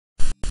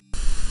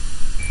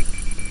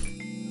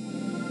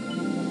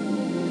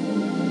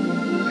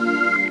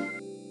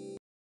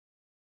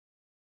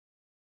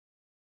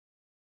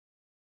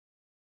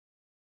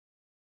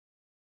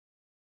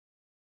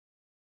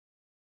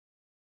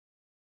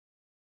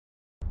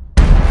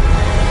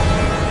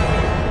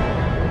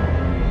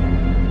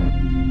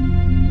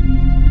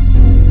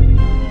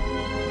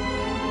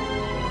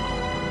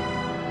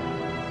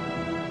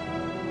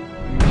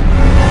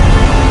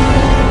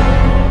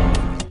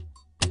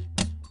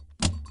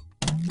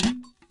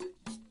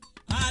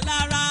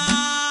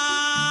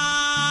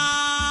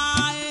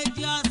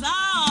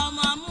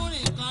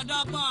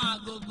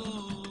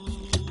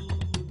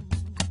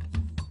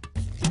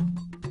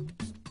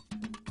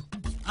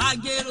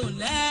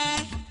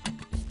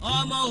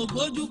ọmọ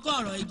ògbójú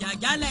kọ̀rọ̀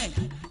ìjàjálẹ̀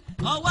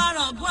ọwọ́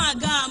àrọ̀gún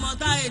àga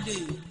àmọ́ta èdè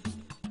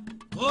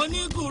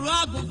onígùrú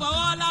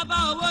àgùnfọwọ́ lábá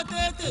owó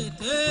tètè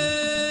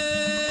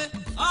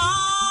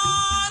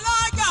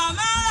ọlọ́jà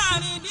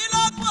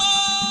mẹ́rìndínlógún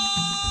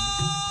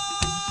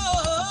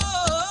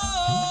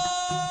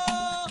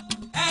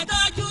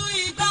ẹ̀tọ́jú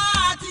igbá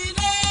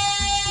àtìlé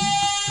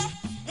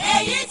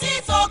èyí tí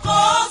tòkó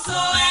so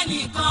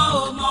ẹnìkan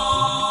ò mọ̀.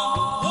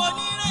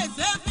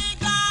 Onírèsé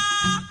fígá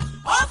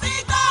ó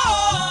fígá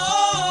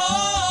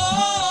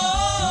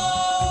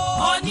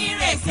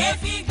onírèsé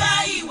fígá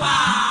ìwà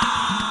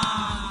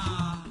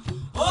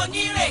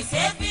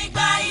onírèsé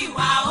fígá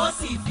ìwà ó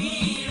sì fi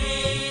ire.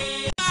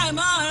 ẹ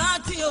máa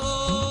rántí o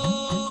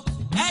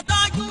ẹ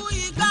tọ́jú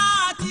igbá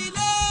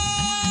àtìlé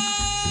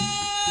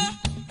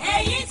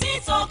èyí tí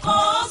tòkó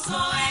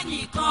so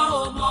ẹnìkan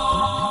ò mọ̀.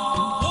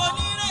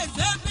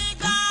 Onírèsé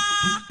fígá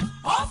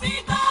ó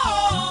fígá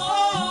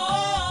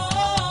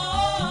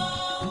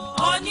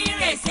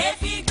onírèsé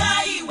fígá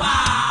ìwà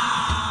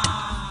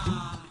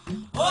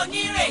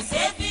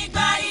onírèsé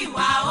fígá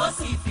ìwà ó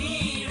sì fi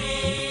ire.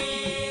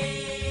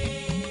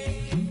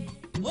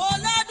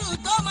 Olódùn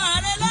tó máa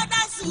rẹ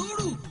lọ́dá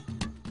sùúrù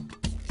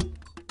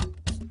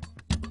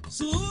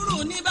sùúrù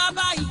ní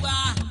bàbá ìwà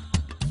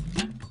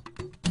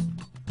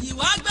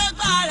ìwà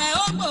gbégbá rẹ̀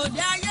ó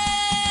gbòde ayé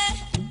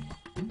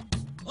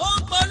ó ń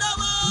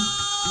polówó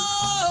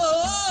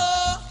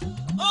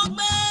ó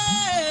gbé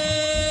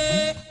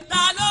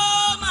ta ló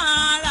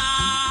máa rà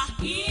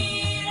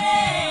ire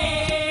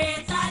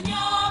ta ni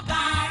ó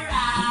bá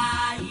rà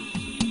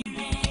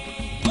ire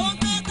ó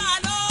gbé ta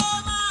ló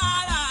máa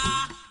rà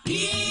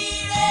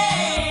ire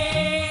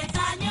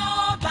ta ni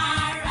ó bá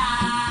rà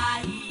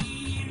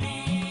ire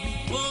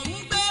òun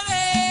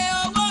gbére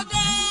owó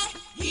dé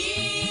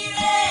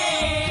ire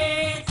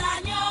ta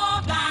ni ó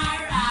bá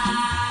rà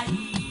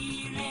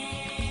ire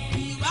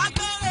ìwà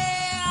gbére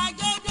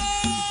ajé dé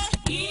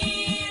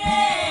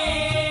ire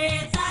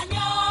ta ni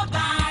ó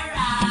bá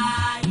rà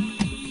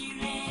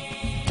ire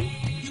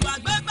ìwà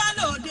gbégbá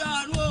lòdì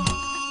ọ̀run o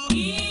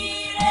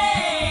ire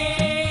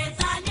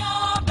ta ni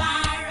ó bá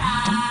rà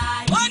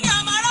ire. Ó ní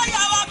ọmọ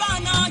aráyé wá bá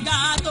ọ̀nà ọjà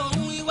tòun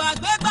ìwà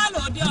gbégbá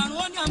lòdì ọ̀run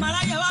ó ní ọmọ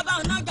aráyé wá bá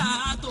ọ̀nà ọjà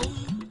tòun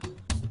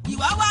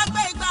ìwà wá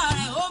gbé igbá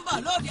rẹ̀ ó ń bọ̀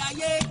lóde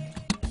ayé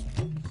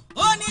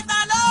ó ní ta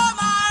ló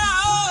máa rà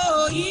ó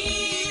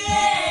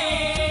ire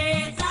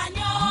ta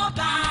ni ó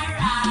bá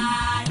rà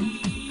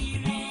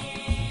ire.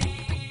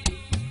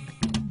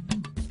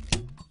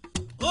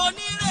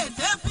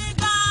 Onírèsé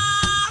fígá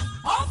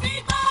ó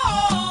fígá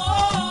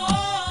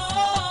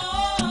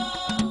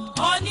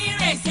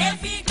onírèsé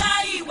fígá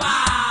ìwà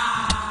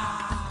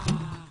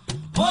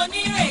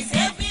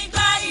onírèsé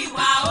fígá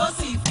ìwà ó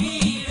sì fi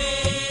ire.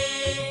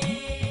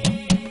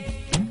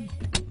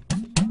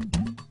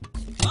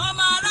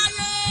 Ọmọ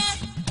aráyé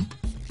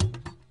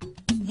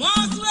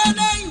wọ́n súré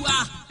lé ìwà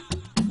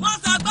wọ́n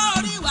sagbá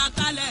orí ìwà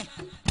kalẹ̀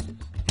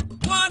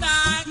wọ́n ra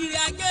ire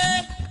ajé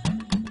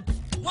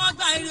wọ́n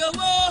gba ire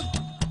owó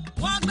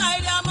wọ́n gba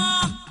ire ọmọ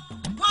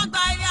wọ́n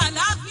gba ire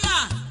àlàáfíà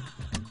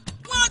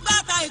wọ́n gba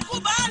ta ìkú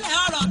baálẹ̀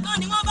ọ̀rọ̀ tán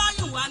ni wọ́n bá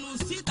yùn wánu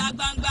síta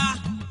gbangba.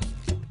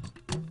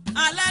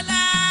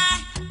 Alẹ́lẹ́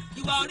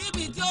ìwà orí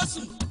ibi tí ó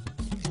sùn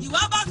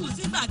ìwà bá sùn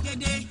sí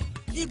gbàgede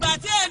ìgbà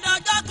tí èdè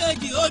ọjọ́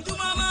kejì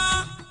ojúmọ́mọ́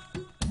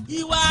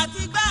ìwà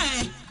àti gbà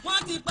ẹ̀ wọ́n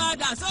ti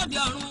padà sóde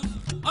ọ̀run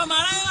ọmọ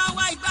aráyé wá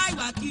wá igbá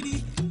ìwà kiri.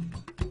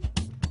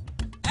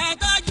 Ẹ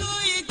tọ́jú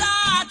igbá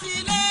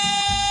àtìlé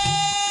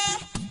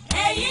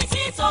èyí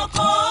tí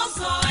tòkó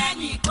so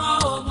ẹnìkan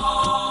ò mọ̀.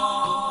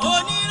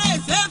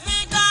 Onírèsé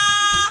fígá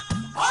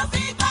ó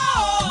fígá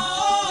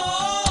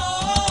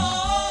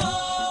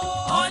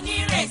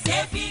onírèsé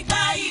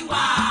fígá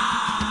ìwà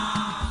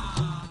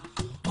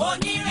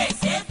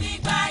onírèsé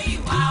fígá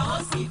ìwà ó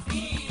sì fi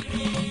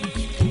ire.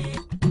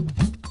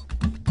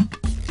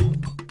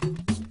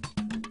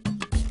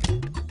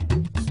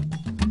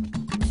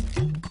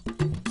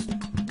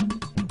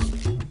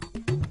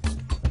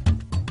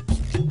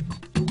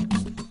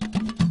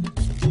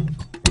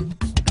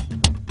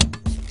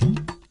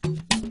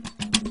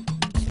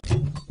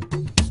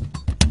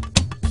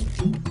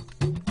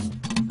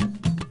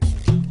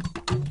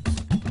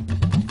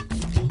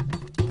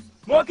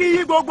 Mo kí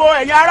yí gbogbo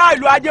ẹ̀yin ará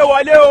ìlú ajé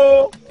wọlé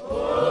o.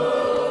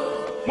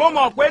 Mo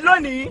mọ̀ pé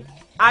lónìí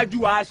ajú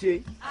wa ṣe.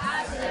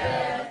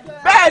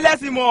 Bẹ́ẹ̀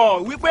lẹ́sìn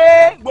mọ̀ wípé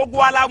gbogbo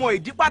wa la mọ̀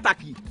ìdí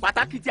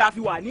pàtàkì tí a fi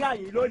wà ní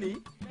àyín lónìí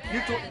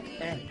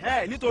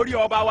nítorí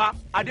ọba wa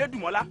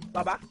Adédùmọ́lá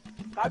bàbá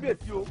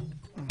kábíyèsí o.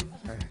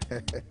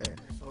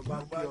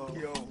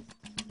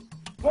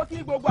 Mo kí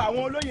gbogbo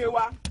àwọn olóyè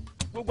wa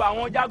gbogbo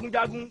àwọn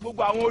jagunjagun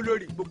gbogbo àwọn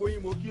olórí gbogbo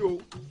yín mo kí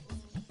o.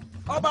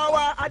 Ọba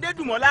wa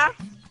Adédùmọ́lá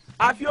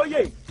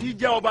Afíóyè tí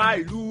jẹ́ ọba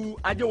ìlú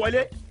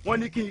Ajéwọlé wọ́n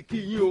ní kí n kí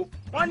yín o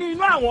wọ́n ní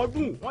inú àwọn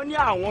dùn, wọ́n ní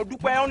àwọn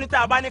dúpẹ́, wọ́n ní tá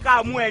a bá ní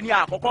ká mú ẹni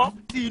àkọ́kọ́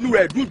tí inú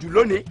rẹ̀ dùn jù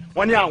lónìí,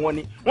 wọ́n ní àwọn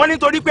ni. wọ́n ní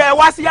torí pé ẹ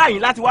wá sí àyín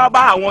láti wá bá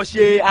àwọn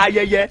ṣe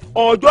ayẹyẹ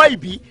ọjọ́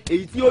ìbí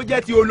èyí tí ó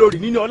jẹ́ ti olórí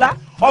nínú ọlá,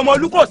 ọmọ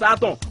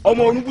olùkọ́sàtàn,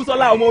 ọmọ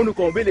onúbúsọ́lá, ọmọ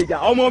onùkànbélèjà,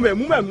 ọmọ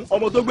mẹ̀múmẹ̀mú,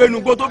 ọmọ tó gbé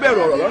nugbó tó bẹ̀rù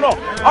ọ̀rọ̀ lọ́nà,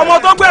 ọmọ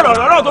tó gbẹ̀rù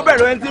ọ̀rọ̀ lọ́nà tó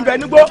bẹ̀rù ẹni tí ń bẹ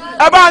nígbó,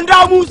 ẹ bá ń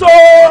dá múso.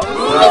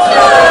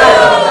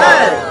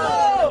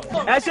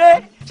 ẹ ṣe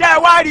ẹ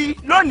wá rí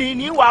lónìí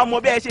ní ìwà ọmọ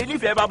bẹ́ẹ̀ ṣe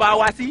nífẹ̀ẹ́ bàbá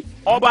wa sí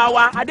ọba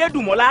wa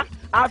Adédùmọ́lá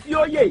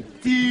Àfíòyè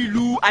ti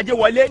ìlú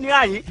Ajéwọlé ní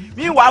àyín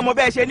ní ìwà ọmọ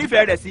bẹ́ẹ̀ ṣe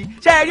nífẹ̀ẹ́ rẹ̀ sí.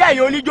 ṣé ẹ rí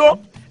ẹ̀yin oníjó,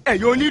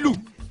 ẹ̀yin onílù,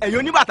 ẹ̀yin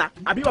oníbàtà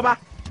àbí bàbá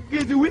kí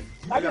n ti wí.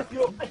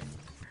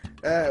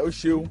 Ó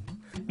ṣeun,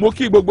 mo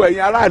kí gbogbo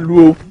ẹ̀yin aráàlú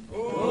o.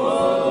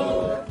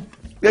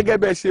 Gẹ́gẹ́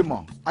bẹ́ẹ̀ ṣe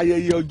mọ̀,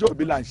 ayẹyẹ ọjọ́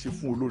ìbí là ń ṣe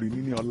fún olórí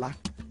níní ọlá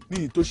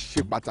níyì tó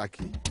ṣe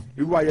pàtàkì.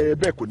 Irú ayẹyẹ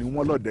bẹ́ẹ̀ kò ní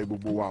wọ́n lọ́dẹ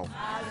gbogbo wa o.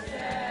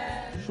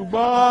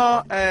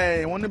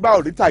 Ṣùgbọ́n wọ́n ní bá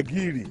òrítà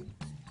gíìrì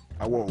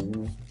àwọ̀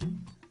òwú.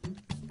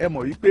 Ẹ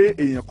mọ̀ yí pé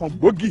èèyàn kan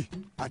gbòógì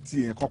àti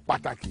èèyàn kan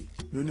pàtàkì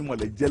ni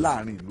onímọ̀lẹ̀ jẹ́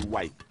láàrin ìlú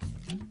wa yìí.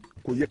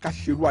 Kò yẹ ká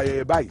ṣerú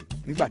ayẹyẹ báyìí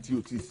nígbà tí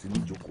o ti sí ní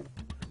ìjókòó.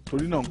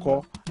 Torí náà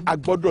ńkọ́ a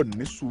gbọ́dọ̀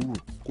ní sùúrù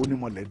kó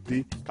onímọ̀lẹ̀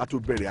dé ká tó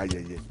bẹ̀rẹ̀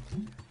ayẹyẹ.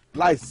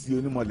 Láìsí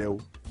onímọ̀lẹ̀ o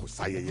kò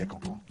sáyẹyẹ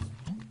kankan.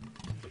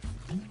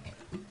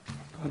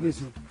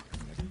 Kábíyèsí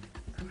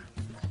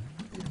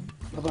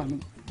bàbá mi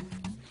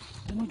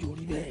ẹ mọ̀ jù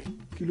orí bẹ́ẹ̀.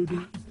 Kí ló dé?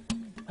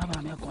 Bàbá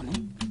mi kàn ní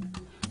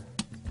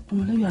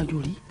ọmọlẹ́yìn àjò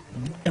rí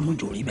ẹ mọ̀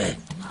jù orí bẹ́ẹ̀.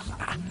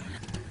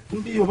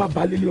 Bí ọba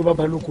balẹ̀ ní ọba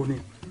balóko ni.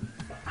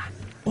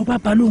 Ọba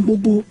balóhùn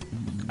gbogbo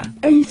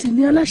ẹ̀yin sì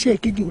ní aláṣẹ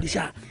ìkejì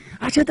òrìṣà,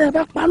 àṣẹ tẹ́ ẹ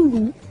bá pa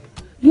lù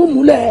yóò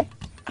múlẹ̀.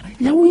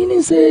 Ìyàwó yín ní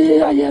í ṣe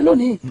ayẹyẹ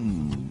lónìí.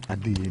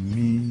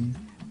 Adéyẹmí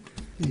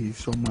èyí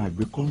sọmọ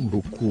àgbékọ́rùn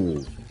roko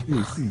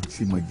èyí sì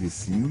ti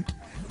mọ̀jẹ̀sí.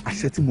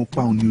 Àṣẹ tí mo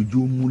pa òun ni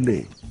ojú ó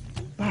múlẹ̀.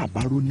 Bá a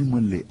bá róní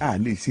mọ́lẹ̀ a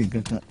lè ṣe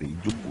nǹkan kan èyí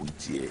jókòó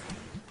tiẹ̀.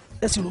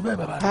 Ẹ sì rò bẹ́ẹ̀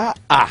bàbá.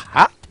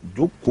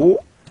 Jókòó.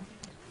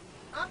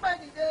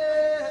 Apẹ̀dìde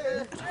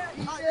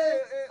ìdè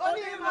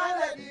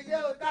onímọ̀lẹ̀ dìde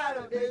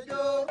òkàròdé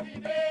jó.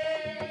 Dìde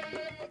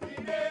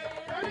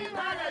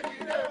onímọ̀lẹ̀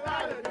dìde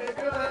òkàròdé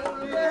jó.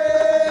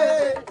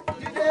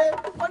 Dìde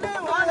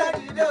onímọ̀lẹ̀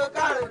dìde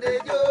òkàròdé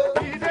jó.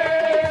 Dìde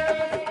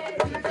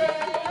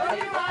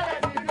onímọ̀lẹ̀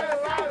dìde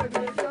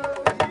òkàròdé jó.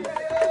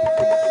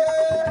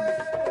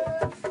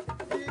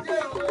 Dìde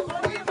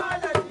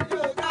onímọ̀lẹ̀ dìde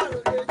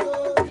òkàròdé jó.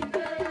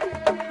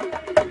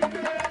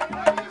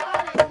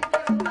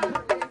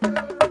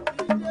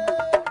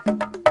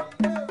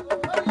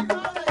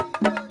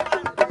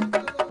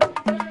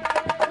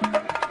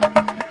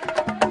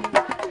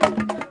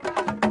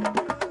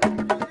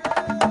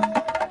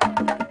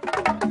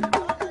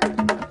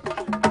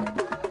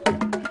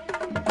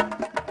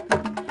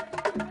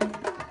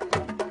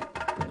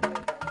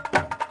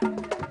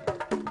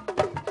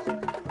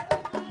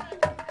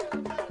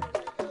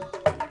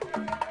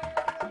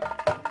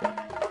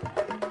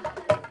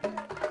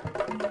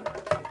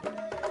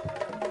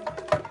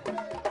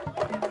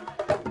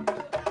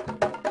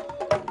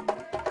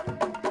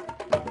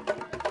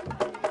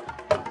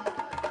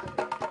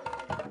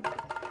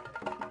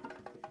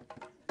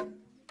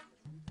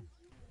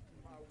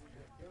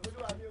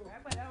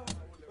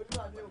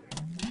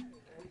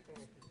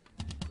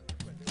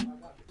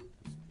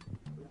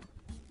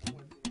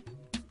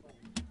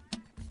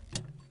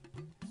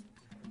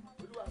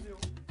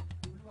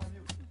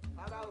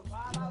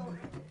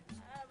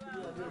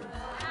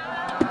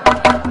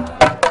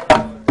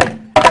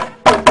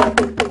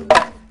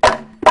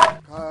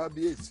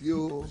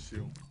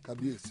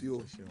 Kábíyèsí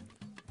o,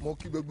 mo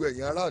kí gbogbo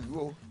ẹ̀yin aráàlú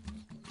o.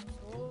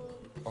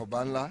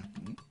 Ọba ńlá,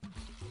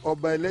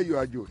 ọba ẹlẹ́yọ̀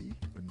àjòrí,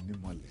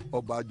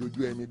 ọba àjòjú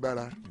ẹ̀mí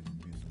gbára,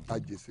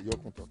 àjèsè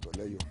yọkùn tọ̀tọ̀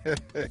lẹ́yọ̀.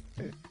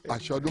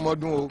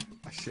 Àṣọdúnmọ́dún o,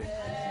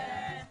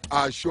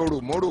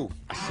 àṣọròmọ́rò,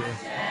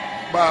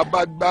 bá a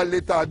bá gbá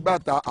létà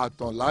gbàtà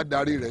àtàn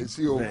ládarí rẹ̀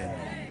sí o.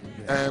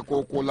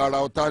 Kòkò lára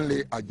ọ̀tá ń lé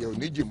àjẹ́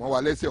oníjì mọ́ wa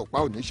lẹ́sẹ̀, ọ̀pá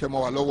oníṣẹ́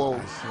mọ́ wa lọ́wọ́ o.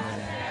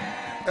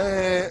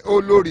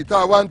 Olórí tá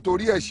a wá ń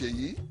torí ẹ̀ ṣe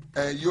yìí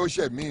yóò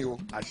ṣẹ̀mí o.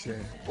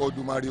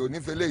 Odùmarè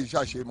onífẹ́lẹ́ yìí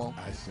ṣàṣemọ́.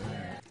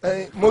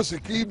 Mo sì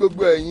kí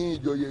gbogbo ẹ̀yin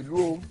ìjòyè ìlú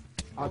o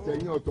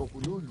àtẹ̀yin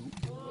ọ̀tọ̀kùlú ìlú.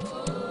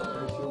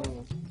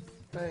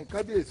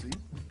 Kábíyèsí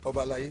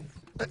ọba láyé,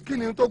 kí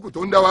ni tó kù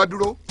tó ń dá wa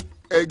dúró?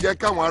 Ẹ jẹ́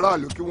káwọn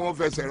aráàlú kí wọ́n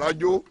fẹsẹ̀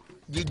rájò,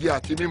 jíjẹ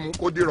àti mímu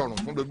kó dìrọ̀rùn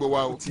fún gbogbo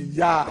wa o. Ti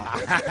yá.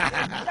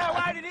 Ṣé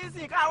wàá rí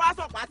nísìnyí ká wá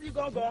sọ pàtí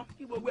gángan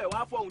kí gbogbo ẹ̀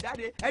wá fọhùn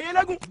jáde? Ẹ̀yin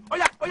lẹ́gùn,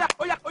 óyá óyá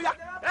óyá óyá.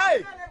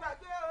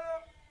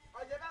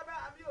 Ọ̀jẹ̀ bàbá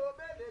mi ò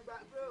bẹ́ẹ̀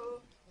gbàgbé o,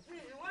 tí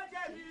wọ́n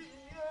jẹ́ bí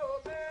iye ò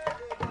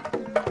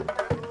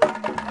bẹ́ẹ̀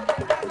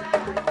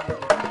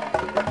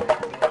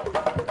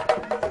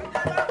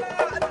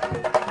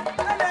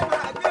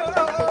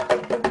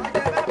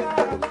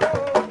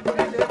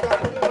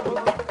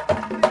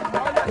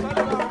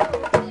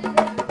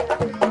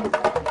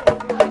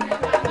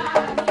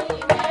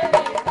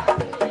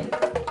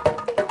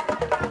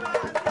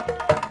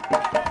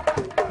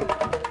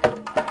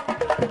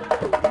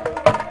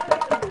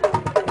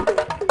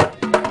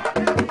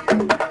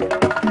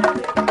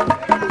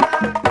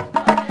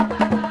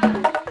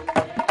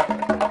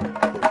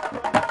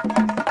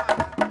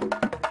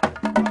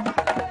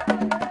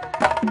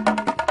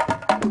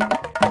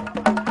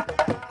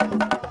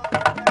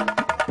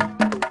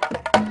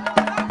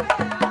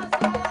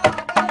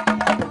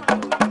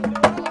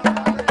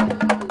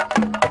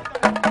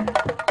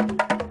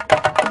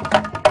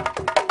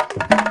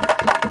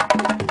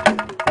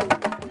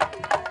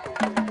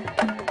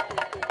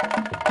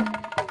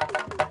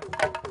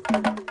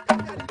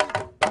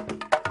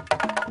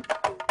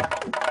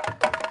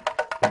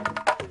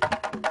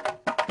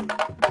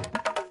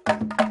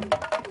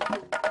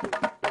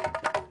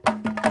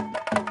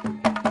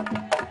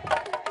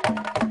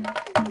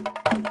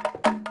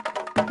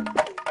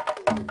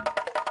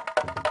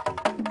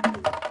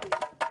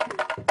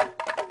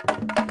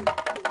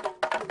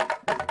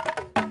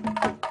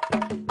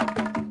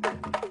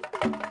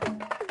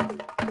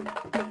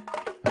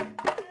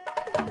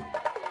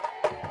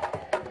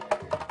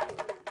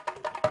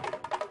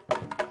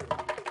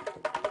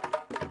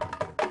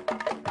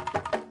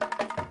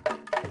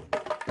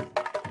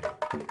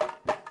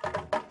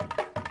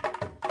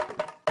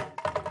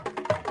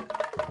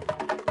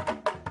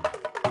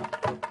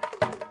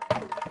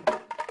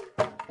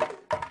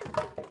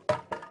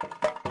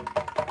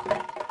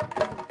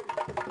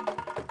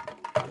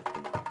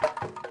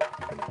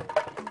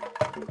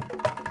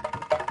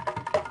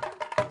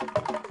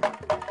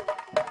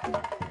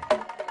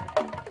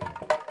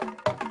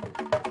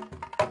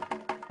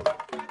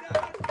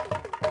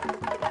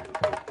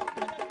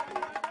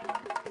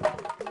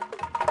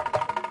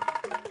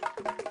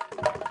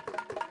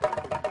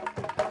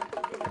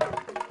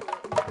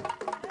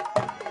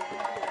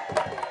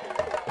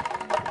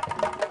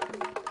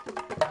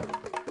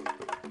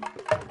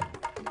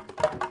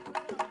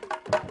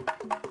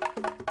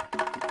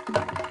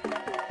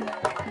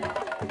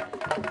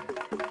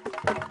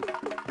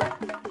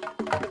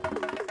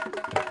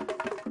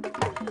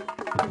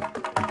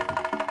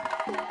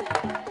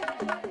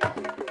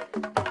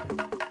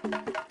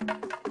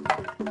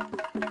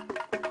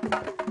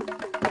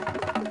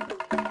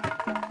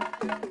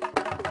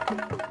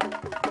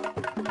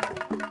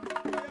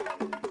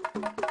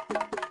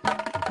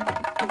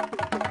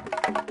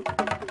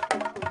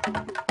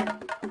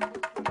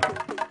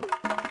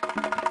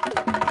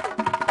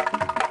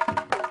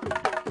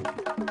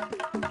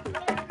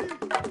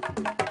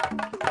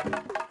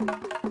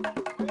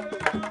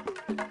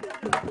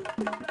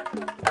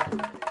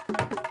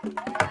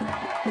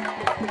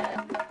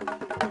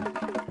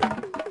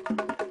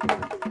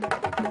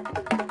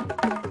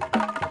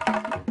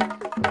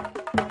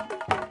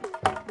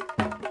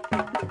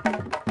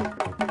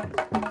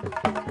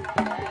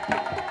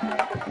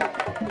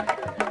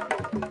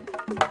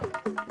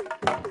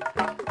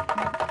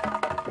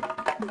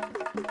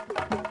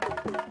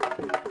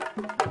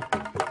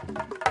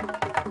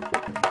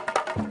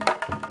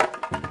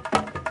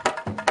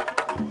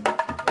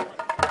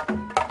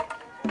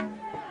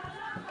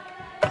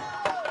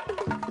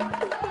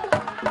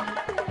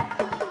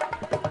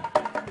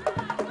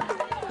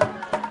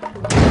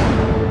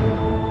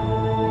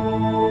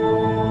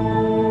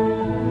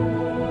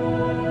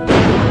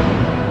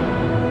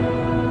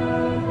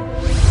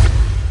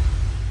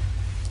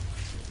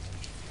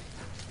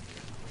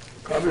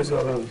kábíyèsí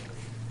bàbá mi.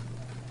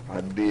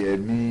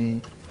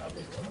 Adéyẹmí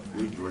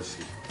yóò jọ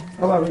ṣe.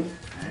 bàbá mi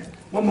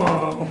wọ́n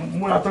mọ̀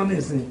múra tán ní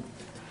ìsìn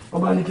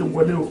wọ́n bá ní kí n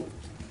wọlé o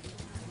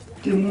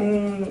kí n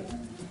mú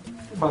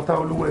bàtà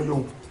olówó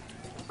ẹyọ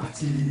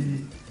àti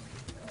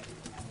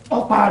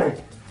ọ̀pá rẹ̀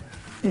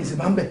ìsìn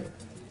bá ń bẹ̀.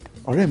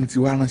 ọ̀rẹ́ mi ti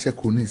wá ránṣẹ́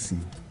kó ní ìsìn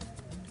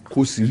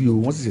kó sì rí o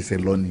wọ́n sì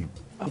ṣẹ̀ṣẹ̀ lọ ni.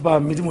 bàbá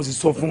mi tí mo sì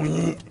sọ fún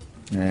yín.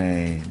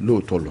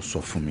 lóòótọ́ lọ sọ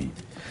fún mi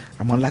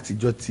àmọ́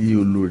látijọ́ tí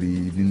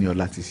olórí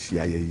Níníọlá ti ṣe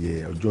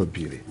ayẹyẹ ọjọ́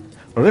ìbí rẹ̀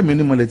ọ̀rẹ́ mi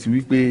onímọ̀lẹ̀ ti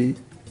wí pé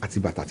àti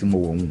bàtà tí mo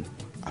wọ̀ hùn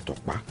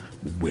àtọ̀pá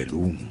gbogbo ẹ̀ ló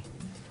hùn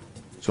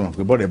sọ̀rọ̀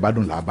pé bọ́ọ̀rẹ̀ bá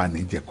dùn làbá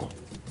ní jẹ̀kọ́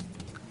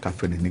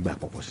káfẹ́ni nígbà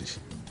pọ̀pọ̀ ṣíṣe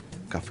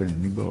káfẹ́ni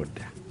nígbà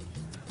ọ̀dà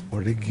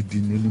ọ̀rẹ́ gidi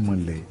ní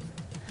onímọ̀lẹ̀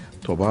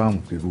tọ́ba wà mú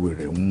pẹ̀lú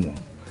rẹ̀ ń wọ̀n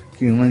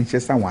kí n ránṣẹ́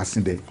sáwọn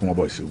asíndẹ kí wọ́n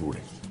bọ̀ ṣerú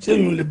rẹ̀. ṣé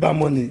yìí lè bá a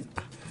mọ́ ni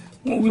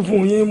mo wí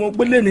fún yín mo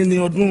pé lẹ́ni ní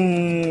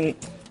ọdún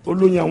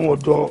olóyin àwọn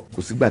ọ̀dọ́.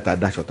 kò sígbà tá a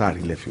dáṣọ tá a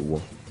rí lẹ̀ fi wọ́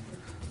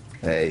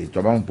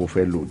ìjọba ń bò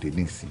fẹ́ lòdì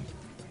nísìnyí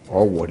ọ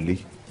wọlé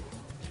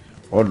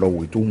ọ lọ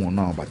wòye tó wọn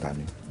náà bàtà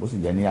mi bó sì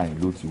jẹ́ ní àyìn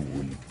ló ti wò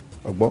ni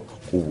ọgbọ́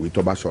kò wòye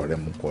tó bá sọ rẹ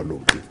mú kọ́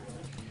lòdì.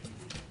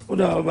 ó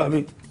dá bàbá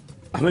mi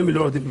àmẹ́mi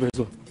lọ́rọ̀ tí fífẹ́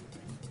sọ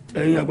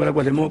ẹ̀yin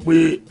àgbàlagbà lè mọ̀ pé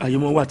àyè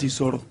mọ́ wà tí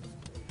sọ̀rọ̀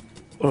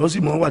ọ̀rọ̀ sì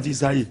mọ́ wà tí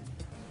sáyè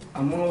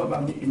àmọ́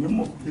bàbá mi èmi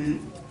mọ̀ pé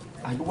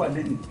àyè wà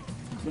lẹ́nu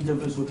ló jẹ́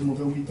fẹ́ sọ tí mo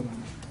fẹ́ wí bàbá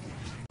mi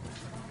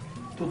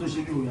tó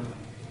ṣe bí òyà.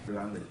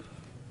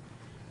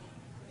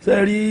 ṣe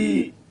rí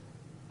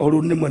ọ̀rọ̀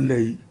onímọ̀lẹ̀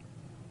yìí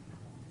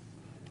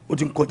ó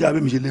ti ń kọjá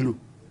abẹ́mi ṣe lérò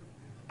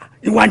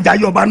ìwà ń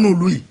jayé ọba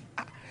nùlù yìí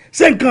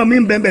ṣé nǹkan mi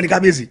ń bẹ́ẹ̀ bẹ́ẹ̀ ní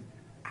kábíyèsí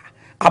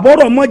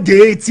àbọ̀rọ̀ mọ̀ jẹ́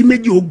etí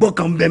méjì ó gbọ́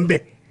kan bẹ́ẹ̀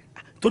bẹ́ẹ̀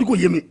torí kò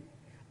yé mi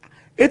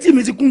etí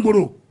mi ti kún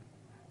gbòòrò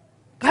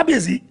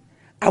kábíyèsí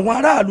àwọn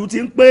aráàlú ti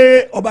ń pé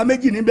ọba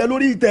méjì níbẹ̀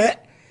lórí ìtẹ́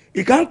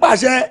ìkan ń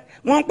pàṣẹ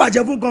wọ́n ń pàṣẹ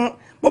fún kan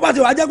bó bá ti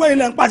wà jẹ́ pé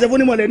ilẹ̀ ń pàṣẹ fún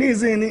nímọ̀lẹ̀ ní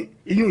ìsìn ní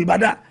ìyún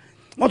ìbádà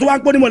wọ́n tún wá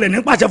ń pọ́ nímọ̀lẹ̀ ní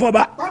pàṣẹ fún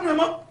ọba.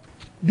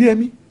 bí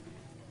ẹmí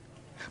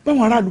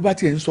báwọn aráàlú bá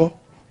tiẹ̀ ń sọ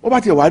wọ́n bá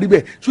tiẹ̀ wá rí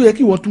bẹ́ẹ̀ ṣó yẹ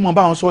kí wọ́n tún mọ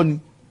báwọn sọ ni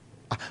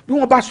bí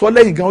wọ́n bá sọ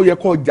lẹ́yìn gan ó yẹ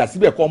kó jà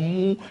síbẹ̀ kó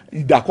mú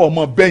ìdàkọ́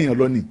ọmọ bẹ́yàn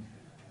lọ ni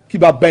kí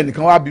bá bá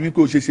ẹnìkan wá bí mi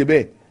pé ó ṣe ṣe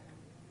bẹ́ẹ̀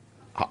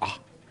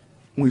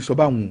wọn ì sọ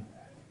báwọn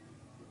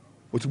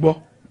o ti gbọ́.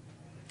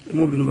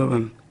 èmi ò bínú bàbá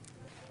mi.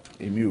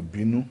 èmi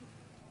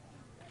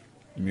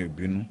ò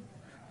bínú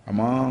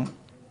àmọ́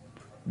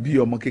bí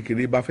ọmọ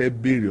kékeré bá fẹ́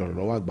béèrè ọ̀rọ̀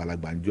lọ́wọ́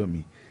àgbàlagbà ńjọ́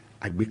mi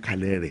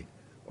àgbékalẹ̀ rẹ̀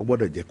ó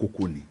gbọ́dọ̀ jẹ́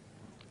kókó ni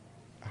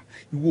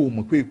ìwọ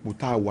mọ̀ pé ipò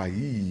tá a wà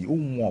yìí ó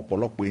mọ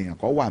ọ̀pọ̀lọpọ̀ èèyàn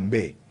kan wà ń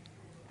bẹ̀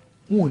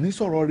wọn ò ní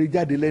sọ̀rọ̀ rẹ̀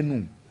jáde lẹ́nu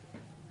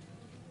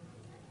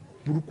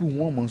burúkú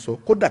wọn mọ̀ sọ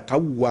kódà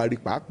káwùwà rí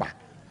pàápàá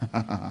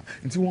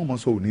tí wọ́n mọ̀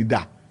sọ ò ní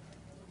dà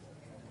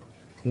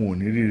wọn ò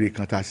ní ríire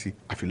kan tá a sí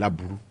àfi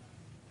láburú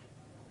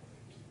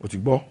o ti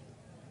gbọ́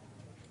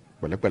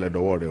pẹ̀lẹ́pẹ̀lẹ́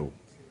dọwọ́ rẹ o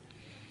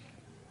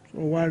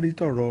ó wá rí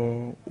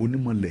tọ̀rọ̀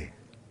onímọ̀lẹ̀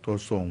tó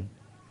sọ̀hún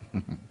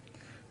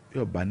bí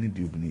ọba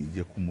nídìí obìnrin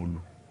ìjẹkùmọ́lù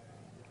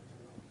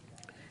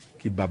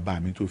kí bàbá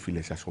mi tó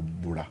filẹ̀ ṣaṣọ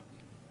búra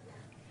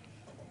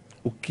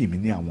ó kì mí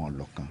ní àwọn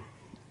ọlọ́kan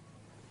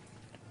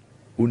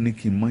ó ní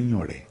kí n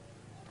mọ́yàn rẹ̀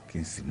kí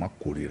n sì mọ́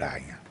kórìíra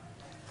àyàn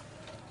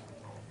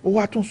ó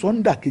wá tún sọ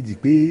ń dà kejì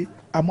pé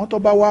àmọ́ tó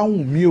bá wá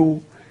hùn mí o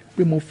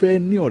pé mo fẹ́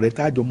ní ọ̀rẹ́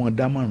tájọ mọ́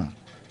dámọ̀ràn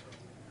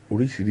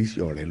oríṣiríṣi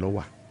ọ̀rẹ́ ló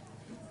wà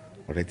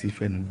ọ̀rẹ́ tí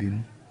fẹ́nu dínú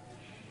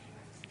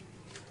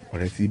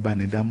ọ̀rẹ́ tí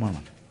báni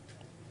dámọ̀ràn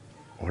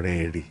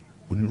ọ̀rẹ́ rẹ̀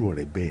onírú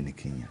ọ̀rẹ́ bẹ́ẹ̀ ni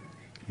kìyàn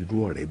irú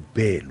ọ̀rẹ́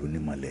bẹ́ẹ̀ ló ní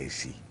mọ̀lẹ́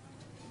sí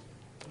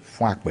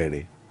fún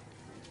àpẹẹrẹ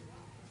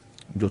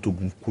ọjọ́ tó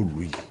gun kó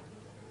lù yìí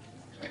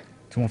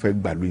tí wọ́n fẹ́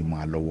gbà lóyún mọ́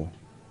a lọ́wọ́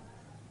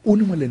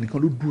onímọ̀lẹ́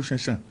nìkan ló dúró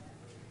ṣánṣán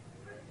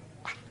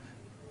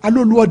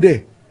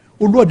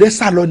olúọdẹ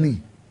sálọ ni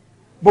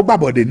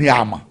bọ́gbàbọ̀dẹ̀ ní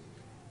àmọ́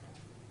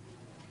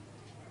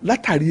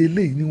látàrí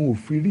eléyìí ni wọn ò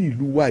fi rí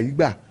ìlú wa yìí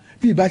gbà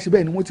bí ìbá ṣe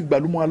bẹ́ẹ̀ ni wọ́n ti gbà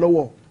ló mọ́ a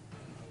lọ́wọ́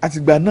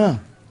àtìgbà náà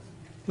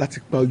láti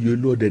pa oyè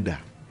olúọdẹ dà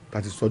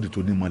láti sọ́ọ́dì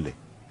tó nímọ̀lẹ̀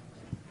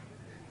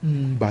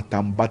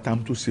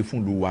bàtàm tó ṣe fún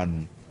ìlú wa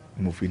nù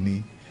mo fi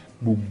ní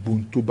gbogbo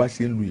tó bá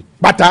ṣe ń lu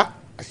ìpátá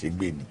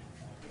àṣegbè ni.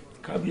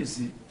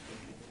 kábíyèsí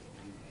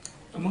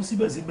àmọ́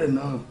síbẹ̀síbẹ̀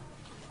náà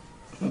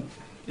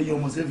èèyàn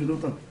ọmọ sẹ́fì ló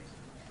tàn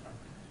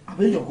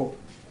àbẹ́yàn kọ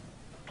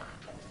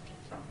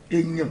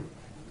èèyàn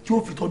tí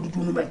ó fi tọ́ dúdú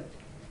ní báyìí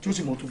tí ó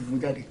sì mọ̀ tó funfun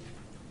jáde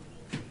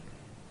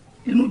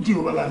inú jìn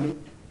ó bàbá mi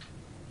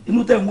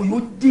inú tẹ̀ ń wo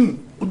yóò jìn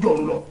ojú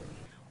ọ̀run lọ.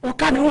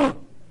 ọ̀ká ni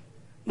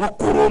wọ́n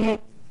kúrò mú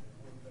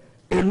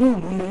ìlú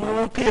ni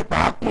wọ́n ké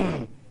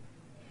pàápùn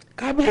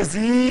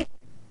kábíyèsí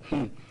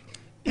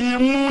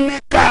imú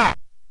níkà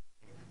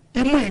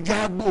imú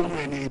ìjà gbóòórùn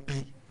ẹ̀ ní ibi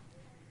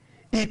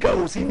ìkà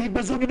ò sí ní gbé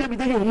sóbi débi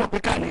tẹ́yìn òun mọ̀ pé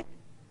ká ní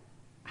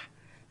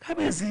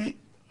kábíyèsí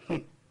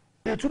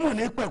ìtumọ̀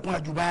ní pẹ̀kun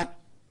àjùbá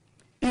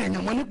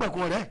èèyàn mọ́ ní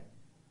pẹ̀kun rẹ̀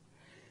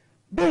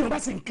bẹ́ẹ̀ bá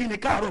sì ń kí ni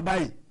káàárọ̀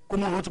báyìí kó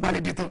mọ̀ ọ́n tó bá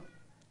lè di tán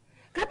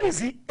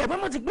kábíyèsí ẹ̀bá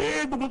mọ̀ ti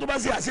pé gbogbo tó bá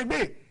ṣe àṣegbè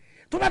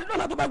tó bá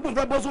dọ́là tó bá gbọ̀n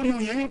fẹ́ bọ́ sórí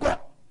òyìn yín kọ́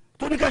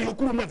tó ní káyọ̀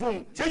kúrò mẹ́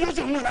fóun ṣé yóò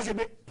ṣe òun náà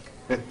láṣegbè.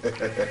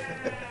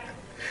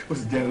 ó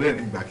sì jẹ́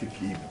rẹ́ẹ̀rí ìgbà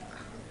kékeré mi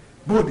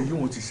bóòdì yìí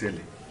wọ́n ti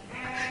ṣẹlẹ̀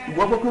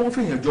ìwọ gbọ́ pé wọ́n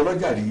fèèyàn jọ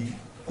lọ́jà rí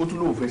kó tún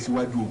lóun fẹ́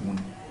síwájú ogun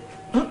ni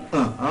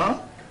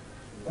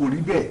kò rí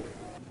bẹ́ẹ̀.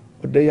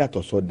 ọdẹ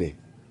yàtọ̀ sọdẹ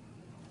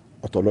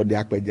ọ̀tọ̀lọ́dẹ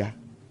apẹja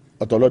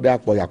ọ̀tọ̀lọ́dẹ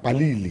apọ̀yà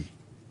pálíìlì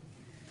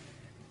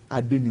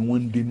adé ni wọ́n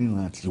ń dé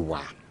níran ti wà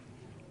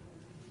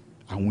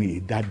àwọn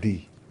èédádé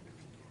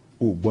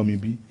ò gbọ́ mi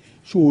bí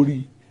sórí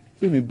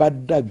bẹ́ẹ̀ mi bá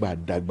dàgbà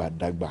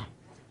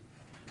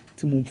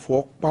tí mo fọ́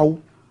páwó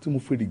tí mo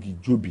fèrègì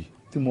jòbì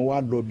tí mo wá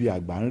lọ bí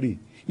àgbà ń rè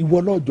ìwọ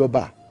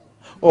lọ́jọba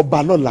ọba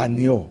lọ́la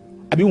ni ọ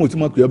àbí wọn ò tí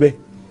mo pè ọ bẹ́ẹ̀.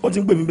 wọ́n ti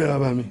ń pè mí bẹ́ẹ̀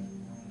bàbá mi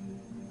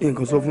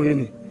nǹkan sọ fún yín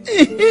ni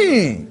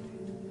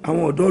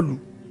àwọn ọ̀dọ́ ìlú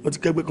wọ́n ti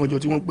kẹ́gbẹ́ kan jọ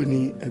tí wọ́n pè ní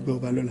ẹgbẹ́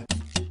ọba lọ́la.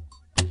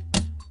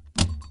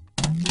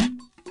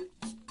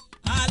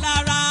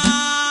 alára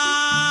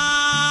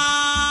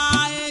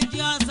èjì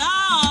ọ̀sá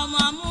ọmọ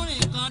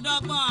amúrin kan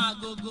dọ́gbọ́n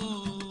àgógó.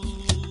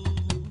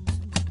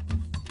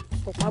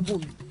 ọ̀pá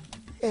bòmí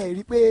ẹ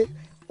rí i pé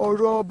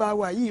ọ̀rọ̀ ọba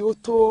wa yìí ó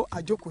tó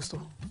àjókòsọ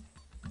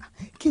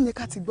kí ni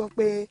ká ti gbọ́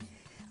pé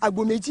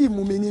àgbò méjì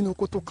mú mi nínú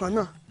kòtò kan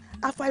náà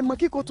àfàìmọ̀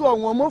kí kòtò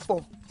ọ̀wọ́n mọ̀ fọ̀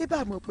ẹ bá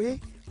mọ̀ pé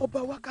ọba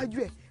wa kájú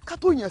ẹ̀ ká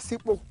tó yàn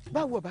sípò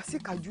báwo ọba sì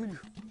kájú lù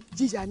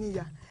jíjà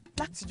níyà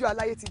látijọ́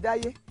aláyé ti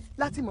dáyé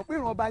láti mọ̀ pé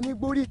ìran ọba ní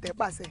gbórí ìtẹ́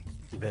pàṣẹ.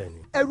 bẹ́ẹ̀ni.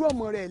 ẹrú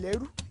ọmọ rẹ̀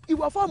lẹ́rú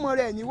ìwọ fọ́mọ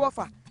rẹ̀ ní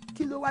wọ́fà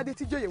kí ló wá dé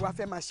tíjòyè wa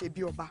fẹ́ máa ṣe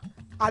bí ọba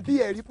àbí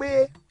ẹ rí i pé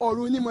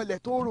ọ̀rọ̀ onímọ̀lẹ̀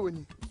tó rò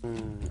ní.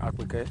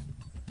 àpèkẹ́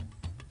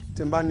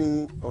tí n bá ní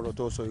ọ̀rọ̀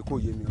tó sọ yìí kò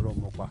yé mi rọ̀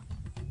mọ́ pa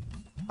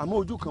àmọ́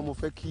ojú kan mo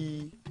fẹ́ kí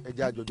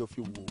ẹja àjọjọ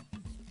fi wò ó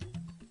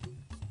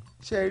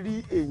ṣe rí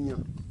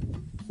èèyàn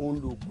òun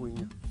lòògùn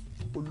èèyàn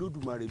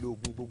olódùmarè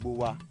lòògùn gbogbo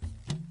wa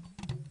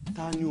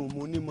ta ni òun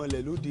mo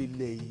nímọ̀lẹ̀ lóde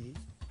ilẹ̀ yìí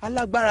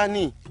alágbára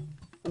ni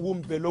owó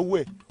ń bẹ lọ́wọ́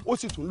ẹ̀ ó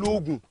sì tún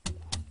lóògùn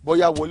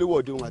bóyá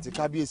wọléwọ̀de òun àti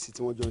kábíyèsí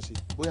tí wọ́n jọ ń ṣe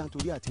bóyá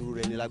nítorí àti irú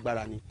rẹ̀ ní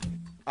lágbára ni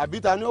àbí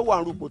ta ni ó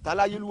wà ń rúpò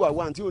táláyélúwà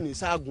wà tí ò ní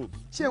ságùn.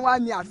 ṣé wàá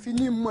ní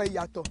àfinímọ̀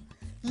ìyàtọ̀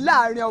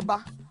láàrin ọba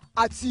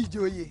àti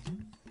ìjòyè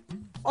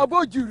ọba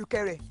ò ju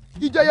ìrùkẹ̀rẹ̀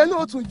ìjòyè náà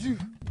ó tún jù.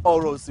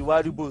 ọ̀rọ̀ sì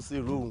wá rí bó ṣe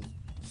rohùn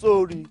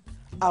sórí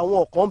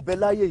àwọn kan bẹ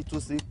láyé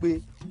ìtòsí pé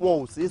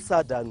wọn ò ṣeé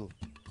ṣàdánù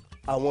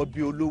àwọn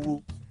bíi olówó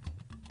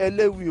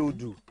ẹlẹ́wì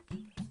odò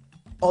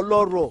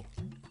ọlọ́rọ̀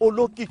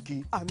olókìkí.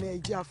 àmì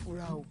ẹ̀jẹ̀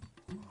àfúrà o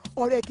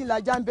ọ̀rẹ́ kí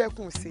lajá ń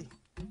bẹ́kùn sí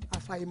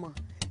àfàìmọ̀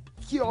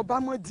kí ọba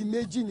mọ̀ di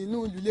méjì nínú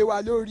ìlúlé wa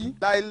lórí.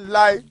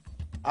 láéláé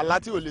àlá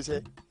tí ò lè ṣẹ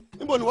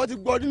níbo ni wọ́n ti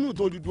gbọ́ nínú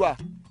ìtàn Odùduwà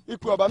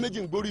ipò ọba méjì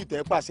ń gbórí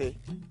ìtẹ́ pàṣẹ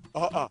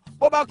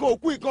bó bá kan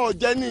òkú ìkan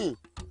ọ̀jẹ́ ní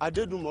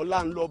Adédùnmọ́lá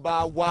ń lọ bá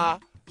wá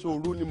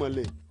sóòrò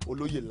nímọ̀lẹ̀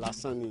olóyè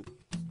lásán ni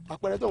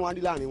àpẹẹrẹ tó wọn á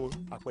rí láàrin wọn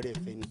àpẹẹrẹ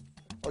ìfẹ́ ni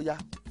ọ̀yá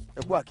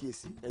ẹ kú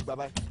àkíyèsí ẹ gbà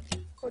báyìí.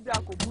 ó dáa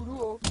kò burú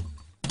o.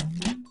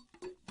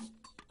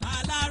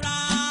 alára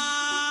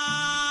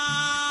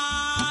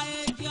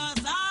èjì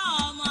ọ̀sá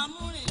ọmọ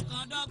amúrin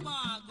kan dọ́gbọ́n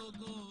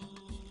àgógó.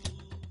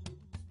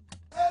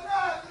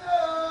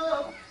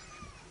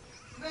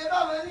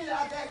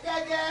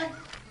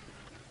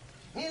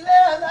 ilé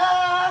ọlá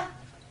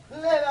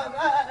ilé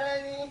bàbá rẹ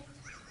ni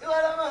ìwọ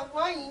lọmọ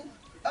pọ́yìn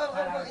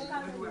ọmọ pọ́yìn.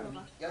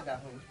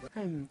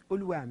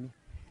 olúwa mi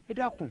ẹ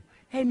dákun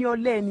ẹni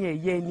ọlẹ́ ẹni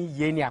ẹ̀yẹ ẹni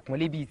yẹ ẹni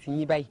àpọ́nlé bíi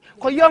tiyín báyìí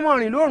kò yọ ọmọ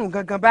rìn lóòrùn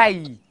gangan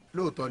báyìí.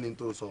 lóòótọ́ ni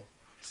tó sọ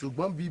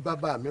ṣùgbọ́n bí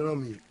bàbá mi rán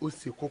mi ó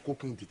ṣe kókó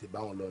kí n tètè bá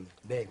wọn lọ ni.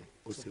 bẹ́ẹ̀ni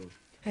ó ṣeun.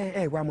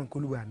 ẹ wá mọ nǹkan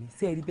olúwa mi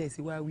ṣé ẹ rí bẹ́ẹ̀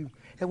ṣe wá wíwù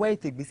ẹ wá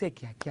ètò ìgbésẹ̀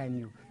kíákíá ni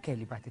o kẹ́ ẹ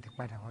lè bá tètè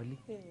padà wọlé.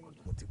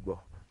 mo ti gbọ́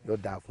yóò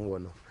dáa fún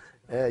wọn náà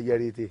ẹ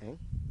yẹri ètè.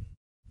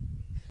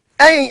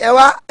 ẹ̀yin ẹ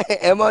wá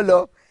ẹ mọ lọ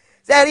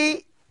sẹ́rí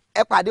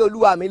ẹ pàdé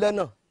olúwa mi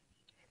lọ́nà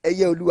ẹ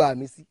yẹ olúwa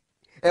mi sí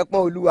ẹ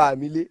pọ́n olúwa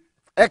mi lé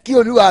ẹ kí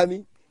olúwa mi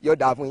yóò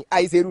dáa fún yín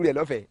àìsèrú rẹ̀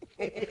lọ́fẹ̀ẹ́.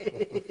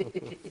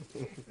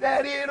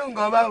 sẹ́rí irú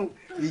nǹkan báwọn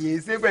ìyìn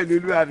ṣe pẹ̀lú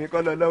olúwa mi kọ́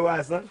lọ lọ́wọ́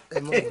asán. ẹ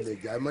mọ ìlẹ̀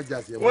jà ẹ mọ jà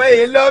sí ẹ mọ. wọ́n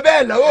yìí lọ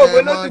bẹ́ẹ̀ lọ́wọ́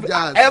ògbólótù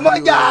ẹ mọ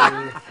jà.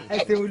 ẹ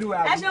ṣe olúwa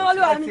mi ẹ ṣe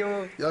olúwa mi.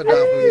 yóò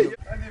dáa fún yín.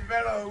 wọ́n ti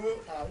fẹ́ràn owó.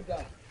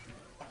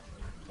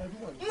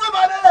 wọ́n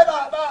bá délé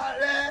bàbá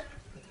rẹ̀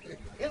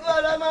ìwọ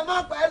ọlọmọ má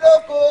pẹ́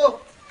lóko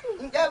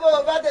ǹjẹ́ bó o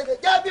bá tètè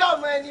jẹ́ bí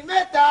ọmọ ẹni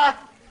mẹ́ta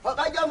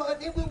ọ̀kájọ́mọ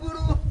ní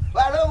gbúgbúrú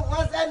wà ló ń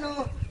wọ́n sẹ́nu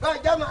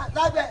lọ́jọ́mọ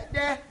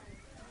lágbẹ̀dẹ.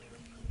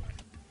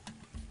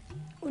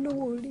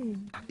 olówó orí mi.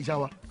 ìyá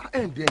wa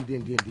ẹ̀ǹdẹ̀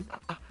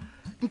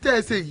ń tẹ́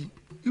ẹ ṣe yìí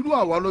irú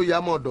àwa ló yá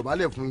mọ́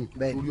dọ̀bálẹ̀ fún yín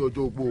lórí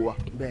ọjọ́ ogbó wa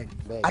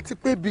àti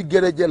pé bí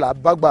gẹ́rẹ́jẹ́ là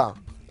bá gbà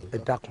ẹ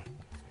dákun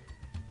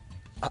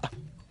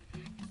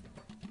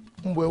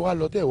ń bọ ẹ wá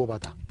lọ tẹ́ ẹ wọ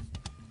bàtà.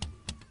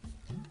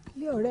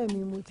 ilé ọ̀rẹ́ mi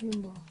mo ti ń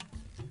bọ̀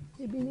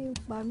ebi ní ń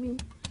pa mí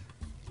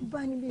bá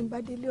níbi ń bá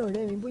délé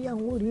ọ̀rẹ́ mi bóyá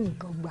wọn ò rí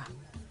nǹkan gbà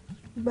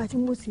ìgbà tí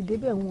mo sì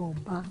débẹ̀ wọn ò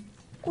bá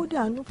kódà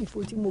àánú fìfo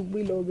tí mo gbé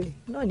lọ bẹ̀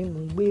náà ni mò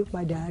ń gbé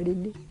padà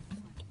relé.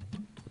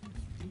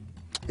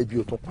 ebi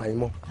ò tún pa yín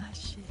mọ́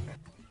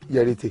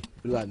yẹri tè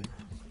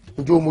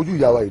ǹjẹ́ o mojú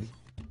ìyá wa yìí rí.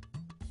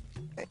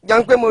 jọ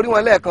ń pé mo rí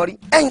wọn lẹ́ẹ̀kan rí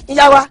ẹ̀yin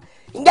ìyá wa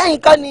ǹjẹ́ yín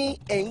kọ́ ni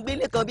ẹ̀yin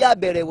gbélé kan bí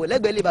abẹ̀rẹ̀ wò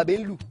lẹ́gbẹ̀ẹ́ lè bàbá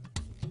ń lù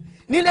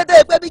nílé tó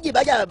yẹ pé bíjì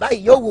bájà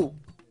báyìí yóò wò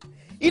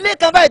ilé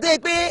kan báyìí tó yẹ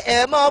pé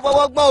ẹ̀ máa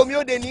fọwọ́ gbọ́n omi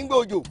ó de ní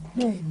gbòòjò.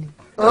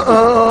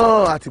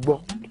 àti gbọ́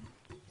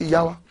ìyá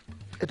wa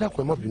ẹ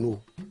dákun ẹ má bínú o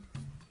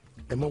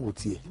ẹ má wò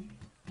tiẹ̀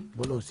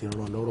bọ́lá ò ṣe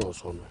ràn lọ́rọ̀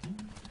sọnù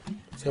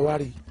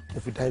ṣẹ́wárí mo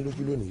fi dá yín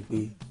lójú lónìí pé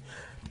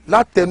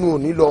látẹnu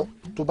òní lọ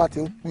tó bá ti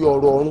ń pín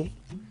ọ̀rọ̀ ọ̀run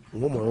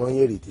n ó mọ̀ rán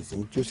yẹn rètè sí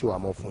tí ó sì wà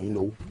mọ́ fún yín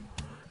lówó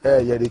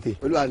yẹ rètè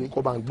olúwa ni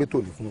kó bá ń gbé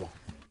tòní fún wọn.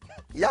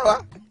 ìyá wa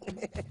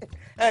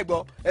ẹ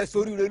gbọ́ ẹ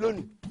soríire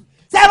lónìí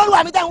ṣé ẹ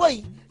lọ́lùwà mi dáhùn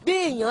yìí bí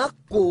èèyàn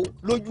kò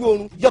lójú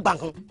oorun yọba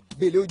nǹkan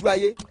bèlè ojú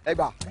ayé ẹ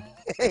gbà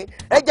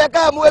ẹ jẹ́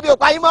ká mú ebi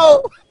òpá yín mọ́ o.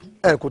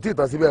 ẹ kò tí ì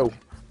tán síbẹ̀ o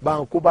bá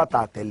ń kó bàtà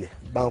àtẹlẹ̀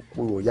bá ń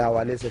kó òyà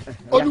wa lẹ́sẹ̀.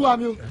 olúwa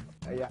mi o.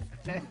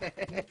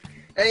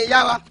 ẹ̀yin yá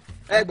wa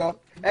ẹ gbọ́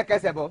ẹ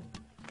kẹsẹ̀ bọ̀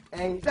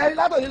ẹ̀yin sẹ́yìn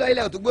látòní lọ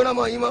ilẹ̀ òtún gbóná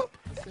mọ́ yín mọ́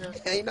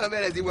ẹ̀yin náà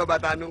bẹ̀rẹ̀ sí wọ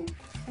bàtà nù.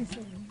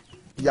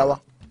 ìyá wa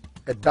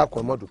ẹ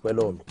dákun ẹ mọ́ dúpẹ́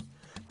lọ́wọ́ mi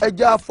ẹ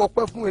jẹ́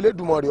àfọpẹ́ fún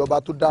Elédùmarè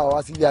ọba tó dá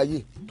wa sílé ayé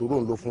torí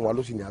òun ló fún wa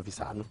ló sì ní àfi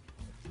ṣàánú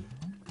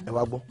ẹ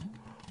wá gbọ́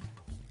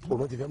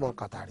òun ti fẹ́ mọ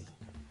kàtàrí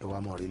ẹ wá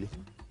mọ̀ rélé.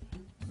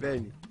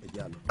 bẹ́ẹ̀ni ẹ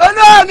jẹ́ àlọ́.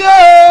 ọ̀nà mi ò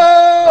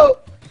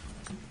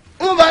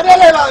ń bá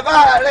délé bàbá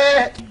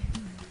rẹ̀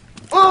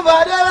ń bá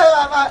délé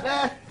bàbá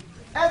rẹ̀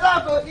ẹ bá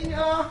kò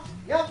níyàn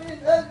yọ fi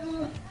lójú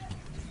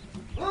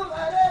ń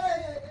bá délé.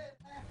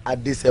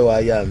 Adéṣẹ́wà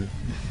aya mi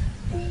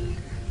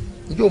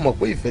yóò mọ̀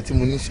pé ìfẹ́ tí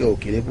mo ní sí ọ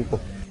kéré púpọ̀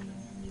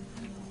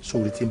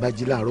sórí tí n bá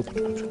jí láàárọ̀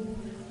kùtùkùtù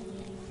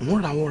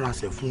wọ́n ra wọ́n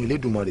rasẹ̀ fún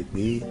Elédùmarè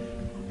pé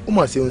ó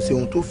mọ̀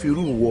ṣeun tó fi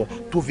irú ìwọ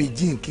tó fi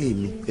jíǹkí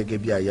mi gẹ́gẹ́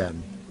bí aya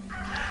mi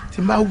tí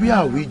n bá wí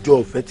àwíjọ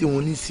ọ̀fẹ́ tí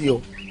mo ní sí ọ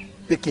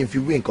pé kí n fi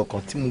wé nǹkan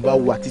kan tí mo bá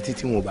wà títí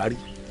tí mo bá rí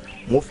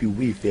mo fi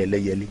wé ìfẹ́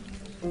ẹlẹ́yẹlé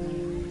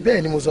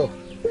bẹ́ẹ̀ ni mo sọ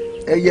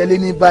ẹyẹlé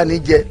ní bá ní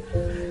jẹ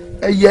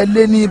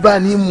ẹyẹlé ní bá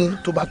ní mu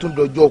tó bá tún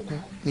dọjọ́ kú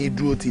ní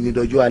dúró tì ní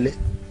dọjọ́ alẹ́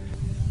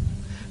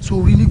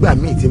sórí nígbà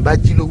míì tí n bá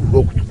jí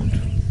lówùúrọ̀ kùtùkùtù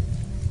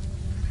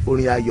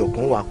orin ayọ̀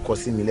kan wà kọ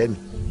sí mi lẹ́mìí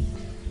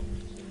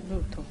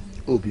lóòótọ́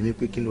òbí mi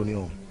pé kí ló ní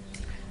ọ̀hún.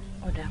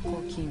 ọ̀dà kọ́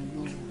kí n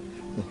lò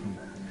ó.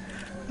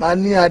 máa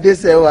ní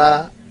Adéṣẹ́wà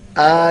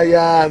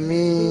aya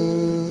mi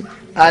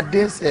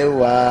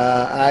Adéṣẹ́wà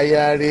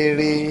aya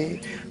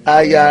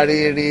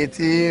rere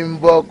tí ń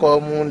bọ́kọ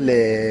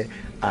múlẹ̀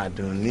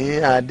Àdùnní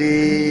adé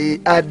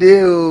adé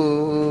o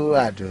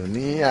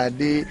Àdùnní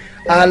adé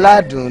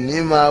aládùnní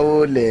máa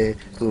wọlé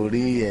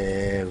torí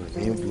ẹ ò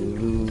ní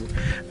burú.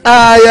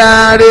 aya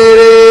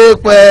rere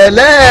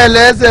pẹ̀lẹ́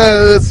lẹ́sẹ̀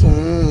osùn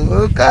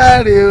ó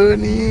káre o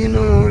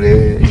nínú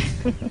rẹ̀.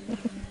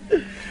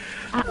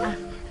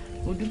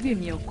 òdúgbò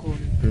mi ọkọ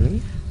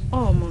mi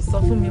ọmọ sọ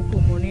fún mi pé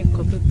mo ní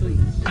nǹkan tó tó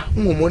yìí. n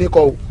ò mọ ní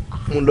kọ́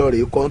mo lọ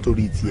rèé kọ́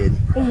nítorí tiẹ̀ ni.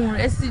 ohun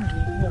rẹ̀ sì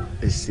dùn pọ̀.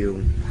 ẹ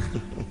ṣeun.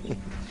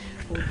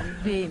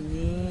 òdúgbò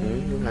mi.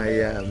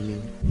 aya mi.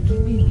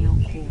 òdúgbò mi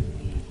ọkọ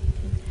mi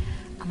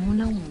àmọ́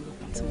láwọn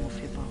olùkọ́ tí mo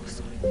fẹ́ bá ọ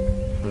sọ.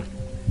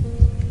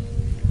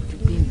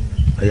 òdúgbò mi.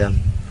 aya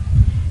mi.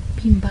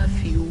 bí n bá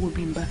fi owó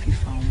bí n bá fi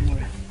fa ọmọ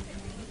rà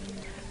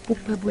bó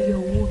pẹ́ bóyá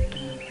owó tó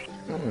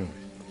ń.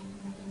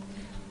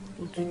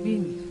 òdúgbò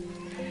mi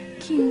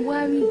kí n wá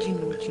rí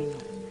jìnnàjìnnà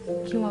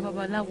kí n wá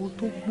babaláwo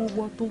tó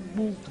gbówó tó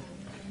gbóògùn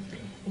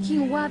kí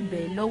n wá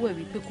bẹ̀ lọ́wọ́ ẹ̀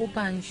wípé kó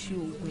bá ń ṣe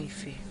oògùn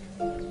ìfẹ́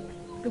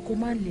pé kó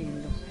má lè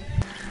lọ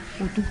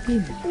òdúgbò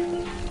mi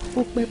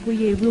ó pẹ́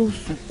bóyá ewé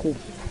òsùn kò.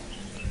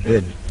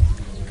 bẹ́ẹ̀ni.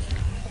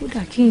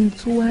 kódà kí n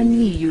tún wá ní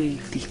iyọ̀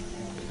èdè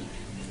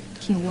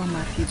kí n wá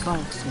máa fi bá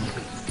ọ sùn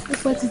ó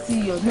pẹ́ títí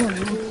iyọ̀ náà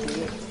yóò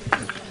tẹ̀lé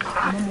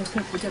àmọ́ mo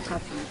fẹ́ kó jẹ́ ká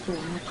fi tó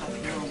òun ká fi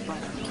náà bá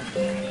a lọ.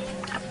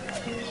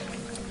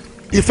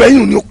 ìfẹ́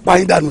yìí ni ó pa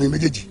yín dànù yín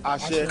méjèèjì.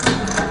 àṣẹ.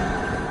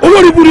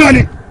 olórí burú náà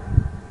ni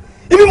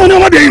ibi mo ní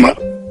ọmọdé yìí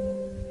mọ́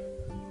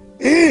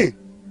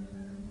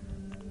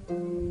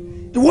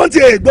ìwọ́n ti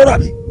gbọ́dọ̀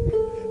àbí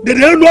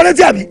dèdè ń lu ọrẹ́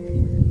tí àbí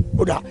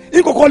ó dà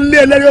ìkọ̀kọ̀ lé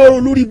ẹlẹ́rìí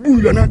olórí bú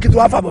ìlọ́nà kí tó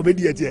wá fàbọ̀ bẹ́ẹ̀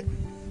díẹ̀ tiẹ̀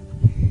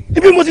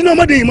ibi mo ti ní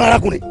ọmọdé yìí mọ́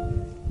arákùnrin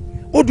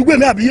ó dùgbò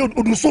mi àbí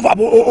odù sófà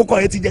bó ọkọ̀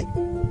ẹ ti jẹ́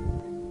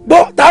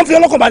gbọ́ tá à ń fi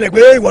ọlọ́kọ̀ balẹ̀ pé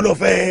ìwọ ló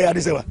fẹ́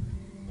Adéṣẹ́wà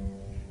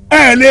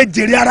ẹ lè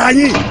jèrè ara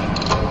yín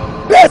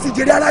bẹ́ẹ̀ sì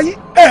jèrè ara yín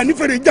ẹ ní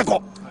fèrè jẹ́kọ̀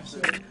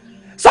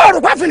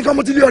sọ̀rọ̀ pàfin nìkan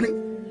mo ti lé ọ ni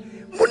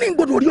mo ní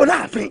gbọdọ̀ rí ọ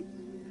láàfin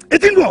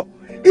etí ń dùn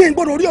ìyẹn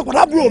gbọdọ̀ rí ọkọ̀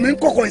lábúrò mi ń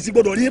kọ̀kọ̀ ìsìn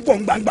gbọdọ̀ rí pọ̀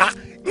gbangba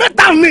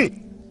mẹ́ta mi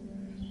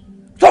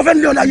tó fẹ́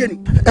lé ọ láyé ni.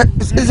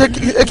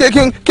 ṣé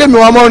kémi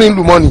wa mọ́rin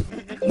lù mọ́ ni.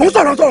 mo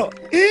sọ̀rọ̀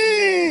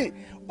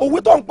òwe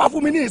tó ń pa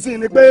fún mi ní ìsìn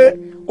ni pé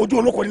ojú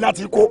olóko ni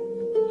láti kó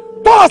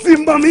bọ́ọ̀sì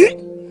mọ̀ mí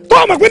tó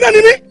mọ̀ pé náà ni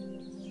mí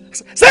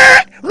ṣé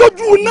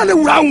lójú náà lè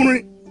wúra òun ni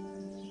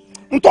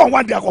n tó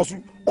wá di àkọ́sù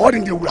ọ́ ní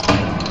di wúra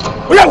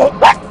ó yà wọ́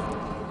wá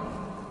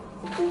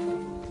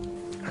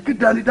àti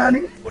dánidáni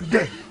ó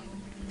dẹ̀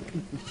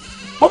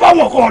bó bá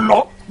wọn kọ́ lọ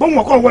bó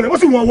wọn kọ́ wọlé ó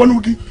sì wọn wọnú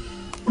igi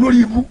lórí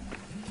ikú.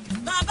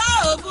 bàbá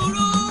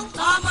òbúrú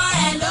ọmọ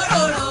ẹ̀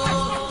lóróró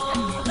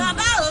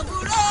bàbá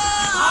òbúrú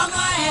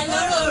ọmọ ẹ̀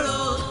lóróró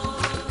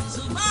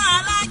ṣùgbọ́n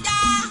alájà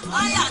ó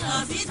yàtọ̀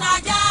sí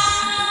tajá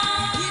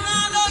iná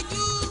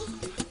lójú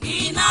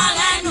iná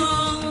lẹ́nu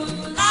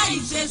láì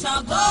ṣe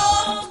ṣọ̀gbó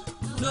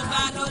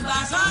lògbàlògbà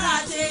sọ́ra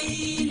ṣe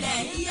ilẹ̀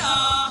yíyọ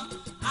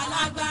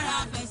alágbára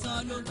fẹ̀sọ̀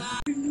ló gbà.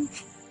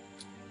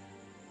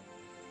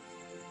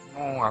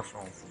 wọ́n aṣọ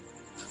òfin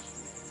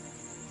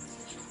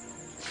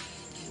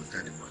kò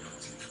jáde bọ̀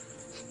lọ́tì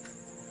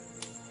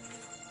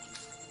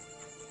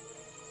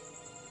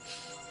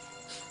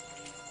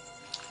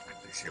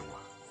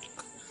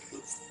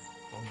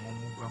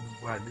bá ń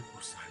gbá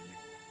lẹ́kọ̀ọ́ sálẹ̀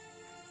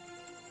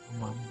wọ́n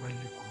máa ń gbá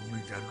lẹ́kọ̀ọ́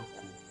méjà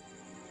lóko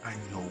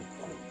àyàn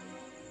oko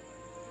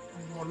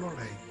ọmọ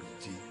ọlọ́ra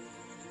ìgbèje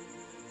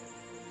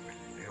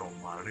pẹ̀lẹ́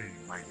ọmọ arẹ́rìn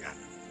máa yá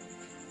lọ.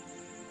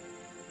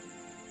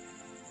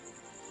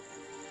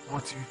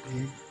 wọ́n ti wí pé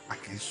a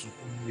kì í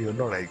sunkún nílé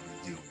ọlọ́ra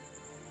ìgbèje o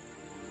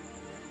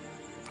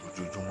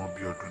ojoojúmọ́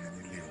bí ọdún ni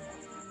nílé wọn.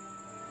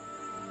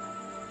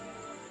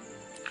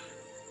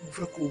 mo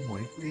fẹ́ kó o mọ̀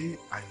pé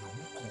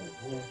àyànmú kan ò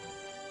bọ́ òògùn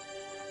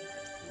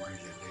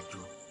orílẹ̀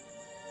lẹ́jọ́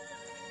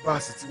bá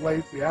a sì ti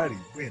wáyé pé àárí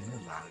bẹ́ẹ̀ náà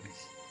là ń rí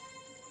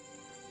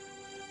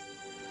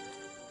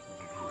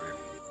òdodo rẹ̀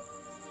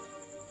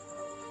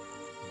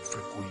mo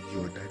fẹ́ kó yé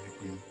ọ dájú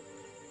pé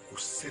kò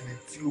sẹ́ni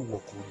tí ó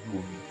wọkọ̀ ojú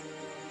omi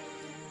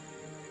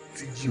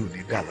tí jí ò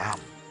ní dà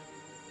láàmú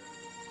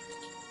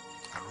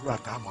àdúrà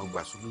tá a máa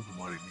gbà sí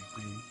Olódùmarè ni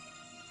pé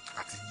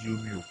àti jí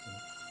omi òkun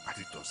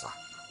àti tọ̀sà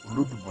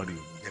Olódùmarè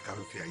ò ní jẹ́ ká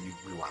fífi ayé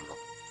gbé wa lọ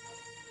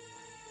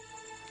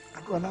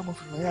àdúrà láàmú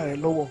fi ràn yà rẹ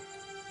lọ́wọ́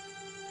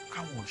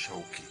káwọn òòṣà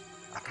òkè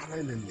àtàrà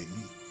ìlẹ̀lẹ̀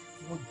yìí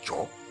wọ́n jọ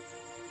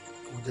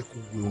kí wọ́n jẹ́ kó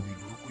gbé omi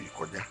burúkú yìí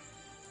kọjá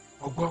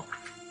ọgbọ́.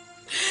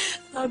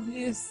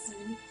 kábíyèsí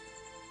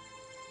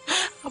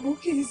àmọ́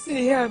kì í ṣe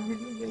ìyá mi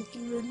ló yẹ kí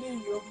ló lè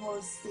yọ ọmọ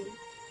ọ̀sẹ̀.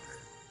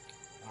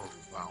 wọ́n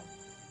rò bá wọn.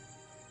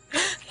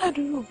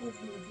 ládùúgbò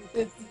gbogbo ìlú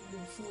tẹ́tí lò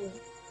fún wọn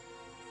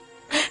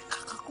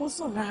kàkà kó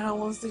sàn lára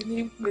wọn ṣe ní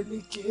ìpele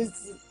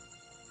kéésì.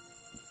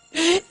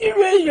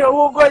 irú èèyàn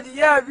owó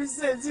gọ́dìyà mi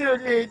ṣe tí ò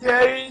lè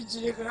darí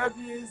jì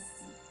kábíyèsí.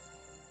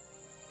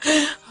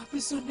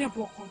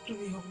 àbísọ́nẹ̀bọ̀ kan tó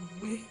yẹ wò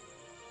gbé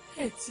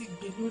ẹ̀ tí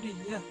gbé lórí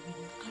ìyá mi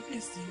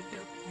kábíyèsí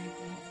dẹ́kun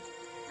ẹ̀wọ̀n.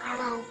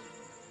 rárá o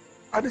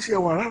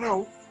adéṣẹ́wà rárá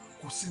o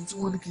kò sí tí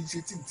wọ́n ní kí n ṣe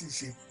tí n ti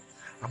ṣe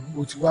àmọ́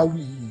mo ti wá wí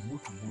yìí mo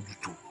tún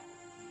mójútó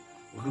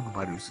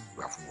Olódùmarè ó sì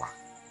gbà fún wa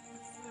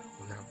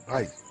ọ̀yà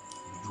báyìí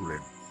lójú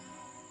rẹ̀ nù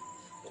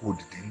kó o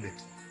dìde ńlẹ̀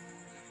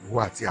ìwọ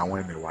àti àwọn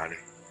ẹmẹ̀wà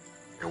rẹ̀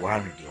ẹ̀ wá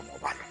rìn di ọmọ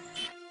ọba lọ.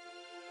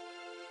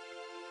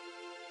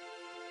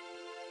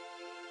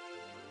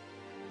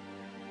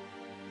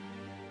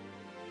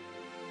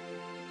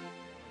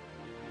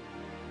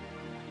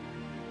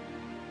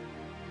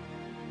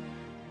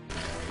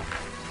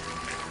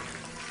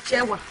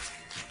 ṣẹwà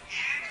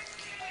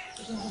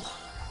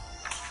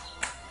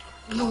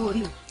olówó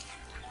orí o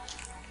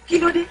kí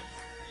ló dé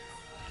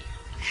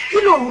kí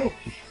ló ń rò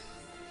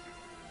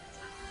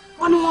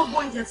wọn ní wọn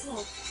gbóúnjẹ fún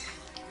ọ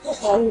ó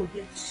kọ ọ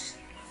jẹ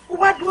ó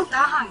wá dúró tá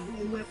a hàn ní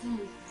owó ẹ fún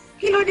mi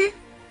kí ló dé.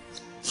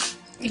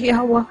 ìyá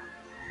wa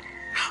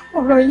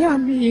ọ̀rọ̀ ìyá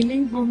mi yìí ní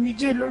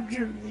gbòmíjẹ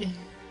lójú mi.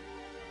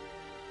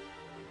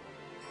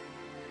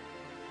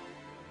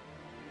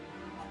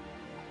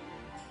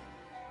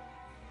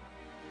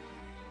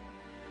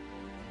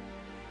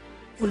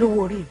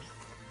 olówó orí mi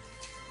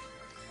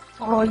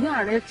ọ̀rọ̀ ìyá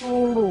rẹ tó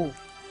ń rò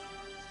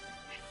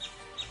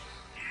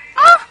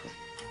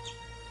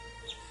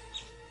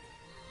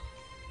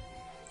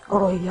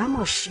ọ̀rọ̀ ìyá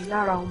mọ̀ sí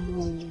lára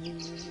ọmọ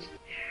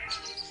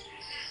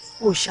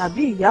òòṣà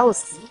bí ìyá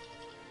òsì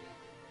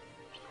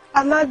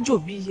alájò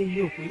bí yeye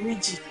òpè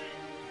méjì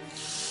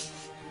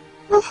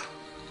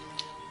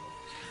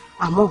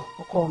àmọ́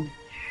ọkọ mi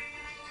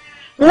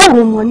wọ́n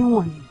rò mọ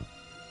níwọ̀n ni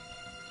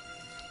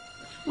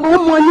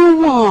wọ́n mọ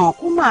níwọ̀n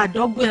kó máa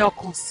dọ́gbẹ́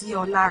ọkàn sí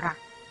ọ lára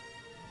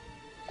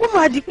kó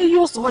máa di pé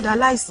yóò sọ ọ́ dà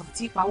láìsàn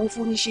tí ìpawó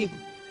fún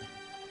níṣègùn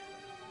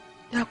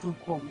dákun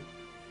kọ mi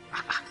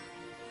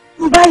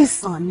ń bá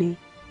ìsàn ni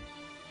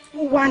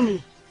ó wà ní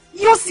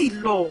yóò sì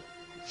lọ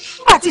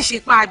nígbà tí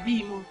ìṣèpá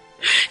bímọ.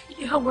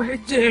 ìyàwó ẹ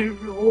jẹ́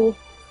èrò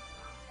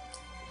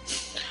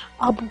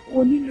àbùkù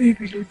onílù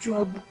ibi lójú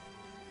agbo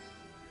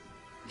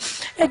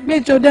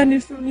ẹgbẹ́jọ dání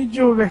fún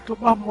oníjó rẹ̀ tó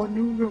bá mọ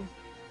nílò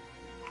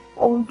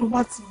ohun tó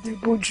bá ti dé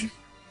bójú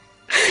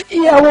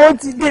ìyàwó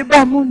ti dé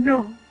bámú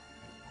náà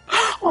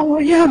ọmọ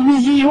ìyá mi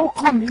yìí ó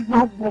kàn mí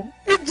gbọ̀ngbọ̀n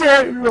ẹ jẹ́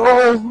èrò.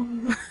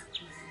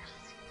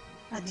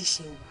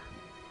 adíṣẹ́wà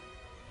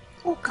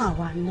ó kàn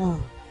wá náà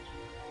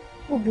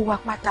ó bu wa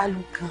pátá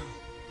ló kàn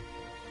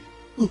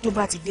ní tó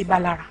bá ti dé bá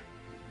lára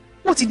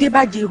ó ti dé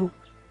bá jèrò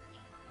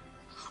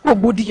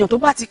rògbòdìyàn tó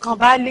bá ti kan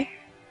baálé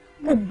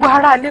gbogbo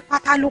aráalé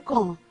pátá ló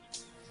kàn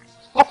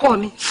ọkọ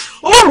mi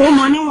ó rò ó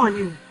mọ níwọ̀n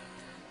ni o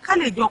ká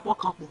lè jọ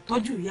pọkàn pọ̀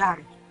tọ́jú ìyá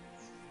rẹ̀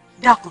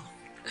dákun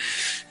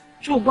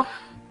ṣó gbọ́.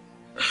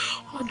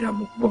 ọ̀dà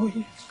mo pọ̀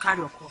yìí.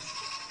 kárí ọkọ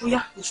ó yá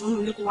ìṣòro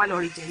ilé kó wá lọ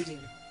rí jẹ́ńjẹ́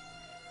rẹ̀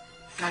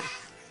kárí.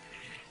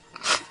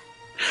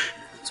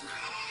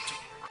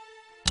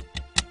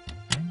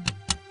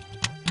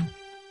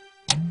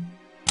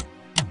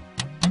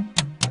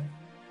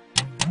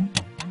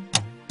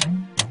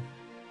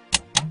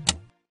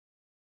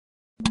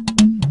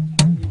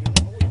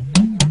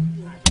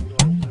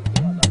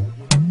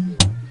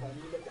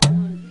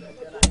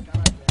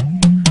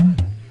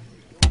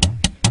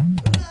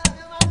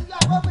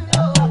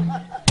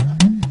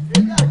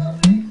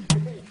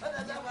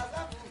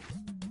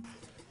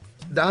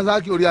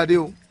 danzaki orí adé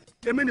o.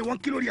 èmi ni wọ́n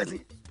kí lórí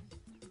ẹ̀sìn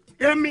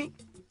èmi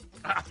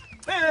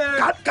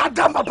ká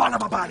dá bàbá la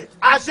bàbá rẹ̀.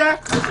 àṣẹ.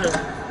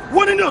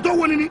 wọ́n ní ní òtó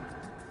wọ́n ní ní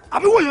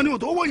àbí wọ́yàn ní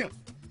òtó wọ́yàn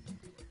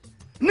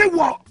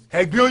níwọ̀.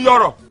 ẹ̀gbin ń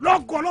yọ̀rọ̀.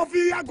 lọ́kọ̀ ló fi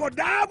àgọ̀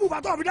dáàbò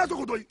bàtọ́ fi dá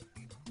sòkòtò yìí.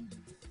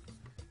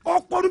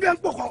 ọ̀pọ̀ ọdún bẹ́ẹ̀ ń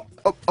pọ̀kọ́.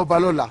 ọba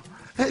lọ́la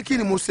kí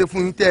ni mo ṣe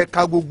fún yín tẹ́ ẹ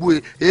ka gbogbo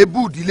èébú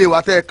ìdílé wa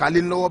tẹ́ ẹ kà lé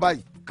lọ́wọ́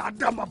báyìí. ká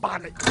dá ma bá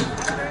rẹ̀.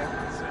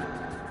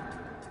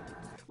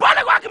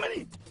 bọ́ọ̀lù wa kìíní.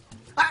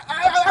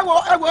 ẹ wo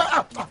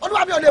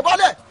olúwa mi ò lè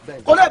bọ́lẹ̀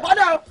kò lè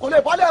bọ́lẹ̀ o kò lè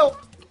bọ́lẹ̀ o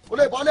kò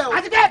lè bọ́lẹ̀ o.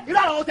 àti pé ìlú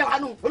àwọn ọ̀tẹ̀ wa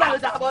nù olúwa mi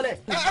ta bọ́lẹ̀.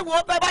 ẹ wo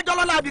bẹ́ẹ̀ bá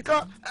jọlọ láàbì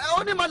kan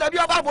ó ní mọ̀lẹ́bí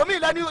ọba bòmí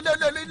lẹ́ni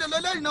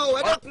lẹ́yìn náà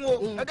ẹ dákun o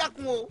ẹ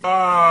dákun o.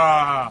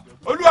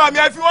 olúwa mi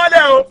ẹ fi wọ́n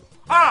lẹ̀ o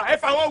ẹ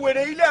fà wọn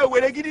wèrè ilé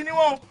wèrè gidi ni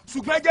wọn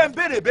ṣùgbọ́n jẹ́ ń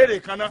béèrè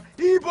kan náà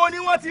ibo ni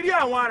wọ́n ti rí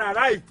àwọn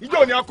aràrá yìí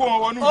ìjọ ni wọ́n kó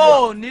wọn wọnú.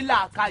 ó ní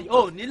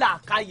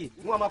làákàyè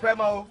wọn máa fẹ́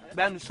mọ́ o.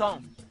 bẹ́ẹ̀ni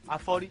sọ̀hún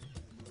àfọ́rí.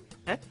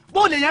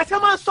 bó lè yẹn ṣe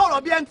máa ń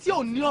sọ̀rọ̀ bí ẹni tí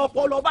ò ní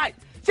ọpọlọ báyìí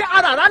ṣé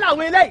aràrá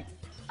làwọn eléyìí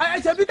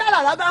ṣe bí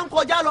tàràrà bá ń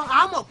kọjá lọ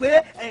àá mọ̀ pé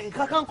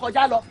nǹkan kan ń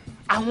kọjá lọ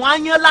àwọn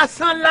aáyán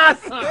lásán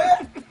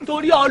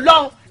torí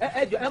Ọlọ́run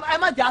ẹ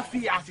má jà fi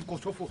àsìkò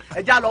ṣòfò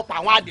ẹ já lọ pa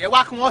àwọn adìẹ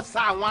wá kí wọ́n sa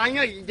àwọn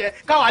aáyán yìí jẹ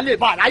káwa lè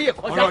bá àráyè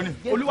kọjá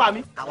olúwa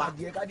mi.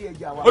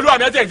 olúwa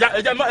mi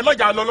ẹ má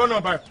jà lọ lọ́nà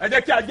báyìí ẹ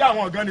jẹ́ kí ajá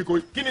àwọn ọ̀gán ni kò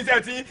kí ni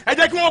sẹ́ẹ̀ tí ẹ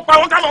jẹ́ kí wọ́n pa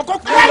wọn káwọn kó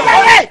kú.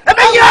 ẹ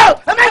bẹ yí o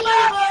ẹ bẹ yí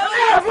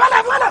o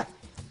fúnlẹ̀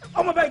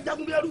ọmọ bẹ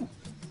jagun bí ẹrú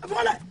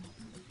fúnlẹ̀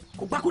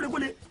kò gbá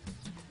kólékólé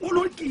wọn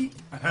lórí kì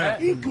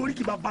í kí orí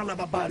kì bàbá la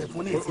bàbá rẹ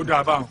fún ní ìsìn. ó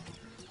dà bá wọn.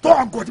 tọ́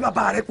ọgọ̀ tí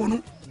bàbá rẹ ponú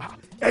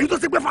èyí tó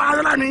ti pé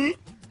farayọlá ni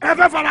ẹ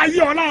fẹ́ fara yí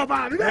ọ náà bá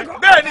a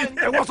bẹ́ẹ̀ ni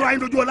ẹ wọ́n sọ ayé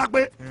lójú ọlá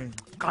pé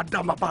ká dá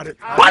bàbá rẹ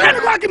wọlé ní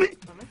wá kí mi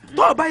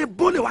tọ́ ọba yẹ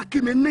bọ́ọ̀lì wá kí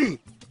mi ní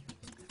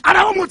ara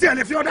wọn mo tiẹ̀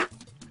lè fi ọ̀dá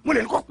mo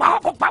lè kọ́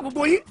pa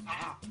gbogbo yín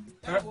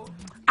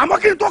àmọ́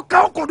kí n tó ká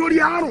ọkọ̀ lórí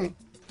àrùn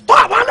tọ́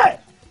àbálẹ̀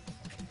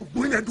gbogbo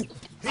yín lè dùn.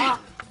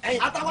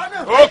 àtàwọn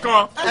náà. ó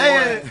kan.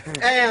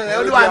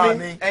 olúwa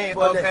mi ẹ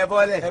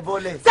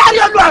bọ́lẹ̀. sáré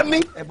olúwa mi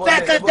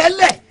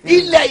tẹ̀kẹ̀tẹ̀lẹ̀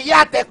ilẹ̀ yìí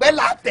àtẹ̀pẹ́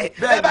là tẹ̀.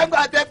 ẹ bá gba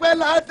àtẹ̀pẹ́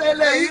là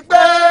tẹ̀lẹ̀ yìí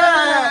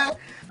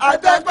pẹ́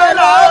àtẹ̀pẹ́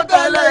là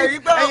tẹ̀lẹ̀ yìí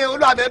pẹ́.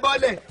 olúwa mi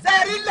bọ́lẹ̀.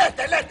 sẹ́rí lẹ̀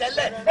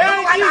tẹ́lẹ̀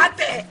olúwa là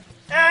tẹ̀.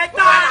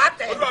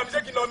 olúwa mi ṣé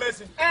kí n lọ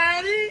mẹ́sìn.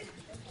 ẹ̀rí.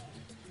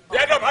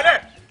 yẹ dọ̀bálẹ̀.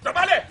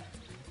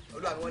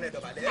 olúwa mi wọ́n lẹ̀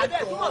dọ̀bálẹ̀. adé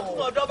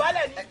túmọ̀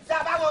dọ̀bálẹ̀ ni.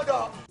 sábà wọn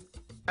dọ̀.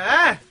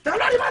 tẹ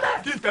lórí mọ́lẹ̀.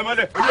 kí n tẹ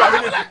mọ́lẹ̀ olúwa mi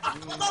ní.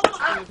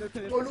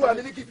 olúwa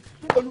mi ní kí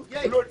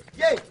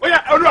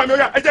olúwa mi ó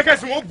yá ẹ jẹ́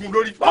kẹ́sìn wọn gùn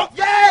lórí.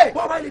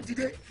 bọ́ọ̀ bá lè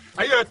dìde.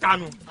 ayé ẹ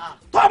tanu.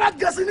 tọ́ bá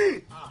gẹ̀ẹ́sì ní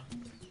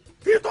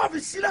tí tọ́ fi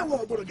sílẹ̀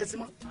wọ̀ gbọ́dọ̀ gẹ̀ẹ́sì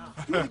mọ́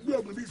ní gbé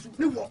ọgbọ̀n bí sùn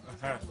níwọ̀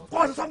kọ́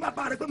ọ̀sẹ̀ sọ́n bá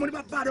bá rẹ pé mo ní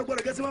bá bá rẹ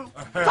gbọ́dọ̀ gẹ̀ẹ́sì mọ́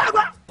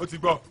fágbá. ó ti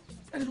gbọ́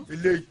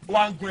eléyìí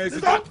wa ń gun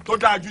ẹsìn tó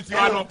dáa ju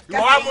tiwa lọ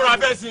ìwọ wa múra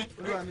bẹ́ẹ̀ sí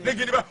ní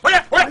gidi bá oyè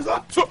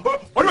so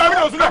olúwa mi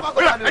ní oṣù náà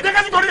oyè ẹ jẹ́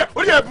kẹ́sìn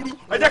orí ẹ̀ burú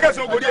ẹ jẹ́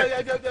kẹ́sìn orí ẹ̀.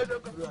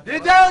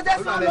 dídé ó dé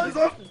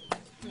sọ́ọ́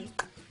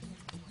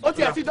ó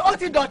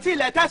ti dọ̀tí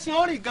ilẹ̀ tẹ́sán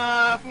ó rìn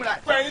gan-an fúnra.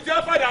 pẹ̀yìn tí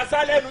wọ́n padà sá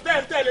lẹ́nu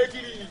tẹ́ ń tẹ̀lé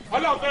kiri yìí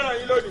ọlọ́run fẹ́ràn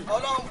yín lónìí.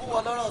 ọlọ́run fún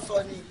wọn lọ́rọ̀ sọ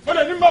ni. mo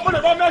lè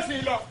bọ́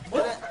mẹ́sìn lọ.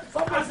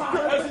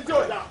 ẹ̀sìn tí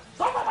ò dáa.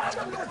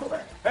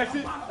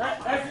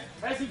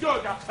 ẹ̀sìn tí ò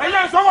dáa. ẹ̀yin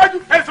ẹ̀sọ́ wájú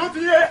ẹ̀sọ́ ti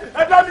yé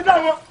ẹ̀dá mi dá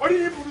wọn orí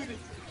yín burú ni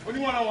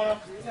oníwọ̀nàwọ̀nà.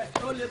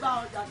 ó lè bá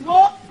ọjà tí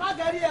wọ́n má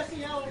gẹ̀rí ẹ̀sìn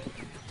yẹn o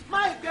má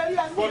gẹ̀rí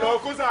ẹ̀sìn yẹn. bọ̀lọ̀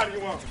kó sàárì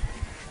wọn.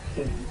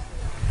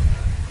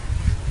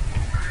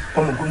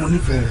 ọmọ kò mo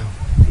nífẹ̀ẹ́ rẹ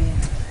o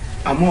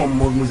àmọ́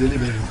ọmọ mo ṣe lè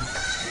bẹ̀rẹ̀ o.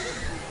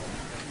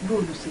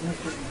 bóòlù sí ní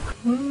pẹ̀lú.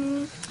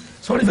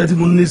 sọ́rí ìfẹ́ tí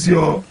mo ní sí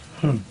ọ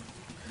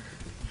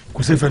kò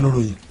sí ìfẹ́ ní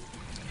ròyìn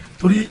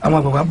torí àwọn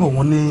àgbàgbà bọ̀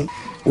wọ́n ní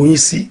oyin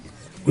sí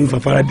oyin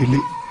fàfárá délé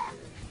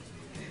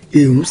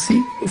èrún sí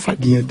ó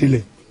fàgìyàn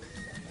délẹ̀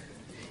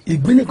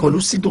ìgbín nìkan ló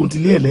sí tòun ti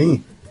lé ẹ̀ lẹ́yìn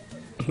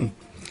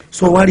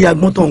sọ wá rí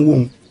agbọ́n tó ń wò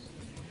ó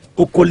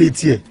ó kọ́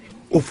létí ẹ̀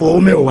ó fọ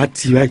ọmọ ẹ̀ wá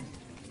tì báyìí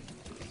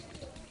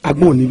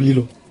agbọ́n ò níbi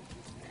lọ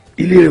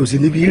ilé rẹ̀ ò sí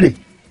níbi rè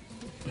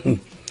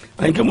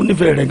àyìnkẹ́ mo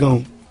nífẹ̀ẹ́ rẹ̀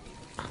gan-an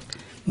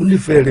mo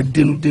nífẹ̀ẹ́ rẹ̀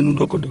dénúdénú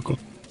dọ́kọ̀dọ́kọ̀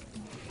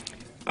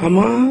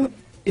àmọ́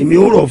èmi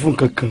ò rọ̀ fún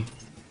kankan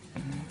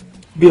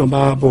bí ọ̀n bá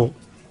bọ̀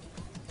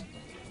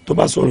tó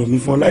bá sọ̀rọ̀ mi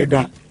fún ọ láì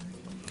dáa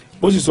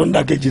ó sì sọ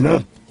nídà kejì náà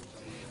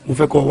mo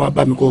fẹ́ kọ́ wá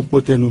bá mi kọ́ gbọ́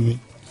tẹnu mi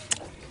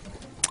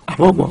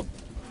àbọ̀gbọ́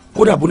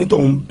kódà bó nítọ̀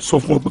ń sọ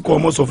fún ọ pé kọ́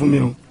ọmọ sọ fún mi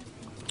o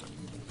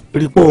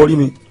rí pọ́ orí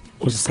mi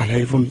ó sì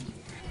ṣàlàyé fún mi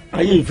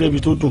ayé ìfẹ́ ibi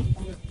tó dùn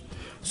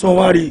sọ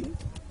wá rí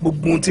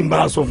gbogbo ohun tí n bá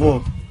sọ fún ọ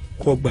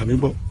kọ́ gbà mí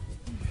gbọ́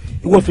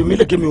ìwọ fi mí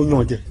lẹ́kẹ́ mi ò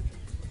yàn jẹ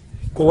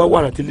kọ́ wá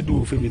wàrà tí lédùn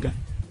òfin mi dá.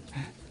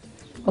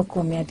 ọkọ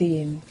mi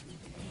adéyẹmí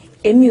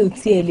èmi ò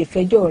tiẹ̀ lè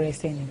fẹjọ́ rẹ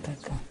sẹ́ni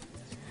kankan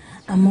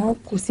àmọ́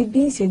kò sí bí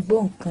n ṣe gbọ́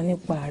nǹkan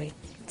nípa rẹ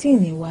tí ì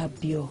ní wá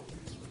bí ọ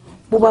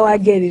bó bá wá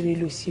jẹ́ rere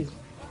ló ṣe o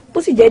bó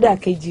sì jẹ́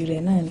ìdàkejì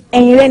rẹ̀ náà ni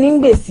ẹ̀yìn rẹ ní ń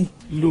gbèsè.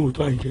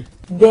 lóòótọ́ àyìnkẹ́.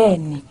 bẹ́ẹ̀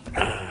ni.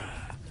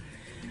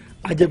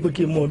 a jẹ́ pé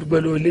kí n mọ ọdúpẹ́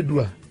lọ́wọ́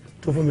elédùà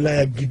tó fún mi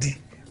láya gidi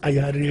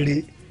aya rere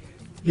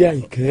bí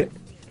àyìnkẹ́.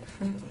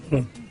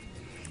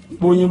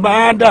 bòyìn bá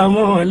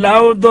dààmú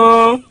láwùjọ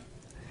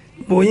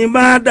bòyìn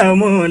bá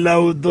dààmú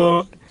láwùjọ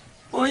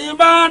bòyìn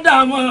bá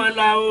dààmú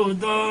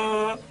láwùjọ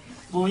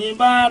bòyìn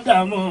bá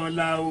dààmú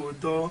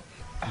láwùjọ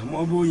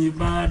àmọ́ bòyìn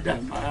bá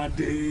dààmú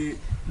adé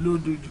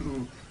lódùjú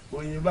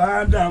òyìnbá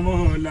dààmú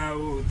ọ̀la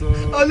òótọ́.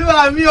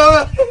 olúwa mi o.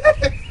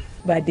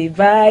 bàdé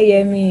bá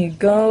yẹmi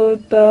gan ó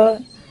tọ́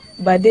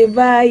bàdé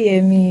bá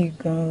yẹmi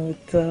gan ó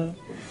tọ́.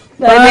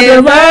 bàdé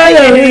bá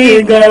yẹmi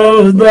gan ó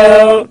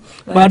tọ́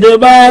bàdé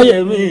bá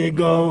yẹmi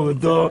gan ó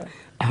tọ́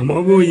àmọ́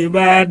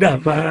bóyìnbá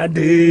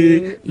dàbàdé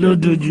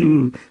lódójú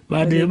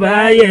bàdé bá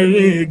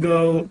yẹmi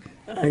gan ó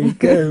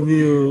àyíká mi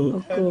o.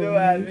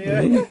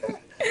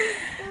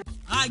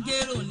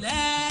 àjèrò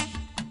lẹ́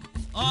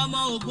ọmọ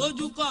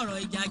ògbójú kọ̀rọ̀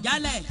ìjà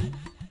jálẹ̀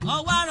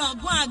ọwọ́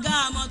àrọ̀gún àga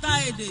àmọ́ta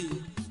èdè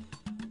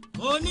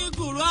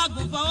onígùrú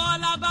àgùnfọwọ́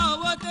lábá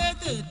owó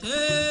tètè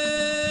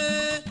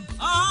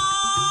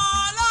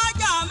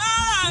ọlọ́jà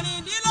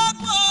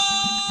mẹ́rìndínlógún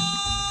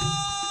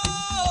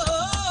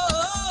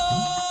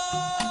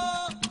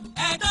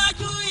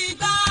ẹ̀dọ́jú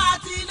igbá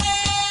àtìlé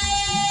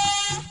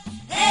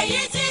èyí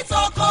tí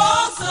tòkó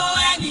so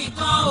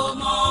ẹnìkan ò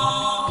mọ̀.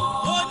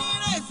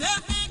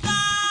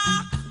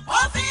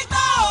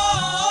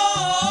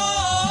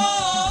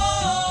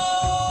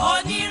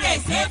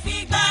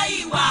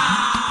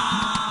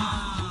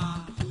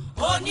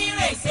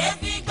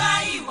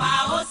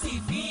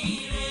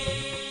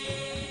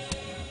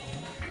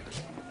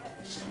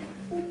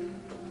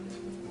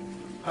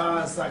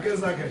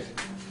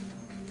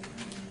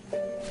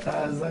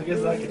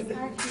 Sake.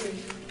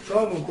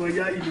 Sọ́ọ̀mù kò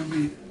yá ìlú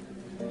mi.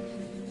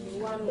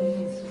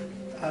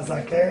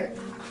 Àṣàkẹ́.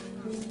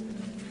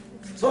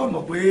 Sọ́ọ̀mù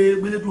pé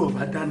gbélédù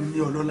ọ̀bá dání ní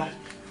ọlọ́lá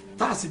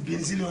tá a sì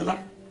bìrì sílé ọlá.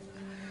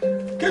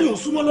 Kéèyàn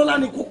súnmọ́ lọ́lá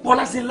ni kó pọ̀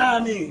lásì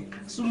láàmì.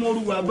 Súnmọ́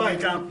orúwa báyìí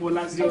ká pọ̀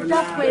lásì ọlá.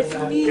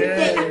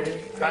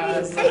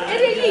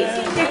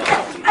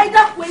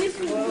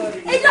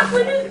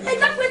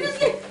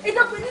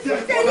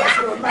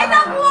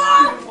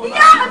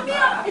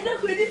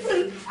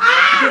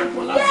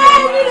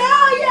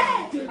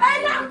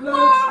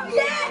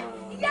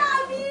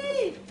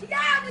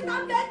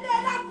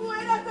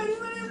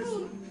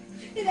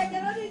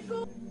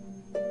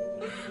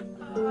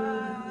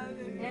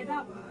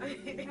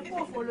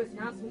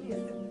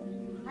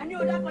 Ani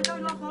o da kọjá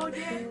lọkọ ó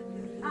dé.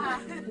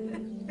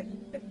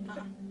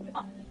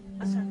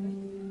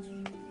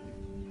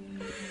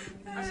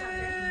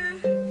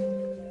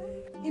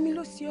 Èmi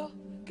ló ṣe ọ́,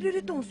 kí ló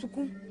dé tó ń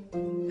sunkún?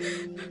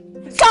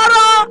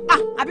 Sọ̀rọ̀!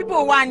 Àbí bò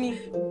wá ni?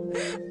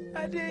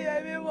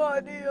 Adéyẹmí mọ̀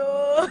ni o.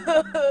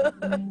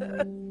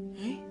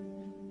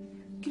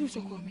 Kí ló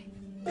sọkọ mi?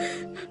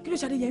 Kí ló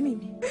ṣàdéyẹmí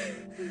mi?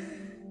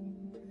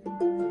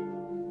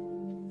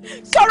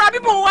 Sọ̀rọ̀ àbí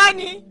bò wá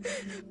ni?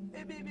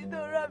 Ibi tó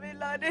rán mi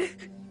lọ ní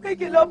pé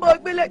kí ló mọ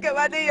gbélẹ̀kẹ̀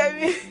bá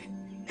Adéyẹmí.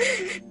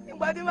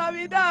 Ìgbà tí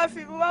màmí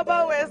dáàfin mo wá bá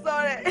òun ẹ̀sọ́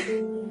rẹ̀.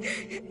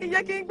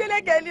 Ìyẹ́ kí n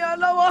gbélẹ̀kẹ̀ lé ọ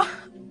lọ́wọ́.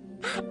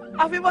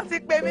 Àfi mo ti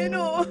pè mí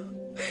nù.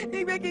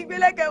 Ìgbé kí n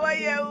gbélẹ̀kẹ̀ wọ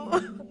yẹ̀wò.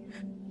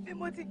 Bí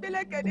mo ti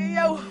gbélẹ̀kẹ̀ dé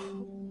yẹ̀wò.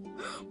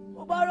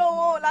 Mo bá rọ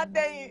wọn ò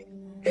látẹ̀yìn.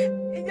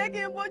 Ìjẹ́ kí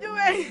n bójú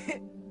wẹ̀yìn.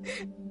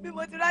 Bí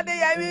mo ti rádé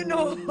Yẹmí nù.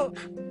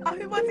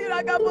 Àfi mo ti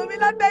ràgàbọ mi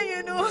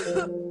látẹ̀yìn nù.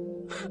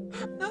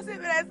 Ló sì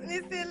bẹ̀rẹ̀ sí ní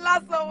sí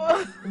lásán wọn.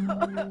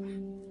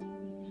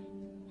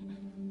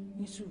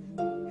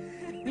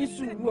 Ní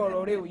sùúrù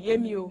ọ̀rọ̀ rẹ ò yé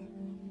mi o.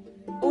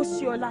 Ó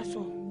ṣí ọ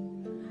láṣọ.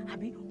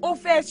 Àbí ó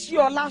fẹ́ ṣí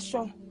ọ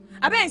láṣọ.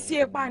 Àbẹ́ ń ṣe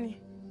ipa ni.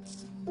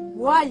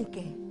 Wo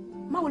Àyìnkẹ́,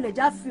 máwo lè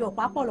já fi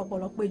ọ̀pá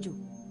pọ̀lọ̀pọ̀lọ̀ péjò.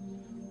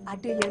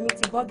 Adéyẹmí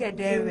ti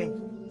bọ́gẹ̀dẹ̀ rẹ̀.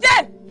 Yé!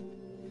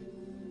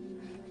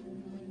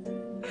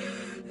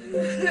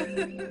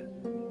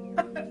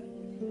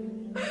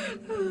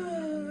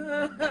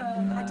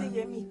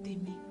 Adéyẹmí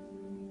tèmi.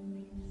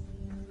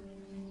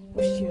 Ó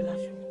ṣí ọ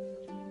láṣọ.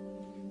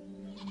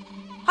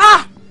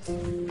 Ah!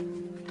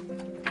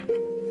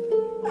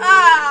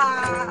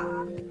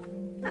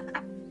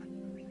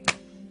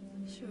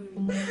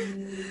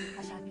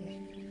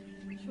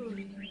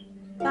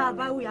 Tá a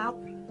bá wí á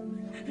kú.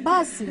 Bá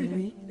a sì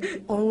rí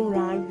ọ̀run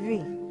ra rí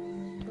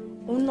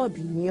òun náà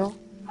bì ní ọ́.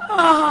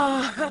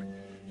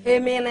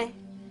 Èmi ni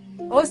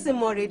ó sì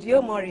mọ rèdí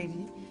ó mọ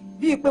rèdí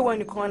bíi pé wọn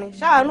nìkan ni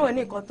ṣáà náà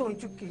ní nǹkan tó ń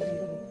jù kiri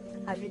ni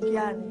àbí kí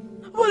á ní.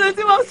 Mo lè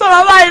tí mo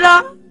sọ̀rọ̀ báyìí lọ.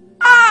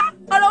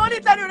 Ọ̀rọ̀ wọn ní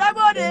tẹnu rẹ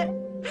bóde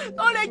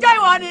tó lè jẹ́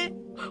ìwọ ni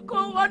kó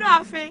wọnú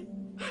ààfin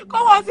kó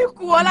wọ́n sì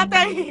kú ọ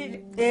látẹ̀yìn.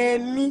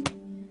 Èmi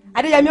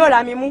Adéyẹmí ò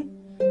rà mí mú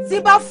tí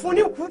bá fún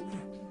ní kúkú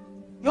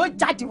yóò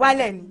jáde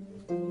wálẹ̀ ni.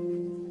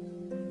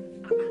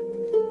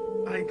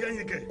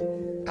 Àyìnkẹ́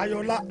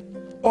Ayọ̀lá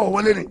ọ̀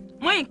wọlé ni.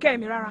 Wọ́n yìí kẹ́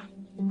mi rárá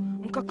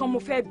nǹkan kan mo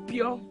fẹ́ bí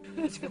ọ́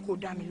mo ti fẹ́ kó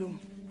dá mi lóhùn.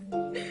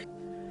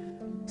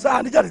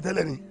 Sáà níjà lè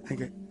tẹ́lẹ̀ ni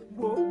Àyìnkẹ́.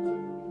 Wo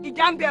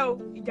ìjà ń bẹ o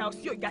ìjà ò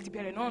sí o ìjà ti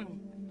bẹ̀rẹ̀ náà nù.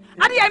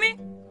 Adéyẹmí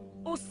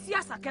o sí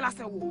Àṣàkẹ́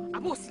lásán wò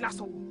àbí o sí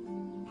lásán wò.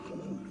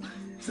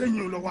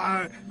 Sẹ́yìn lọ́wọ́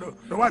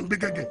à ń gbé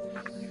gẹ́gẹ́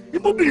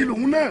ibóbìnrin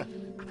lòun náà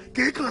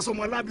kì í kàn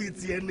sọmọ lábì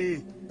tiẹ̀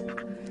ni.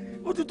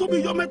 Ó ti tó bí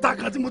ijọ́ mẹ́ta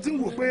kan tí mo ti ń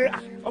wò pé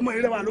ọmọ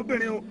ìrẹwà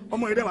lóbìnrin o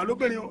ọmọ ìrẹwà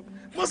lóbìnrin o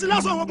mo sì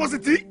lásán wọn mo sì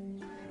tí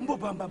ń bò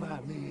bá ń bàbá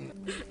mi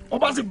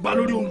ọba sì bá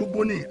lórí ohun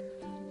gbogbo ni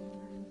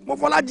mo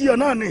fọlá jiyàn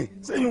náà ni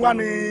sẹ́yìn wá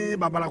ní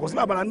bàbàrà kò sí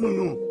bàbàrà nínú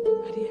yìí o.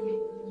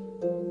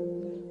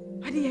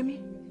 Adéyẹmí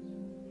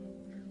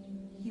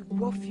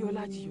ìwọ fi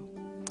ọlá jiyàn.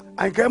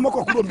 Àyìnkẹ́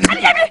mọ́kọ̀ kúrò mi.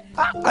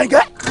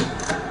 Àyìnkẹ́.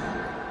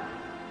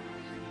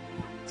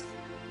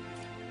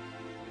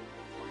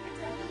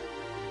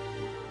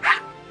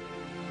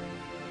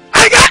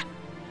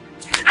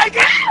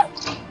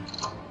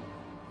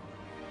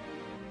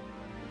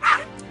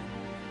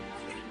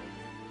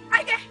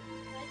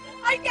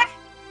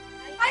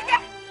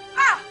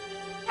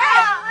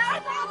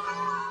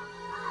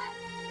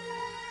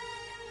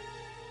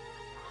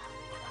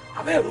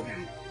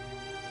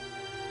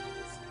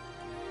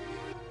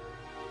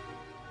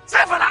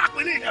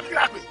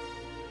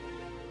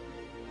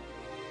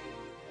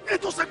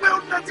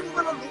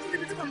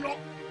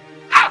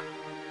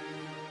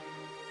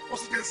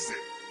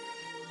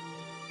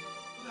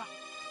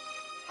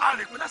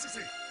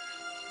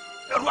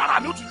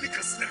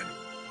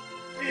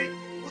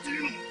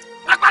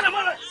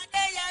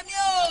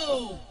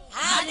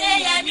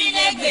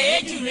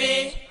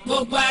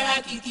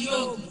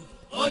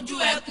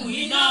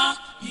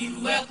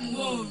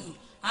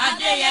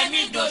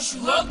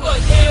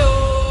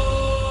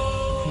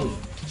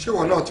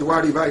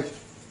 Rí báyìí.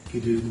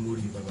 Kedere ni mo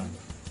rí bàbá mi.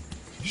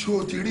 Ṣé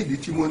o ti rí ìdí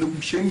tí mo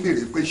ṣe ń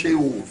béèrè pé ṣé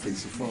o ò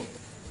fèsì fún ọ?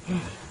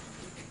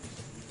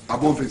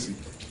 Àbọ̀ fèsì.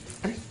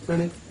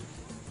 Pẹ́rẹ́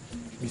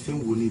mi ṣe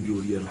ń wo ní ibi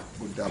orí ẹran.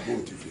 Ó dà bó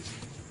o ti fèsì.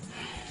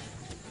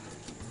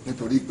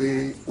 Nítorí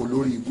pé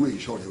olórí ibú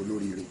ìṣọ̀rẹ́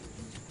olórí rẹ̀.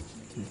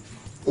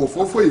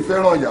 Òfófó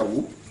ìfẹ́ràn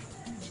ìyàwó.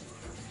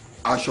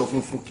 Aṣọ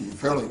funfun kì í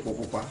fẹ́ràn epo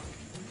pupa.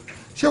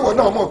 Ṣé ìwọ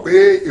náà mọ̀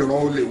pé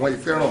ìran olè wọn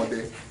ìfẹ́ràn ọdẹ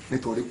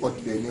nítorí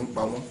pọ́tìdẹ ní ń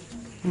pa wọ́n?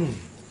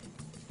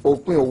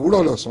 Òpin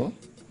òwúrọ̀ lọ̀sán,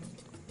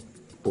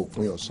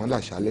 òpin ọ̀sán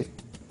làṣálẹ́.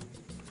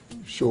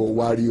 Ṣé o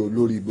wá rí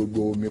olórí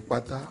gbogbo omi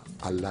pátá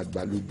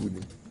alàgbàlúgbú ni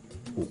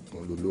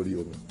òkun lolórí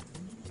omi?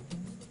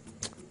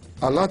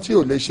 Àlá tí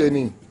ò lè ṣe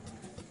ni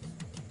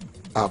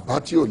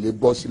àbá tí ò lè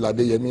bọ́ sí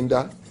ládéyẹmí ń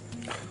dá.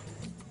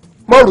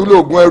 Mọ́rù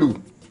lóògùn ẹrù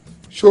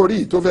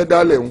sórí tó fẹ́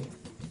dálẹ̀ ń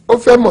ó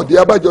fẹ́ mọ̀dí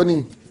abájọ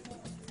ni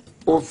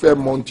ó fẹ́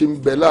mọ ohun tí ń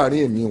bẹ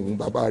láàrin èmi òun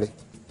bàbá rẹ̀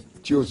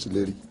tí ò sì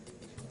lè rí.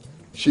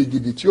 Ṣe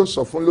gidi tí ó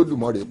sọ fún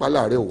Lódùmarè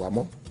pálá rẹ̀ ò wá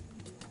mọ́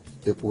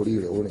epo orí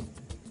rẹ̀ ó rìn.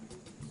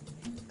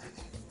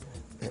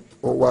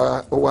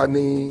 Ó wá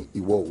ní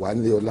ìwọ ò wá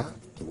nílé ọlá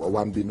ìwọ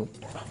wá ń bínú.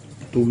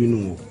 Tó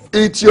wínú o.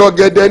 Ìtì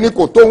ọ̀gẹ̀dẹ̀ ni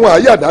kò tó wọn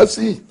àyàdá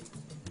sí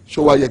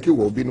ṣó wá yẹ kí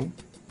ìwọ bínú.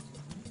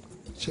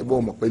 Ṣé bó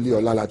mọ̀ pé ilé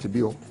ọlá láti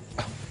bí ọ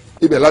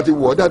ibẹ̀ láti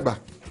wọ̀ ọ́ dàgbà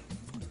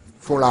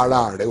fúnra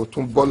ara rẹ̀ ó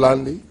tún bọ́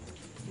láńlé.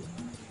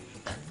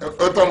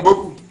 Ó tán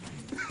bókù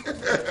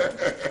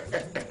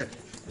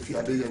fi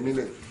Adéyẹmí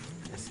lẹ̀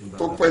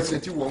ó pẹ́ sin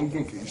tí wọ́n ń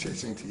gùn kì í ṣe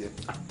sin tiẹ̀.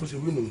 Ó ṣe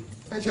wí nù.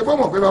 Ẹ ṣe bọ́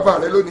mọ̀ pé bàbá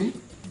rẹ lónìí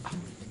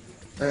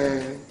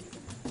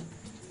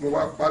mo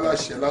wá pa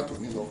láṣẹ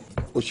látòní lọ.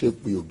 Ó ṣe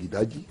pé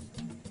ògìdájí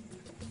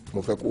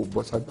mo fẹ́ kó o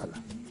bọ́ ságbàlá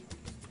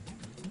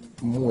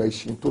mú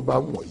ẹṣin tó bá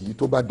wọ̀n yìí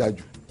tó bá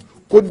dájú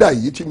kódà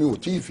yìí tí mi ò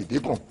tí ì fìdí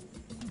kàn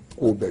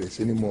kó o bẹ̀rẹ̀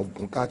sí ni mo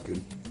gùn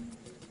káàkiri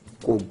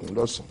kó o gùn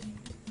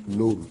lọ́sàn-án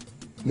lóru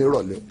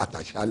nírọ̀lẹ́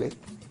àtàṣálẹ́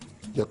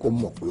jẹ́ kó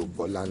mọ̀ pé o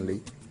bọ́ láńlé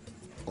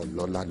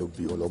ọlọ́lá ló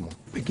bí ọlọ́mọ.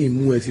 Pé kí n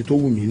mú ẹṣin tó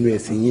wù mí inú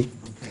ẹṣin yín.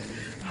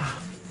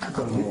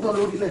 Àkànní tán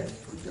lórílẹ̀.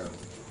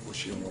 Ó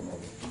ṣe wọn ọmọ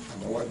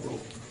àmọ́ wá gbọ́.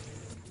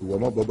 Ìwọ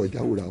ọmọ bọ́bọ̀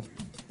jáwúra o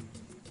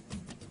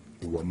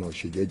ìwọ ọmọ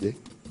ṣe jẹ́jẹ́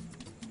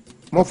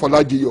mọ́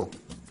Fọlájiyọ̀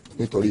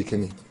nítorí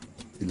kíni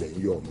ilẹ̀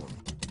ń yọ ọmọ.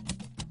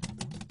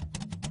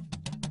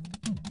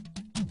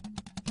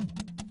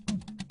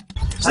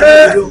 Ṣé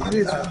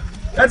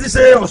ẹ ti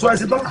ṣe ọ̀ṣọ́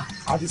ẹ̀sìn tán?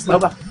 Àti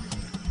sábà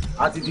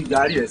àti di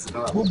gàárì ẹ̀sìn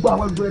náà. Gbogbo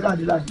àwọn ìgbẹ́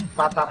káàdì láàyè.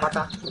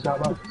 Pátápátá.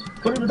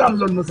 Torí bí táwọn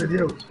lọ nínú ṣẹ̀dí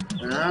ẹ̀ o.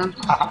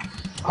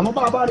 Àmọ́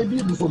bá a bá rí bí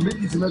ibùsọ̀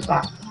méjì sí mẹ́ta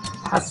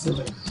á sì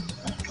rẹ̀.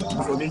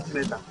 Ibùsọ̀ méjì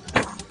mẹ́ta.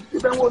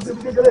 Ibẹ̀ wo ṣe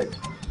fi kékeré?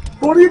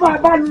 Torí bá a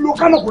bá lo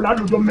kánòkò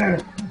lálùjọ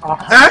mẹ́rin.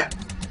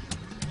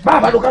 Bá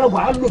a bá lo kánòkò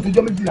á lò tó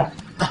jọ méjìlá.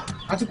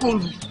 Àti kò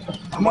lù.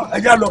 Àmọ́ ẹ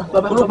já lọ.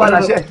 Olúpa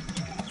làṣẹ.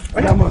 Ẹ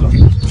já mọ̀ lọ.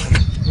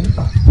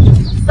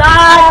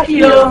 Sáàkì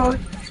o.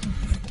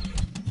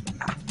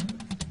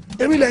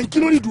 Èmi lẹ̀ ń kí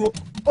lórí ìdúró.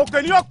 Òkè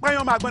ni yóò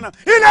pẹ́yàn máa gbọ́n náà.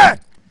 Ilẹ̀!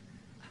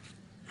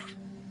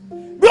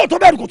 Bí o tó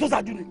bẹ́ẹ̀ kò tó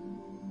ṣáájú ni.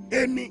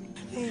 Èmi.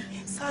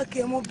 Sáàkì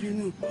ẹ mọ́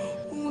bínú.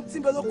 Ohun tí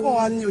bẹ́ẹ̀ lọ́kàn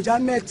wa ni ọjà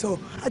mẹ́tọ̀.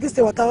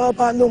 Àdìsẹ́ wàtá wa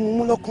bá lóhun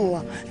mú lọ́kàn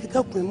wa. Ẹ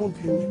dákun ẹ mọ́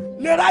bínú.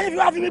 Lè ra ayé fi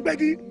wá fi mí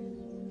gbẹ̀gì.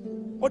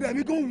 Ó dẹ̀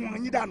mí tó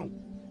wọ̀n yín dànù.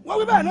 Wọ́n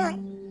wí bẹ́ẹ̀ náà.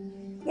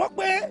 Wọ́n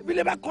pé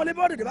bílẹ̀ bá kọ́lé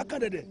bá ọ̀dẹ̀dẹ̀ bá kàn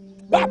dẹ̀dẹ̀.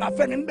 Bá a bá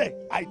fẹ́ ni ń bẹ̀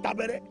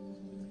àìtabẹ́rẹ́.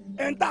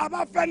 Ẹ̀ńtà bá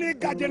fẹ́ ní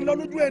gàjẹ́ ńlọ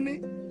lójú ẹni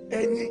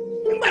ẹ̀yìn.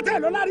 Nígbà tẹ́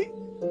ẹ̀ lọ lárí.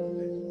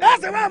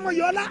 Ẹ̀sẹ̀ wá mọ̀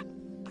yọ̀ ọ́lá.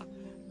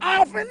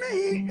 Ààfin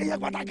níyìn èèyàn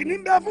pàtàkì ní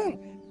bẹ́ẹ̀ fún.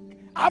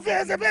 Ààfin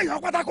ẹsẹ̀ fẹ́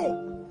èèyàn pátákó.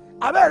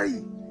 Abẹ́rẹ́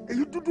yìí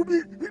èyí dúdú bí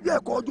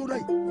ẹ̀kọ́ ọjọ́ náà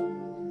yìí.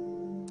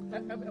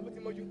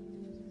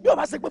 Bí o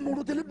bá ṣe pé mo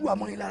ro tẹ́lẹ̀ dùn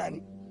àmọ́ yín lára ni.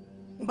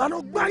 Ìbáná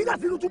gbá yín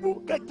láti inú túbú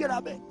kẹ́kẹ́rẹ́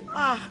abẹ́.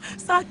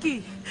 Sáàkì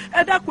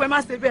ẹ dákun ẹ má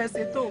ṣe bẹ́ẹ̀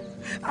ṣètò.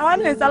 Àwọn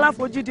lè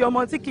ṣaláfojúdi ọmọ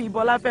tí kì í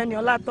bọ́ láfẹ́ ni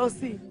ọlá tọ́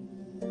sí.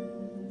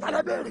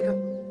 Tálẹ́ bẹ́ẹ̀rẹ̀ kan.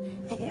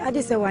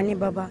 Adéṣẹ́ wà ní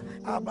bàbá.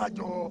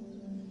 Àbájọ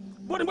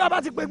bó ni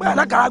bá ti pè gbé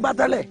àlákàrà gbá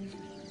tẹ́lẹ̀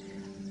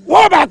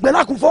wọ́n bá pè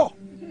lákùúfọ́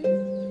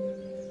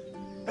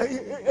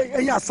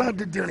ẹ̀yin àsán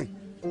dìndìnrín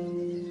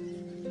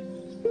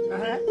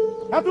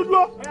ẹ tún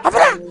dúró.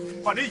 afẹ́rẹ́.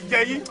 kọ́ni jẹ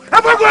yín. ẹ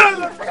fọ́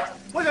gbọ́dọ̀.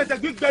 wọ́n ṣe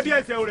tẹ̀gbí gbẹ bí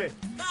ẹsẹ̀ rẹ̀.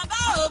 bàbá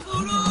ò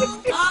burú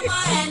ọmọ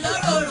ẹ̀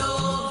lóróró.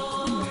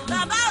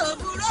 bàbá ò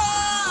burú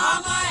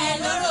ọmọ ẹ̀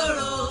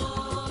lóróró.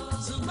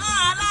 ṣùgbọ́n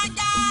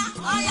alájà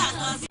ó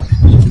yàtọ̀ sí.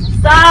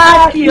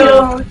 sáàkì o.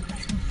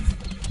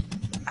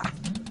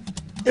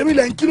 èmi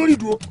lẹ̀ ń kí lórí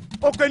ìdúró.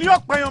 òkè ni yóò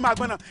pẹ́yàn máa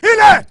gbọ́nà.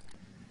 ilẹ̀.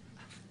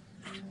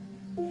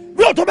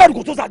 bí o tó bẹ̀rù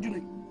kò tó ṣáájú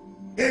ni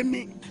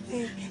èmi.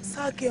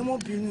 sáàkì ẹ mọ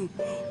bínú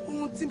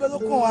ohun tí bẹ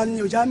lọ́kàn wa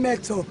ni òjá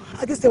mẹ́tọ̀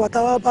akíṣẹ́wà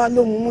táwa bá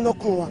lóhun mú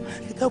lọ́kàn wa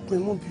ìtẹ́kùn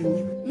ẹ mọ bínú.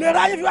 lè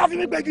ra ayé fi wá fi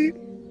mí gbégi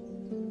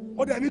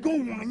ó dẹ̀ mí kó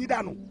wọ̀n yín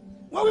dànù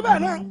wọ́n wí bẹ́ẹ̀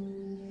náà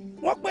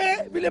wọ́n pé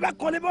bílẹ̀ bá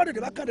kọ́lé bá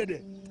dẹ̀dẹ̀ bá kàn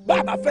dẹ̀dẹ̀ bá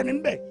a bá fẹ́ ní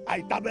bẹ̀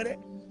àìta bẹ̀rẹ̀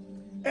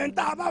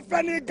ẹ̀ńtà bá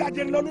fẹ́ ní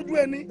gàjẹ́ lọ lójú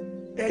ẹni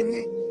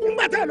ẹ̀yìn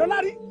nígbà tẹ́ ẹ̀ lọ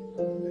lárí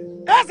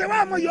ẹ̀sẹ̀ wà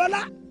mọ̀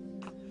yọ̀ọ́lá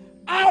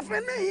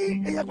ààfin níyìn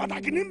èèyàn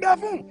pàtàkì ní bẹ́ẹ̀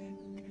fún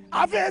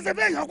àfi ẹsẹ̀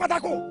fẹ́ èèyàn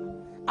pátákó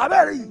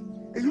abẹ́rẹ́ yìí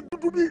èyí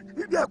dúdú bí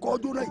ẹ̀kọ́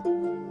ọjọ́ náà yìí.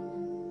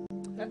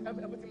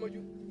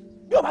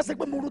 bí o bá ṣe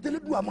pé mo ro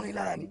tẹ́lẹ̀ dùn àmọ́ yín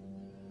lára ni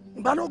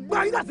ìgbà ló gbá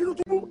yín láti inú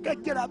túbú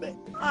kẹjẹrà bẹ́ẹ̀.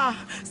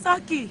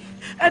 sáàkì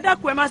ẹ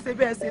dákun ẹ má ṣe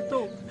bẹ́ẹ̀ ṣètò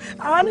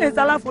àwa náà ń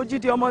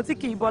ṣaláfojúdi ọmọ tí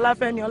kì í bọ́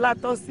láfẹ́ ni ọlá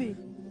tọ́ sí.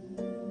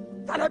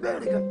 tálẹ̀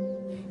bẹ́ẹ̀rẹ̀ kan.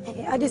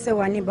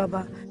 adéṣẹ́wà ní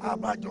bàbá.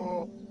 àbájọ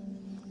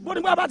bó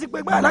ní bá ti pè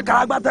gbá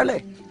alákàrà gbá tẹ́lẹ̀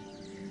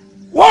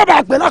wọ́n bá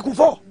pè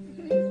lákùúfọ́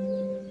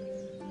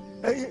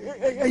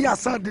ẹ̀yìn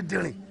àsán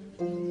dídìrín.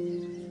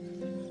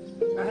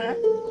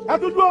 ẹ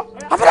tún dúró.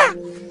 afẹ́rẹ́.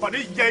 kọ́ni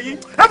jẹ yín.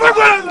 ẹ fọ́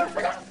gbọ́dọ̀.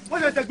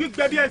 wọ́n ṣe tẹ̀gbí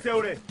gbẹ bí ẹsẹ̀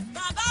rẹ̀.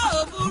 bàbá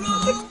ò burú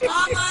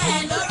ọmọ ẹ̀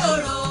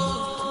lóróró.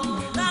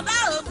 bàbá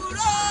ò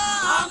burú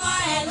ọmọ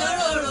ẹ̀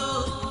lóróró.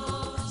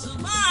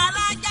 ṣùgbọ́n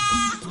alájà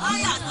ó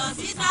yàtọ̀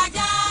sí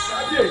tájà.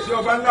 kábíyèsí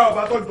ọba ńlá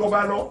ọba tó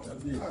jọba lọ.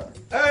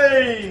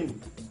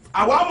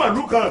 àwa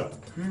mọ̀lú kan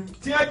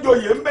tí ẹ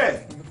joyè ń bẹ̀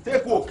tẹ́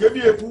kò ké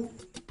bí eku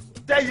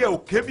tẹ́yẹ ò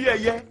ké bí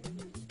ẹyẹ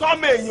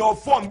tọ́mọ èèyàn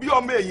fọ́n bí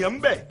ọmọ èèyàn ń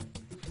bẹ̀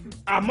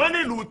àmọ́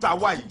nílùú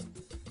tàwa yìí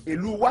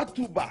ìlú wa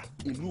tùbà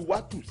ìlú wa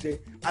tùṣẹ́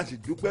a sì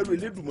dúpẹ́ lórí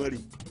Elédùmarè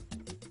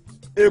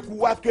eku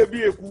wa ké bí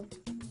eku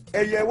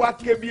ẹyẹ wa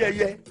ké bí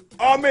ẹyẹ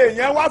ọmọ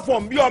èèyàn wa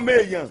fọ́n bí ọmọ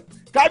èèyàn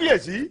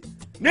kábíyèsí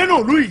nínú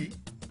ìlú yìí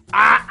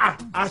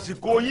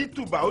àsìkò yìí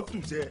tùbà ó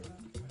tùṣẹ́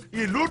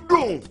ìlú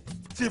dùn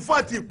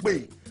tìfọ́n ti pè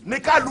ní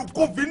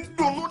kálukú fi ń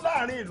dunnú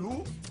láàrin ìlú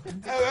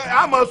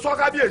àmọ́ sọ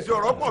kábíyèsí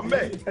ọ̀rọ̀ pọ̀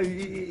mbẹ́.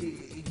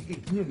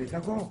 ìyẹn lè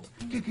dákọ́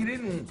kékeré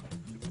nù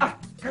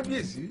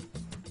kábíyèsí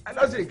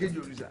aláṣẹ ìkejì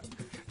òrìṣà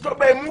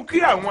tọba ẹ mú kí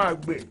àwọn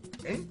àgbẹ̀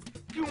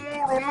kí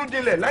wọ́n ronú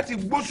jinlẹ̀ láti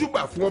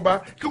gbóṣùbà fún ọba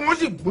kí wọ́n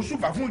sì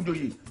gbóṣùbà fún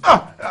ìjòyè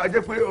a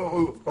jẹ́ pé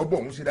ọba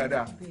òun ṣe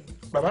dáadáa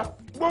bàbá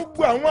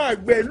gbogbo àwọn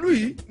àgbẹ̀ ìlú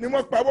yìí ni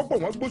wọ́n pa wọ́pọ̀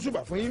wọ́n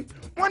gbóṣùbà fún yín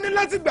wọ́n ní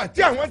látìgbà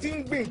tí àwọn ti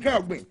ń gbin nǹkan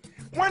ọ̀gbìn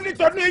wọ́n ní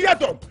tọdún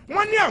yàtọ̀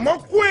wọ́n ní àwọn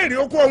kó èrè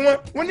oko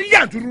wọ́n ní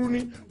yàtúrú ni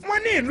wọ́n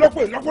ní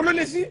ìlọ́po ló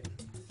lé sí.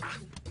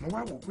 mo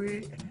wá wò pé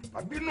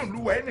àbínú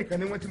ìlúwa ẹnìkan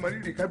ni wọ́n ti mọ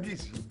rírì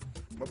kábíyèsí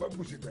mo bá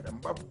gbèsè gbàdá mo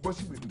bá bọ́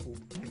sí gbèdúgbò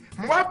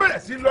mo wá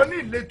bẹ̀rẹ̀ sí lọ ní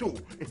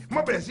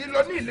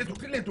ìletò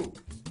kí letò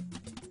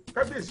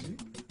kábíyèsí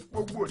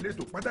gbogbo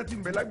ìletò pátá tí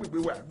ń bẹ lágbègbè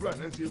wa àdúrà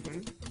náà ṣe fún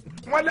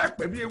wọn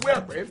lẹ́pẹ́ bí ewé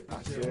àpẹ́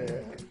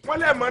wọn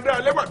lẹ́ẹ̀mọ́dá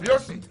lẹ́wà bí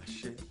ọ̀sìn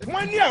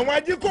wọ́n ní àwọn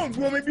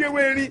ajíkòǹgbò omi bí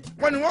ewé erin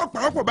wọ́n ní wọ́n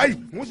pàápọ̀ báyìí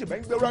wọ́n sì bá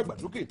ń gbẹ́rọ àgbà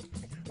lókè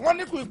wọ́n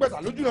ní kò ìpẹ́ta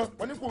lójú náà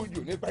wọ́n ní kò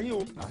ìjò nípa yín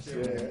o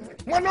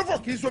wọ́n lọ́fọ̀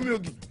kì í somi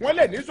ògì wọ́n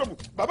lẹ̀ ní sọ̀bù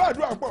bàbá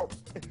àdúrà pọ̀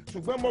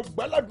ṣùgbọ́n mo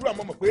gbàládùra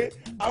mo mọ̀ pé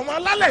àwọn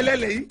alálẹ̀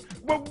ìlẹ̀lẹ̀ yìí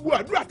gbogbo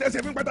àdúrà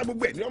tẹ̀sẹ̀ fún pátá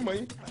gbogbo ẹ̀ ní ọmọ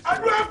yín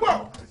àdúrà pọ̀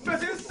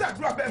fẹsẹ̀ ń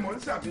ṣàdúrà bẹ́ẹ̀ mọ̀ ń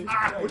sàmì.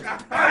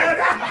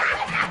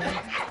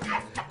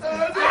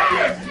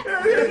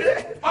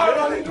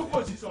 ọ̀rọ̀ nínú kò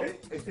sí sọ.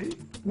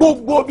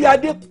 gbogbo bí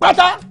adé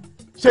pátá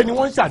ṣe ni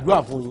wọ́n ń ṣàdúrà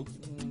fún yín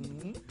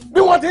bí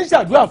wọ́n ti ń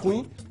ṣàdúrà fún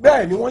yín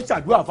bẹ́ẹ̀ ni wọ́n ń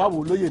ṣàdúrà fáwọn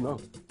olóyè náà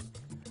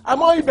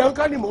àmọ́ ibẹ̀ ń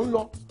ká ni mò ń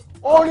lọ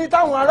orin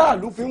táwọn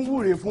aráàlú fi ń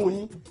wúre fún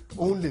yín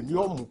òun lèmi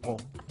ọ̀mù kan.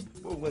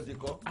 bóun ti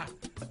kọ́.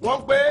 wọ́n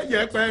pé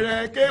yẹpẹrẹ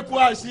kéku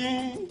àṣìn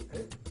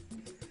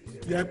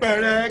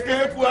yẹpẹrẹ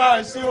kéku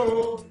àṣìn o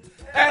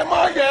ẹ mọ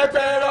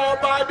yẹpẹrẹ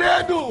ọba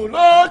dédùn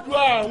lójú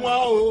àwọn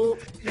o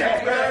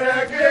yẹpẹrẹ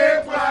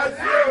kéku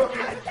àṣìn o.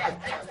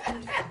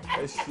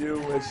 ẹ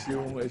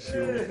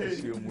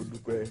ṣeun mo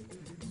dúpẹ́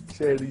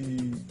ṣe rí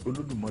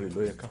Olódùmarè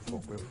ló yẹ ká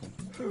fọpẹ́ fún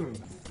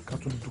ká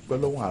tún dúpẹ́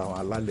lọ́wọ́ àwọn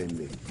alálẹ̀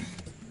ilẹ̀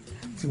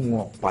tí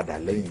wọ́n padà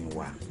lẹ́yìn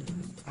wa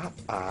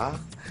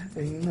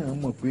ẹ̀yin náà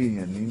mọ̀ pé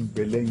èèyàn ní ń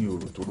bẹ lẹ́yìn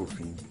òrò tó rò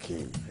fi ń ké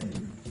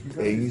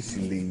ẹ̀yin sì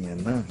lè yàn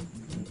náà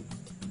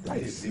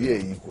láìsí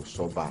ẹ̀yin kò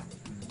sọ́ba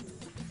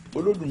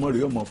Olódùmarè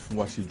yóò mọ̀ fún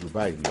wa ṣe jù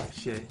báyìí lọ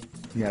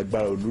ní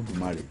agbára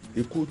Olódùmarè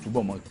ikú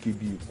túbọ̀ mọ́ kí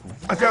bí ikú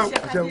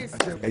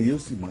ẹ̀yẹ ó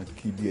sì mọ́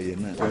kí bí ẹyẹ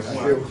náà.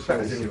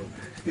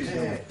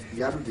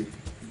 ìyálùdé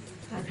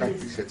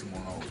láti iṣẹ́ tí mo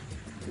rán o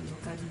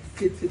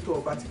kété tó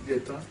o bá ti jẹ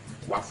tán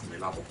wà fún mi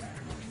lábọ̀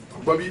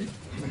gbọ́ bí.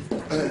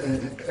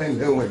 ẹ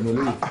ǹlẹ́ wọn ẹ̀yìn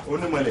olóyè.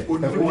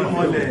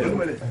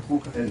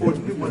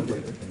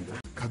 onímọ̀lẹ̀.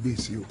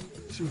 kábíyèsí o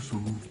ṣé o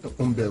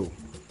sọ̀rọ̀ ń bẹ o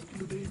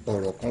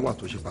ọ̀rọ̀ kan wà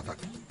tó ṣe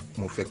pàtàkì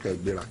mo fẹ́ kẹ́ ẹ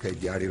gbéra kẹ́ ẹ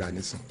jẹ́ àríra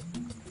nísìn.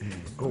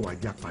 ó wàá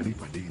já parí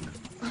ìpàdé yìí náà.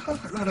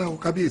 rárá o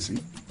kábíyèsí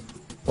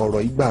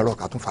ọ̀rọ̀ ìgbà àárọ̀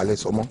ká tún falẹ̀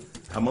sọmọ́.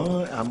 àmọ́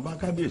à ń bá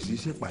kábíyèsí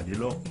ṣèpàdé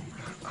lọ.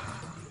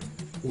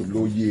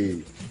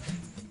 olóye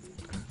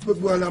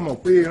gbogbo wa la mọ̀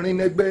pé erin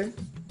nẹ́gbẹ́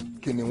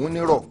kìnìún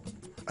nírọ̀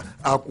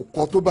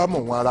àkùkọ tó bá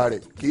mọ̀ wọn ara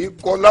rẹ̀ kì í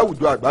kọ́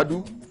láwùjọ àgbàdo.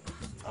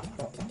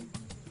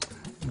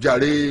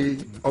 jàre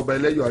ọba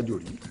ẹlẹ́yọ̀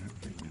àjòrí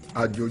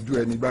àjòjú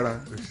ẹni gbára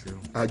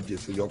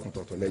àjèsè yọkùn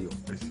tọ̀tọ̀ lẹ́yọ̀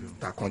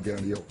takàn jẹ́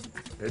rí ọ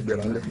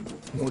ẹgbẹ̀rún lẹ̀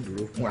wọ́n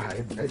dúró fún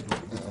ààrẹ ẹ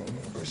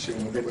ṣeun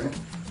dúpẹ́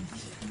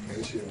ẹ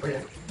ṣeun.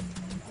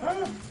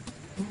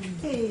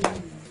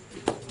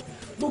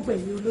 gbogbo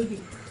ẹ̀yin olóye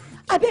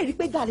abẹ́rẹ́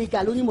pé gàrẹ́gà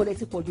lónímọ̀lẹ́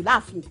ti pọ̀jù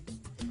láàfin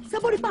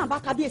sẹ́bórí pàǹ bá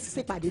kábíyèsí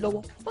ṣèpàdé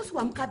lọ́wọ́ ó sì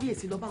wà mú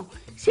kábíyèsí lọ́ba wọn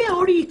ṣé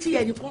orí ti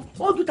ẹnìkan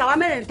ó ju tàwa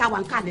mẹ́rẹ̀ẹ̀rin ta wà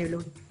ń kàlẹ̀ lọ.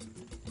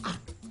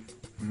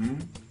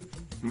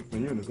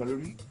 ẹ̀yin ò nìkan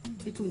lórí.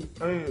 ètò ni.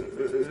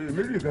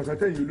 èmi rí nǹkan kan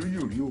tẹ̀yìn olóyè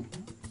ò rí o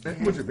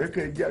mo sì fẹ́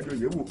kẹ́ ẹ jẹ́ àjọ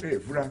yẹ̀wò ẹ̀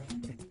fúra.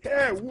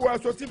 ẹ wo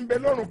aṣọ tí ń bẹ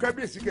lọ́rùn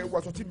kábíyèsí kẹ́ ẹ wo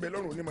aṣọ tí ń bẹ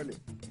lọ́rùn onímọ̀lẹ̀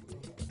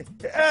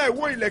ẹ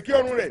wo ìlẹ̀kẹ̀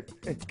ọrùn rẹ̀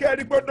kẹ́ ẹ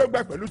rí gbọ́dọ̀ gba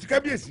pẹ̀lú ti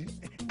kábíyèsí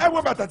ẹ wo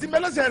bàtà tí ń bẹ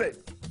lẹ́sẹ̀ rẹ̀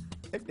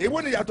èwo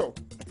ni yàtọ̀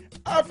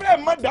afẹ́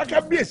má dá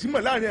kábíyèsí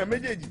mọ̀ láàrin àwọn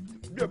méjèèjì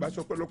bí ọba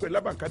sọ pẹlọpẹ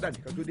lábàkádà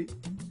nìkan tó dé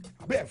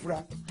abẹ́ ẹ̀ fura.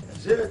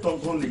 ṣé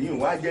tọ̀ntọ̀n lèyìn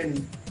wá jẹ́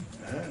ni.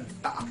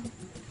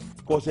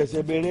 kò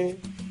ṣẹ̀ṣẹ̀ bẹ̀rẹ̀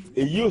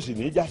èyí ò sì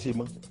ní í jáse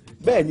mọ́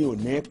bẹ́ẹ̀ ni ò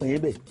ní í pín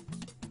bẹ́ẹ̀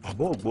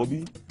àbọ̀ ọ̀gbọ́ bí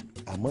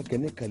àmọ́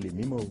kẹ́nìkan lè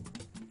mímọ́ o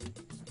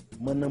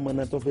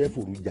mọ́nàmọ́ná tó fẹ́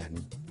fòrú jà ni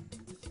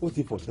ó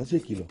ti fọ̀sán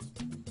ṣèkìlọ̀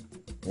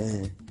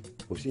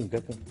kò sí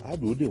nǹkan kan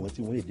àádùn òde wọn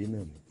tí wọ́n èdè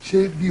náà ni.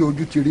 ṣé bí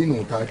ojú ti rí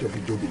nù tá a jọ fi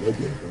jobi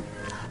lọ́jọ́ ẹ̀rọ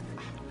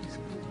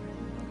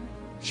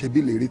ṣe bí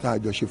lè rí tá a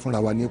jọ ṣe fúnra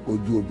wa nípa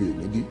ojú obì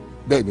níbí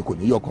bẹ́ẹ̀ ni kò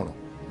ní yọkànràn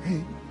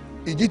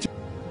ìjì tí.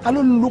 ta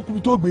ló ń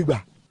lókun tó gbé gbà.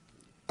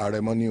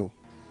 àrẹ̀mọ ni o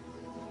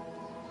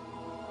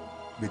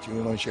bí ti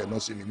ránṣẹ́ náà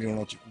sí mi ní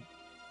rántí kú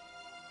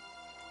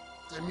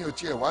tèmi ò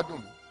tiẹ̀ wá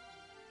dùn mí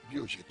bí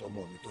ò ṣe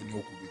tọmọ mi tó ní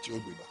okùn bí tí ó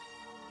gbé gbà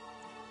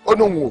ó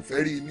ní òun ò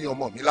fẹ́ rí ní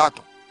ọmọ mi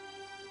látàn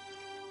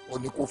ó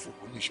ní kó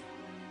fòkó níṣó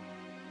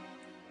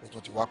ó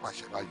tún ti wá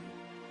pàṣẹ báyìí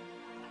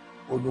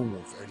ó ní òun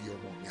ò fẹ́ rí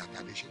ọmọ mi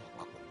àtàlẹ́ ṣe wọ́n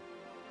papọ̀.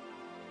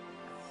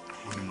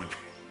 onímọ̀lẹ́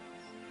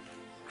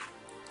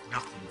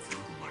dákun mo fi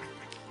orúkọ rẹ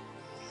pẹ́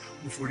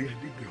mo forí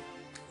adébẹ̀ ọ́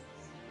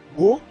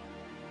wo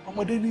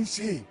ọmọdé ní í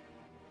ṣe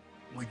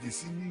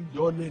mọ̀jẹ̀sí ní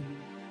yọ lẹ́nu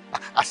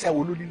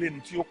àṣàwọ̀ ló ní lẹ́nu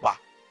tí ó pa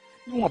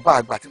níwọ̀n bá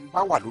àgbà tí mo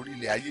bá wà lórí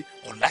ilẹ̀ ayé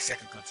kò láṣẹ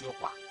kankan tí ó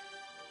pa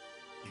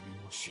èmi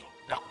mo ṣe ọ́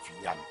dákun fi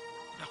yá mi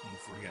dákun mo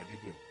forí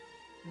adébẹ̀ ọ́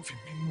mo fi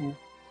bínú o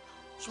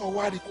sọ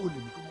wá rí kó lè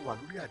ní kó mo wà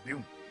lórí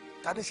àdéhùn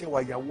tádéṣe wà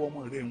ìyàwó ọmọ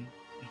rẹ ń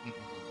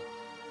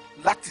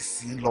láti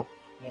sìn lọ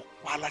wọn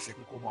pa á láṣẹ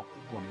pé kó máa kú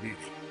bọ̀ nílé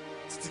rẹ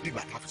títí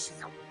dìgbà tá a fi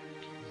ṣèyàwó.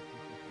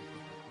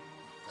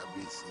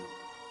 kábíyèsí o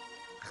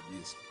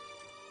kábíyèsí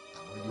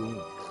àwọn yóò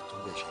wù ká tó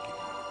bẹ̀ ṣe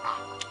kéde.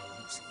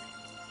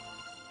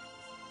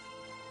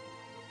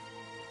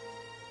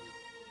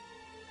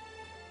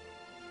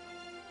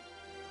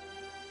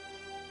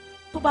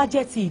 tó bá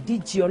jẹ́ ti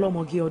ìdíje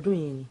ọlọ́mọge ọdún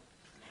yìí ni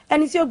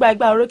ẹni tí ó gba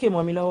igbá orókè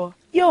mọ́ mi lọ́wọ́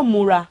yóò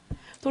múra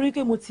torí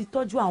pé mo ti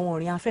tọ́jú àwọn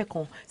ọ̀rìn afẹ́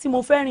kan tí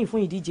mo fẹ́ rìn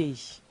fún ìdíje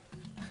yìí.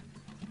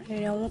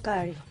 ẹ̀rẹ̀ ọ̀hún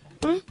kàrí.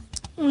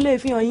 n lè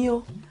fi hàn yín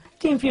o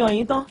kí n fi hàn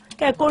yín tán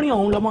kẹ́ ẹ kórìn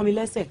ọ̀hún lọ́mọ mi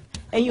lẹ́sẹ̀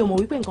ẹ̀yin ò mọ̀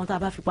wípé nǹkan tá a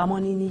bá fi pamọ́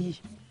ní níyì.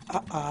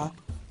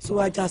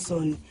 síwájú aṣọ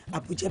ni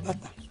àbújẹ́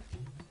bàtà.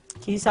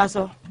 kì í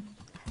ṣaṣọ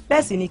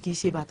bẹ́ẹ̀ sì ni kì í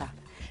ṣe bàtà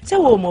ṣé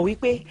wo mọ̀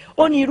wípé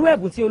ó ní irú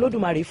ẹ̀bùn tí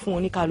olódùmarè fún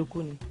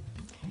oníkálukú ni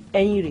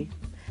ẹ̀yin rèé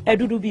ẹ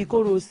dúdú bíi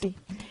kóró sí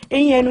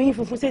eyín ẹnu yín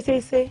funfun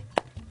ṣéṣeṣe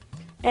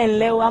ẹ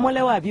ǹlẹ́ o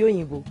amọ́lẹ́wà bíi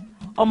òyìnbó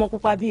ọmọ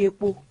pupa bíi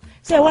epo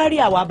ṣé wá rí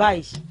àwa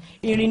báyìí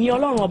ìrìn ni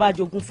ọlọ́run ọba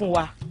jogún fún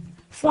wa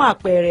fún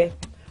àpẹẹrẹ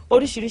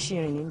oríṣiríṣi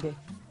ìrìn níbẹ̀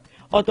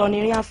ọ̀tọ̀ ni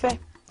ìrìn afẹ́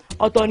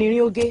ọ̀tọ̀ ni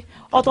ìrìn oge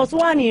ọ̀tọ̀ tún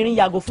wà ní ìrìn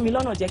yàgò fún mi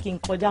lọ́nà jẹ́ kí n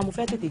kọjá mo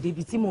fẹ́ tètè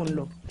débi tí mò ń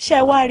lọ ṣé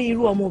wá rí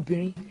irú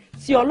ọmọbìnrin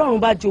tí ọlọ́run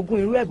bá jogún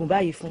irú ẹ̀bùn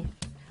báyìí fún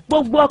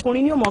gbogbo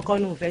ọkùnrin ni ó mọ̀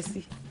kọ́nu ìfẹ́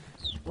sí.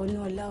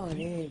 Oníọlá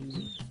ọ̀rẹ́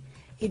mi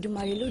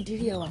Èdùmàrè ló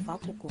dirí ẹwà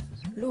fákòkò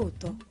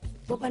lóòótọ́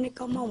bó bá ní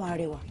ká mọ àwọn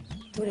arẹwà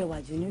tó rẹwà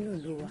jù nínú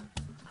ìlú wa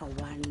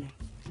àwa ni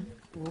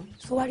wò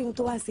tó wá rí ohun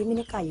tó wá ń ṣe mí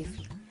ní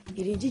kàyéfì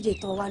ìrìn jíjẹ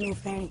tán wá ní ó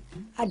fẹ́rìn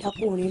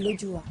àdàpọ̀ orin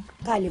lójú wa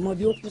ká lè mọ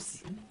bí ó kù sí.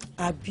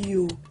 àbí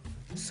o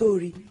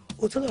sórí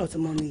o tó lọ́rọ̀ tó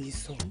mọ mi yìí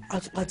sọ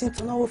àtùpà tí ń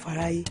tan náwó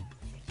fàráyé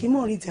kí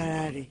mọ̀ rí ti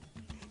ara rẹ̀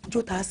jó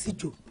tá a sì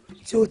jò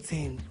tí ó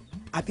tẹ̀yìn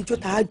àbí jó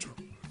tá a jò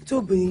tí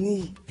ó bìnrin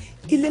níyì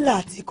ilé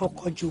láti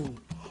kọ́kọ́ jò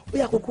ó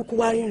yà kó kúkú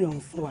wá rìnrìn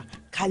ọ̀hún fún wa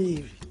ká lè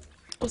rí.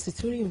 ó sì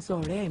tún rí nǹkan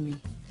ọ̀rẹ́ mi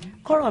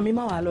kọ́rọ̀ mi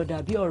má wàá lọ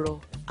dàbí ọ̀rọ̀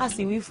a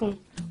sì wí fún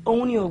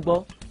òun ni ò gbọ́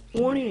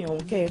òun rìnrìn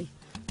ọ̀hún kẹ́rì.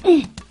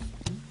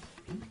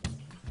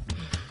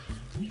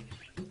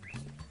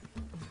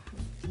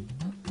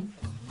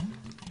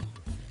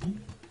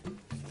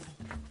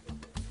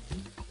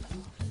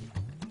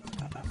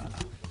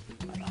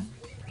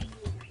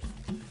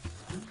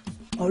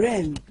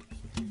 ọ̀rẹ́ mi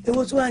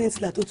èwo tó wà ní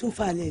tìlà tó tún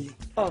fà lẹ́lẹ̀.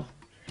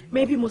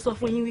 mẹ́bí mo sọ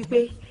fún yín wípé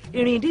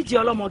ìrìn ìdíje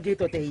ọlọ́mọge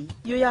tọ̀tẹ̀ yìí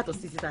yóò yàtọ̀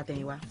sí títa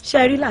tẹ̀yìn wá. ṣe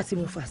rí láti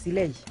mo fà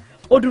sílẹ̀ yìí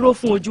ó dúró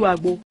fún ojú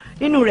agbo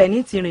nínú rẹ̀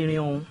ní ti rìnrìn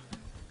ọ̀hún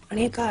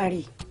rìn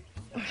káàrí.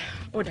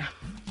 ó dà.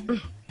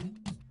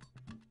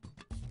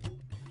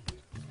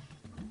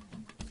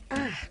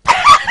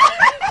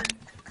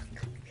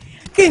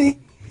 kí ni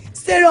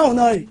sẹ́rẹ̀ ọ̀hún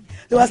náà rè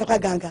ló wá sọ́ká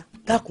gàǹgà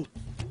dákun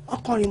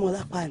ọkùnrin mọ́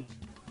lápá ni.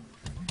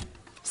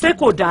 ṣé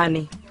kò dáa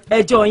ni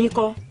ẹjọ́ yín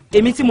kọ́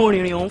èmi tí mo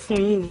rìnrìn ọ̀hún fún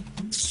yín ni.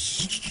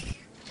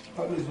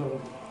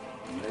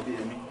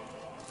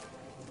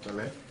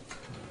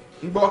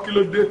 ń gbọ́ kí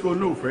ló dé tó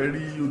olóòfẹ́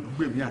rí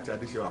Odùgbèmí àti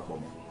Adéṣẹ́wà pọ̀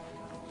mọ́.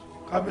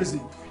 kábíyèsí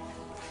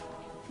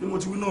ni mo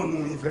ti wí náà nù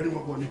ìfẹ́ rí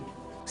wọn pọ̀ ni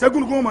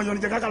ṣẹ́gun kó mọ̀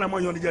yọ̀nìjẹ kákàlà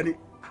mọ̀ yọ̀nìjẹ ni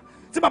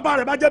tí bàbá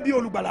rẹ̀ bá jẹ́ bí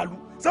olùgbàlàlú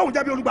sẹ́wọ̀n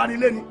jẹ́ bí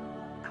olùgbanilé ni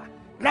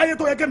láyé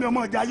tó yẹ kémi ọmọ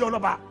ìjà ayé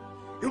ọlọ́ba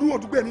irú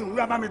Odùgbèmí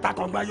òun bá mi ta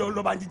kàn gba ayé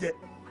ọlọ́ba jíjẹ.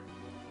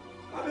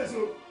 kábíyèsí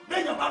o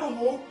lẹ́yìn ọba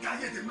rògbò ó kí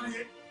ayé tèmi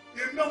ayé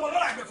èmi ọmọ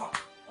ọlọ́rà ìgbẹ̀fà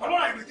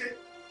ọlọ́rà ìgbẹ̀jẹ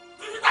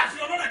títí tà sí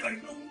ọlọ́rà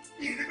ìgbẹ̀rìndínlógún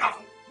ìyìn nígbà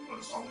fún nígbà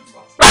tó sọ ọ́n ti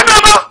wà.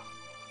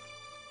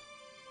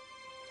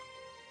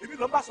 èmi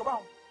ló ń bá sọ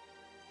báwọn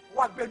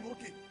wà gbẹnu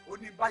òkè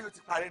òní báyọ̀ ti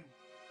parẹ́ nu.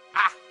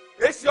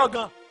 èsì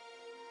ọ̀gàn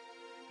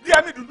bí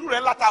ẹ̀mí dúdú rẹ̀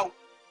ń láta o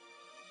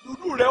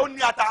dúdú rẹ̀ ó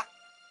ní ata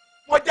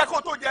mo jẹ́ kó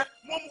tó jẹ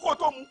mo mú kó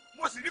tó mu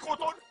mo sì ní kó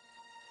tó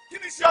kí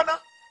ni iṣẹ́ ọ̀nà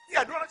tí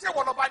ẹ̀dùn ọ̀nà ṣé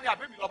wọ́n lọ́ba ni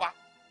àbẹ́mi lọ́ba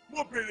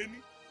mo béèrè ni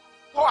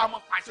tó àmọ́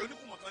pàṣẹ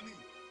oníkùmọ̀ kan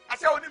nìyí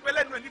àṣẹ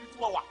oníbẹ̀lẹ́nu ẹ̀ níbi tí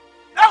wọ́n wà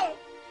dáhùn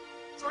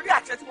sórí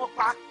àṣẹ tí wọ́n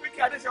pa pé kí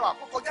Adéṣẹ́wà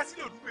kó kọjá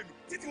sílé Odùgbèmí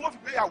títí wọ́n fi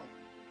gbéyàwó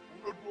òun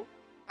ló dúró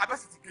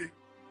abẹ́sì ti gé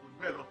kò ní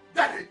bẹ́ẹ̀ lọ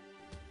jáde.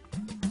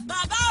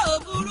 Bàbá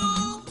òbúrú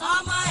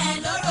ọmọ ẹ̀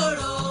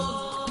lóróró.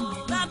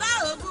 Bàbá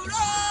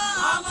òbúrú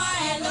ọmọ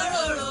ẹ̀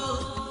lóróró.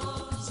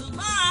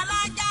 Ṣùgbọ́n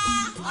alájà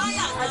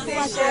ọ̀yà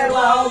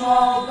Adéṣẹ́wà ọmọ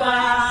ọba.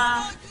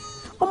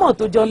 ọmọ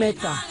tó jọ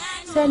mẹ́ta.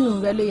 sẹ́nu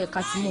rẹ ló yẹ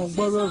ká ti mọ̀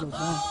gbọ́rọ̀ ọ̀rọ̀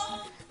náà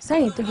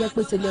sẹ́yìn tó jẹ́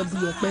pé tẹ́lẹ̀ bu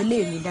yẹ̀pẹ̀ lé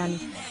mi dání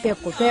bẹ́ẹ̀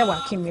kò fẹ́ wà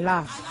kí mi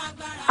láàfin.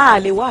 a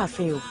lè wá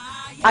ààfin o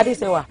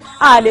Adéṣẹ́wà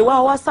a lè wá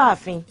wá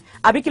sáàfin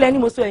àbí kílẹ̀ ní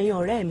mo sọ ẹ̀yin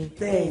ọ̀rẹ́ mi.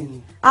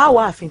 bẹ́ẹ̀ni. a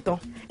wá ààfin tán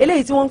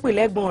eléyìí tí wọ́n ń pè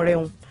lẹ́gbọ̀n rẹ̀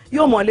hùn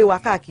yóò mọ̀ lé wa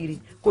káàkiri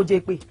kò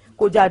jẹ́ pé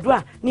kò jàdúrà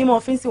ní mo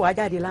fi ń sì wá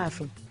jáde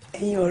láàfin.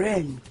 ẹ̀yin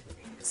ọ̀rẹ́ mi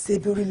ṣé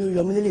bí orí lórí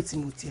ọmọ nílé tí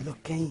mo tiẹ̀ lọ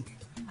kẹ́yìn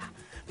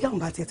bí àwọn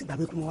bá tiẹ̀ ti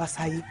gbàgbé pé mo wá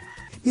sáyé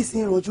bí sì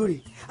ń rọjò rè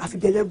àfi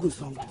bí ẹlẹ́gùn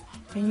Ṣàngó.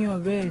 ẹ̀yin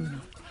ọ̀rẹ́ mi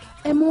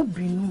ẹ mọ́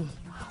bínú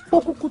ó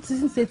kúkú ti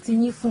ń ṣe ti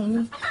yín fún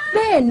yín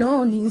bẹ́ẹ̀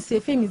náà ní í ṣe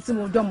fẹ́mi tí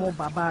mo jọ́ mọ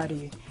bàbá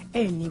rẹ̀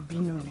ẹ̀ ní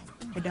bínú rẹ̀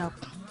ẹ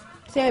dákun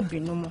tẹ́ ẹ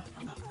bínú mọ́.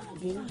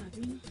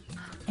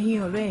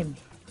 ẹ̀yin ọ̀rẹ́ mi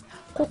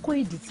kókó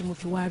ìdí tí mo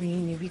fi wá rí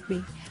yín ni wípé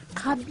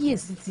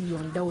kábíyèsí ti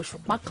yọ̀ǹda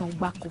òṣùpá kan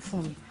gbáko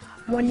fún mi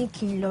wọ́n ní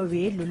kí n lọ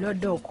rèé lò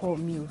lọ́dọ̀ ọkọ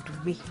mi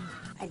Òdùgbé.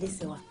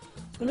 Adéṣẹ́wà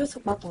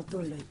olóṣùpá kan tó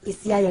lọ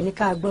èsì ayọ̀ ní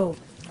ká gbọ́ ọ.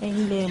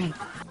 ẹ̀yin lẹ́mu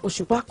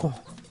òṣùpá kan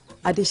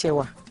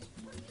Adéṣẹ́wà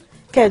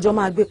kẹjọ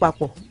máa gbé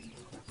papọ̀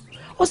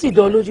ó sì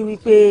dán lójú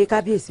wípé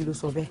kábíyèsí ló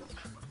sọ bẹ́ẹ̀.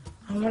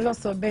 àwọn ló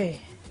sọ bẹ́ẹ̀.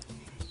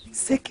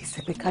 ṣé kìí ṣe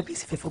pé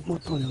kábíyèsí fẹ́ fọgbọ́n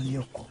tán lọ ní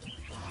ọkọ.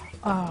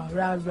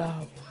 rárá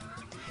o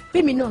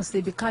bẹ́ẹ̀mi náà ṣe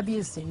bí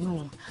kábíyèsí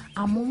náà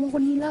àmọ́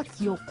wọ́n ní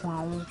láti ọkàn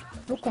àwọn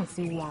ló kàn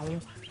ti wọ àwọn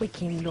pé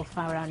kí n lọ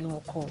fara nu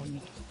ọkọ mi.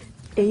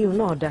 eyín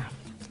náà dà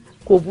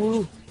kò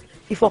burú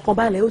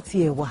ìfọkànbalẹ̀ ó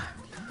tiẹ̀ wà.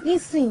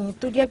 nísìnyí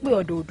tó jẹ́ pé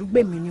ọ̀dọ̀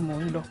Òdùgbèmí ni mò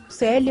ń lọ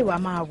ṣe é lè wá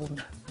máa wò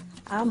mí.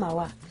 a máa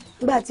wà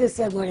nígbà tí ó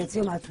ṣẹ́gun rẹ̀ tí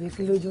ó máa tù í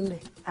fi lójú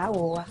ńlẹ̀ a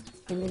wọ̀ wá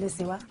ilé ló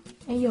ṣe wá.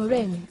 ẹ̀yin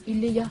ọ̀rẹ́ mi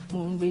iléyá mò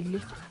ń relé.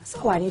 sọ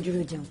wà ní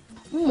dúró jẹun.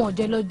 ń mọ̀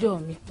jẹ́ lọ́jọ́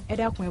mi ẹ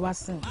dákun ẹ wá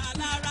sìn.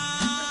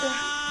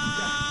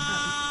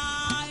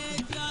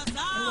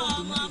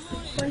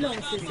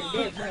 Ọlọ́run ṣe ṣẹ̀dá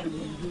ẹ̀gbọ́n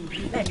mi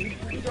bẹ́ẹ̀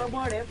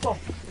ìjọgbọ́n rẹ̀ pọ̀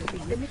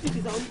èmi ti fi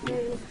sọ wípé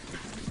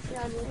ṣé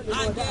a ní ó lè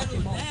wọ́n dára sí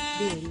mọ́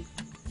bẹ́ẹ̀ ni.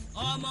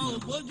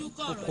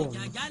 ọkọ mi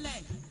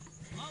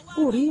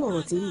ó rí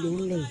ọ̀rọ̀ tí ń lè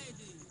ńlẹ̀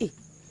yìí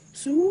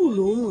sùúrù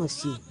ló mọ̀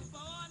ṣe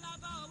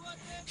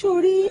ṣó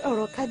rí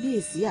ọ̀rọ̀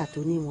kábíyèsí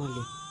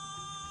àtòníwọ̀nlẹ̀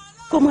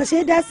kò mọ̀ ṣe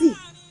é dá sí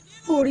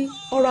ó rí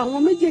ọ̀rọ̀ àwọn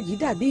méjèèjì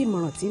dàbí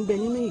ìmọ̀ràn tí ń bẹ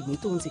nínú ìgbín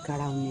tó ń ti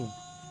kara wọn ni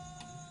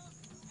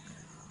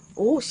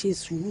ó ṣe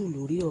sùúrù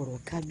lórí ọ̀rọ̀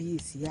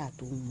kábíyèsí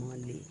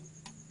àtòníwọ̀nlẹ̀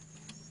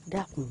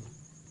dákun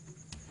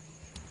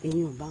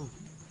ẹ̀yin ò bá wọn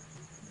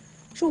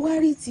ṣó wá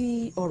rí ti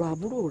ọ̀rọ̀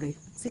àbúrò rẹ̀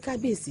tí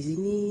kábíyèsí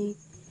ní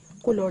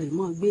kó lọ rè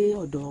mọ́ gbé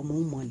ọ̀dọ̀ ọmọ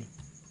mọ́lẹ̀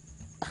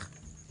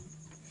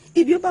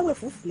ibi ó bá wẹ̀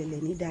fúfú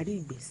lẹ̀lẹ̀ ní darí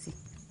ìgbésí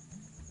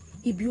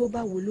ibi ó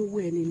bá wo lówó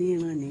ẹni ní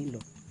ìran ní lọ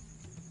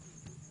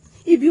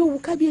ibi ó wu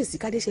kábíyèsí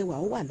kádéṣẹwà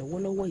ó wà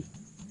lọ́wọ́lọ́wọ́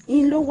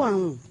yìí ń lọ́wọ́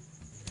àwọn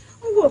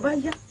ń wò bá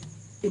yá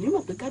èmi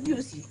mọ̀ pé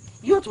kábíyèsí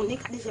yóò tún ní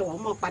kádéṣẹwà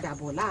ọmọ padà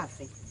bọ̀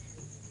láàfin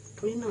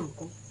torí náà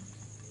kọ́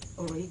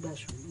ọ̀rọ̀ yìí gba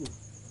sùúrù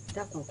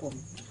dákun ọkọ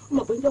mi ó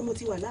mọ̀ pé níjọ́ mo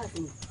ti wà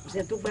láàfin kò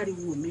sẹ́ni tó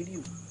gbáriwo mi rí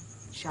o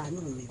ṣàánú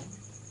mi.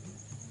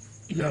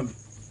 ìyá mi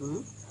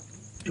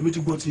èmi ti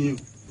gbọ́ ti yín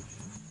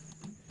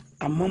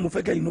o àmọ́ mo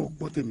fẹ́ kẹ́yìn náà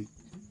gbọ́ tèmi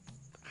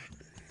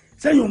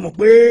sẹ́yìn o mọ̀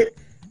pé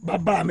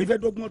bàbá mi fẹ́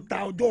dọ́gbọ́n ta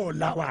ọjọ́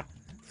ọ̀la wa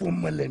fún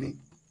mọ́lẹ̀ ni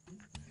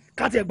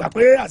káti ẹ̀ gbà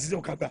pé àṣìṣe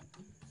ò kàgbà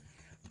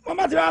wọ́n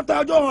bá ti wá ta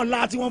ọjọ́ ọ̀la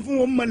tiwọn fún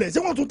wọn mọ́lẹ̀ ṣé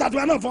wọ́n tún ta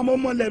tiwa náà fún ọmọ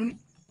mọ́lẹ̀ ni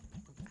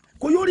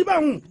kò yóò rí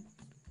báwọn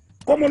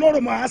kọ́ ọmọ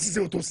lọ́rọ̀ mọ́ àṣìṣe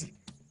òtòṣì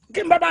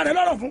kí n bàbá rẹ̀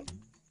lọ́rọ̀ fún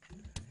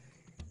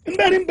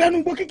nbẹ́ni nbẹ́nu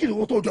gbó kíkìrì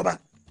wo tó jọba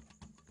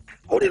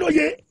ó nílò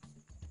yé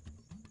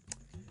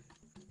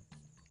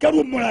kẹ́rù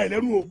mọ́ra ẹ̀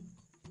lẹ́rú o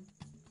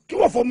kí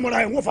wọ́n fọ mọ́ra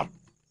ẹ̀ wọ́n fà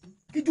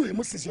kí jòyè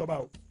mú sèse ọba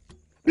o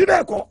bí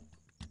bẹ́ẹ̀ kọ́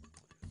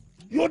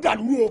yóò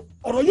dàlúrú o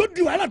ọ̀rọ̀ yóò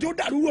di wàhálà tí ó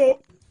dàlúrú o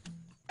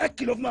ẹ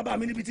kìlọ̀ fún bàbá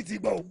mi níbi títí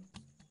gbọ́ o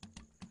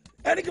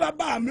ẹni kí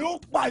bàbá mi ó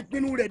pa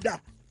ìpinnu rẹ̀ dà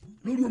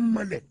lórí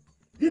ọmọlẹ̀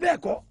bí bẹ́ẹ̀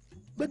kọ́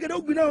gbẹgẹdẹ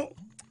ó gbiná o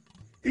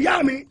ìyá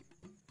mi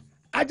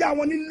ajá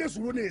wọn ní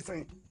lẹ́sùrù ní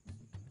ìsìn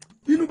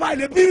bínú báyìí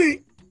lè bí mi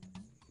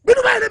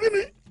bínú báyìí lè bí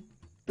mi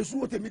èso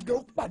wo tèmi gẹ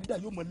ó pàdídà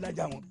yóò mọ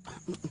lájà wọn.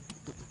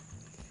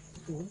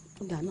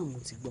 ó dáa náà mo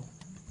ti gbọ́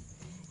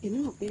èmi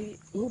mọ̀ pé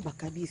wọn ò bá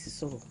kábíyèsí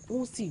sọ̀rọ̀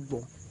wọn ò sì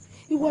gbọ́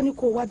ìwọ ni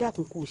kó wá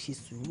dákun kó o ṣe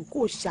sùúrù kó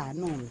o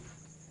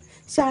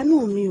ṣàánú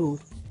mi o.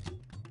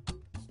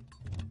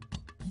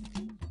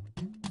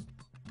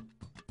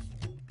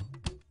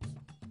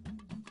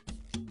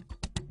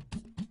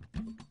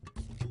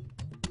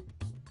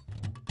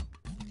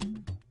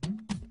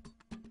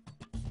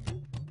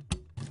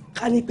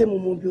 ká ní pé mo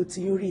mọ bí o ti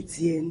yọrí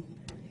tiẹ̀ ni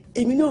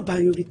èmi náà bá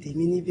yọrí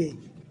tèmi níbẹ̀.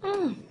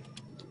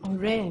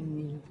 ọ̀rẹ́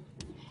mi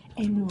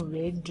ẹnu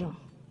rẹ̀ dùn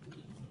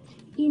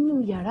inú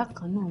yàrá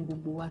kan náà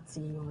gbogbo wa ti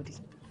yan rí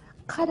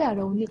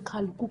kádàrá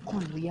oníkálukú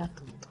kan ló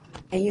yàtọ̀.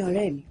 ẹ̀yin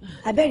ọ̀rẹ́ mi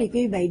abẹ́rẹ́ pé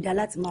ibà ìdá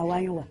láti máa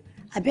wáyàn wá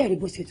abẹ́rẹ́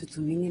bó ṣe tutù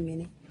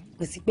mínímíní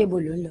kò sí pé bó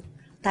ló ń lọ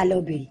ta lọ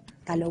bèrè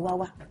ta lọ wá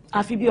wá.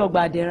 àfi bí ọgbà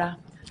àdẹ̀ra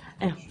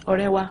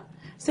ọ̀rẹ́ wa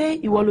ṣé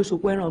ìwọ ló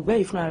ṣòpọ̀ ẹran ọ̀gbẹ́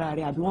yìí fúnra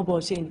rẹ̀ àbí wọ́n bọ́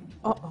ọ ṣe ni.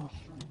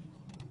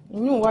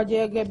 inú wa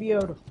jẹ́ gẹ́gẹ́ bí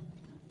ọ̀rọ̀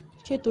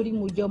ṣé torí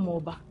mo jẹ́ ọmọ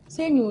ọba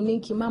sẹ́yìn ò ní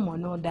kí má mọ̀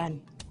náà dání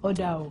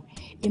ọ̀dà o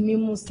èmi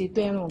mú ṣètò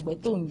ẹran ọ̀gbẹ́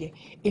tó ń jẹ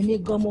èmi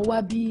gan mo wá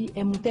bí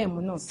ẹmu tẹ́ẹ̀mù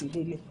náà sí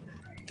délé.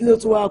 kí ló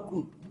tún wá kù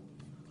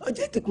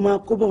ọjọ́ ìtìkú máa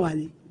kó bọ̀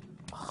wálé.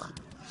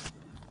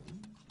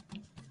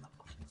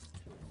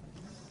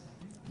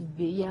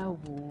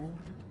 ìgbéyàwó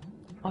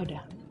ọ̀dà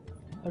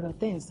ọ̀rọ̀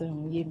tẹ́ ń sọ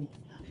ìhun yé mi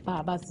bá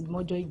a bá ti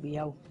mọ́jọ́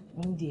ìgbéyàwó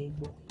ń di ẹ̀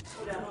gbọ́.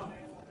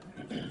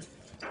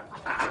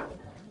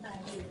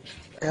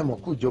 ẹ mọ̀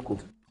kú ìjókòó.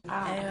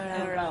 ẹ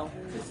rọra o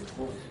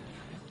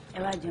ẹ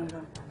wá jẹun lọ.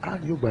 a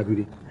yóò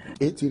gbàgbére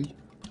èyí ti rí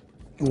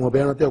ìwọ̀nba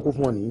ẹran tẹ́ ẹ kó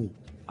fún ọ nìyí.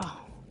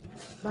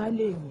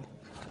 baálé mi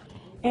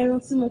ẹran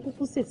tí mo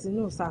kúkú sè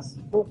sínú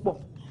ìsàsùn ó pọ̀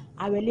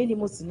àwẹ̀lé ni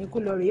mo sì ní kó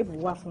lọ rèé bù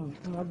wá fún mi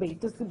wọn bẹ́ẹ̀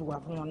tó sì bù wá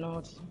fún wọn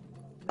náà rí.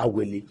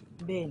 àwẹ̀lé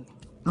bẹ́ẹ̀ni.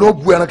 ló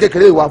bu ẹran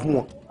kékeré wá fún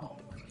wọn.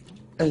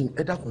 ẹ̀yin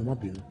ẹ dákun má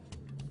bínú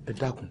ẹ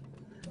dákun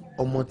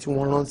ọmọ tí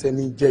wọ́n ránṣẹ́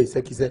ní jẹ́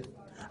ìṣẹ́kíṣẹ́.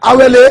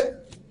 àwẹ̀lé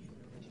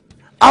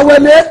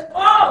àwẹ̀lé.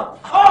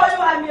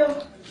 ìwà mi o.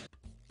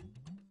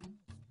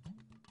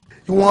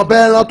 ìwọ̀nba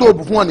ẹran tó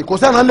bù fún wọn ni kò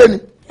sẹ́ran lé ni.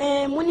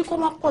 mo ní kó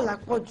má pọ̀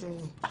lápọ̀jù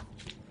ni.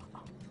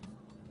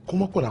 kó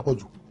má pọ̀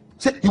lápọ̀jù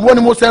ṣé ìwọ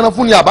ni mo sẹ́ran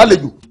fún ni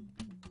àbálejò.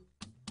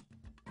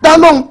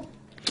 dáná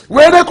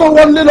wẹ́rẹ́ kó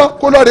wọlé lọ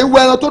kó lọ rè wọ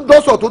ẹran tó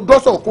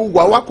dọ́sọ̀ kó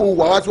wà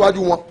wá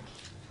síwájú wọn.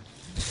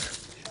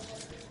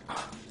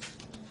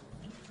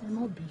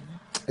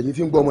 ẹ̀yin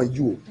tí ń gbọ́ ọmọ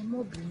ìjú o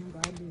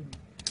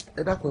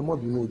ẹ dákun ẹ mọ́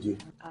bínú oje.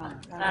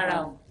 rárá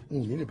o. n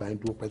ò ní lè bá yín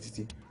dúró pẹ́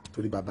títí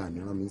torí bàbá mi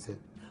rán mi ń sẹ́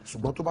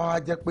ṣùgbọ́n tó bá wá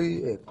jẹ́ pé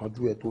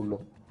ẹ̀ẹ̀kanjú ẹ tó lọ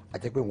a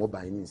jẹ́ pé wọ́n bá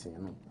yín ní ìsìn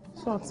náà.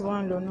 sọ tí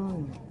wọ́n ń lọ náà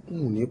nù. n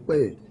ò ní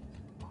pẹ́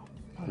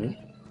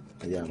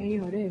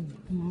ẹ̀yin ọ̀rẹ́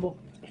mi ń bọ̀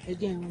ẹ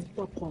jẹ́ ẹran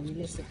tọkọ mi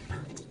lẹ́sẹ̀.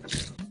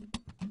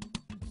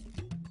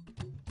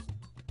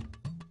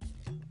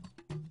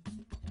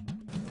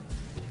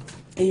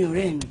 ẹ̀yin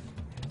ọ̀rẹ́ mi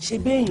ṣe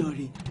béèyàn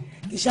rè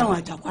kì í ṣe àwọn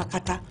àjàkú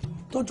akátá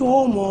tójú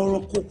wọn ò mọ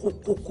ọrùn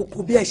kókó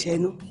bí ẹ̀ṣẹ̀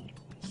inú.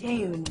 ṣé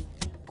èèyàn ni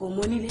kò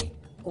mọ nílé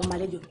kò má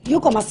lẹ́jọ́ yóò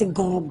kàn máa ṣe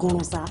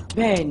gànràn sá.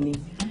 bẹ́ẹ̀ ni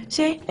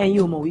ṣé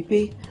ẹ̀yin ò mọ̀ wípé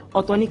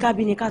ọ̀tọ̀ ní ká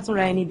bí ni ká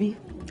túnra ẹni bí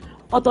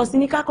ọ̀tọ̀ sí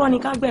ní ká kọ́ ni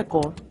ká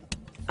gbẹ̀kọ́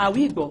àwí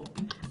ìgbọ́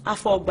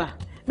àfọ̀gbà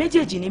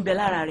méjèèjì níbẹ̀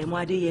lára rẹ̀ mọ́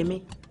adéyẹmí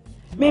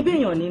mébí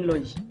èèyàn ní lọ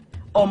yìí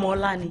ọmọ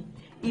ọlá ni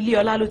ilé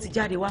ọlá ló ti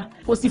jáde wá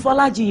kò sí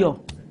fọlájiyọ̀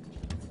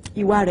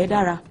ìwà rẹ̀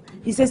dára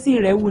ìṣesí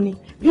rẹ̀ wù ni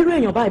bírú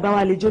èèyàn báyìí bá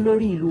wà lè jó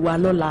lórí ìlú wa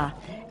lọ́la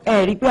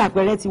ẹ rí i pé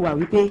àpẹẹrẹ ti wà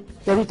wípé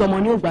tẹrú tọmọ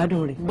ní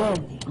ògbádùn rẹ̀.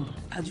 bẹ́ẹ̀ni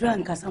àdúrà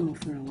ní ká sàmù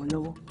fún ràn wọn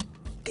lọ́wọ́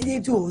kéde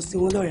tí òun ṣe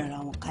wọn lọ́rẹ̀ ara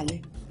wọn kalẹ̀.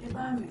 ẹ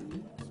bá rìn ní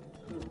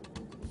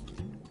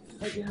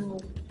ẹgbẹ́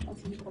wọn wọ́n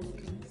ti ní kọ́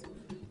lókè ní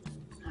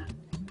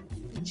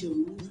ìjẹun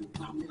ní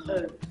ìfipamọ́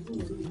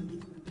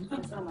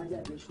wọ́n ti máa jẹ́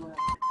àgbẹ̀ṣọ́ra.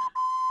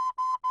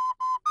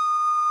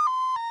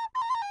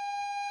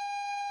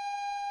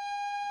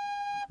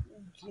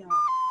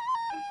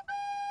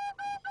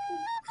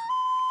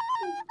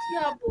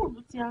 Ìyá bóòlù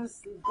tí a ń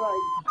ṣe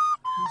báyìí.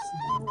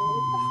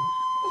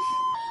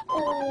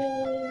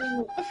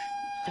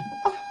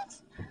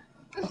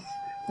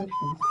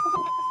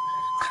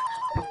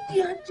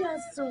 Ìyá jẹ́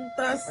àṣùn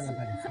tá a sì.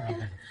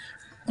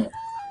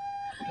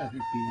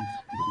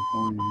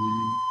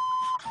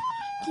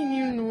 Kí ni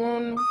inú wọn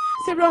nú?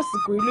 Ṣébí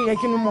àsìkò ilé yẹ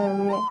kí inú mọ̀ ọ́n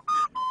wọn?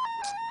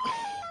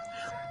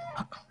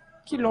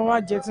 Kí ló wá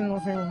jẹ tí mo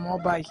fi rìn mọ́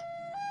báyìí?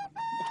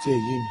 tí ẹ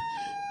yé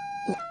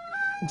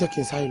mi jẹ́ kí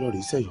n sáré lọ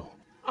rèé sẹ́yọ̀.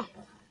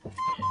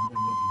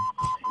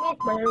 Wọ́n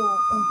pẹ́ o.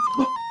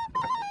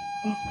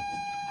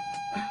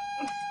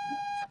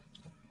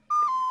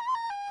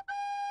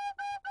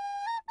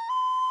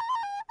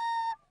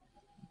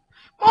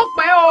 Wọ́n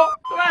pẹ́ o,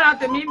 tó bá ra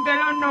tèmi ń bẹ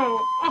lọ́nà o.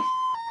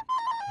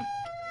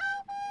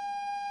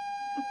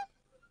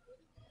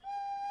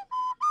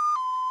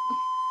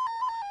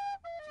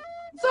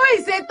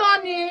 tán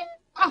ni.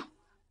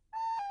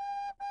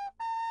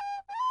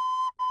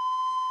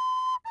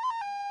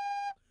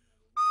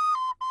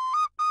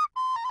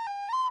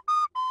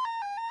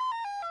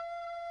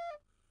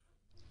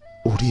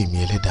 orí mi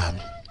ẹlẹ́dàá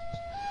mi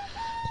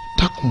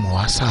dákun mọ́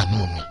wá ṣàánú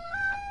mi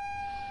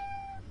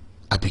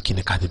àbí kí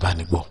ni ká ti bá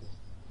ní gbọ́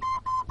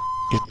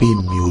pé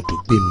mi ò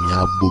dùn pé mi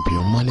á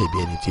gbóbìnrin mọ́lẹ̀ bí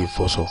ẹni tí ń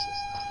fọ́sọ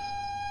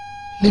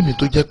lémi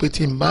tó jẹ́ pé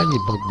tí n bá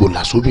yìnbọn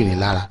gbòòlà sóbìnrin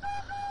lára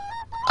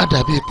á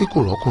dàbí pé kò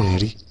rọ́kùnrin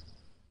rí.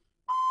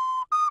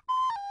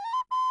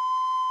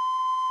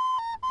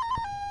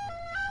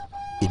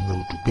 èmi ò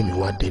dùn pé mi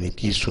wá dẹni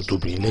tí í sùn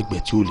tóbìnrin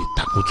lẹ́gbẹ̀ẹ́ tí ó lè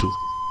takótó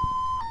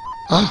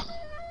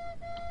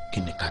kí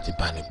ni ká ti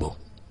bá ní gbọ́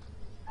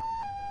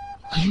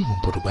ayé òun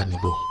gbọ́dọ̀ bá ní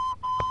gbọ́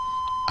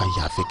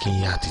àyàfi kí n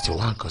yá tètè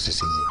wá nǹkan ṣe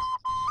sí ni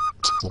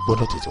mo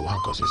gbọ́dọ̀ tètè wá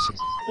nǹkan ṣe sí.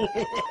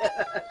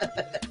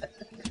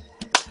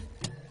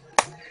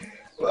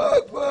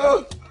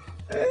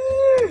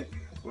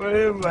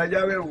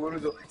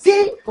 ṣé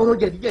ọ̀rọ̀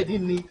jẹ̀díjẹ̀dí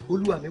ni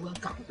olúwa mi wá ń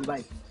kàkó tó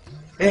báyìí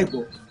ẹ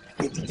gbọ́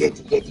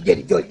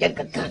jẹ̀díjẹ̀dí jọ jẹ́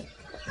kankan.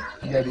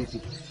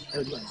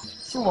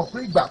 sọ pé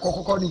ìgbà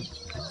kọ́kọ́ ni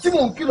tí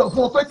mò ń kìlọ̀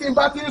fún ọ pé tí n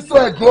bá ti ń sọ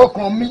ẹ̀dùn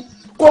ọkàn mi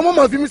kó o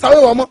mọ̀ fi mi sáré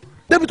wọ̀ mọ́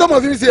débi tó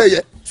mọ̀ fi mi ṣe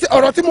ẹ̀yẹ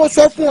ọ̀rọ̀ tí mo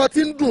sọ fún ọ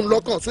ti ń dùn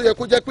lọ́kàn só yẹ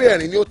kó jẹ́ pé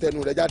ẹ̀rín ni ó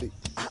tẹnu rẹ jáde.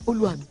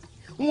 olúwa mi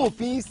wọn ò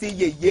fi ń ṣe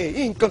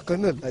yẹ̀yẹ́ nǹkan kan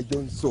náà lájọ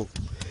ń sọ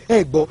ẹ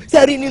gbọ́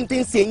sẹ́rí ní ti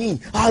ń ṣe yín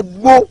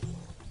àgbo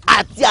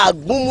àti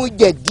àgbúnmu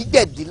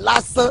jẹ̀díjẹ̀dí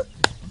lásán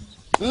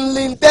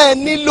ńlẹ̀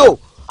nílò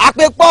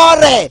àpépọ̀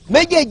rẹ̀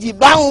méjèèjì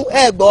báwọn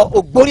ẹ gbọ́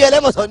ògbórí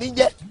ẹlẹ́mọ̀sán ní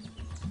jẹ́.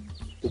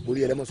 ògbórí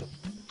ẹlẹ́mọ̀sán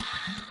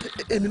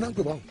èmi náà ń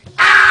pè báwọn.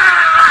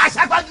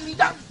 àṣàgbà gírí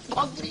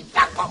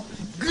dákọ̀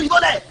gírí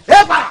bọ́lẹ̀ ẹ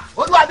pa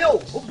olúwa mi ò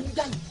ó burú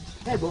jáde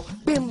ẹ gbọ́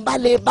pé ń bá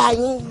lè bá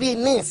yín rí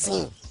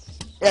nísìn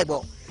ẹ gbọ́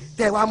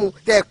tẹ wá mú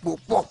tẹ pò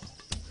pọ̀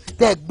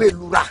tẹ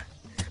gbẹlura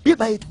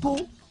bíbá ètò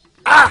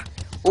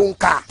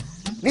òǹkà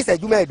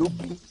níṣẹ́jú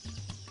mẹ́ẹ̀ẹ́dógún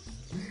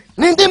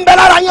ní ti ń bẹ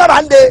lára yín ọ̀rọ̀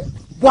à ń de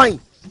wọ́n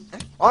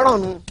ọ̀rọ̀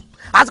nu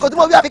àsìkò tí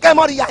mo fi àfikẹ́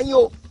mọ́ rí ìyá yín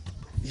o.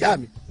 ìyá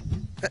mi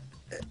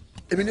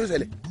èmi ni ó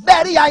ṣẹlẹ̀.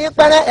 bẹ́ẹ̀ rí ìyá yín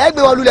pẹ́rẹ́ ẹ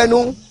gbé wọn lulẹ̀ nu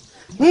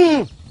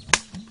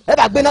ẹ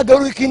bá gbéná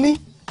gẹrú kínní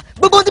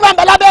gbogbo ohun tí bá ń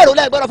bẹ lábẹ́ èrò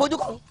lẹ́ẹ̀ gbọ́dọ̀ fojú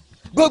kan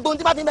gbogbo ohun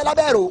tí bá ti ń bẹ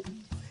lábẹ́ èrò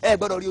ẹ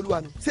gbọ́dọ̀ rí olúwa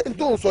mi. ṣé n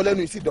tó ń sọ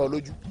lẹ́nu ìsì dán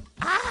lójú.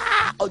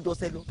 ọjọ́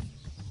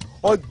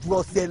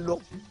ọsẹ lọ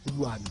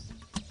olúwa mi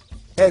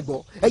ẹ gbọ́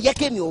ẹ jẹ́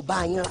kémi ò bá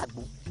yín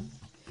ràgbó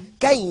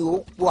kẹ́yìn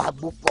ó po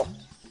àgbo pọ̀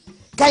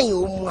kẹ́yìn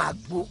ó mu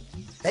àgbo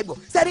ẹ gbọ́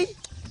sẹ́rí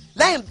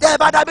lẹ́yìn tẹ́ ẹ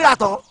bá dábìrà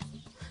tán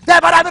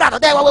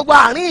tẹ́ ẹ wọ gbogbo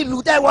àárín ìlú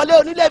tẹ́ ẹ wọlé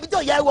onílé ibi tí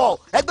ò yẹ wọ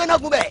ẹgbẹ́ náà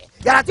gún bẹ̀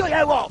yàrá tí ò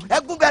yẹ wọ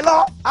ẹgún bẹ̀ lọ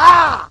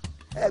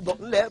ẹ gbọ́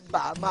ńlẹ̀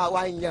bá máa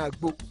wá yan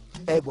àgbo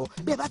ẹ gbọ́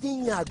bí ẹ bá ti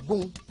ń yan àgbo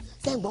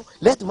sẹ́gbọ́n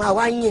lẹ́tù máa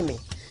wá yìn mí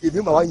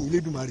èmi máa wá yìn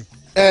Elédùmarè.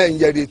 ẹ ń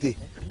yẹ rètè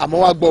àmọ́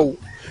wá gbọ́ o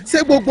ṣé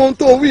gbogbo ohun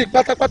tó wí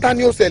pátápátá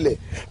ni ó ṣẹlẹ̀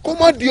kó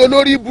má di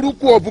olórí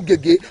burúkú ọ̀bù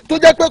gègé tó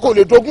jẹ́ pé kò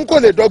lè dógún kò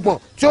lè dọ́gbọ̀n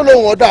tí ó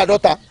lóun ọ̀dà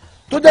àdọ́ta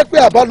tó jẹ́ pé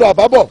àbálò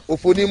àbábọ̀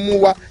òfò ni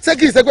mú wa ṣé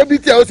kì í ṣe pé bí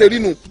tí ẹ ó ṣe rí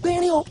nu.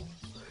 péré o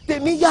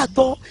tèmi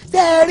yàtọ̀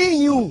sẹ́ẹ̀rí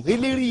yìí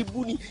eléré ibú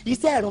ni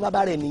iṣẹ́ ẹ̀rọ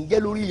bàbá rẹ̀ nìjẹ́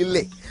lórí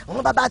ilẹ̀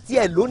àwọn bàbá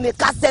tiẹ̀ ló ní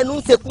ká sẹ́nu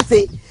ń ṣekúṣe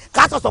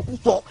ká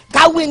sọ̀sọ̀kúsọ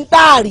ká wí ń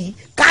táàrí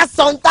ká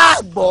sọ ń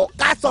táàgbọ̀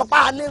ká sọ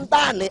pa ní ń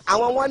táàní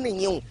àwọn wọn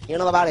nìyẹn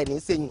ìran bàbá rẹ̀ ní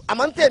í ṣèyún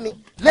àmọ́ ń tèmi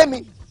lémi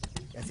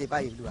ẹ̀sìn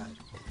báyìí lù wá.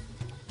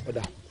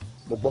 ọ̀dà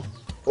mo gbọ́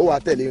ó wàá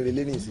tẹ̀lé irin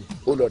lé nìsín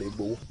ó lọ rè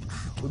gbowó.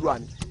 olúwa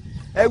mi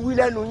ẹ wí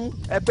lẹ́nu yín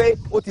ẹ pé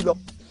ó ti lọ.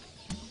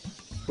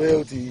 pé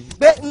ó ti.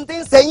 pé n ti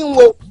ń sẹ́yìn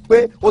wo pé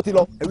ó ti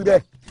lọ ẹ wí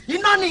bẹ́ẹ̀.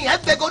 iná ni ẹ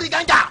gbé gorí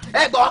gánjà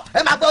ẹ gbọ́ ẹ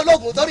máa gbọ́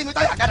ológun torí mi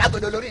tọ́jà kádà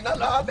gbòdò lórí iná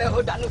lọ́ọ́bẹ̀ ó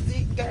dànù sí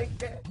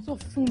kẹ́kẹ́. sọ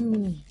fún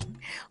mi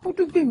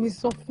Ọdúngbèmí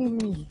sọ fún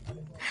mi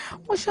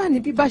wọ́n ṣàní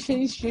bí bá ṣe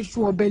ń ṣe ṣu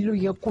ọbẹ̀ ló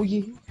yẹ kó yé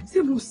ṣé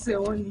mo ṣẹ̀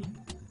ọ́ ni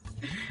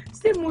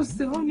ṣé mo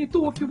ṣẹ̀ ọ́ ni tó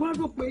o fi wá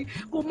rò pé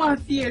kó máa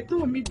fi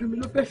ẹ̀tọ́ mi dùn mí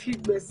ló fẹ́ fi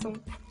gbẹ̀san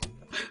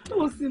tó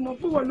o sì mọ̀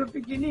pé wọ́n ló fi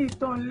kíní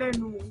ìtàn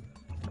lẹ́nu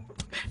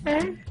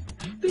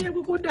tó yẹ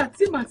kókó dà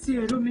tí màá ti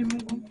ẹ̀rọ mi mú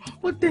gan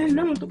ó tẹ ẹ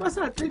lọ́rùn tó bá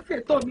ṣàtẹ́fẹ̀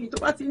tọ́ mi tó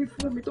bá ti ń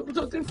fún mi tó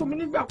ti ń fún mi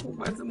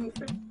nígbàkúgbà tí mo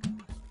fẹ́.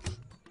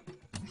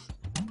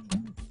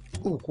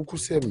 ó kúkú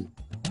sẹ́mi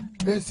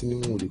bẹ́ẹ̀ sì ni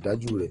mo lè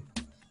dájú rẹ̀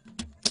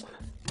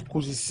kò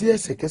sì sí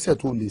ẹ̀ṣẹ̀kẹ́ṣẹ̀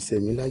tó lè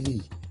ṣẹ̀mí láyé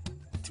yìí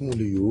tí mo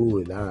lè yòrò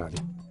rẹ̀ lára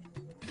rẹ̀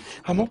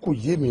àmọ́ kò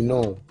yé mi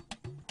náà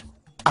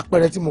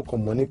àpẹẹrẹ tí mo kàn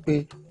mọ̀ ni pé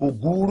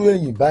ògúrú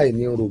ẹ̀yìn báyìí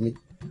ní ro mí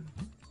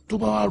tó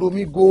bá wá ro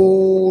mí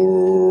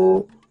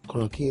góòrò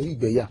kàn kí n rí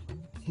ìgbẹ́yà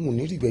n ò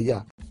ní rí ìgbẹ́yà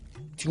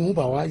tí wọ́n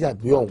bá wá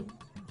yàgbé ọ̀hún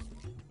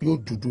yóò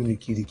dúdú ní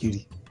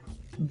kirikiri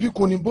bí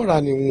kò ní bọ́ra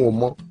ni n ò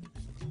mọ̀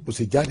kò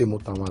sì jáde mọ́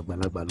tàwọn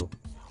àgbàlagbà lọ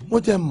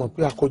wọ́n jẹ́ mọ̀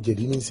pé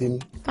akọ̀jẹ̀dí ní í ṣe mí.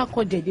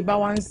 akọ̀jẹ̀dí bá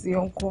wá ń ṣe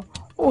ọkọ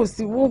ó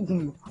sì wóògùn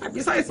lò àbí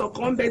ṣàìsàn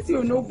kan ń bẹ tí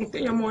òun oògùn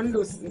téèyàn máa ń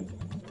lò sí.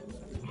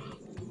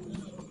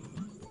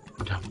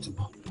 ọ̀dà mo ti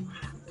bọ̀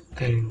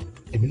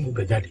èmi ní mo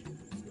bẹ̀ jáde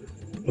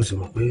mo sì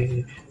mọ̀ pé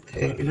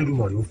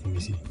Elédùmarè ó fún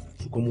mi sí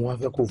ṣùgbọ́n mo wá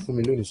fẹ́ kó fún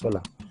mi lónìí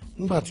sọ́la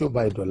nígbà tí ó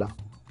bá ìdọ̀la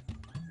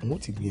mo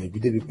ti gbìyànjú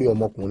débi pé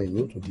ọmọkùnrin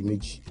mi ò tún di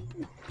méjì.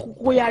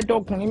 kókó yá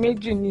dọkùnrin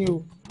méjì ni o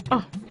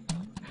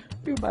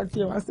bí ìbá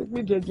tiẹ̀ wá sí pé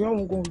jẹ̀dí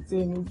ọ̀hún kò ti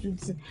ẹnu ojú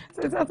tì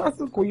ṣe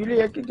sásìkò yìí ló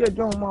yẹ kí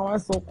jẹ̀dí ọ̀hún máa wá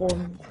sọkọ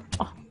mi.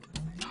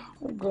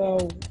 Ó ga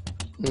o.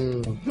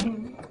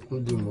 Ó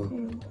dùn mọ́.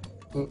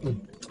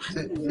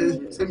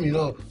 Sẹ́mi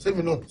náà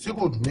ṣé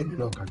kò dùn mẹ́bí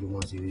náà kájọ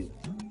wọn ṣe rí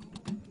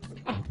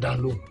dá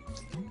lóhùn.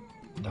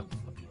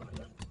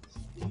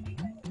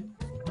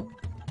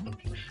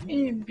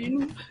 Ìbínú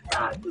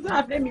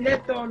sáfẹ́ mi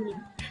lẹ́tọ̀ọ́ mi.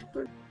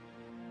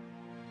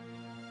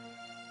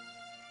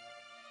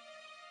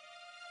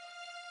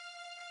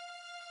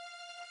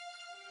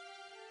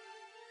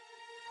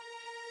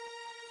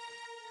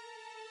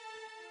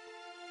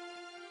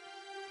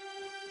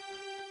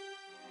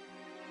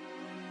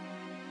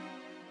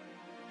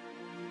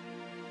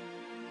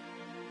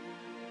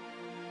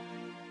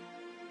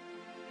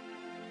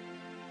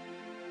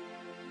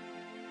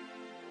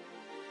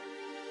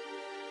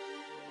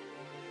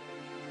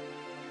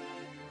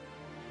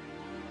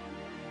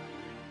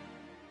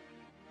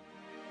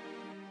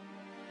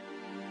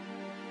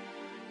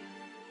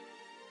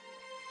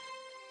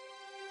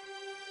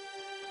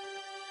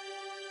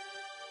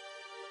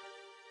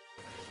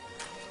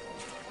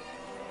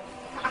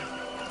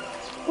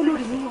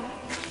 Olórí mi wọ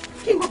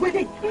kí n gbogbo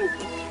ẹdẹ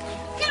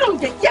kí ló ń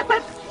jẹ kí ẹ pẹ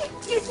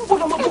kí n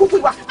gbọ́dọ̀ mọ burúkú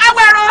ìwà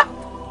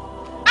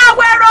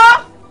awẹrọ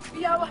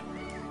ìyàwó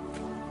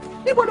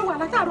níbo ló wà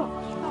látàárọ̀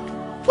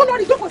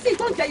olórí jókòó sí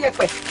ìtọ́ ń jẹ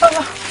yẹpẹ.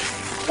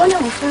 Bọ́lá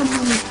mo fẹ́ mú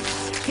mi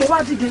mo wá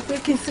dìde pé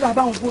kí n síra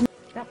báwọn bomi.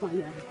 dápọ̀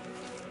àyà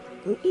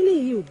rẹ̀ ilé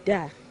yìí ò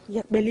dáa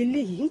yẹpẹ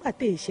lélẹ́yìí nígbà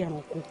tẹ̀ ṣe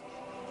ẹranko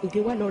òde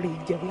wa lọ rè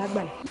jẹun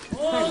lágbàlá.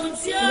 Ohun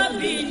tí ó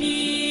bí ni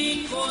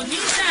kò ní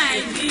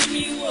ṣàìbí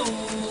ni wò.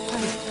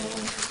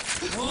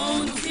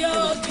 Ohun tí ó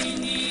bí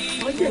ni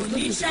kò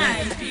ní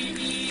ṣàìbí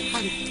ni.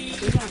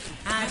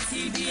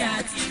 Àti bí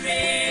àti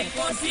re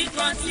kò sí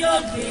kan tí ó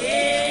gbé.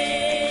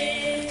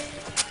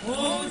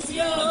 Ohun tí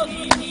ó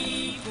bí ni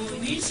kò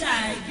ní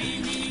ṣàìbí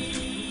ni.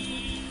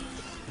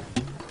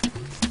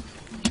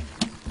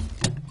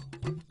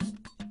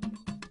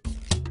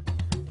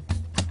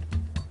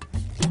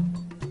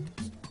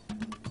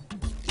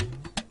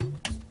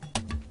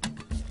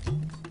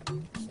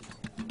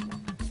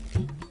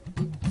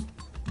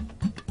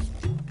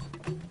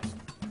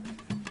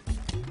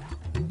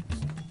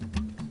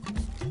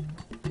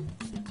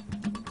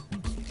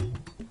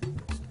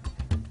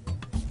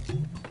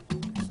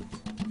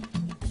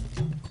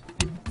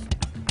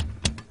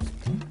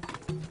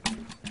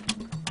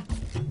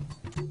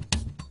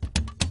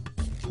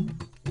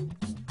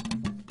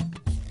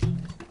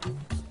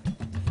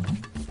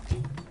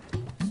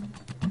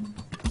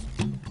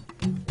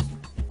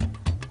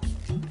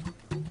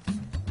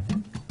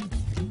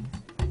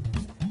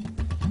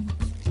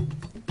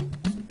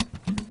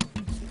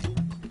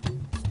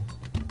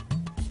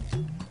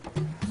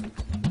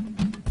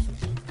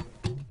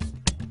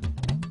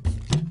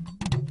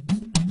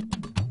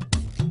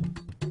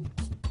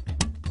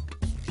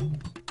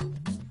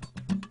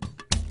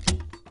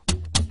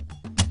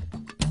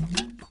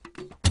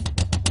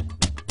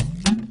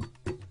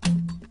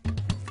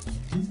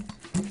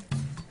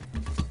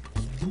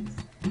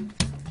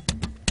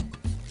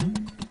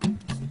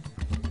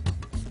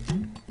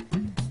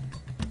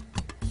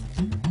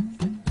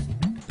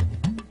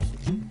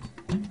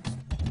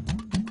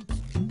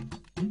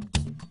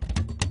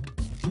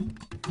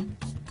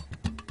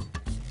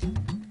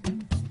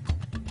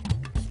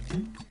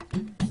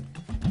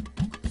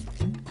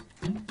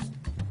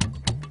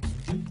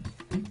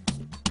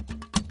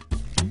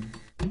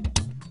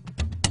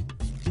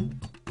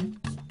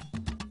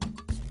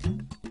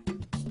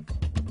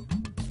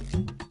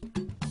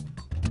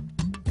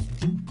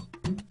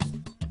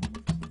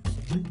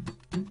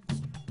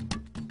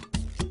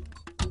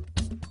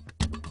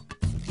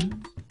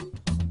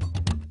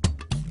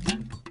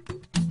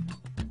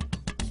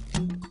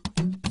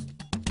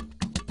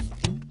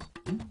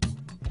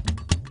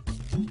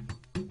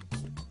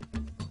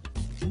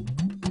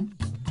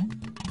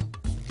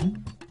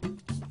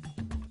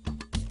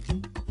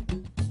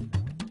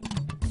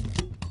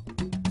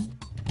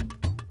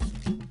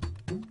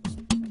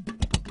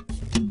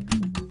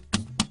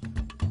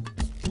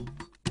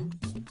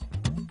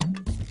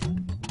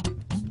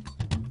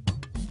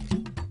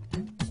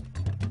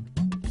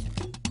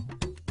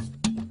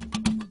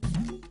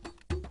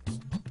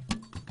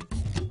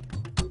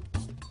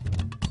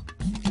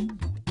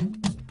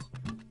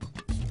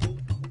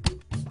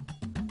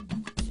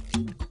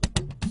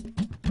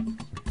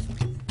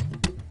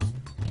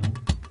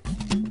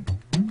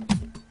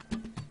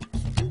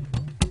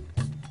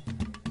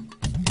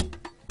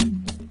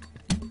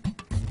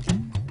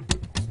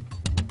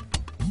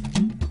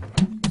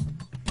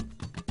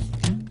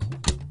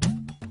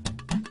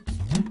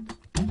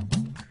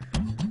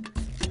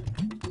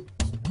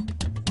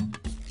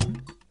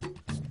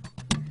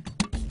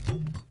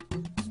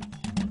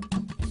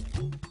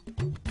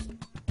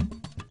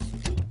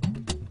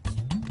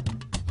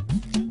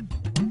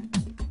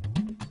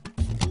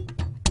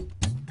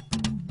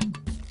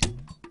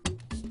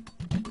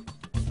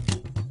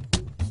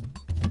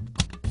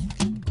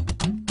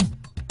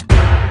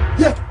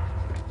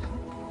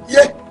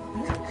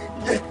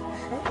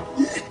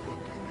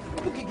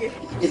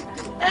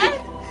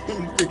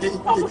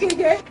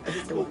 Ògègè.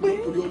 torí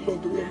Ọlọ́run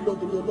pàdé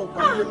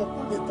ẹnu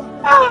kò lè ta.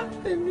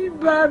 Èmi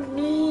bá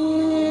mi.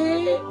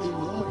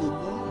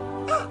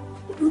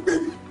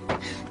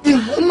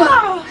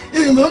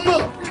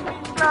 Ìmọ̀mọ̀.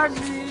 Bá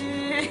mi.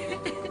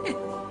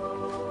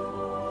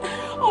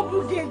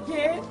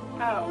 Ògègè.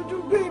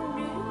 Ojúgbé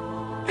mi.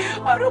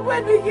 Orúkọ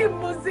ẹni kí n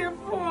mọ̀ sí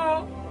fún ọ.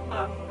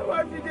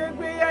 Wọ́n fi dé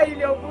gbé yá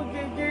ilé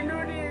Ògègè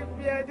lórí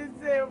èmi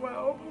àdìsẹ́wà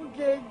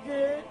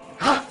Ògègè.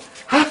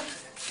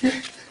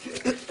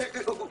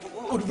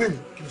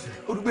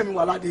 Olùgbèmí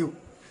wàhálà dé o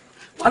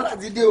wàhálà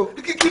ti dé o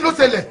kí ló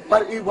ṣẹlẹ̀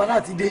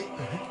wàhálà ti dé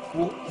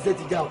wo iṣẹ́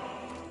ti já o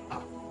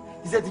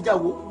iṣẹ́ ti já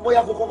wo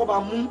bóyá kọ́kọ́ bá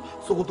mú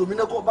ṣòkòtò mi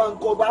náà kọ́ bá ń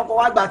kọ́ bá kọ́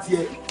wá gbà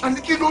tiẹ̀.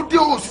 àti kí ló dé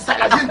o sì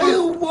ṣàlàyé tó.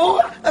 wo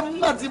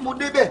nígbà tí mo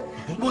débẹ̀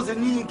bó ṣe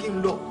ní kí n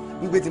lọ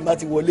wípé tí n bá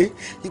ti wọlé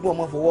ipò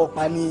ọmọ fọwọ́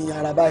pa ní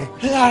ara báyìí.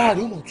 ara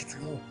rẹ̀ ó mọ̀ tutù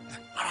náà.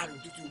 ara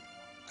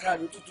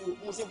rẹ̀ tutù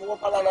mo ṣe fọwọ́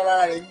pa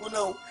lára rẹ̀ gbóná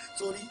o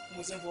sórí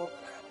mo ṣe fọwọ́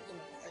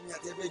ẹni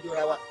àti ẹgbẹ́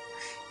jọra wa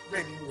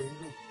bẹ́ẹ̀ ni mo rẹ̀ ń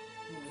lò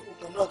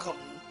ọkàn náà kàn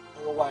mú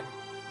ọwọ́ wa ni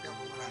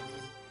dẹ́kun ara ní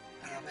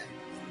ara báyìí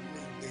inú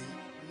ìgbẹ́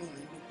inú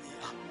mi ló pé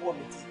àwọ̀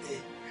mi ti tẹ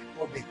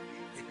ọbẹ̀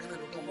ẹ̀ka náà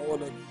ló kàn mọ́wọ́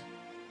lọ bí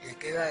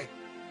ẹ̀kẹ́ ráì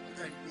wọ́n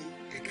náà rí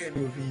pé ẹ̀kẹ́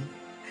mi ò fi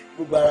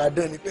gbogbo ara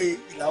dán ni pé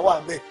ìlà wà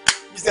ń bẹ̀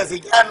bí sẹ́sẹ̀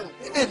jáànù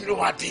ẹ̀mí mi ló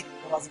wà dé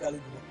wọ́n bá sí gbà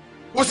lójú náà.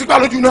 ó sì gbà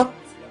lójú náà.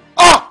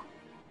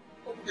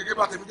 gẹ́gẹ́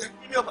bá tẹ̀mí jẹ́.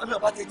 mi ò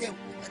bá tẹ jẹ́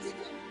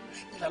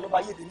ìlà ló bá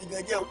yé tèmi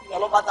gan jẹ́ o ìlà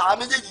ló bá ta àwọn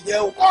méjèèjì jẹ́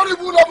o. kọ́rí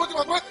bú lọ bó ti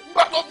mọ̀ pé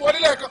nígbà tó fún ọ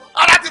nílẹ̀ kan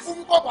ara ti fún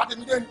kọ́ bá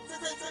tèmi jẹ́ ni.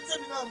 ṣé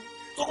mi náà ni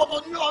ṣòkòtò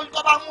ní ọjọ́ tó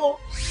bá mú o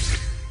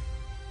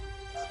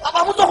bàbá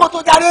mú ṣòkòtò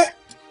jáde.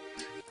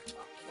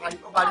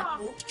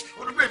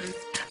 olùgbèmí.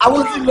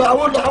 àwọn ti lọ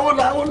àwọn lọ.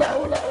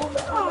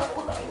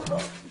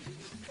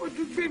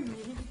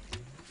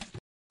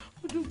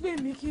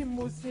 Odúgbèmí kí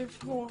mo ṣe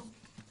fún ọ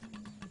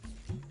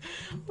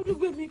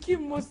Odúgbèmí kí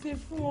mo ṣe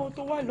fún ọ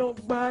tó wà lọ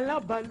gba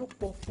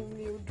alábàálòpọ̀ fún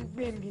mi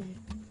Odúgbèmí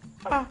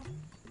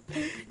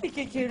ní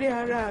kékeré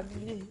ara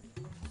mi.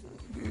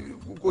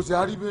 kò sí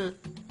àrí bẹ́ẹ̀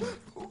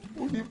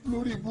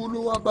lórí ibú ló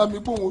wá bá mi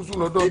bóun oṣù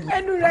lọ́dọ̀ mi.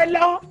 ẹnu rẹ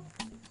lọ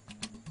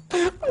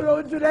ọ̀rọ̀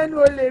ojú lẹ́nu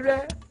olè rẹ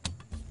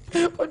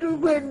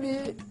Odúgbèmí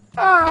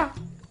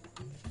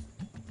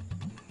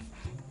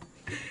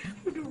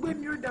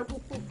Odúgbèmí ó dà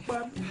púpọ̀ pa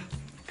mí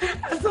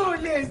aṣọ ò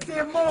lè ṣe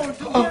mọ́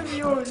Odúgbèmí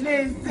ò lè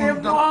ṣe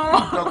mọ́.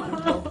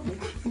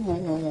 mo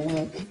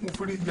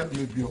fẹ́rẹ̀ ìjà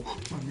mi bí ọ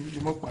màmí lè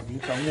mọ́ pàmí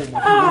káwọn ọmọ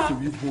tó wọ́n fi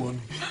wí fún ọ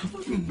ni.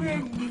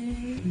 Odúgbèmí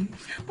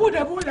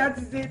bódà bó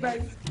láti ṣe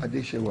báyìí.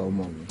 Adéṣẹ́wà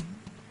ọmọ mi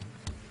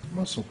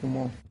má sunkún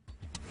mọ́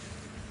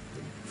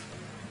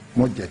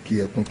mọ́ jẹ́ kí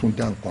ẹkún tún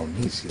dá nǹkan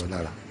míì sí ọ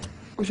lára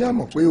ó ṣáà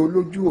mọ̀ pé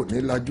olójú ò ní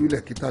lajú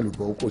ilẹ̀ kí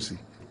tàlùbọ̀ ó kò sí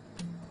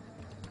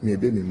mi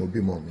ebé mi mo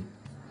bímọ mi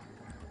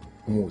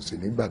n ò sì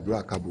ní gbàdúrà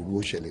káburú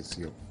ó ṣẹlẹ̀ sí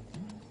ọ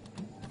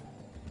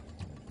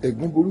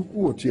ègún burúkú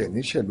ò tiẹ̀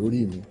níṣẹ̀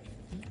lórí mi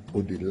ó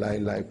di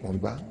láéláé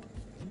pọ́nbá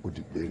ó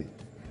di péré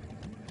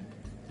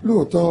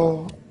lóòótọ́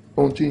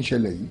ohun tí ń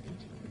ṣẹlẹ̀ yìí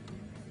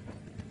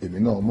èmi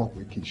náà mọ̀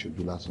pé kì í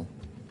ṣojú lásán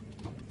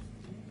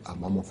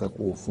àmọ́ mo fẹ́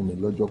kó o fún mi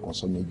lọ́jọ́ kan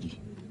sọ méjì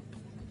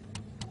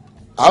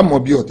a mọ̀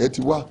bí ọ̀tẹ̀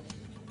ti wá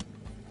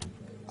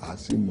a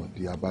sì mọ̀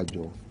bí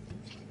abájọ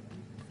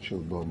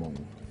ṣùgbọ́n ọmọ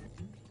mi.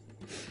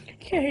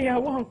 kí ẹ̀yà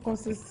wá nǹkan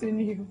ṣoṣo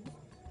ni o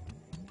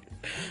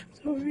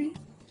torí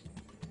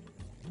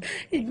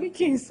ìgbín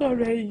kì í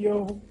sọ̀rọ̀ ẹ̀yọ̀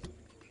o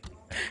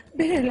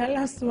bẹ́ẹ̀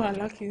lálásùn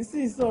àlá kì í sì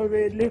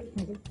sọ̀rọ̀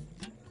ẹlẹ́kùn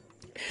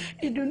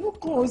ìdùnnú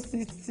kan ò sì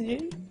sí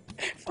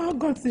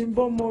fágàn tí ń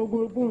bọ́ ọmọ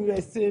orogún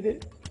rẹ̀ ṣeré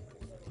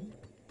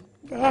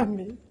bá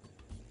mi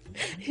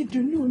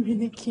ìdùnnú mi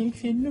ni kí n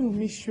fi inú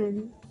mi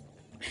ṣoyún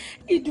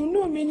ìdùnnú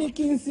mi ni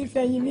kí n sì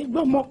fẹ̀yìn mi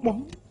gbọ́mọpọ̀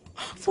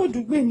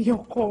fòdùgbèmí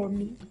ọkọ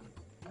mi.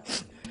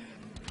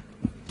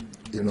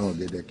 ìran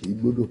ọ̀gẹ̀dẹ̀ kì í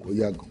gbọ́dọ̀ kó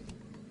yàgàn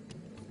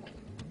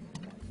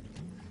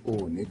o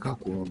ò ní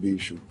kàkúrán bí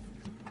iṣu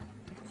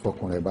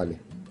fọkàn rẹ balẹ̀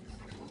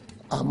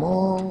àmọ́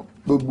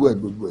gbogbo ẹ̀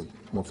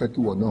mo fẹ́ kí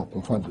ìwọ náà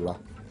kún fàdúrà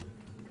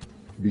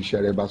bí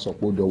iṣẹ́ rẹ bá sọ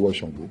pé ó dọwọ́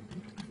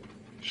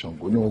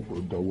Ṣàngó náà kò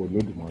dọwọ́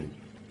Olódùmarè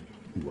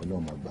ìwọ náà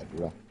máa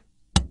gbàdúrà.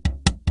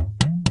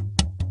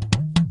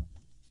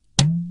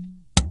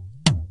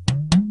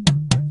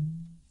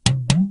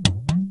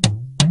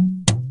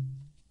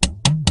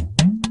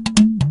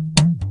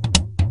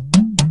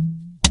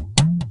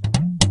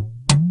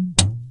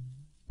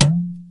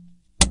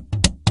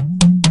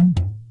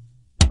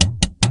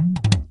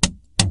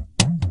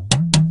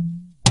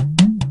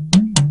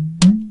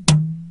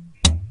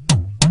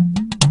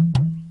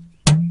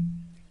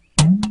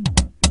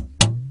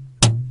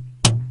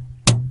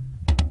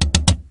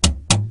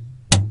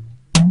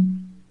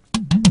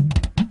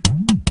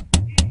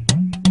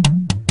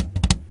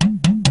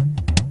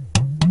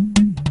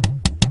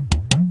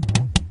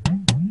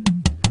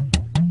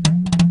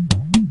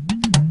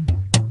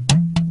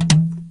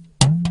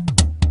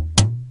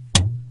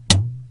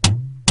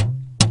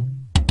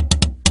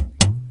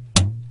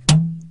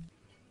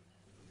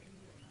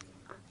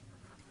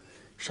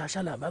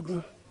 ṣàṣà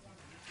làbágún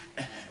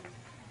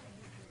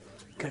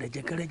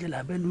kẹrẹjẹ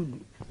làbẹ lùlù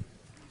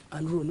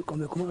àlùrò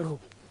oníkànmẹkọ mọrọ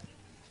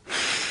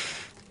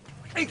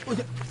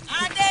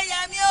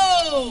Adéyẹmí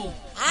o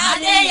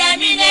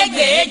Adéyẹmí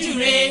lẹ́gbẹ̀ẹ́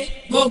jùre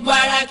gbogbo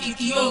ara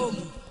kìkì oògùn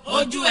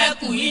ojú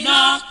ẹkùn iná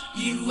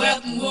ìrù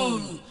ẹkùn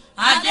oòrùn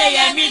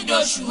Adéyẹmí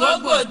doṣù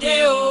ògbòde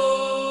o.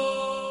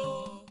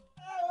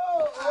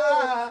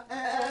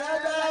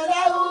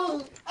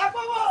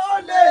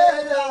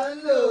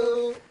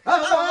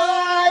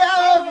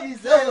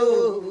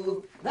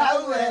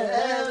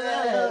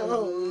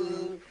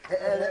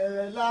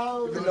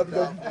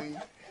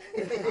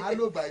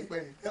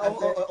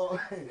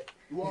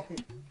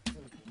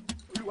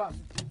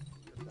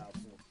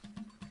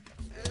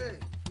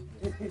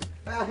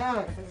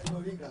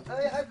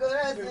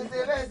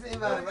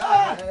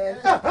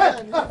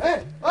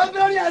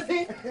 Olórí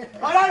ẹ̀sìn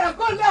ọ̀rọ̀ rẹ̀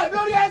kò lé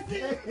olórí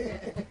ẹ̀sìn.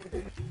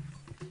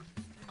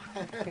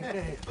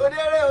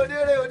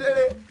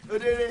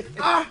 Òdèrè.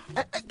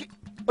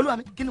 Olúwa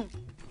mi kí ni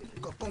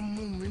kọ̀ọ̀kan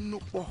mú mi nù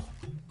pọ̀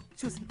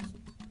tí o sì.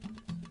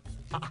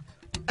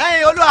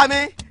 Ẹ̀yin olúwa mi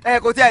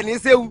kò tí ẹ̀ ní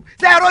séwu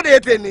ṣé ẹ róde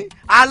tèmi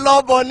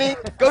àlọ́bọ̀ ni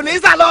kò ní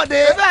sàlọ́ọ̀dẹ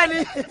bẹ́ẹ̀ ni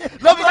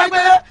ló fi jẹ́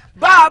pé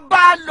bá a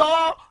bá lọ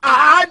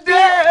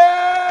àádé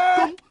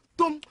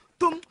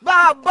bá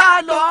a bá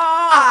lọ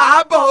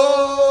àábọ̀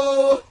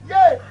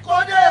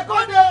kódé.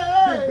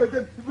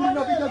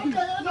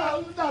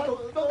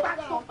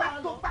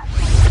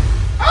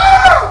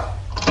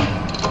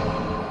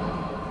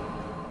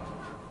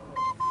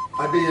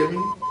 Adéyẹmí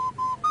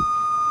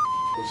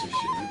ó sì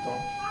ṣèyí tán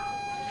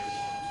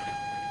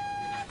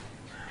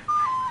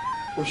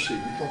ó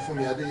ṣèyí tán fún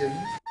mi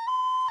Adéyẹmí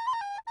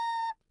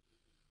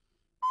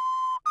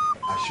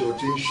àṣẹ o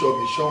ti ń ṣọ́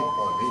mi ṣọ́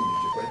nǹkan ní ìyí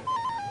tipẹ́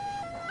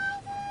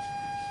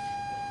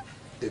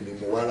èmi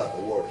mo wá rà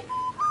lọ́wọ́ rẹ̀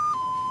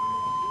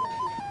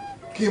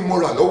kí n mo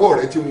rà lọ́wọ́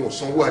rẹ̀ tí mo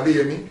sanwó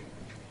Adéyẹmí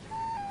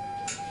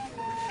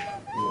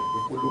mo ò pé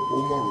kólókó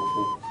mọ̀rọ̀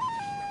po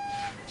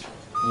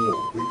mo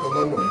ò pé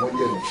kọ́nọ́nà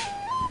mọ́yẹ̀nù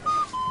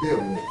bẹ́ẹ̀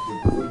mo ò pé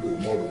kólódò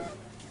mọ̀rọ̀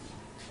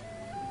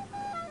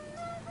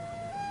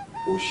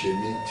ó ṣe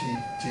mí tí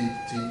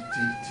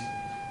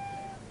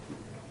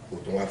ó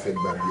tún wá fẹ́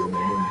gbàgbé ọmọ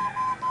mú mi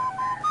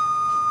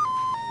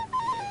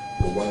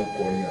ó wá ń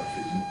kọrin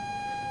àfẹ́mí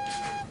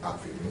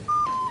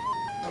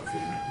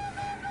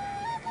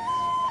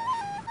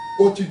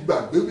ó ti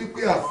gbàgbé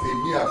wípé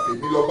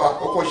àfẹ́mí lọ́ba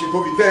àkọ́kọ́ ṣe tó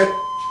fi tẹ́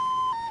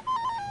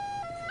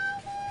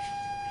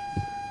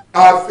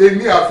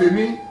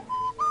àfẹ́mí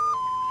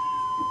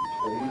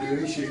òun lè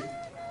rí ṣe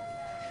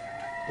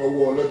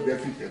tọwọ́ ọlọ́dẹ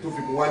fi tẹ̀ tó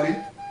fi mú wálé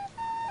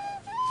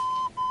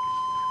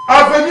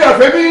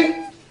àfẹ́mí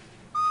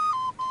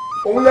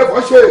òun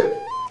lẹ́fọ́ ṣe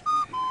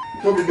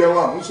tó fi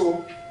dẹ̀wọ̀n àmúso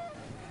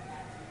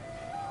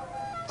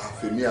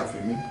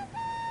àfẹ́mí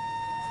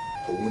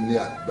òun ni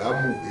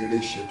àgbámù eré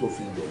ṣe tó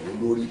fi yọ̀wọ́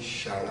lórí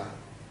ṣara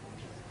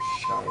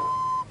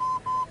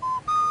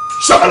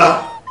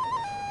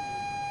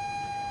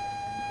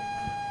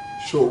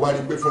ṣé o wá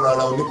rí pé fúnra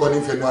ara oníkọ́ ní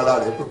fẹnu ara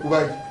rẹ̀ pé kú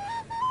báyìí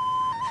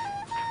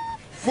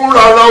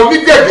fúnra ara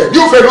onígẹ̀gẹ̀ ní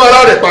òfẹnu ara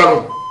rẹ̀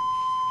parun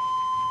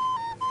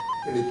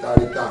ríta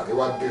rẹ̀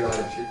wá gbéra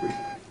rẹ̀ ṣe pé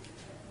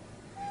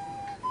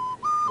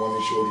wọ́n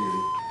ní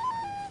sóríire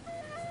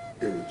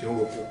èrò tí ń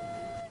roko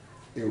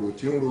èrò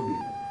tí ń rodò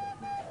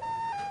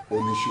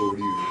oníṣẹ́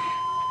oríire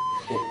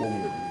ó pòun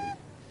òrìrì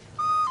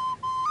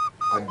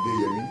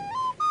Adéyẹmí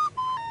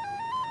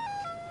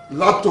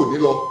látòní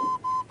lọ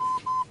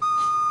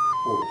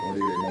òòtún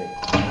rírẹ náà.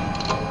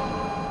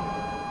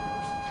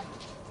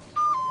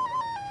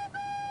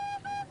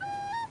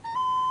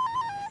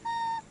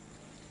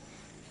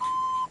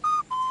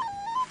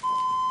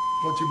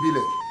 mo ti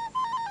bilẹ̀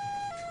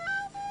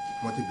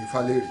mo ti bí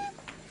falẹ́rì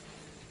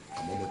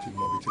àmọ́ mo ti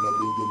mọ ibi tí wọ́n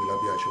gbé ń jó mi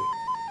lábẹ́ aṣọ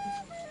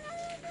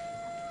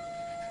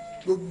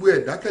gbogbo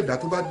ẹ̀dákẹ́dá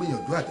tó bá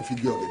gbìyànjú àti fi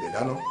gé ọ̀gẹ̀dẹ̀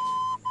dáná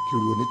kí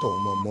irú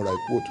onítọ̀hún mọ́ múra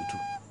ikú òtútù.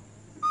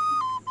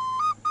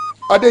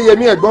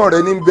 Adéyẹmí ẹ̀gbọ́n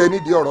rẹ̀ ní ń bẹ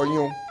nídìí ọ̀rọ̀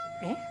yín o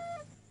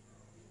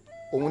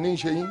òun ní í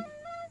ṣe yín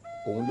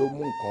òun ló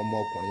mú nǹkan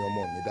ọmọkùnrin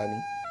ọmọ mi dání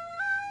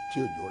tí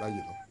òjò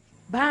ráyè lọ.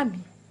 bá mi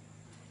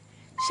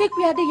ṣé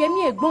pé Adéyẹmí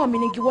ẹ̀gbọ́n mi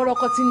ni igi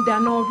wọ́rọ́kọ́ tí ń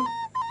dáná rú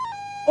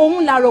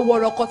òun làrò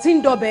wọ̀rọ̀kọ̀ tí ń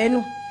dọbẹ̀ ẹnu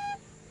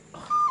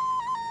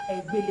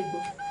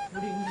ẹ̀gbẹ́lẹ́gbọ́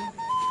orí yín.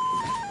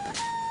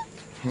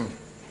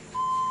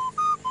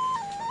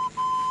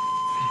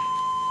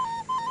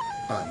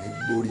 àní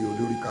gbórí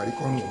olórí kárí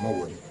kọ́rùn ọmọ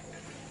wọ̀ ni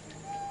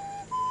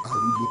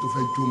arúgbó tó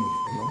fẹ́ jóòmù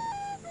iná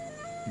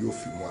yóò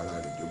fi mú ara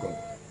rẹ̀ jógàn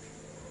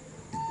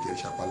ìjẹ́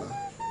sapala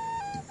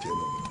ìjẹ́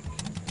nà.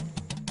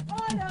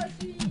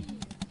 olóṣì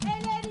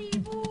eléri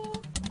ibú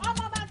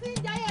ọmọ bá ti ń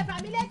jayé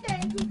fàmílétè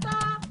ìdútọ́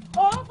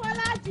òun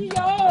fọlá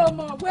jiyọ̀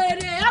òmò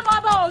wèrè ọmọ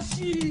bá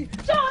òṣì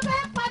ṣé o fẹ́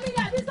pa mí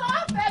àbí sọ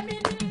ọ́ fẹ́ mi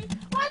ni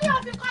wọ́n ní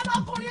òfin kọ́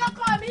ọmọkùnrin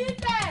ọkọ mi ń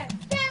bẹ̀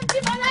kí n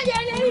bímọ láyé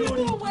eléri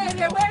ibú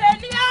wèrè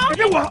ní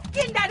ọ́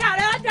kí n dàda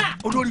rẹ̀ dà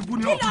olórí ibu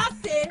ni kí ọ lọ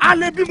ṣe.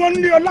 alẹ́ bímọ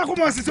ní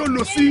ọlákùnmọ̀ ṣiṣẹ́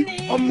lọ sí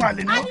ọmọ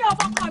àlè náà. a ní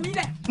ọkọ mi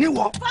lẹ̀.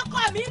 níwọ. fọkọ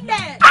mi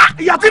lẹ̀.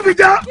 ìyá tí fi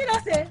já. kí ló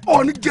ṣe.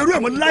 ọ̀ọ́ni jẹ̀rú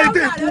ẹ̀mọ́ láyé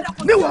tẹ̀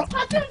kú níwọ.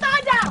 ọtún tó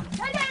dà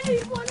ẹlẹ́rìí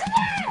ìbò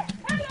nílẹ̀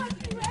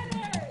ẹlọ́ọ̀tì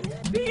wẹ̀rẹ̀.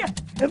 bí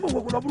ẹ mọ̀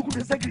wọ̀gbọ̀n burúkú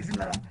ní sẹ́kìrì sí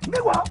lára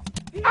níwọ.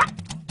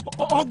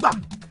 ọgbà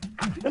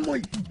ẹ mọ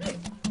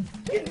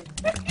yìí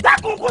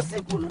dákun kó sí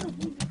kú lọ́dọ̀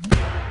fún mi.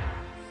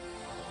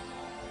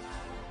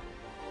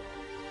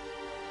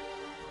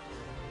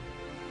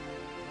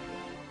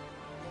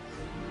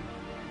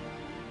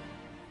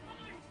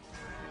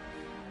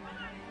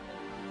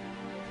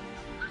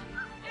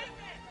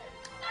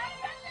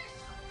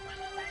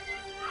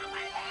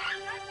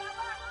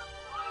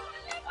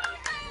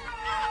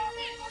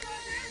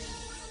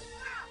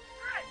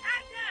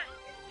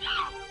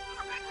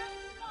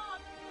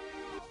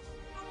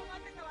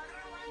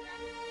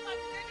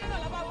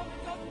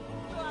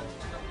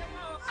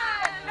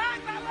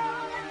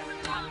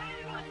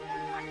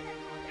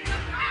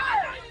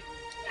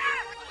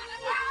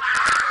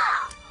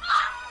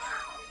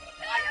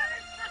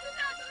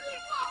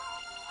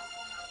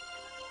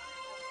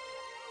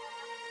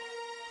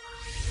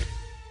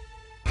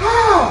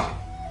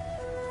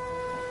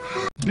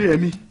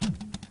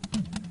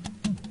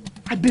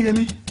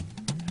 Adéyẹmí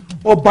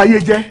ọba ayé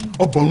jẹ́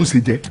ọba ọ̀run ṣe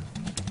jẹ́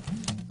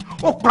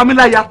ó pa mí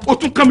láya ó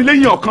tún kán mi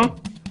lẹ́yìn ọ̀kan.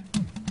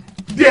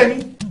 Díẹ̀mí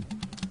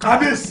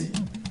kábíyèsí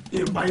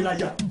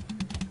ìpàyíláyà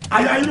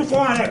àyà inú fún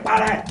ara ẹ̀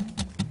para ẹ̀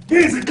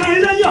ìsìnká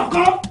ilé yìí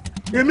ọ̀kan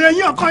èmi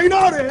ẹ̀yìn ọ̀kan iná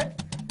rẹ̀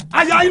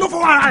àyà inú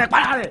fún ara ẹ̀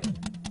para rẹ̀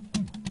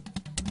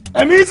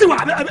ẹ̀mí sì wà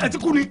ẹ̀ ti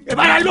kú ni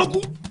ìbára inú kú.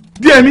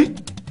 Díẹ̀mí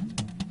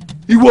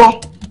ìwọ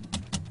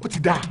ó ti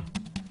dáa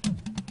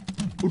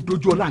ó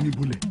dojú ọlá mi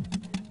bolẹ̀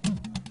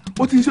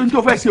ó ti ń ṣe ohun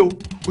tó fẹ́ ṣe o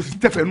ó sì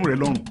tẹ́fẹ̀ẹ́ nù rẹ̀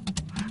lọ́rùn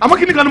àmọ́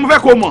kí nìkan ni mo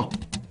fẹ́ kó o mọ̀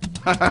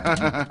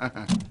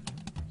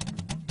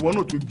wọn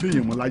náà tún gbé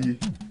yẹn mọ́ láyé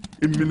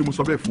èmi ni mo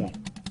sọ bẹ́ẹ̀ fún ọ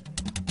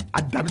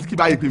àdàbí kí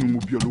báyìí pé mi mo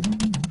bí ọ lókun.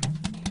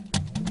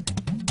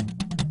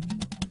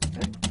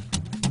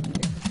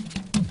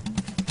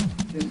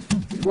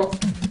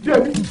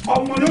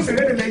 ọmọ ní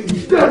òsèré lè lẹ́yìn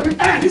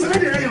ẹ ní òsèré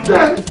lè lẹ́yìn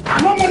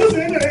àmọ́ ọmọ ní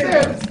òsèré lè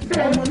lẹ́yìn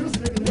ọmọ ní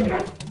òsèré lè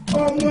lẹ́yìn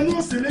ọmọ ní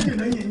òsèré lè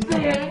lẹ́yìn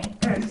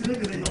ẹ ní òsèré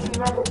lè lẹ́yìn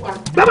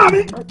bàbá mi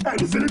ẹ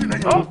ní òsèré lè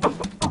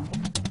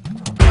lẹ́yìn.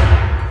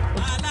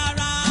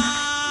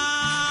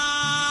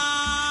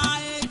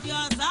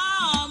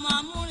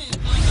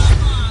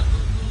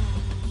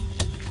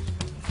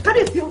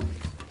 kábíyèsí o.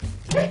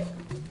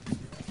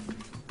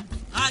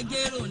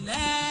 ajérò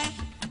lẹ́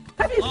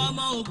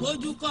ọmọ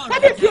ògbójú kọ̀rọ̀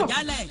kábíyèsí o.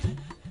 jálẹ̀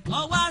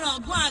ọwọ́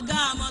àrọ̀gún àga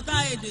àmọ́ká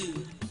èdè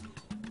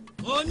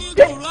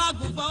oníkùrú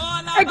àgùnfọwọ́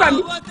lábàá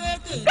owó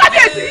tètè.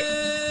 kábíyèsí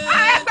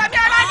ẹ gbà mí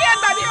ara ní ẹ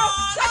gbà mí o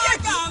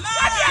kábíyèsí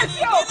kábíyèsí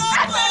o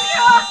ẹ gbà mí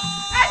o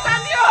ẹ gbà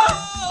mí o.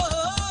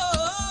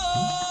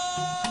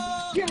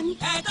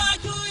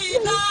 ẹ̀tọ́jú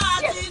ìta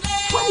àtìlẹ́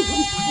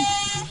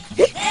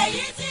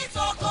èyí tí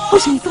tó kó ó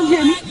ṣe ìtàn yé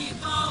mi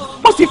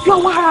ó sì fi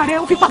ọwọ́ ara rẹ̀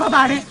ó fi pa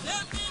bàbá rẹ̀.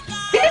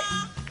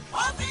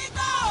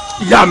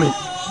 ìyá mi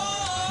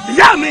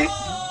ìyá mi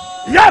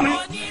ìyá mi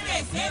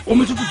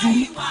omi tuntun ti rú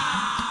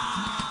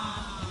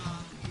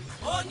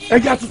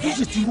ẹja tuntun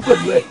sì ti rú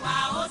pẹ̀lú ẹ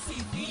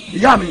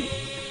ìyá mi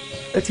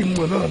ẹ ti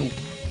mọ̀ náà nù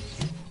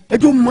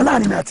ẹjọ́ mọ̀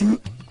láàrin mi àti yín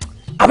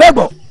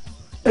abẹ́gbọ̀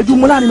ẹjọ́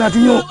mọ̀ láàrin mi àti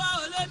yín o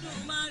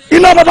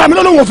iná bàbá mi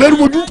lọ́wọ́ fẹ́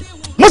rúbojú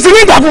mo sì ní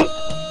ìgbà fún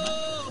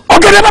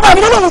ọ̀gẹ̀dẹ̀ bàbá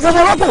mi lọ́wọ́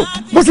fẹ́ rọ́pò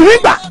mo sì ní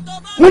ìgbà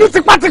mo ní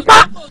tipátipá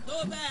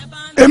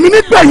èmi ní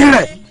gbẹ̀yìn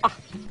rẹ̀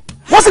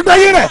wọ́n sì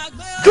gbẹ̀yìn rẹ̀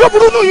kí ló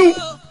burú nù yún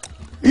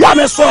ìyá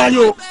mi sọ ayé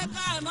o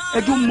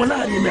ẹjọ́ mọ̀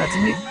láàrin mi àti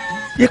yín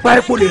ipa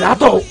epo lè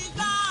látọ̀ o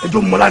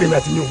ẹjọ́ mọ̀ láàrin mi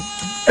àti yín o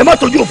ẹ má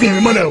tọ́jú òfin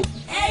mi mọ́lẹ̀ o.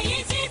 èyí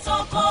tí tó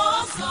kó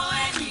sọ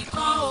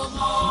ẹnìkan ò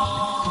mọ̀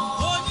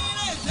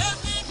onírèsé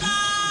fi dá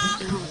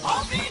ó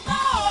fi dá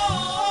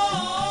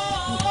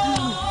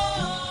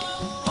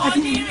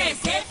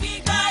onírèsé fi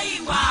dá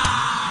ìwà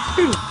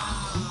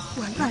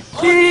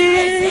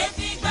onírèsé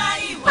fi dá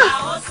ìwà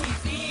ó sì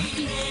fi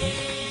rè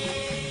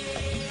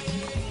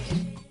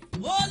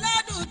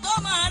olódùn tó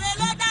máa rẹ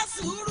lọ́dá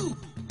sùúrù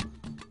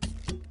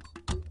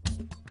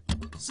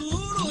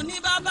sùúrù ní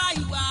bàbá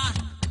ìwà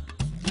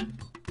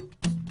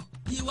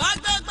ìwà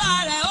gbégbá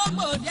rẹ̀ ó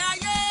gbòde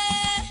ayé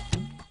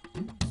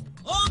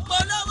ó ń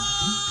polówó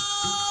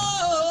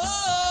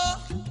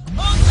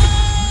ó ń gbé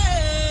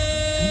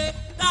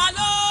ta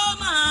ló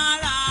máa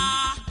rà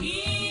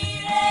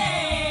ire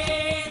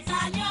ta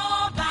ni ó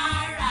bá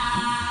rà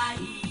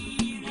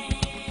ire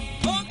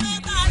ó ń gbé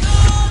ta ló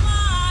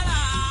máa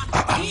rà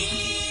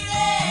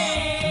ire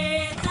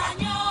ta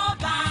ni ó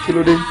bá rà. kí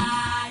ló dé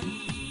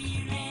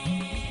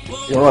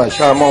ìran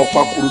àṣà máa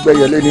pa kúrú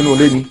gbẹ́yẹlé nínú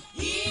ilé ni.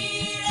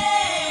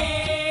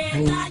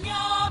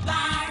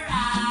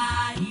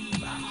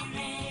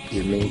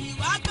 èmi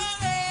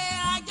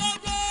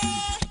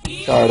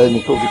ṣáàrẹ́ ni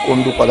tó fi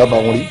kóńdó padà bá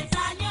wọn rí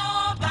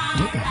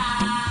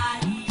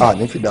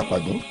àní fìdá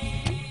pàdé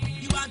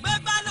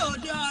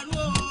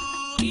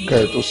kẹ́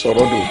ẹ tó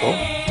sọ̀rọ̀ dòótọ́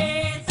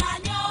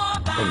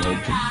ọ̀nà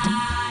ojú.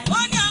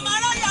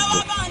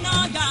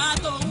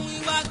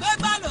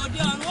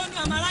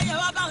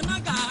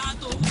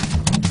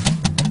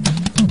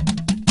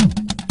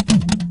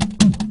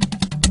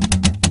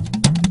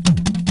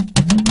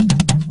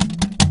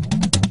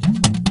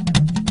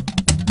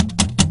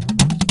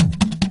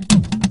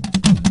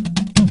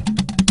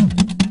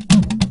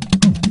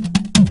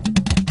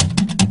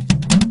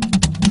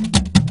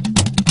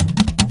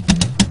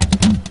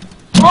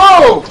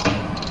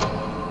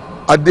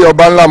 adé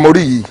ọba ńlá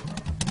mórí yìí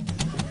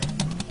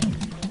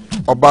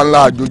ọba ńlá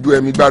àjòjú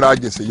ẹ̀mí gbára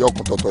àjèsè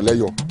yọkùn tọ̀tọ̀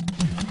lẹ́yọ̀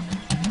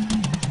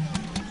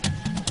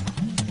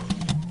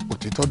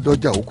òtítọ́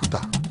dọ́jà òkúta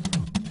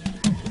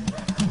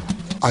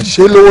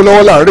àṣé lówó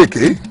lọ́wọ́ là ń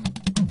rèké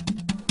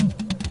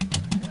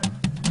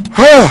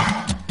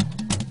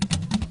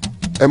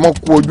ẹ mọ́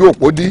kú ojú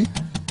òpó dí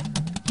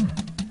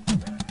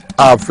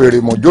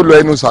àfèrèmọ̀jó lọ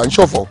ẹnu sà ń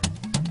ṣọ̀fọ̀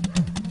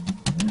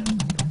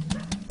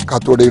ká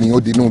tó rìnrìn ó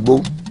dinú igbó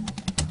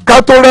ká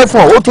tó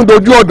rẹ́fọ̀n ó tún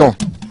dojú ọ̀dàn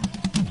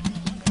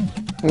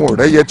n ò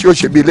rẹ́yẹ tí ó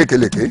ṣe bí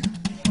lékelèké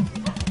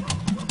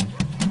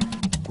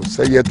kò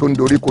sẹ́yẹ tó ń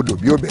dorí kodò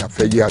bí òbẹ̀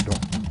àfẹ́yẹ àdán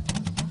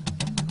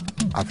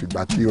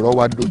àfìgbà tí irọ́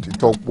wá dò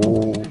títọ́ po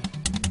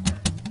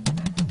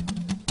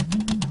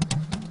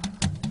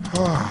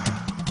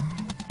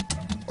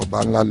ọba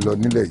ńlá lọ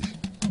nílẹ̀ yìí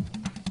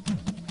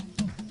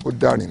ó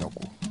dárìnà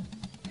kù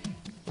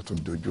ó tún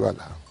dojú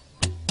àlá.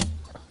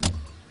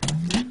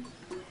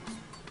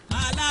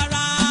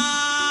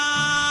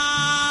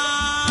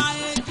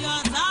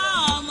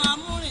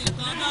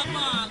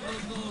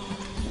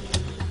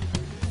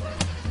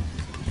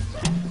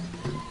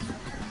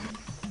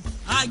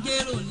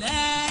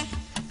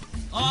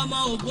 ọmọ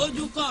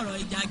ògbójú kọ̀rọ̀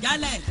ìjà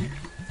jálẹ̀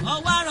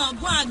ọwọ́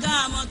àrọ̀gún àga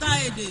àmọ́ta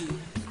èdè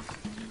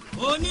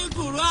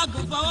onígùrú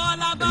àgùnfọwọ́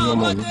lábá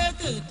ọmọ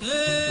kéékèèké.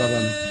 bàbá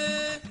mi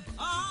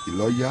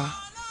ìlọ́yà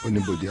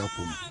oníbòde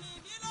àpò mi.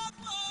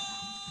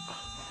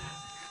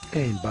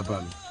 ẹ̀yin bàbá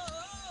mi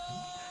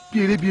bí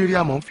eré bí eré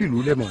àmọ́ ń fìlú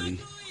lẹ́mọ̀ rí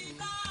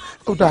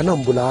ó dáa náà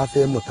ń bo la wá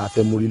fẹ́ mọ̀ tá a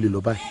fẹ́ mórí lé lọ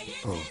báyìí.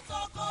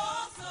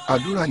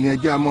 àdúrà ni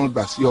ẹjẹ́ a máa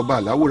gbà sí ọba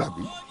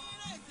àláwòrán-bí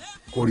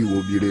kórìíwò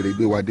bí rere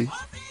gbé wa dé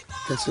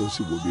kẹsẹ̀ ó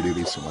sì wo bí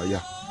rere sùn wáyà.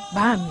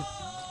 bá mi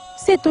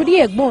ṣé torí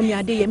ẹ̀gbọ́n mi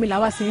adéyẹmí la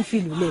wá sí ń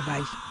fìlú lẹ̀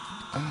báyìí.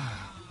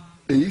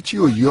 èyí tí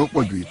ò yí ọ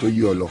pọ̀ ju èyí tó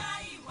yí ọ lọ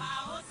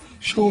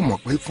ṣé o mọ̀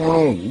pé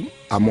fọ́nrán òwú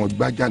àmọ́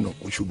gbájànà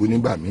kò ṣubú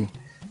nígbà míì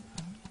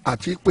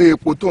àti pé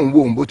epo tó ń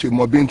wò ń bó ti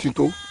mọ bíntín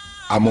tó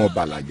àmọ́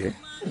bàlàjẹ́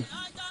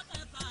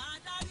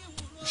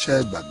ṣé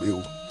ẹ gbàgbé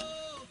o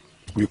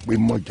pípé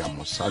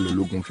mọ̀jàmọ̀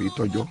sálólógún fi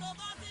tọ́jọ́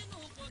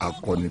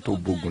akọni tó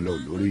bógun lọ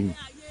lórí yìí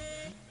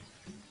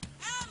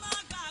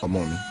ọmọ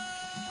mi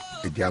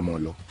ẹjẹ àmọ́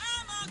lọ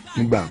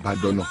nígbà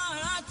àbádọ́nà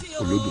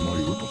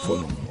Olódùmarè ó tún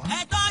fọ́nà mọ́ wa.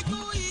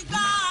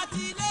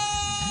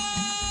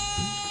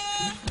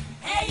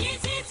 èyí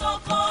tí tó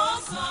kó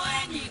sọ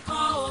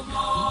ẹnìkan ò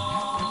mọ̀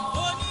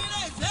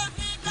onírèsé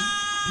fi gbá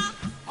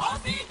ó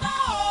fi gbá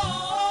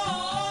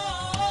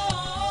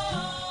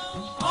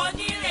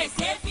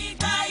onírèsé fi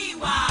gbá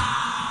ìwà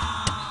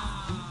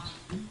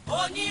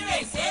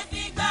onírèsé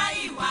fi gbá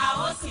ìwà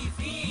ó sì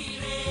fi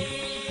ire.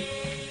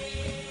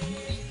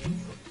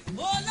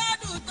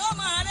 olódù tó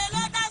máa rẹ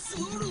lọ́dá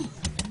sùúrù.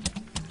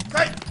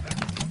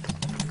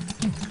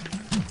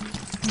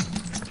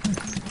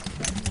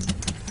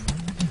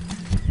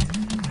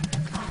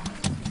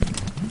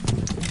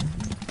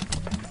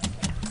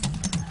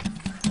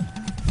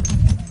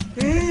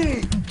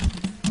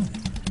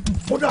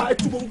 kódà ẹ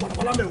túbọ̀ ń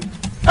palapala mẹ́wò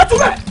ẹ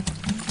túbẹ̀.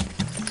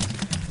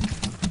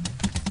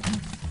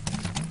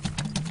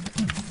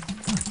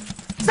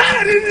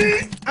 sẹ́ẹ̀rì ni.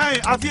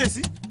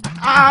 àfiyèsí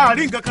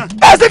àárín nǹkan kan.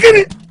 ẹ ṣe kí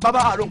ni. bàbá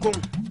àròkòhùn.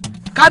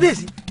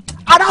 kábíyèsí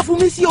ara fún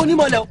mi sí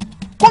onímọ̀lẹ̀ o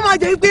kó máa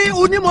jẹ́ pé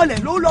onímọ̀lẹ̀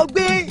ló lọ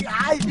gbé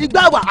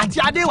igbáwà àti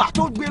adéwà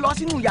tó gbé lọ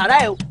sínú yàrá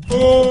ẹ̀ o.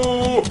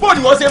 bó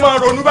ni wọ́n ṣe máa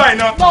ronú báyìí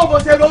náà. báwo bó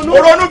ṣe ronú.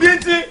 ronú bí n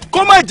tí. kó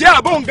má jẹ́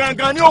àbóhùn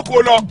gangan ní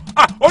òkò lọ.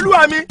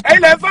 olúwa mi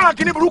ẹ̀yin lẹ́ ń fara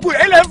kíní burúkú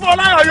ẹ̀yin lẹ́ ń fọ́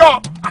láyọ̀ yọ.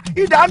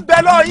 ìdà ń bẹ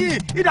lọ́yìn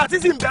ìdà tí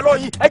sì ń bẹ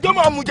lọ́yìn ẹjọ́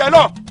máa mú jẹ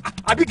lọ.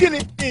 àbí kí ni.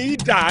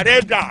 ìdà rẹ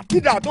dà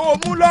ìdà tó o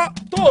mú lọ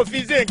tó o fi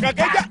ṣe nǹkan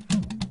kẹjá.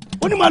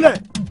 onímọ̀lẹ̀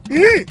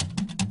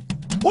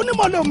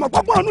onímọ̀lẹ̀ mọ̀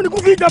pápá ọ̀nù ni kò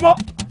fi jẹbọ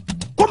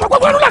kò mọ̀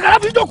pápá ọ̀nù làkàrà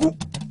fi jókòó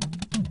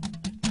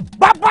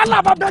bàbá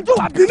làbàbà jó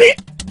wà bí mi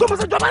tó mọ̀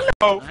sí jọba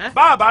ńlẹ̀.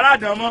 bá a bára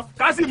dàn mọ́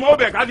ká sì mọ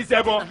ọbẹ̀ ká fi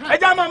ṣẹbọ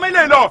ẹjẹ́ máa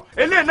mẹ́lẹ̀ lọ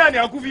eléyìí náà ni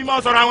àkú fi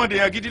máa sọ̀rọ̀ àwọn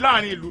èèyàn gidi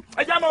láàrin ìlú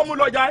ẹjẹ́ máa mú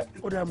lọ já.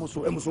 ó dà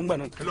ẹ̀mùsùn gbà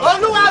náà.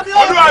 olúwa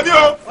mi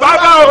o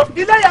bàbá o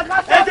ilé yẹn ká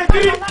ẹ ti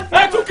kiri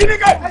ẹ tún kiri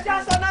kẹ. ẹjẹ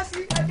sọnà sí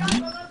ẹjẹ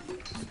sọnà sí.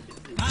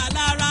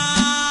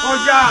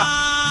 ọjà.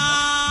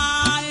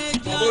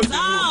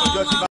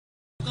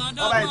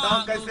 ọba ìtàn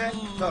kẹsẹ.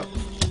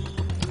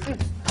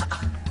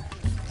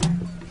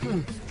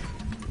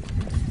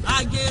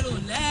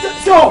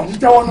 ṣé ò ní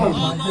jẹ́wọ́ náà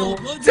máa jẹ́wọ́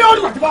ṣé ó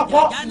ní bàtí bá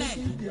kọ́.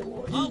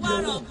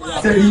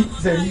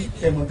 sẹ́rí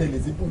ẹ̀mọ́ tẹ̀lé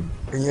sí fún mi.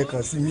 ẹ̀yẹn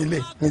kan sí mi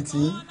lẹ̀ ní ti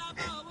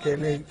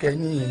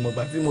kẹ́ni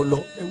ìmọ̀gbà tí mo lọ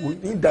ẹ̀wò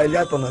ní ìdá ilé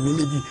àtọ̀nà mi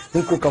méjì ní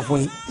kó kan fún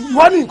yín.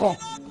 ìwọ ní nǹkan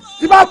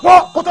tí bá pọ̀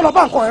kó tó lọ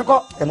bá nǹkan yẹn kọ́.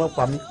 ẹ má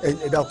pa mí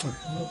ẹ dákun.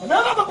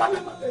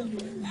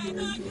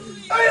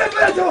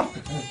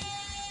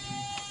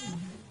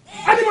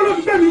 ẹni mo lọ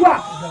fi bẹ́ẹ̀ mi wá.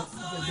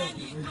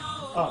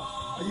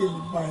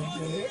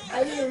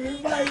 ayé mi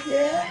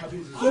bàjẹ́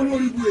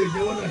olórí ibu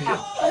èjẹ́wọ́ náà.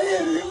 ayé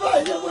mi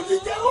bàjẹ́ mo ti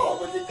jẹ́wọ́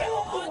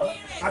fún wọn.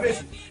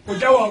 kábíyèsí kò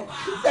jẹ́wọ́.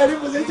 ẹni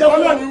mo ti jẹ́wọ́.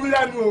 ọlọ́run wí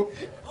lẹ́nu o.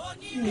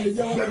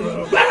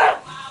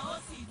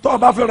 tó o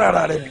bá fẹ́ràn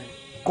ara rẹ̀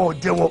kó o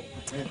jẹ́wọ́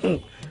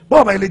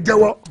bọ́ọ̀ bá ilé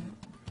jẹ́wọ́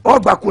ọ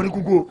gbà kú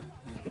oníkúkú o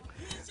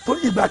tó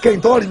ìgbà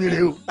kẹ́yìn tó rí mi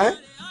rèé o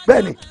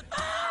bẹ́ẹ̀ ni.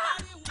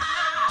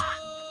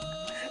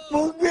 mo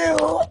gbé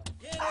o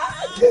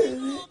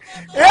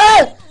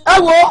ẹ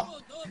wo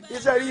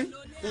iṣẹ́ rí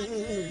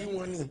ìrí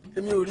wọn ni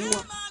èmi ò rí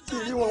wọn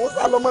ìrí wọn wọ́n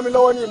sá lọ mọ́ mi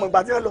lọ́wọ́ ní ìmọ̀gbà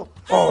tí wọ́n lọ.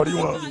 ọ̀ rí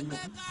wọn.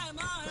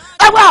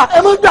 ẹ wá ẹ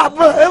mú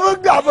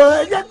gbàgbọ́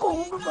ẹ jẹ́ kó ń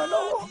bọ̀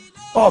lọ́wọ́.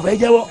 ọ̀bẹ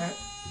jẹ́wọ́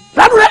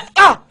ládùúrẹ́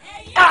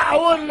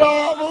àwọn lọ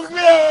mo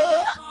gbé o.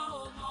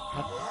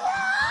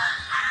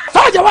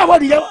 sọ́ọ̀ jẹ́wọ́ àwọn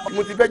ìdíyẹ́wọ́.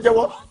 mo ti fẹ́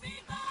jẹ́wọ́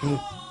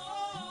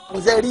mo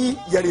ṣe rí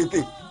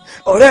yẹ̀rẹ̀tẹ̀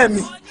ọ̀rẹ́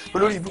mi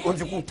olórí ibi kan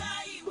ti kú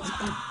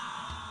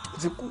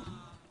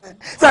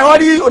sẹ́wọ́n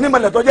rí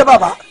onímọ̀lẹ̀ tó jẹ́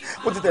bàbá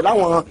mo ti tẹ̀lé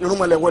àwọn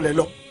irúnmọ̀lẹ̀ wọlé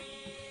lọ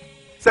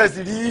sẹ́ẹ̀sì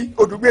rí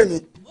odùgbé mi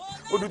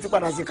odù ti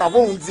padà sí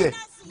kàfóhùn tiẹ̀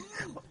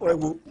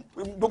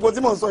gbogbo tí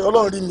mò ń sọ yìí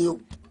ọlọ́run rí mi o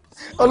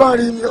ọlọ́run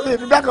rí mi o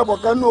èmi dákàbọ̀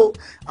kan nù o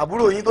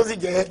àbúrò yín tó sì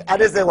jẹ́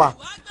adéṣẹwà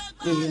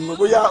ìmọ̀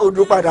bóyá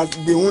odù padà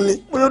gbèhún ni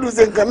bóyá odù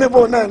ṣe nǹkan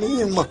mẹ́bọ̀ náà ní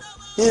ìmọ̀.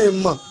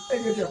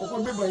 ẹ̀yẹ tí àkọ́kọ́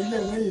gbébọn ilé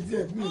lẹ́yìn tí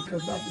ẹ̀ fún nǹkan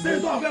bá ti bẹ́ẹ̀.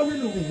 ṣé tó a fẹ́ wí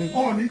nù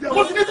ọ̀hún ní jẹ́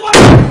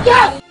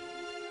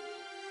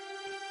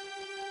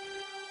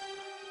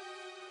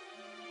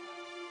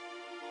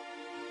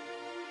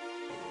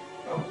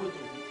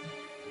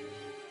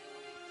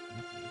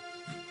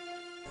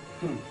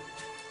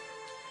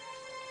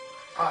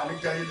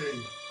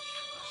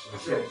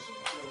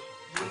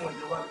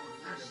wọ́n.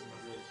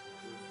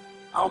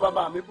 àwọn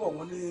bàbá mi bọ̀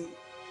wọ́n ní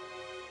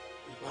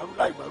ìgbàrú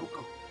láì gbàrú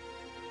kan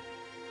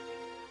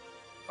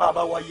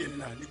bàbá wáyé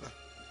nínú ànígbà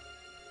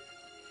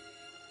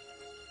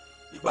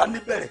ìgbà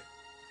níbẹ̀rẹ̀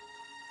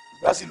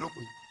ìgbà sì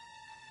lópin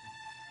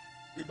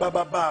ìgbà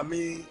bàbá mi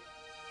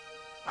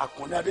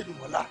Àkànní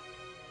Adédùmọ́lá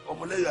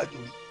ọmọlẹ́yìn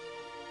àjòyí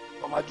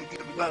ọmọ àjòjì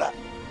ẹ̀mígbára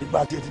ìgbà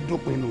tí ẹ ti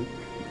dópin nù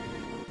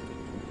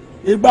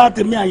ìgbà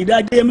tèmi Àyìndé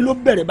Adéyẹmí ló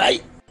bẹ̀rẹ̀ báyìí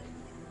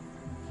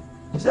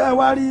ṣé ẹ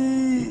wá rí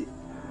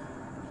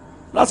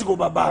lásìkò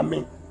bàbá mi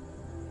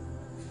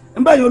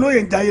ń báyìí olóyè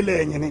ń jayé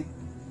lẹ́yìn ni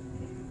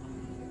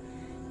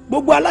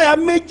gbogbo aláya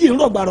méjì ń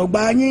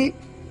rọ̀gbàrọ̀gbà yín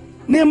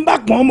ní ń bá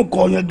pọ́n mú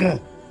kọ́ yẹn gan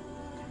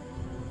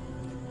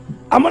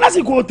àmọ́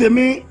lásìkò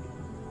tèmi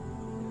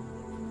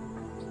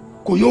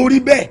kò yóò rí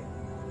bẹ́ẹ̀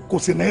kò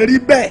sì ní rí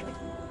bẹ́ẹ̀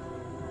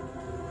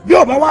bí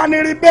ọba wa ní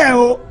rí bẹ́ẹ̀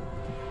o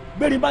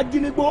bẹ́ẹ̀ ni bá jí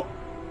nígbó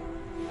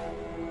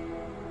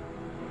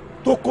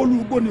tó kólú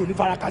igbó ni òní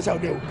farakásá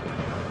ọdẹ o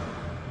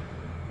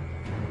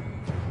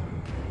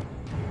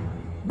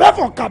bẹ́ẹ̀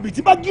fọ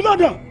kàbìtì bá jí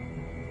lọ́dọ̀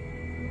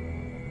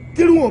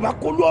tírú wọn ò bá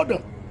kólú ọ̀dọ̀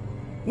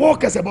wọn ò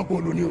kẹsẹ̀ bọ́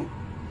pòlò ni o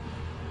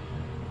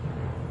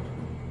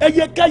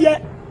ẹyẹ kẹyẹ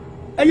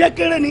ẹyẹ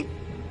kéré ni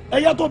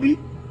ẹyẹ tóbi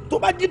tó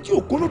bá jí tí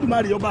òkú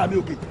Olódùmarè ọba mi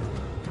òkè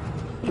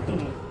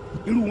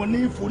irú wọn ní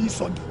forí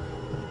sọgì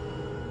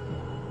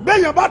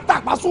bẹ́ẹ̀ yẹn bá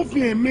tàpá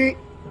sófin èmi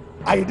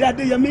Àyìndé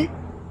Adéyẹmí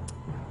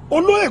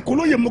olóyè kó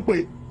lóye mo pè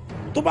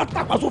tó bá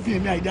tàpá sófin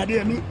èmi Àyìndé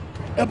Adéyẹmí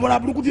ẹbọra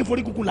burúkú tí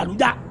forí kúkú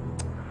làlújá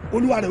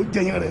olúwa rẹ̀ ó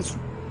jẹyàn rẹ̀ sùn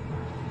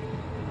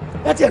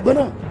ẹ ti ẹ̀gbọ́n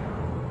náà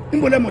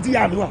níbo lẹ́mọ̀ tí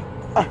yà mí wà.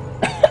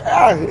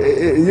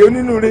 èyí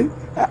onínúure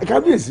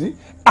kábíyèsí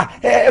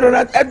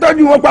ẹ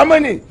tọ́jú wọn pamọ́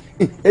ni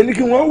ẹni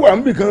kí wọ́n wà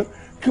níbì kan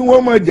kí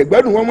wọ́n máa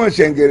jẹ̀gbádùn wọn máa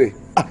ṣẹ̀ǹgẹ̀rẹ̀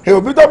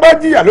òbí tó bá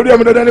jìyà lórí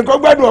ọmọ dandan ni kó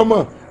gbádùn ọmọ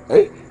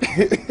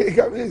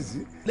kábíyèsí.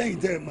 lẹ́yìn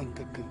tẹ́ ẹ mọ̀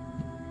nǹkan kan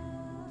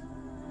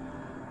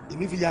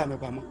èmi fi yà mí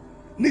pamọ́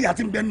níyà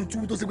tí ń bẹnu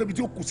túbú tó ṣe pé ibi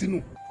tí ó kù sínú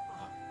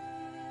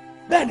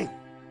bẹ́ẹ̀ ni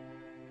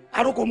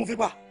arókò mú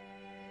fipá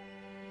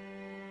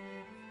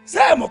ṣé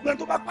ẹ mọ̀ pé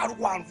tó bá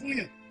parúkọ àrùn fún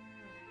yẹn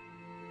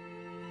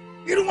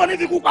irú wọn ní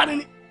fi kú pani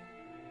ni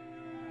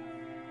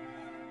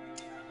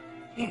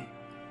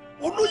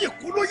olóyè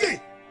kú lóyè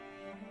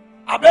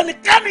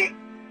abẹnikẹ́ni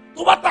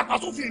tó bá tàpá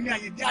sófin èmi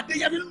Àyìndé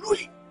Adéyẹmí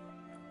lóyè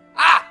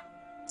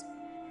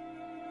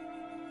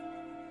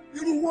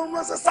irú wọn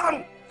ránṣẹ́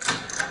sárùn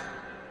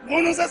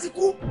wọn ránṣẹ́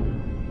síkú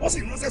wọ́n sì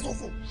ránṣẹ́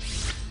sófò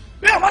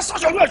bí àwọn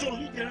aṣọ́ṣọ́ ló ẹ̀ṣọ́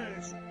òní jẹ́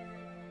rẹ̀ sùn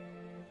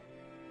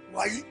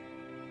wáyé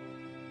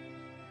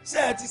ṣé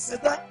ẹ ti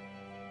ṣetán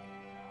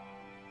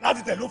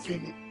láti tẹ̀lé òfin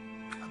ni.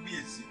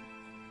 kábíyèsí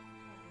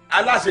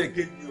aláṣẹ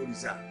ìkejì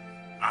òrìṣà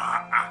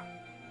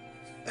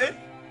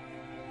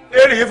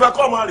èrè yìí fẹ́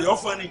kọ́ ọmọ rẹ̀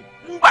ọ̀fọ̀ ni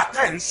ńgbà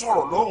tẹ́ ẹ̀ ń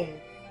sọ̀rọ̀ lọ́hùn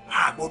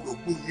àgbọ̀dọ̀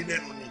gbòye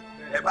lẹ́nu ni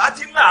ẹ̀ bá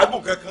ti ń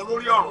làágùn kankan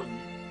lórí ọ̀rọ̀ yìí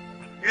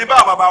ibà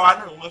bàbá wa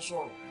náà wọ́n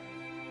sọ̀rọ̀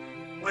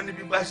wọ́n ní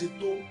bí bá ṣe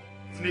tó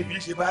níbi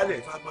ṣe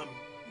báálẹ̀ fagbọ́n mi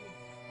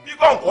bí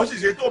kọ̀ǹkọ̀ sì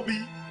ṣe tóbi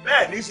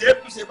bẹ́ẹ̀ ní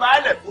ṣe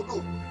báálẹ̀ fódò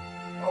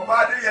ọba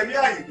Adéyẹmí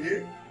Àyìndé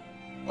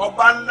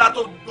ọba ńlá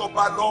tó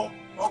dọba lọ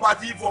ọba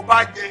tí ìfọba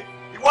jẹ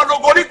ìwọ ló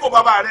gorí kò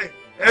bàbá rẹ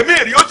ẹ̀mí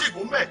èrè ó sì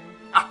gún mẹ́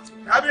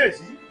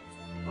kábíyèsí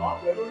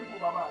ọ̀pẹ lórí kò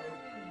bàbá rẹ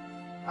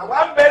àwa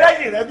ń bẹ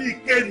lẹ́yìn rẹ bíi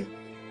kéènì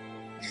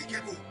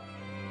ìkéko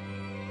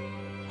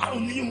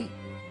àrùn níyùn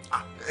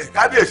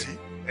kábíyèsí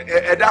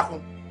ẹ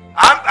dákun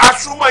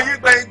asúmọ̀ yín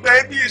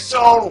gbẹ̀ngbẹ̀ bí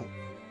iṣan ọrùn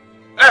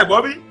ẹ gbọ́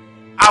bí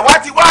àwa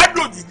ti wá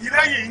dòjìjì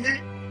lẹ́yìn yín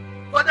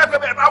tọ́jà pé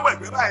bẹ́ẹ̀ bá wẹ̀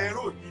gbé báyẹn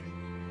rò jí ni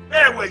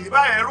bẹ́ẹ̀ wẹ̀ yìí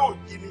báyẹn rò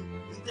jí ni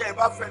ǹjẹ́ ẹ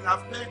bá fẹ́ la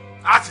fẹ́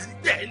a sì ń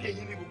tẹ̀ lé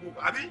yín ní gbogbo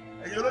àbí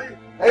ẹ̀yin olóyè.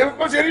 ẹ̀yin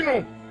kó ṣe rí nù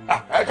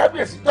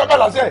kábíyèsí tọ́ka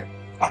lọ́sẹ̀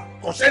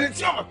kò sẹ́ni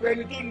tí ọmọ pé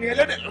ẹni tó ní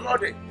ẹlẹ́dẹ̀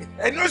lọ́lọ́dẹ̀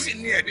ẹni ó sì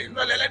ní ẹ̀dẹ̀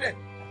lọ́lẹ̀ ẹlẹ́dẹ̀.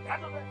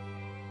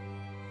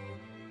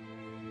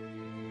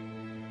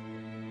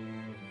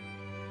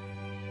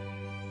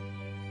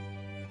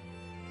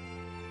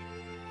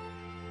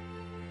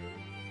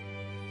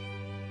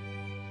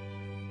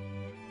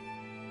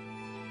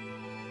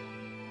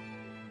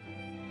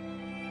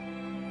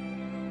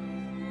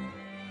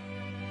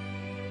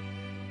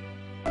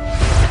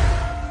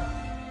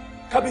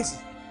 kábíyèsí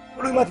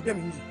olóyún má ti bẹ́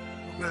mi ní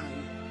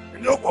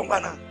ẹni ó pọ̀ ń gbà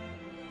náà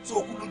tó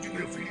o kú lójú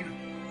mi ò fi rí nà.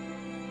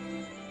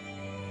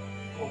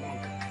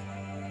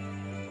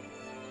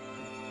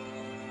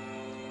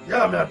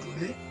 ìyá mi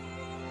àdùnní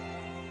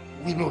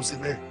wí mi ò ṣe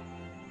bẹ́ẹ̀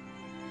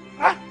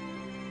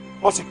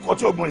wọ́n sì kọ́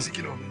tí ọgbọ́n yìí sí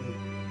kìlọ̀ mi ni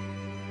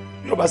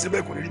bí o bá ṣe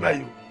bẹ́ẹ̀ kò ní rí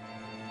báyìí o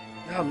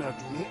ìyá mi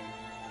àdùnní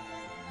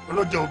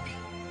ọlọ́jà òbí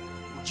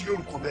òjì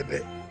lórúkọ bẹ́ẹ̀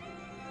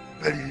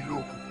bẹ́ẹ̀ rí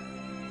lóògùn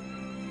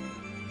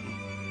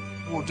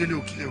o délé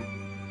òkìlẹ̀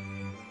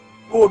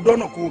o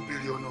dọ́nà kó o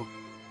béèrè ọ̀nà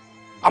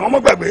àmọ́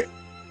mọ́ gbàgbé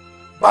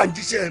bá ń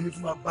jíṣẹ́ mi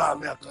fún bàbá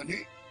mi àkànní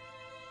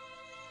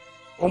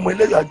ọmọ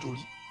ẹlẹ́yà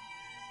àjòrí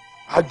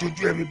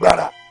àjòjú ẹ̀mí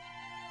gbára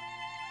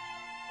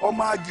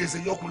ọmọ àjèsè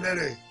yọkùnlẹ̀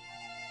rẹ̀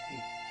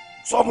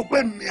sọ fún pé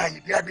mi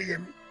àyèdè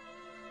adéyẹmí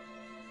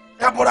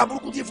ẹbọra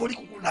burúkú tí forí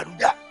kúkú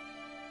làdújá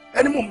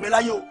ẹni mò ń bẹ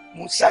láyé o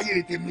mò ń ṣe ayé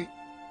ètè mi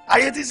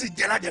ayé tí sì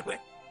jẹ lájẹpẹ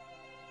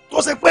tó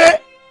ṣe pé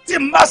tí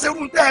n bá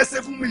ṣerú tẹ́ ẹ ṣe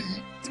fún mi yìí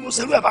tí mo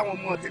ṣerú ẹ̀ fáwọn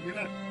ọmọ tèmi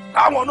náà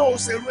káwọn náà ó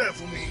ṣerú ẹ̀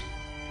fún mi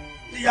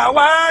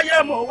ìyàwó ayé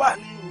mo wà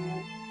ní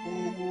o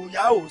owó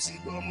ìyá ò sì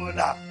gbọmọ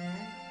là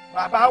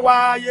bàbá wa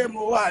ayé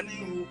mo wà ní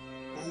o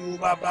owó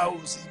bàbá ò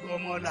sì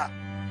gbọmọ là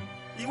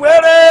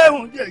ìwéré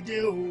ń jẹjẹ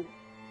o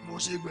mo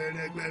ṣe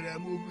gbẹrẹgbẹrẹ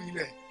mo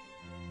gbilẹ̀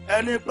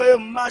ẹni pé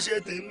n má ṣe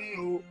tèmi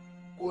o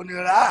kò ní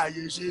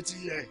ráàyè ṣe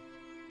tiẹ̀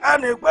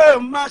ẹni pé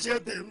n má ṣe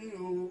tèmi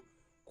o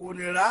kò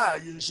ní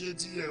ráàyè ṣe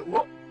tiẹ̀ o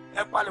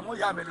ẹ palẹ̀ mọ́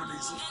ìyá mi lè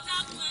sí.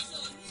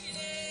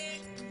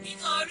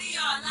 nítorí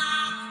ọ̀la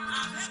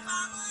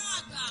àfẹ́pamọ́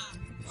àgbà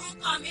ń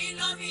kàn mí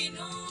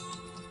lóminú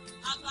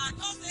àgbà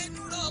tó ṣe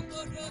dúró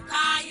gbòdò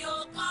táyò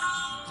kan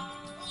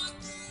ó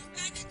ní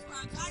bẹ́ẹ̀ni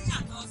pàǹkà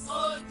yàtọ̀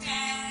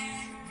sóúnjẹ.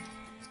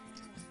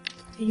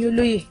 ẹ̀yin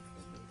olóyè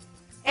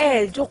ẹ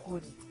jókòó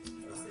ni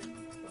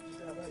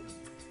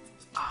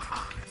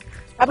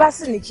bàbá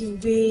sì ní kí n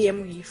gbé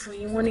ẹmu yìí fún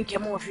yín wọ́n ní kẹ́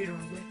mọ́ fi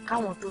rògbé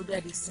káwọn tó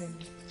jáde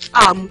sinmi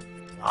àmú.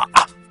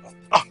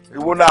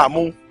 ìwọ náà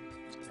mú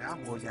ẹ á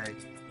mú ọjà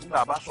yìí nígbà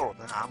bá sọ̀rọ̀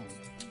tán á mú.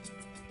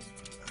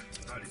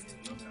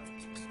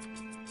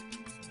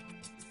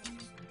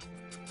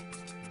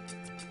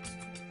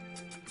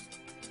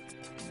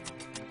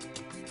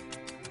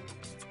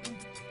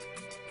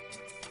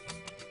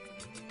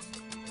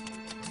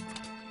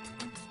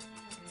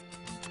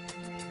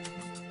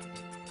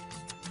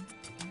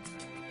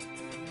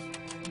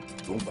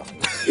 ló ń bà mí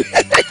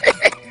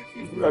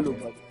ìbúra ló ń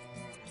bà mí.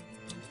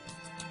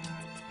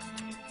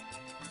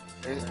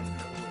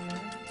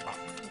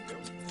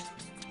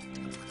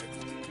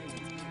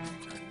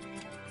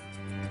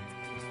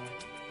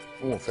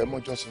 n ò fẹ́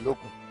mọ́jọ́sìn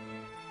lókun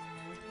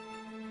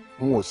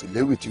n ò sì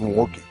léwì tí n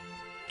ò gé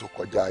tó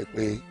kọjá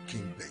pé kí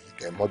n bẹ̀yìn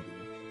kẹ́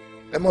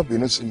ẹ mọ́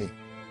bínú sí mi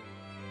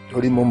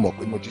torí mo mọ̀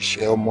pé mo ti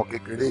ṣe ọmọ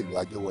kékeré ìlú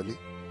Ajéwọlé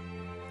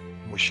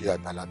mo ṣe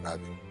àgbàlagbà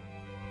mi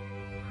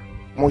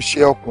mo ṣe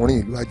ọkùnrin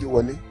ìlú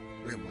Ajéwọlé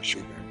bẹ́ẹ̀ mo ṣe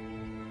obìnrin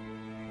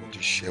mo ti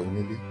ṣe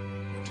onílé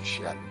mo ti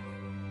ṣe àlejò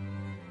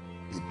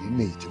ìdí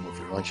nìyí tí mo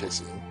fi ránṣẹ́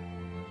sí yín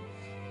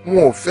n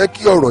ò fẹ́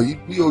kí ọ̀rọ̀ yìí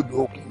gbé odò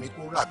okùn mi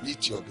kó rà bí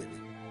ìtì ọ̀gẹ̀dẹ̀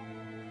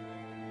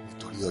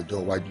nítorí ọjọ́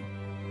iwájú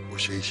ó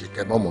ṣe é ṣe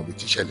kẹ́ mọ̀mọ́ bí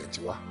tíṣẹ̀lẹ̀ ti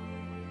wá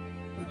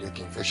ló jẹ́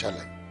kí n fẹ́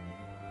ṣàlàyé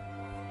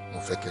mo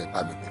fẹ́ kẹ́ ẹ bá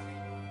mi bẹ̀rẹ̀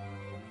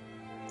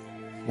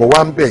mo wá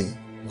ń bẹ̀ yín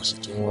mo sì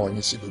tún rán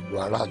yín sí gbogbo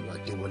aráàlú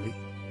Ajéwọlé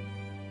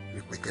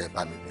wípé kẹ́ ẹ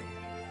bá mi bẹ̀rẹ̀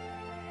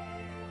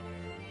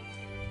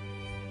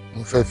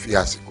mo fẹ́ fi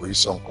àsìkò yìí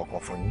sọ nǹkan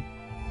kan fún yín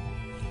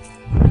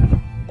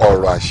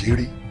ọ̀rọ̀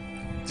àṣírí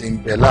tí ń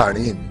bẹ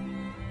láàrin èmi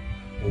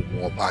ogun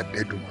ọba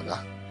Adédùmọ́lá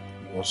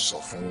ni wọ́n sọ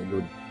fún yín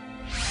lónìí.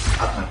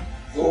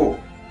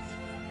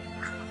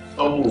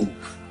 ọmọ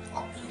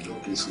ọkùnrin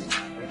òkè sí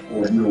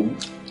òní owó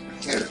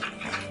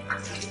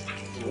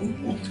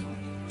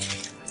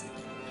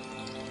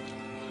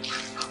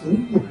òun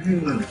kò bí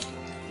ìrìnà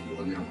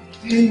ìwọlé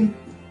ọ̀hún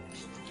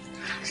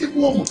ṣé kí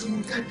wọ́n mọ̀ tó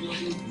ń jáde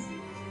ọ̀hún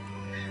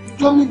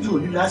ìjọ méjì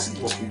òní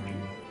lásìkò ọ̀hún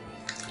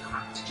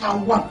máa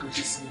wà nǹkan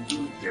ṣe sí ìjọ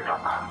ìjẹ́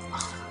bàbá.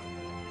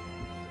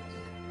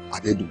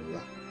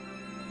 Adédùmọ́lá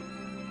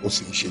ó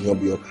sì ń ṣe yán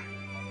bí ọkà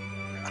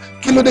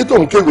kí ló dé tó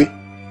ń kéwèé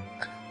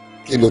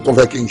kí ló tún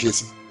fẹ́ kí n ṣe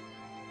sí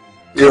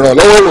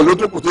ìrànlọ́wọ́ wo ló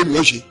tó kù tó ní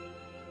ó ṣe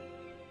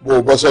bó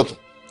o bọ́ sọ́tún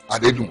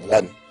Adédùmọ́lá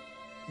ni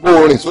bó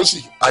o rìn sósì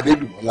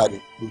Adédùmọ́lá ni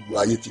gbogbo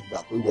ayé ti gbà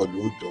pé wọ́n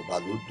ló jọba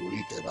ló dorí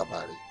ìtẹ́ bàbá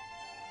rẹ̀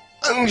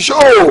ṣó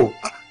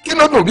kí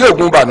ló dùn bí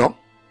ògùn bàná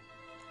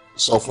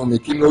sọ fún mi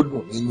kí ló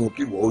dùn nínú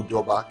kí wọ́n ó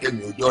jọba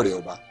kẹ́mi ọjọ́ rẹ̀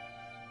ọba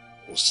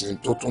kò sí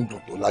tó tún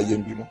dùn tó láyé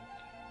ń bímọ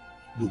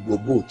gbogbo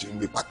bó o ti ń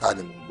wí pátá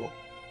ni mo gbọ́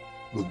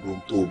gbogbo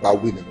ohun tó o bá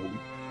wí ni mo wí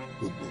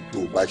gbogbo ohun tó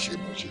o bá ṣe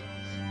mo ṣe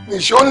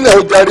nìṣó ńlẹ̀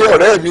ó darí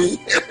ọ̀rẹ́ mi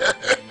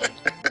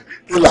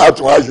kí làá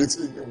tún wá ṣe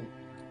sí i.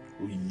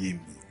 ó yé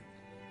mi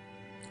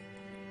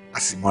a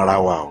sì mọ́ra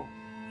wa o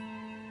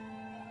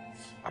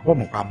àbọ̀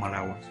mọ̀ pa mọ́ra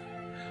wa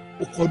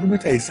ó kọ ọdún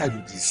mẹ́ta yìí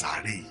ṣàjòjì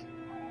sàárè yìí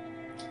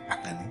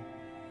Àkànní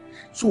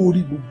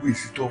sórí gbogbo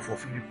èsì tó fọ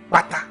fún mi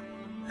pátá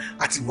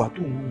àti ìwà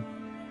tó ń wù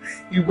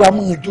ìwà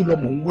máa jó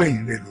lọmọ ń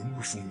wẹ̀yìn rẹ̀ ló ń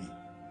lù fún mi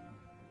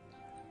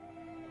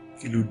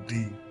kí ló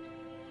dé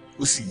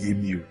ó sì yé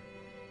mi o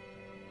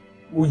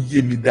ó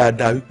yé mi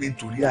dáadáa wípé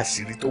nítorí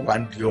àṣírí tó wà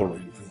ń di ọ̀rọ̀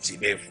yìí fún ti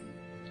bẹ́ẹ̀ fún.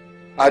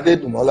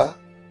 Adédùmọ́lá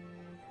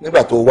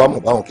nígbà tó wá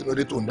mọ̀ báwọn kí ló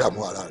dé tó ń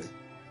dààmú ara rẹ̀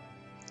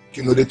kí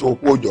ló dé tó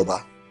kó ìjọba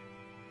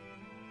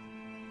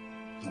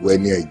ìwọ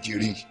ẹni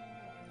Nàìjíríà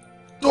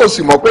tó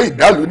sì mọ̀ pé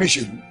ìdálò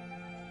níṣèlú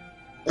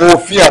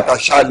òfin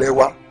àtàṣàlẹ̀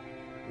wa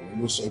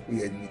òun ló sọ pé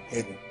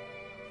ẹnikẹ́ni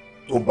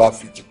tó bá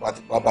fi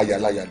tipátipá bá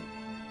yaláya lò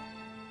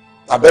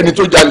tàbẹ́ni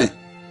tó jalè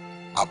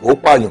àbò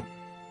pààyàn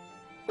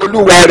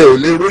olúwa rẹ̀ ò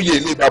lè róye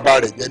ilé bàbá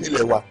rẹ̀ jẹ́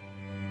nílẹ̀ wa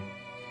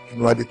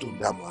inú adé tó ń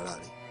dààmú ara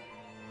rẹ̀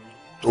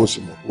tó sì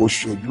mọ̀ pé ó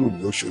ṣojú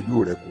mi ó ṣojú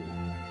rẹ̀ kò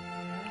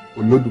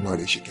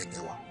Olódùmarè ṣe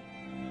kẹ̀kẹ́ wa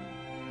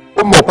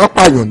ó mọ̀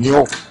pápáyàn ní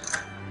ọ̀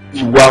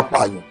ìwà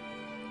apààyàn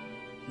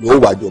ló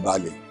wà jọba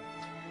lẹ̀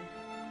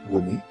wò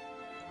mí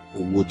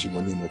owó tí mo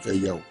ní mo fẹ́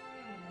yá o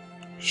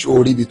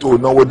sórí ibi tó o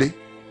náwó dé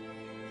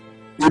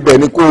ibẹ̀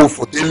ni kó o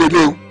fòté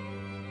lélẹ̀ o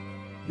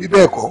bí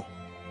bẹ́ẹ̀ kọ́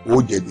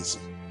ó jẹ gbèsè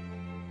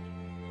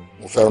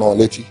mo fẹ́ rán ọ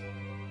létí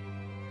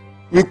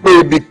wípé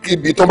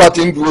ibikíbi tó bá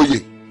ti ń dúró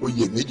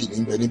oyè méjì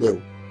níbẹ̀ níbẹ̀ o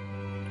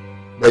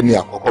bẹ́ẹ̀ni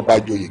àkọ́kọ́ bá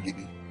joyè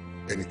gidi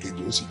ẹnì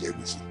kejì ó sì jẹ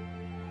gbèsè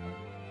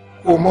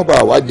kó o mọ́ bá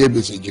wa jẹ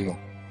gbèsè jìnnà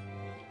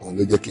òun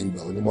ló jẹ́ kí n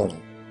gbà ọ́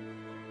nímọ̀ràn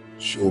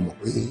ṣé o mọ̀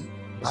pé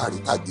báàrí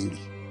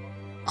tàgìrì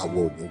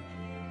àwọ̀ ògùn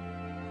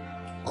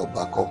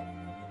ọba kọ́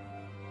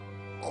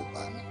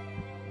ọba ni.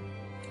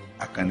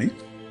 Àkànní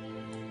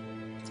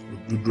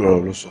òdodo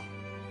ọ̀rọ̀ ló sọ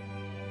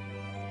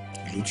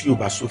ìlú tí yóò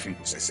bá sófin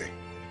kò ṣẹ̀ṣẹ̀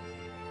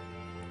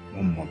mo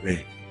mọ̀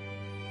bẹ́ẹ̀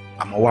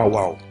àmọ́ wá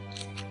wá o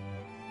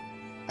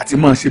àti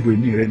máa ṣe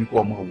bòmí rẹ ní kó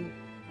ọmọ wò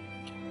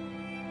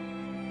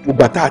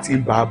gbogbo àtà àti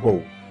ń bá a bọ̀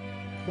o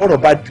bọ́rọ̀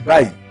bá di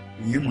báyìí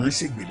èyí máa ń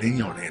ṣègbè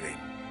lẹ́yìn ọ̀rẹ́ rẹ̀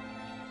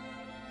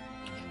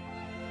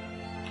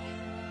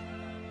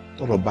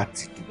tọ́rọ̀ bá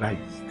ti di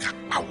báyìí ká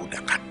pàwọ́dà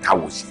ká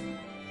táwọ̀ sí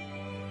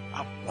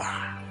àbá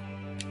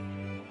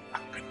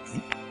Àkànní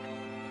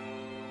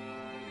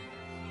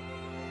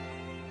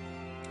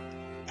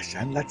àṣà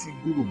ńlá tí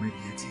gbòòrò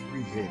méjì ti gbé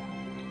yẹ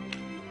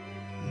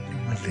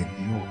onímọ̀lẹ̀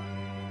ní ọ̀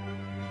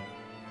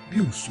bí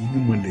òṣù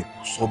onímọ̀lẹ̀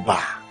kò sọ́ba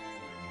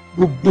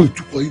gbogbo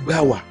ìtukọ̀ igbá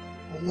wa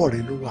ọwọ́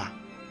rẹ ló wà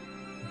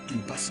tó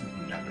bá sì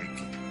wù lábẹ́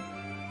kí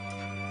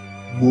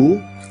wo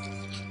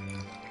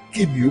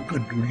kémi ó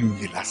kàn dórí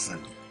oyè lásán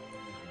ni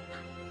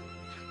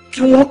kí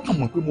wọ́n kàn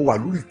mọ̀ pé mo wà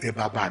lórí ìtẹ́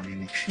bàbá mi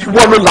ni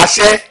ìwọ ló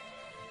láṣẹ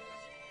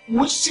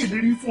wọ́n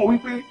ṣèlérí fún ọ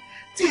wípé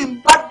tí n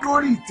bá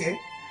dórí ìtẹ́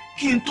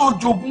kí n tó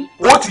jogún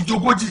ó ti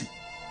jogójì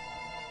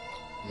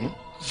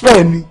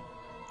bẹ́ẹ̀ ni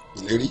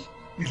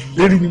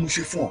ìlérí ni mo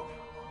ṣe fún ọ.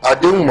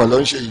 àdéhùn mọ̀ ló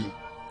ń ṣe yìí.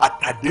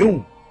 àtàdéhùn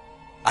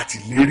àti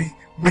ìlérí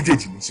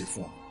méjèèjì ni ṣe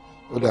fún ọ.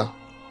 ó dáa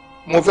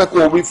mo fẹ́ kó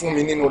o wí fún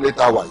mi nínú ilé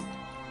tá a wà yìí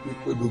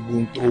wípé gbogbo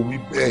ohun tó wí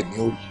bẹ́ẹ̀ ni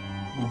ó rí.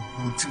 gbogbo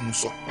ohun tí mo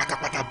sọ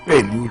pátápátá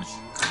bẹ́ẹ̀ ni ó rí.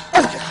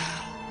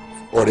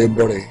 ọ̀rẹ́ ń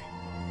bọ̀rẹ̀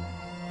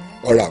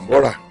ọ̀rà ń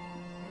bọ̀rà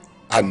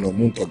àná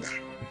mú tọ̀gà.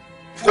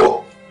 fó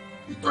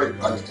ìtọ́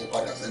ìbálẹ̀ tó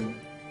padà sẹ́nu.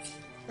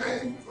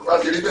 tó bá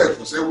ti rí bẹ́ẹ̀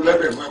kò séwu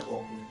lẹ́bẹ̀ẹ́ mọ́ ẹ̀kọ́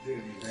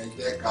ẹ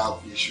jẹ́ ká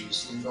fi iṣu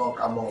síná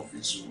ká mọ́ fi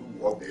sùúrù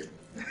wọ́bẹ̀.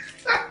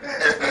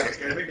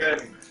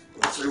 kẹ́ríkẹ́rí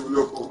kò séwu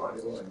lóko wà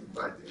ní wọ́n ní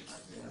bàjẹ́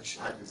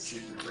àti sí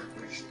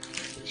ìpẹ́pẹ́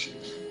ṣe.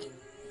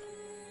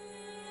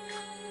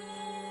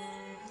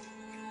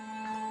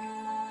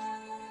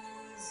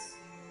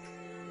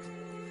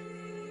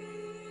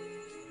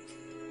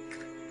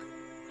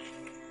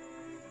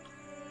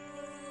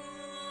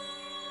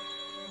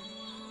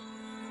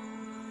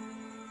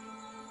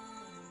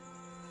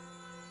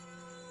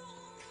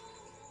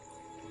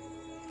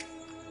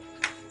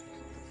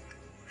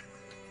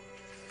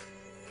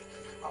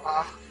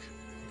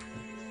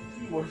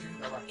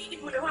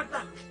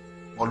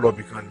 wọ́n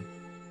lọ́ọ̀bì kan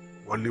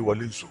ni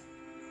wọlé nsọ.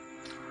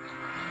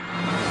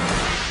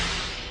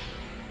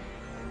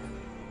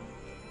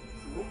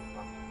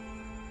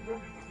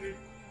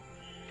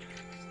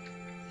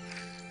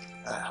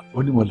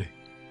 onímọ̀lẹ̀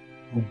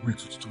gbogbo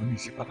ètùtù tó ní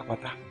ìṣe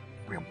pátápátá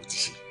gbogbo ẹ̀ mo ti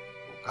ṣe.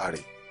 ọ̀ká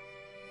rẹ̀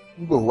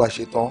nígbà wo wá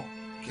ṣe tán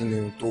kí ni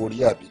tó rí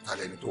àbí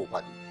talẹ̀ ní tó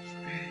pàdé.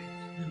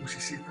 bí mo ṣe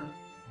ṣe tán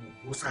mo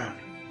bọ́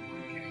sáàrin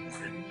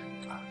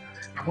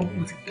àmọ́ bí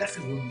mo ti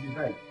dásẹ̀ wọ́n mi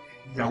báyìí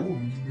ìyàwó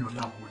mi ní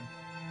ọlá wọlé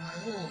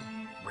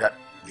bóyá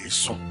lè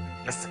sùn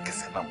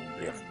lẹ́sẹ̀kẹsẹ̀ náà mo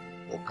bẹ̀rẹ̀ fún.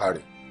 ọ̀ká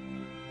rẹ̀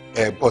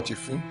ẹ̀bọ ti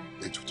fín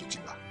ètùtù ti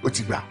gbà. ó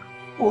ti gbà.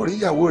 orí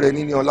ìyàwó rẹ̀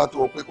níní ọlá tó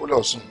pé kó lọ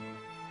sùn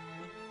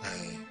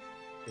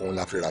òun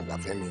la fi ràgbà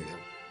fẹ́mi rẹ̀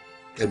o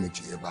kẹ́mi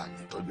tìyẹ̀ bá a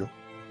ní tọ́jọ́.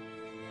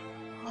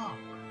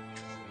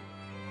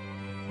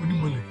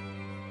 onímọ̀lẹ̀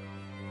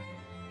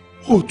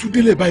ó tún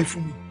délẹ̀ báyìí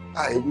fún mi.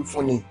 àìwí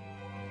fún ni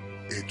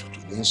ètùtù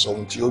ní sọ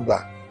ohun tí ó gbà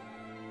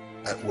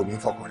wo mi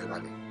fọkàn rẹ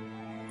balẹ̀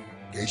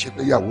kì í ṣe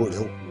pé ìyàwó rẹ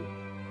ò kú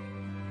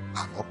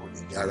àmọ́ kò ní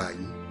jára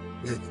yé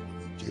bẹ́ẹ̀ ni kò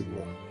ní jẹ́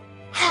wọ́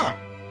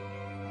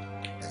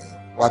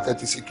wá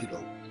tẹ́tí sí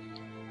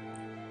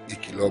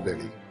ìkìlọ̀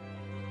bẹ̀rẹ̀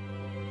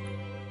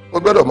ó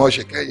gbọ́dọ̀ mọ̀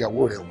ṣe kẹ́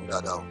ìyàwó rẹ̀ òun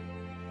dáadáa o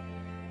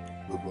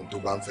gbogbo ohun tó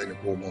bá ń fẹ́ ni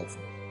kó mọ̀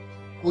fún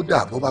kódà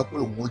bó bá pé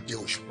òun ó jẹ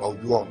òṣùpá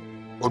ojú ọ̀run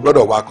ó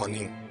gbọ́dọ̀ wá kan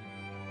ní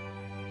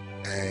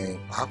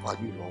pàápàá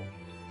jùlọ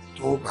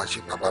tó bá ṣe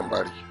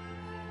pàbámbarì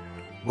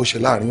bó ṣe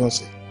láàrin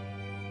ọ̀sẹ̀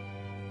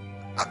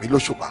àbí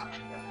lóṣùpá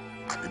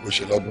àbí bó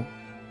ṣe lọ́dún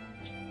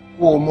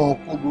kó o mọ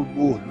kó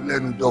gbogbo òlú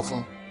lẹ́nu jọ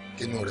fún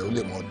kínú rẹ̀ ó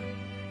lè mọ̀ ọdún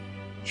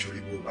ṣòrí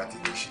bó bá ti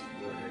lè ṣe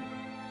ìlú ọ̀rẹ́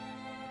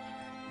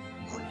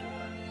mọ̀ ọdún.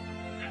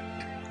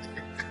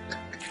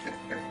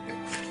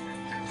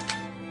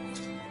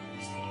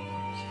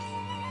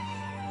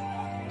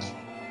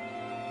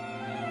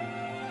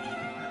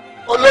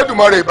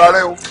 Olódùmarè ìbà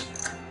rẹ o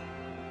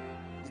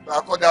ìbà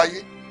akọ́dá ayé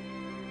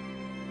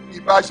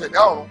ìbà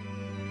ṣẹ̀dá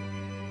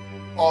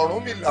ọ̀run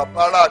mi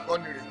làbára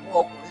àgbọnnìrè fún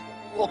ọkùnrin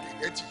kúkú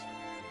òkèkẹ́tì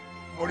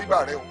mo rí bà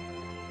rẹ o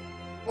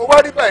mo wá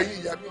rí báyìí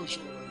ìyá mi ò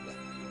ṣòro ìgbà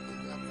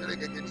èyí afẹ́rẹ́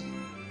gẹ́gẹ́ ní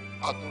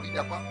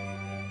àtòríjàpá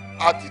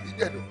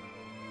àtìdídẹ̀dọ̀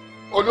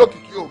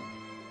olókìkí òru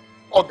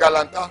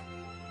ọ̀gàlàntà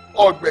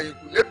ọ̀gbẹ̀yìn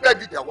kò lé bẹ́ẹ̀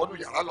gidi àwọn ọdún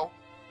yàrá lọ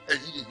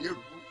ẹ̀yìn yèyé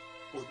rúdú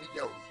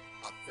oníjà òru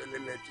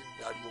àfẹ́lẹ́lẹ́ tí ń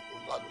darí oko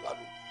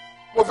lálóláló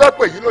mo fẹ́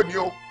pè yín lónìí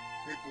o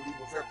nítorí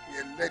mo fẹ́ pe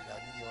ẹlẹ́dàá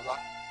nínú ọlá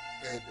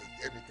kẹ́ẹ̀dẹ̀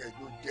jẹ́mi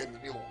kẹ́ẹ̀dó jẹ́mi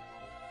níwọ̀n.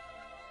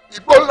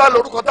 Ìgbó ńlá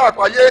lorúkọ tá a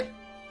payé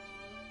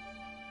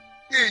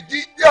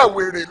ìjíjẹ́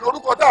àwèrè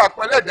lorúkọ tá a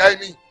pẹ́ ẹlẹ́dàá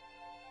ẹni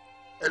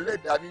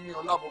ẹlẹ́dàá nínú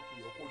ọlá mo pè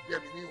ọ́ kó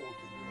jẹ́mi níwọ̀n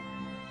òdòdó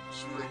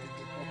ìṣúra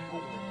tètè kó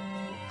gbóhùn ẹ̀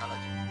kó kára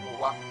jù kó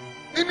wá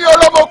nínú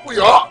ọlá mo pè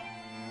ọ́.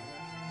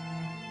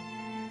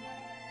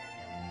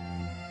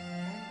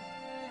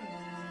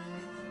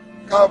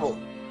 Káàbọ̀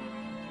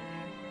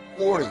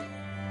kúrìn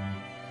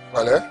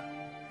pẹ̀lẹ́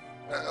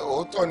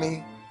òótọ́ ni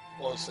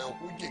ọ̀sẹ̀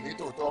òkú jì ní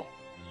tòótọ́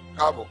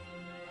káàbọ̀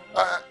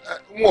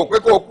n ò pé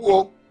kó o kú o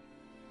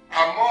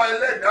àmọ́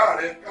ẹlẹ́dàá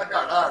rẹ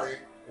kádàrá rẹ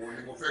òun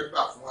ni mo fẹ́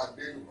gbà fún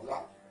Adéyìnbọ́lá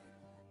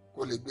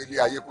kó lè gbélé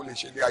ayé kó lè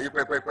ṣe ilé ayé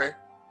pẹ́pẹ́pẹ́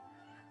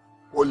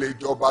kó lè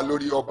jọba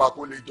lórí ọba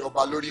kó lè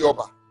jọba lórí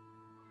ọba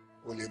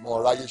kó lè mọ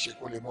ọ̀ráyé ṣe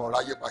kó lè mọ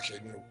ọ̀ráyé pàṣẹ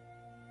ni o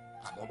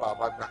àmọ́ bá a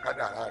bá gba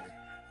kádàrá rẹ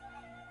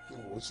kí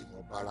wọ́n ó sì mọ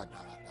bára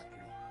dáradára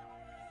kiri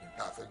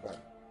níta fẹ́ gbà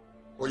ní.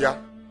 Ó yá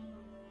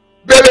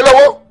gbélé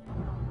lọ́wọ́.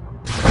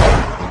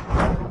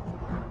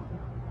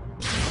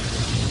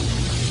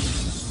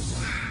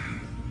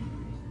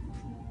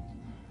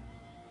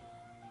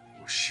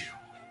 Ó ṣe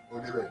ó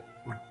débẹ̀.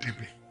 Ó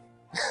débẹ̀.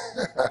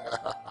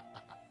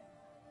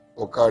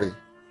 Ó kárí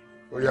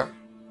ó yá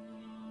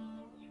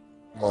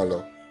mọ́ lọ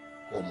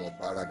kó mọ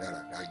bára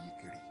dáradára yìí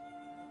kiri.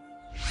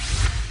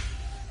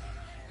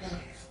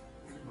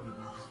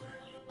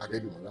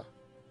 Adédùmọ́lá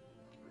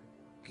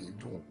kì í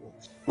dùn pọ̀.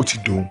 Ó ti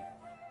dùn.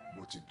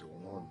 Bó ti dùn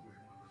náà nù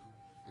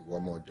ìwọ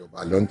ọmọ ìjọba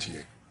lọ́ǹtì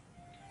ẹ̀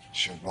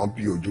ṣùgbọ́n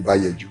bí ojú bá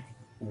yẹjú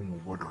òun ò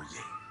gbọ́dọ̀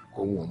yẹ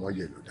kóhun ọmọ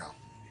yẹ ló dáhùn.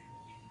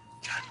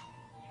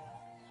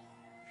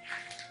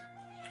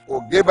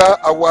 Ògé bá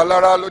awọ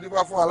alára ló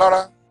dífá fún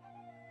alára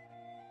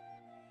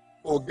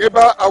ògé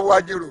bá awọ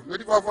ajérò ló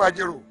dífá fún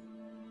ajérò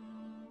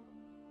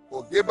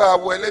ògé bá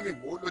awọ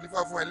ẹlẹ́mìgbó ló dífá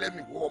fún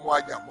ẹlẹ́mìgbó ọmọ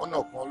ajàmọ́nà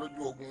kan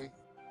lójú ogun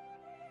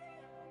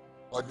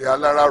ọdẹ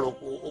alára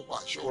roko ó pa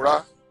àṣọra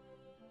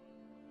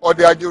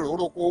ọdẹ ajérò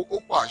roko ó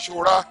pa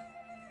àṣọra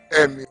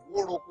ẹ̀mí wó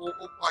roko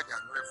ó pa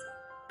àjànú ẹ̀fọ́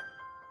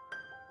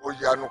ó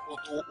yanu kó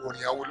tó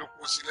orin awo ló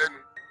kó sí lẹ́nu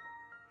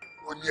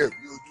ó ní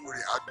ẹ̀rí ojú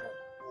rẹ̀ àgbọ̀n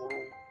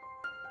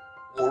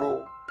oró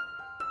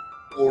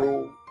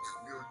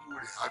ẹ̀rí ojú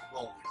rẹ̀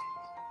àgbọ̀n òrò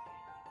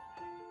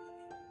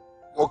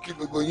mo kí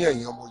gbogbo yín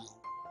ẹ̀yin ọmọ yòó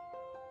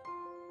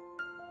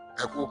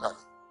ẹ kú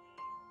kàlẹ̀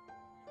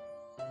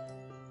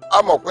a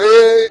mọ̀ pé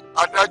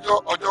adájọ́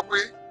ọjọ́ pé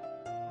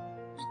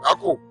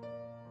ìgbákò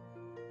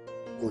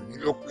òní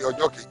ló pé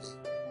ọjọ́ keje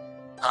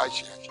tá a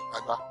ṣe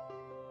àṣekágbá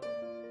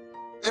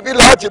ibi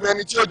láti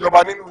mẹni tí ó jọba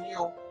nínú yín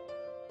o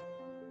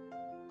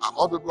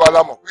àmọ́ gbogbo wa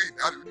la mọ̀ pé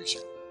ìdálù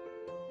níṣẹ́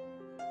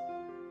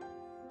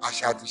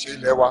àṣà àti ṣe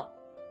ilẹ̀ wa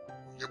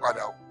kò yí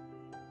padà o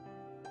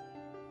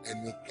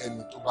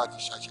ẹnikẹ́ni tó bá ti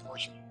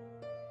ṣàṣemọ́ṣe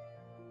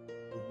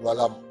gbogbo wa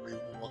la mọ̀ pé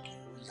wọn kì í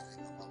lóye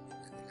ẹni tó bá wù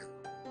ú nílẹ̀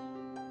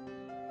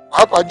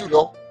pàápàá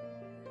jùlọ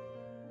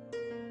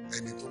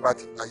ẹni tó bá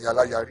ti gba ya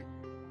láya rí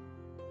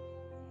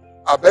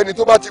àbẹ́ni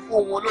tó bá ti mú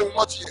ohun olóhùn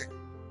mọ́ tiẹ̀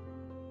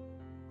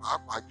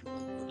pàápàá jùlọ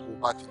ẹni tó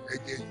bá ti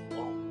lẹ́jẹ̀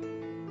ìwọ̀n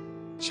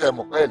ṣe é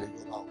mọ̀ pé ẹ̀ lè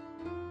jọba o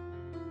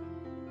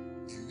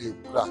ilé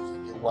ìwúrà àti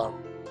ilé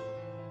wàrùn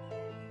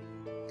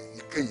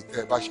èyíkéyìí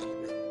tẹ́ ẹ bá ṣe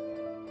níbẹ̀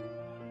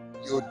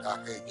yóò dá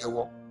ẹ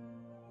jẹ́wọ́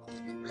òtún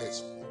ní bẹ́ẹ̀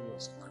sí ní ìwọ̀n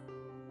sí wàrùn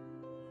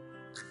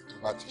ẹni tó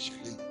bá ti ṣe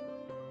léyìí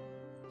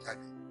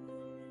jáde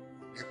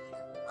ní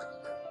ìpínlẹ̀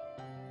àdìyẹ.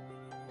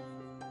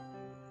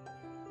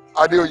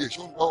 Adéoyè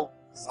ṣó ń gbọ́ o.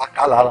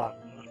 Sákàlára.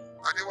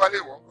 Adéwálé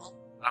wọ́n gbọ́.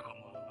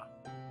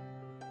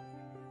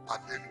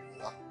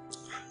 Adédùnúlá.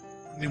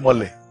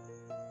 Nímọ̀lẹ̀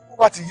bó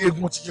bá ti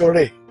yégun ti yọ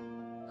rẹ̀.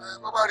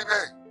 Bó bá rí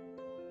bẹ́ẹ̀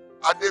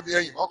adébí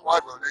ẹ̀yìn mọ́kàn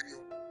àgbọ̀n lẹ́ni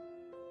o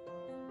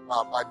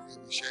máa bá dé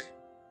iṣẹ́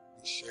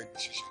ní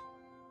ṣíṣe.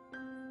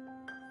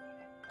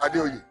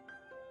 adéoyè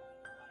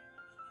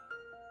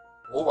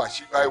ó wà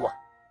sígbà ìwà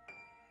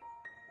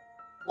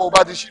bó o bá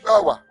ti sígbà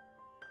ìwà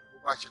bó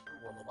bá ṣe pé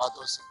wọn lọ bá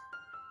tọ́ sí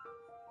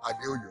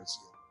adéoyè sí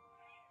ọ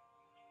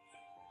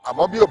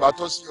àmọ́ bí ò bá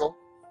tọ́ sí ọ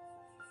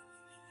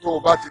tó o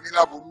bá ti ní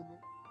láburú nú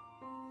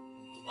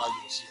tó bá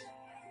yọ sí ọ.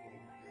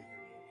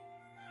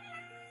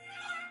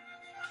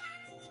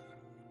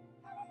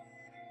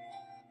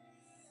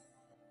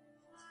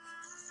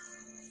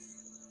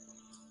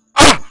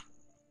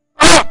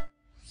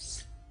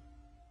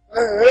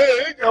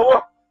 ìjẹ̀wọ́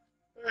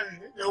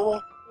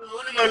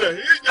onímọ̀lẹ̀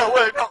ìjẹ̀wọ́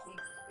ẹ̀dàkùn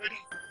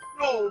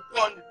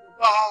lóòótọ́ ni mo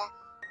bá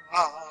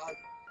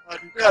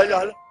àdìgbẹ́ ayá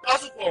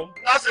lásìkò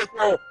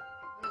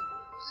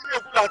ilé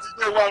ìkú láti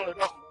jẹ́ ìwà rẹ̀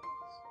ẹ̀dàkùn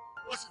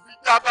ó sì fi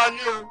jábá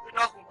ní ohun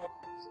ẹ̀dàkùn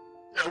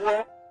ìjẹ̀wọ́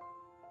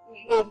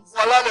mo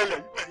fọlálẹ̀lẹ̀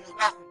níbẹ̀ ní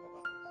ẹ̀dàkùn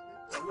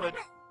ìjẹ̀wọ́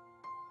ẹ̀dàkùn.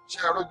 ṣé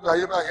ẹ rójú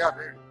ayé báyìí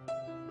àbẹ̀rẹ̀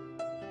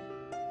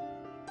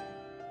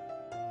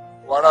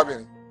wọ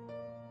arábìnrin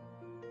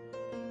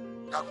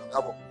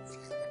dábọ̀ kò fi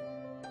ẹ̀rẹ́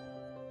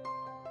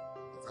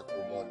ìfẹ́ kó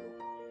mọ́ lọ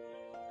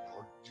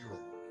àwọn dìrọ̀.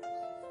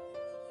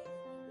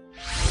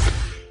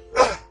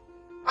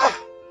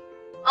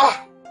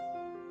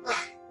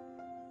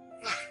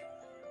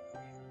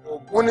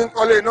 Ògún ní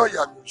kọ́lé náà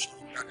yàgò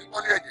ìṣòro ìyá ní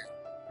kọ́lé ẹ̀jẹ̀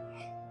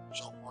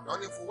ṣọ̀pọ̀nà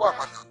ní fowó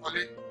àpàtà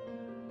kọ́lé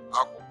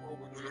àkókò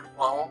ògbódò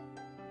lórúkọ àwọn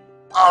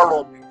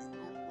àrọ̀ mi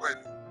lórúkọ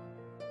ẹ̀lú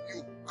ní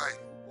òkú báyìí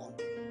lórúkọ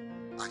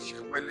àṣẹ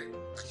wẹ́lẹ̀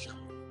àṣẹ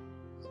wẹ́lẹ̀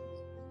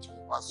tí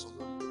wọ́n bá sọ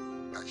lórí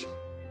àṣẹ.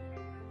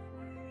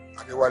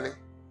 Adéwálé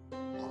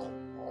ọ̀rọ̀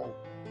kan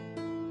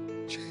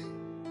ṣe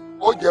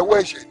ó jẹ́wọ́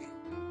ẹ̀ṣẹ̀ ni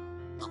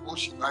àbó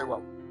ṣì bá ìwà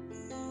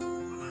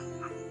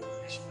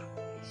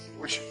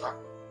ó ṣì bá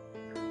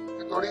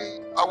nítorí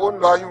awo ń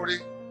lọ ayúnre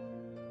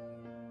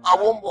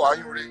awo ń bọ̀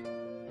ayúnre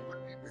ó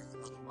ní ìgbẹ̀yìn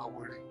tó máa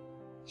wọlé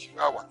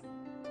ṣíra wà.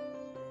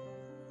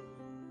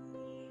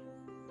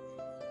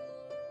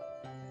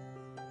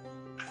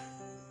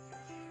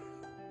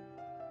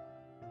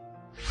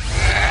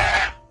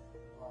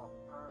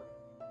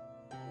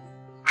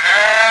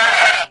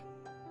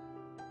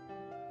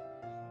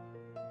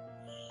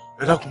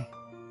 ẹ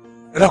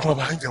dákun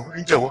bàbá ń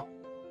jẹ́wọ́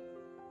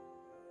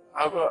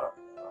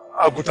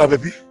àgùntàn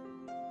bẹ̀bí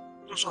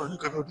tó sọ̀rọ̀ ní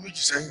kẹfẹ́ ọdún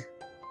méjì sẹ́yìn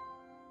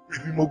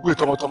èmi mo gbé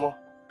tọmọtọmọ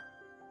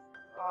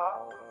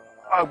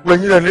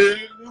àgbẹ̀yìn rẹ̀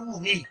léwu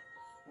mi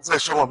mo fẹ́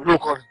sọmọ mi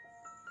lóòkọ́ rẹ̀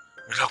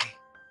ẹ dákun.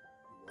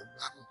 ìwọ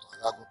lágùntàn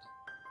alágùntàn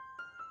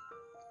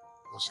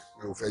ó sì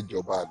pé o fẹ́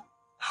jọba àlù.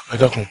 ẹ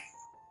dákun.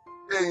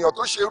 èèyàn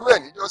tó ṣerú ẹ̀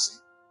níjọ́sí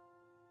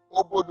ó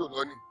bódò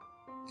lọ ní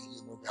èyí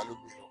mo gbà ló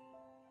gbé lọ.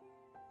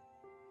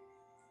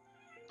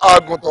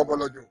 àgùntàn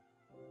bọlọjọ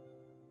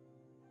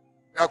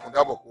dákun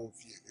dábọ̀ kó o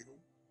fi èdè ló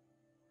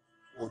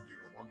kó o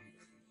dìrọ̀ mọ́ mi.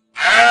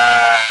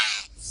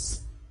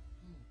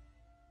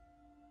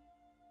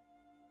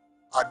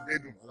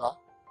 Adédùnmọ́lá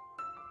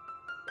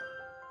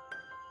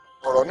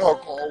ọ̀rọ̀ náà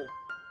kan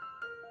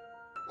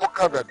ó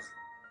kàn bẹ̀bẹ̀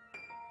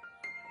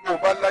bó o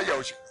bá láyà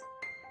ó ṣe kàn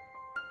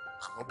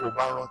àmọ́ bó o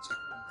bá rántí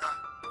kó gbá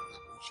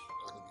ó ṣe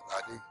tọ́ níbi tá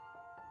a dé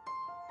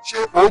ṣé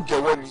ó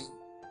jẹ́wọ́ ni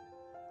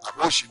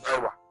àbó ṣì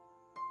mẹ́wàá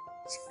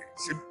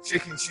ṣé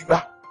kí n ṣí gbá.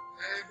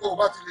 bó o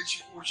bá ti lè ṣí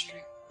kó o ṣí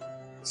rí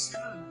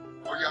sínú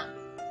ọ̀yá.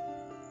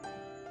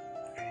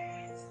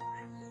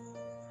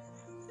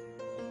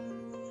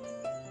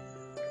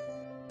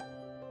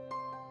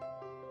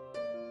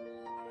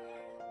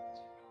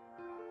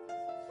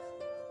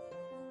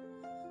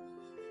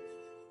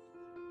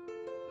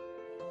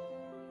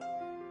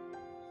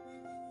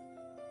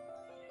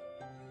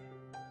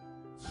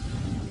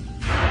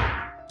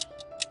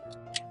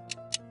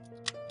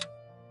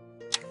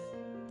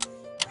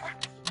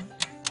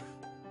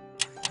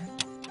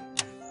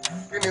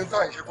 Kí ni tó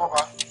àìṣe kọ́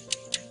bá?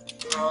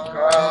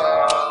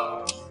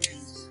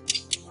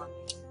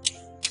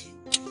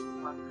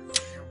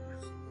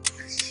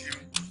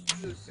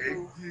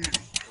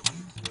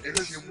 Ẹ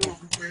ṣeun mo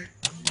dúpẹ́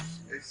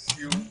ẹ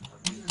ṣeun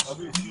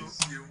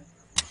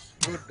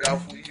yóò dáa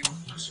fún yín o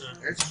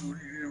ẹ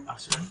ṣoríire o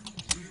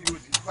yóò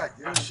ní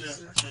bàjẹ́ o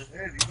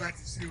ẹ rí bá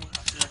ti ṣe o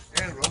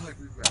ẹ rọ́ ọmọ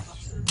ìgbéga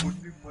mo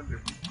ní mọlẹ̀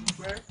mo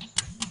dúpẹ́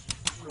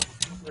mo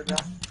dúpẹ́ dá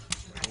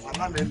àwọn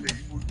alálẹ̀ lẹ̀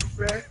yìí mo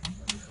dúpẹ́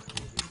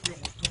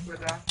mo dúpẹ́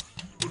dá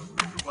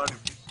olùdókòwò mo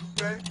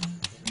dúpẹ́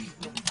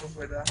mo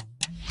dúpẹ́ dá.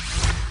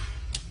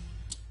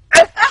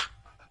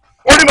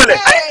 Onímọ̀lẹ̀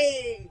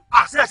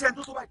àṣẹ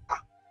tó tó báyìí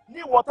ní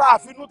ìwọ̀n tá a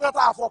finú tán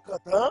tá a fọkàn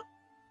tán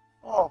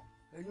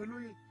ẹ̀yin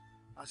olóyè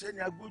àṣẹ ni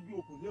agbójú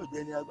òkun ní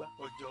ọ̀jẹ̀ ni agbá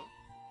ọjọ́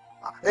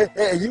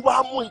ẹ̀yin wá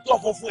mú ìtọ́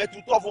funfun ẹ̀tù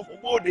tọ́ funfun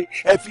bóde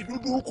ẹ̀ fi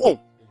dúdú kùn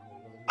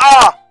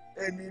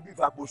ẹni ibi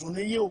fàgbòsùn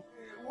ní yín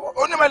o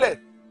Onímọ̀lẹ̀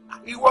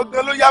ìwọ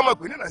gan ló yá mọ̀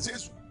pé nínà ṣe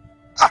sùn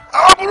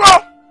àwọn burú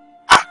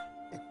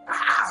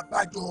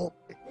àbájọ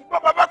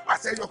bàbá bá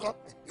pàṣẹ ẹyọ kan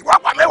ìwà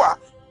pa mẹ́wàá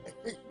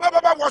bàbá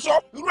bá wọṣọ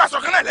irú aṣọ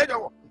kan náà lẹ́jọ̀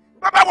wọ̀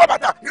bàbá wọ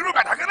bàtà irú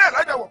bàtà kan náà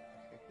lẹ́jọ̀ wọ̀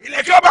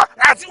ilẹ̀kẹ̀ ọba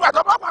àti ìwà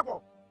tó bá papọ̀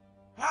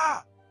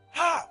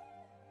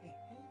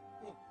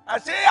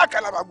àṣé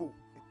àkàlàmàgbò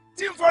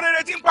tí ń fọ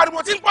rere tí ń pariwo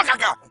tí ń pọ̀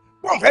kàkà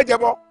pọ̀ ń fẹ́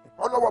jẹbọ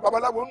ọlọ́wọ́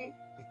babaláwo nù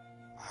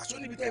àṣọ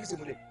níbi tẹ́ fi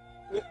ṣèmùlẹ̀.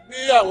 bí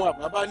àwọn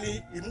àbábá ní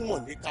imú mọ̀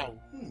níka o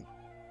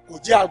kò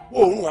jẹ́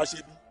agbóòórùn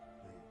àṣebí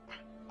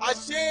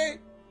àṣé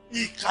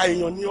ìkà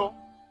èèyàn ni ọ́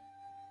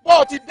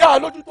bọ́ọ̀ ti dá a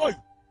lójú tó yìí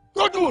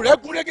tójú rẹ̀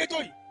gún régé tó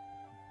yìí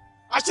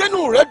àṣẹ́nu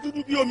rẹ̀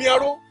dúdú bí omi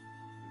aró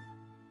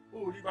ó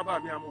rí bàbá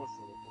mi àmọ́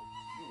sọ̀rọ̀ kan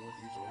bí wọ́n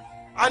ti sọ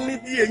a ní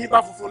bí eyín bá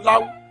funfun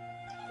láwù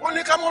ó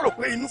ní ká mọ̀ rò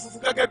pé inú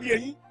funfun gẹ́gẹ́ bí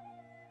eyín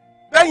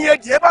bẹ́yìn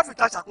ẹ̀jẹ̀ bá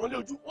fìta ṣàpọ́nlé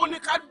ojú ó ní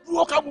ká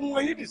dúró ká bu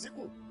eyín dì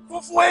síkùn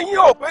funfun eyín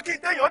ò pé kí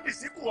téèyàn dì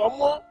síkùn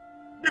ọmọ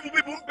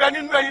bíbú ń bẹ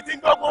nínú ẹyin tí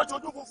ń dọ́gbọ́n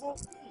ṣojú funfun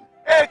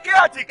èké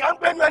àti ìka ń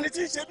gbẹ́nu ẹni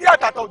tí ń ṣe bí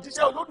àtàtà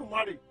òjíṣẹ́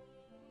Olódùmarè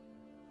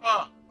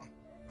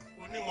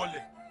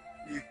onímọ̀lẹ̀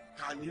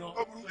ìkànnì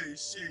ọ̀bùrú lè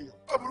ṣe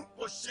èèyàn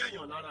ó ṣe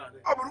èèyàn lára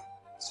rẹ̀. ọ̀bùrú.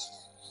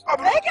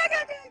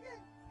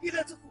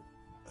 ilé tó kù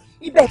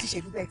ibẹ̀ ti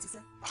ṣèlú bẹ́ẹ̀ ti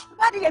fẹ́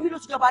bá dé yẹmí ló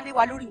ti jọba lé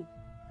wa lórí o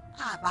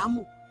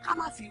àbámu ká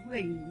má fi irú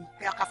ẹ̀yìn yìí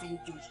pé ká fi ń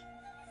joyè.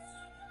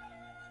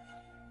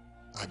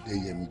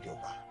 Adéyẹmí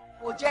jọba.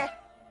 kò jẹ́.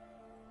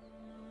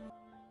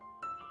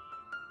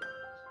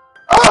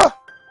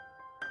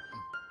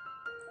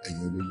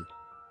 ẹ̀yin olóyè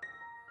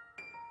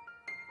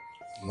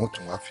wọ́n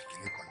tún wá fi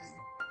kíní kan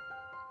lẹ́yìn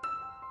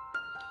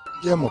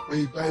jẹ́ mọ̀ pé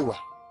igbá ìwà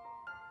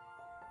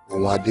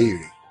òun adé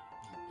ìrè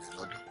ń bẹ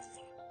lọ́dọ̀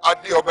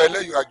adé ọba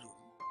ẹlẹ́yọ̀ àjò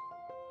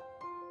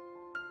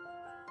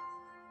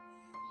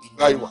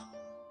ìgbà ìwà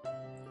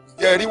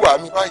jẹ́ rí wà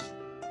mí báyìí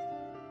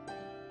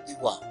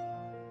ìwà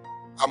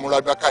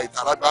amúragbàká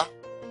ìtaragbá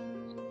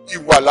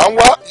ìwà là ń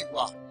wá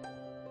ìwà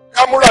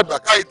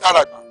kámúragbàká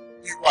ìtaragbá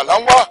ìwà là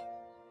ń wá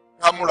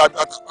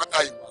kámúragbàká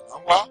ìwà là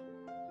ń wá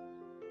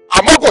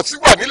àmọ́ kò sí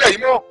wà nílẹ̀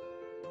yìí mọ́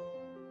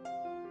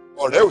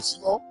ọ̀rẹ́ ò sí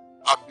mọ́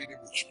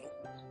àbínibò ṣùgbọ́n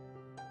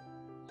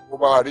bó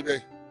bá wà rí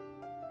bẹ́ẹ̀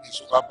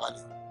èso bá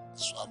balẹ̀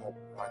èso àmọ́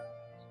kò wá ní.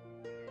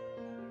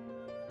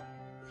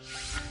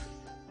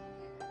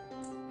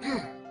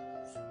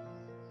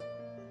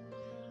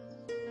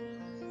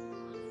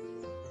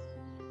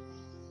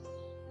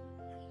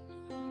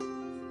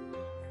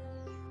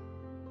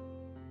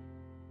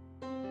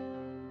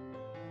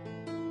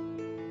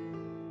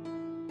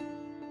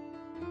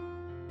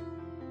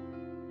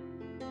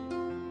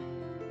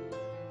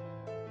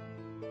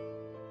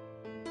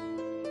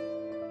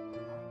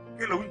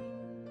 kí ló wí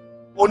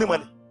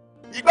onímọ̀lẹ̀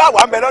ìgbà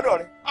wà ń bẹ lọ́dọ̀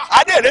rẹ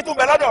adé èrè tún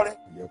bẹ lọ́dọ̀ rẹ.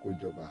 ìyẹn kó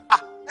jọba.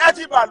 ẹ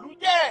ti bàlú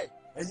jẹ́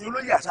ẹ̀yin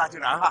olóyè àṣà àti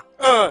ràhà.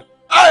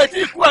 ẹ ti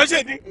kú ẹ ṣe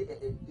ni.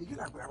 èyí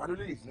làgbé àwọn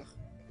olóyè yìí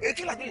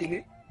èyí làgbé yìí ni.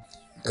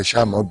 ẹ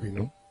ṣáà má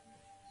bínú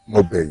mo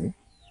bẹ̀ yín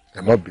ẹ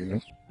má bínú.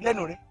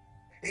 lẹ́nu rẹ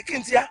èkí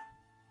ń tíá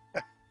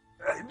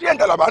díẹ̀ ń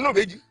tàlàbà náà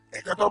méjì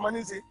ẹ̀ka tó ọmọ ní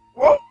í ṣe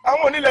wọ́n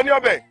àwọn onílẹ̀ ní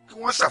ọbẹ̀ kí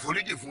wọ́n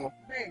ṣàforíjì fún ọ.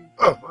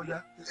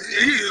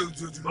 èyí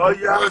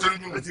ọ̀yá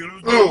ti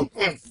rújú.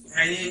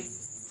 ẹ̀yin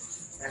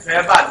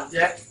ẹ̀fẹ́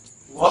bàlújẹ́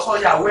ìwọ sọ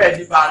ìyàwó ẹ̀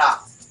di bàrà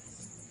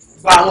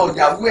gba àwọn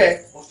ìyàwó ẹ̀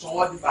ọ̀sán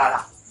wọn di bàrà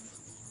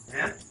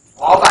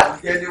ọ̀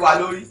bàlújẹ́ lé wa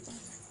lórí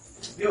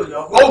bí ò yọ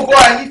gbogbo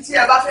ẹni tí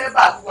ẹ bá fẹ́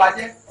bàlú wa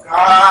jẹ́.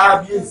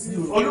 kábíyèsí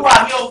o olúwa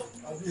mi o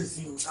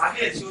kábíyèsí o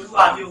kábíyèsí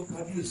olúwa mi o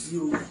kábíyèsí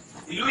o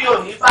ìlú yóò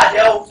ní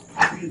bàjẹ́ o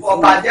kò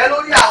bàjẹ́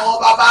lórí àwọn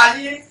bàbá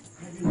yín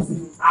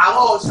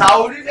àwọn òòṣà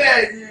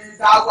orílẹ̀-èdè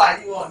táwa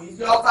yìí wọ̀n ní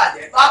jọ́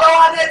bàjẹ́ bàbá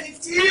wa lẹ́ni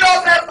tí ó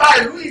fẹ́ ba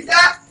ìlú yìí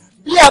jẹ́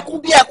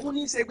bí ẹkún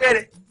ní í ṣe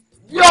gbére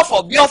bí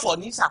ọ̀fọ̀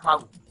ní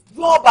ìṣàparò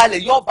yóò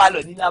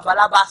balẹ̀ ní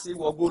labalábá ṣe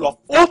wọgbó lọ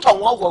ó tọ̀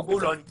wọ́n wọgbó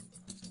lọ ni.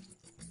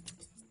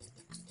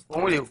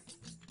 òun rè o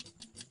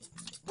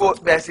bó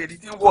bẹ́ẹ̀ ṣe di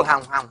tí ń wò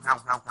hàn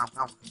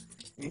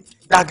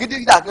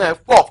dàgídídàgán ẹ̀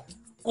pọ̀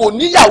kò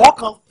níyàwó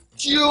kan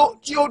tí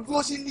ó dúró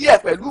sí ilé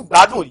ẹ̀ pẹ̀lú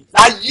ìgbádùn yìí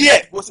láyé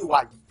ẹ̀ bó ṣe wà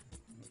yìí.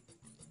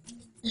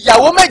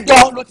 ìyàwó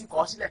 8 ló ti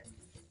kọ̀ sílẹ̀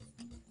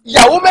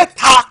ìyàwó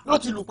 3 ló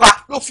ti lù pa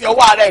ló fi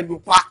ọwọ́ ara ẹ̀ lù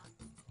pa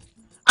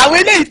àwọn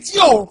eléyìí tí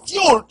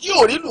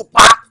ò rí lù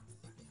pa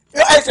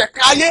ẹsẹ̀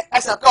kan ayé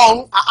ẹsẹ̀ kan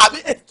ọ̀run àbí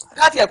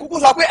káàtì ẹ̀ kúkú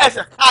sọ pé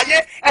ẹsẹ̀ kan ayé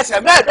ẹsẹ̀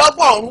 15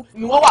 ọ̀run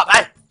ni wọ́n wà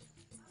báyìí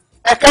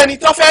ẹ̀kẹ́ ni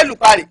tó fẹ́ lù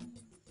pa rè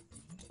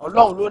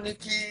ọlọ́run ló ní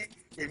kí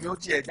èmi ó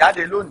tiẹ̀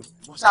jáde lónìí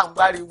mo sáà ń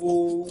gbáriwo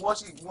wọ́n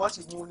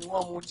sì mú ni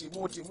wọ́n mú ti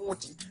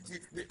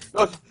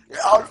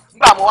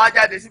nígbà mo wá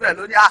jáde síbẹ̀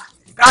lónìí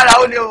kára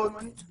ó lé o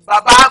ní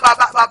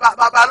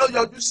bàbá ló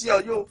yọjú sí ọ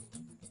yóò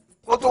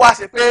kó tó wá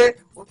ṣe pé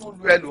ó tún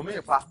lu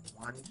ẹlòmíì pa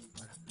wọn ni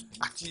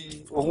àti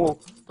òun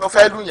tó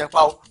fẹ́ lù yẹn pa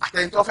o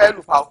àtẹni tó fẹ́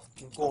lù pa o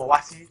kí n kó wọn wá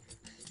sí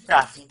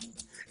ààfin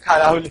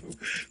kára ó lé o.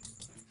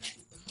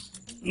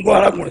 ń gbọ́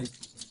arákùnrin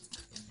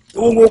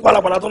owó ń gbó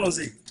pálapàla tó lọ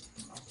sí.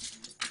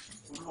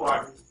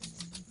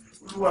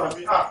 olúwa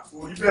mi kò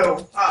rí bẹ́ẹ̀ o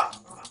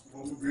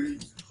ọmọbìnrin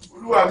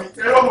olúwa mi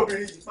ẹ̀rọ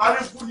ọmọbìnrin ìparí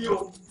kú ni o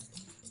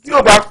tí ò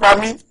bá pa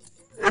mí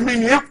èmi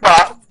ní í pa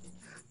á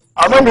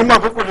àmọ́ mi mọ̀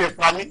pé kò lè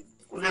pa mí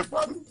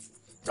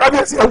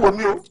kábíyèsí ẹ wò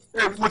mí o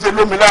mo ṣe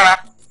lómi lára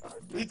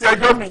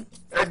ìtẹ́jọ́ mi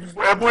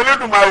ẹ̀bùn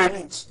Elédùmarè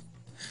ni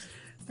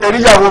tẹ̀rí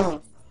ìyàwó mi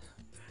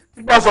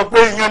nígbà sọ pé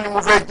iyán ni mo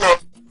fẹ́ jẹ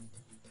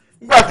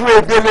nígbà tí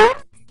wọ́n délé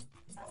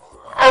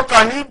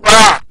ọkàn ní bá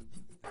a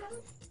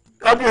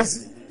kábíyèsí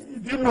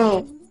ìdínú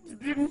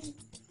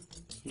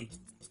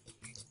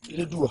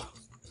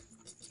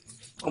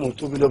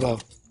lọ́ba o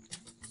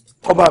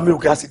ọba mi ò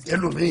kí a sì jẹ́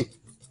lómìn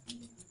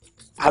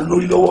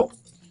alórí lọ́wọ́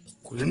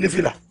kò ní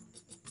fìlà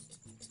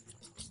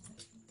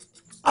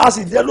a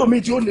sì jẹ́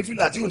lómìn tí ó ní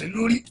fìlà tí ò ní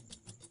lórí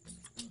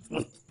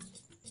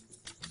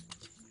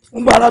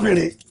ń bá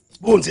arábìnrin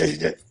bóun ti ẹ̀ ṣe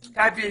jẹ́.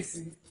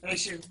 kábíyèsí ẹ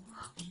ṣeun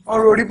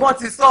ọ̀rọ̀ òrí bọ́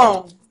ti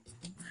sọ̀hún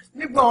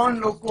nígbà wọn ń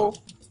loko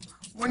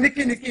mo ní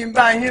kí ni kí n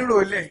bá yín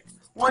rọlẹ̀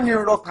wọ́n ní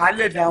rọkà á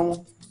lè dá wọn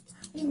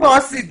nígbà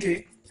wọn sì dé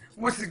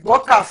mo sì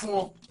gbọ́kà fún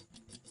wọn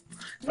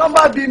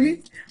nọ́mbà bí mi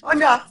wọ́n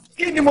ní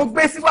kí ni mo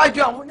gbé síwájú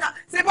àwọn ní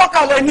ṣé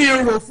bọ́kàlẹ̀ ní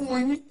irò fún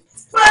yín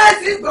bẹ́ẹ̀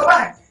sì gbọ́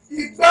báyìí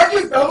ìgbẹ́jú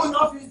ìgbẹ́wò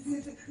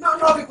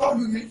náà fi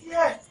kọlù mí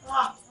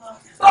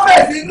tọ́bẹ̀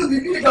sí inú mi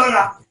bí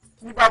ìdọ̀ra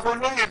ní bàbá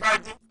olóyè bá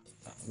dé.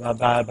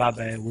 bàbá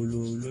ẹ̀ wo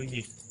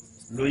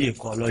lóyè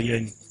kọ́ lọ́yẹ́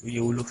ni oyè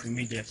wo ló fi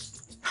mí jẹ.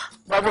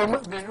 bàbá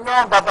ọmọbìnrin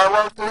náà bàbá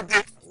wa tó dé.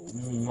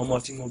 ọmọ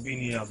tí mo bí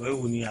ni àbọ̀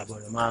èwo ni àbọ̀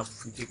rẹ̀ máa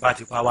fi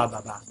tipátipá wá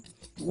bàbá.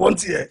 wọ́n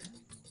tiẹ̀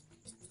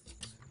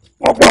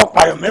wọ́n pọ̀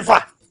pààyàn mẹ́fà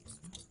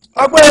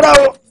ọgbẹ́ ìrà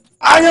o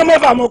ayán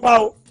mẹ́fà mo pa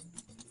o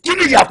kí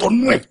ni ìyàtọ̀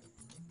nú ẹ̀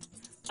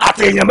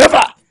àti èèyàn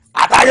mẹ́fà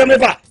àti ayán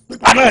mẹ́fà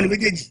pípa náà ní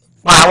méjèèjì.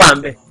 máa wà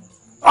ń bẹ̀.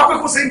 ọpẹ́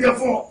kò sí ń jẹ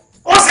fún ọ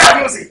ó sì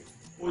àbí ó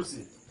sì.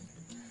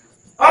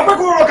 ọpẹ́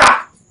kò rọ̀kà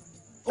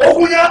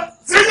ogun yẹn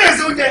tí ń yẹn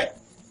sí oúnjẹ.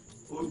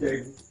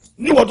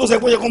 níwọ̀n tó ṣe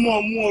pé yẹ kó mọ̀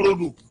mú ọ̀rọ̀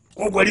lò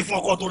kó gbẹ̀rí fún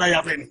ọkọ tó ráyà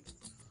fẹ́ ni.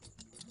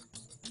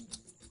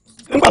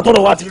 nígbà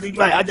tọ́rọ̀ wa ti rí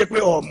báyìí á jẹ́ pé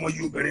ọmọ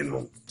yìí obìnrin nù.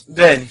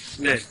 bẹ́ẹ̀ni.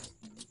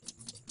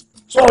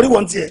 sọ orí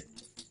wọn tiẹ̀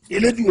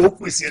elédùn ó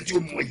pèsè ẹ tí ó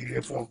mọ iyì rẹ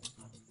fún ọ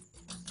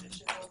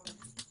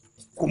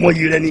kò mọ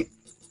iyì rẹ ni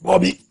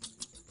bọ́bí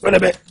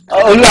pẹ́lẹ́bẹ́.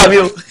 olúwa mi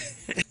o.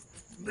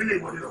 nílé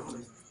ìwọlé lọ fún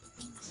mi.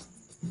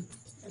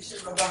 ẹ ṣe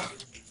bàbá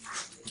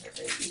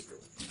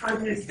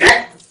kábíyèsí ẹ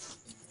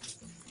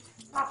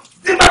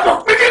tí bá tó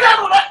pínpín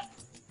lẹ́nu rẹ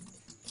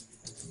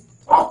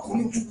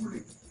ọkùnrin túbú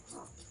rẹ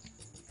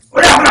ó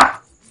yà múra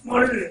mọ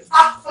rí rẹ.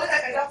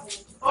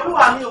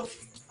 olúwa mi o.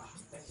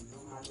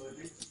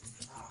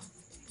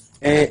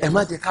 ẹ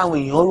má jẹ́ káwọn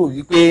èèyàn rò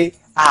wípé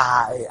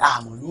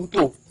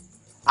àmọ̀lútò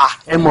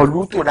ẹ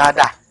mọ̀lútò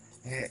dáadáa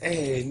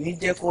ní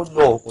jẹ́ kó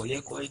lọ ọ̀pọ̀ yẹ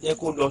kó jẹ́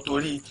kó lọ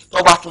torí tó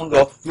bá tún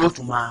lọ yóò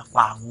tún máa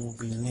pa àwọn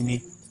obìnrin ni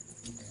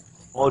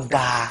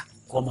ọ̀dà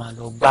kó máa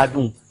lọ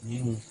gbádùn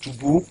nínú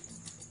túbú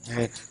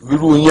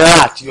irú yán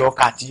àti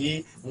ọkà tí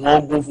wọ́n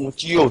gún fún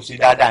tí yóò ṣe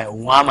dáadáa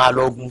òun á máa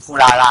lọ gún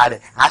fúnra ara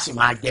rẹ̀ á sì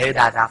máa jẹ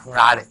dáadáa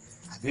fúnra rẹ̀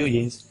àbí òye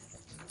ń sìn.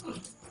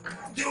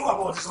 kí ló wà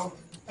bọ̀ ọ̀sán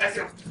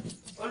ẹsẹ̀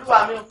olúwa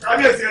mi o.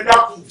 kábíyèsí ẹ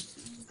dákun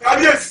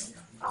kábíyèsí.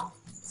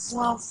 fún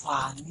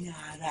àǹfààní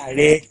ara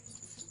rẹ̀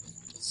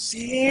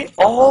ṣé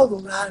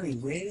ọ̀rọ̀ ra rìn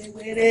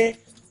wẹ́rẹ́wẹ́rẹ́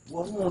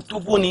wọnú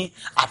túbú ni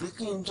àbí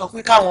kí n sọ pé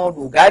káwọn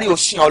rògárì ò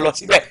sìn ọ lọ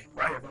síbẹ̀.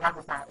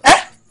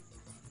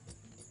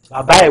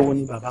 bàbá ẹ̀ wo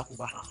ni bàbá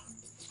pupa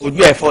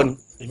ojú ẹ̀ fọ́ ni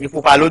èmi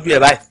pupa lójú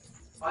ẹ̀ báyìí.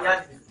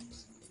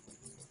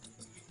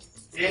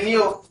 èmi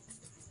o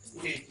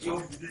èjì o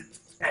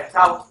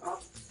ẹ̀ta o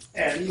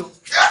ẹ̀rí o.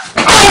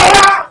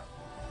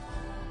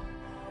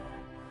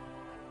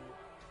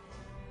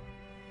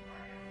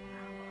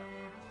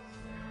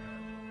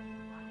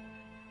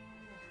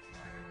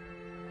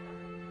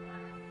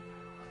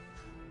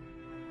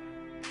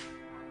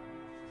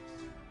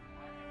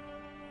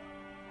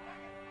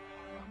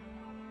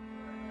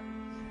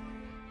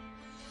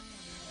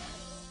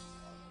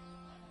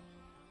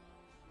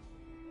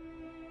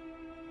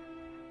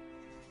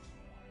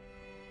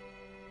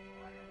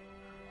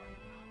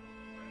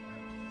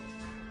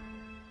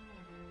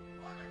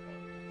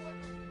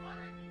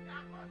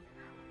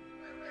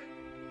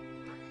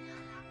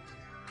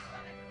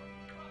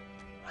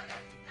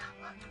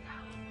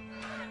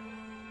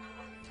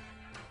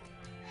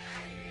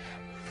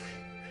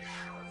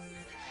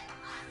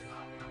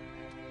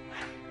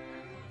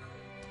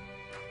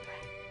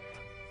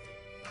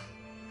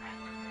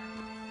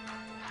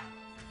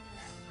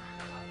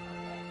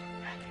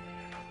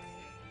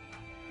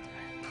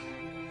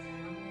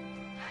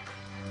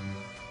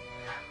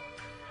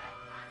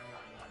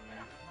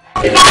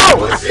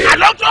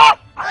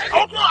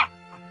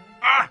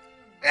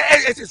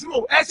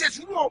 ẹ ṣe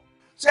sùúrù o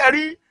ṣe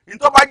rí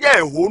ìtọ́ba jẹ́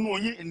ẹ̀hónú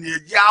yín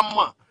ènìyàn jẹ́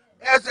àmọ́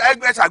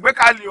ẹgbẹ́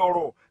ṣàgbékalẹ̀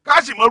ọ̀rọ̀ ká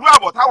sì mọ̀rú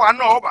àbọ̀ táwa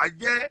náà ọba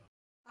jẹ́.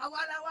 àwa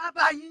la wá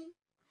bá yín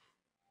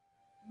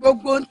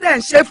gbogbo ń tẹ̀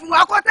ń ṣe fún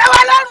wa kó tẹ́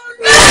wa lọ́rùn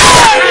lù.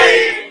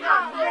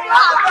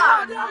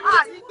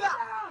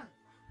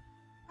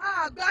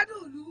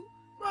 àgbádùn ìlú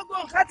gbogbo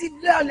nǹkan ti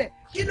lé ọlẹ̀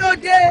kí ló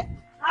dé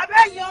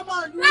abẹ́yìn ọmọ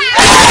ìlú.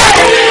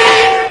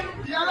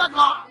 ìyá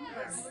lọ́kọ̀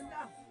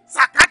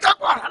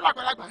sàkájọ́pọ̀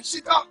àlágbàlagbà ń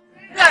ṣítọ́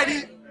bẹ́ẹ̀ ni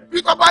bí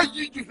kò bá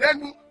yí jù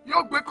lẹ́nu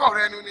yóò gbé kọ̀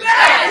rẹ nu ni.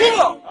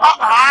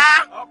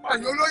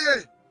 ẹ̀yin olóyè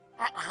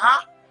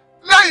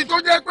lẹ́yìn tó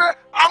jẹ́ pé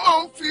a máa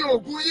ń fi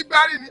oògùn yín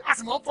gbárí ni a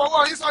sì máa ń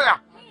fọwọ́ yín sọ̀yà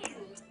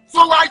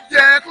tó wá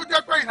yẹ kó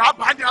jẹ́ pé ìhà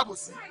bá ní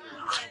àbòsí.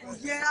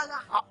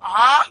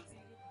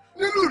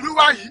 nínú ìlú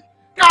wa yìí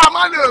ká a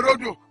má lè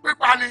rodò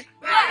pípa ni.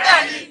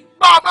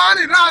 bá a bá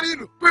rìn láàrin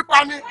ìlú pípa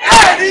ni.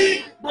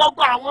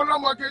 gbogbo àwọn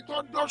ọlọ́mọge tó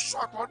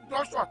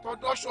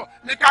dọ́ṣọ̀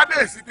ní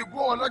kábíyèsí ti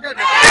gún wọn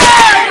lọ́gẹ̀dẹ̀.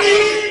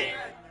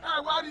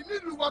 ẹ̀wà rí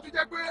nílùú wọn tó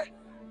jẹ́ pé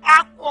a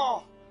pọ̀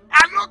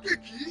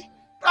alókìkí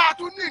tá a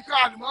tún ní nǹkan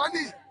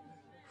àlùmọ́ọ́nì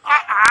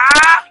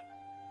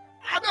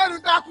abẹ́rù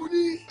dákú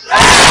ni.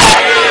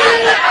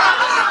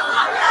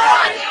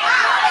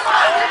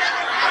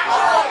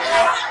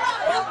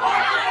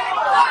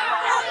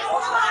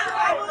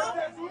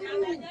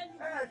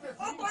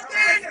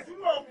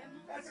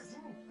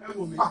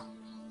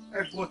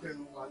 ẹ gbọ́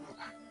tẹnu wa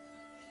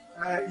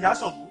náà ìyá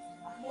sọ̀bù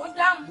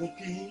mo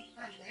kí yín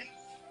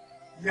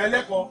ìyá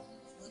ẹlẹ́kọ̀ọ́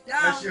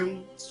ẹ ṣeun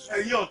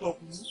ẹ̀yin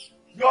ọ̀tọ̀kù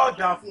yóò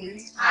dáa fún yín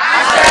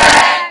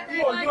bí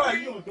ọjọ́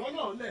ẹ̀yin ọ̀dọ́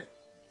náà lẹ̀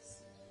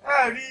ẹ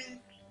rí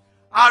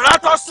àrà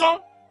tó sán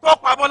tó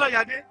pa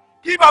bọ́lọ́yàdé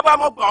kí bàbá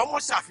ọmọ gbà ọmọ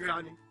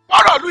ṣàfihàn ni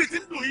ọ̀rọ̀ ìlú ti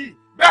ń dùn yìí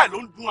bẹ́ẹ̀ ló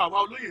ń dùn àwa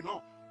olóyè náà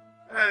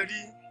ẹ rí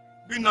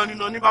bí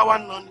nàní bá wá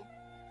ń nani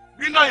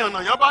bí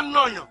nàyànnàyàn bá ń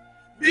nàyàn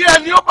bí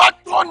ẹni ó bá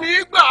tó ní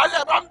gbà á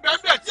lẹ̀ bá ń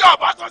bẹ́ẹ̀ tí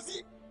ọba tó sí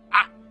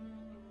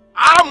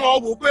àmọ́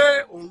wò pé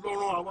òun ló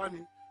rán àwa ni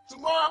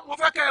ṣùgbọ́n mo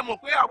fẹ́ kẹ́ ẹ mọ̀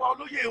pé àwa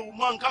olóyè ò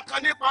mọ nǹkan kan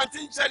nípa tí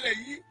ń ṣẹlẹ̀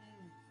yìí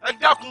ẹ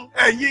dákun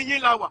ẹ̀yìn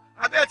yín la wà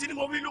abẹ́ tí ni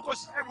mo wí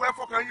lókòsí ẹ̀rù ẹ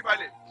fọkàn yín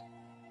balẹ̀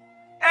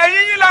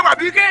ẹ̀yìn yín la wà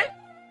bí ké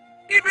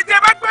ibi tí ẹ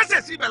bá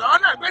gbẹ́sẹ̀ sí ibẹ̀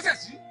làwọn náà gbẹ́sẹ̀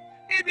sí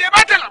ibi ẹ bá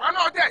tẹ̀ làwọn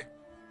náà tẹ̀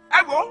ẹ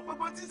wò ó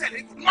gbogbo tí ń ṣẹlẹ̀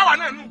ìkùdù má wà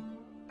náà nù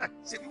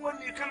ṣèbí wọ́n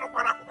ní kán ló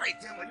parapọ̀ báyìí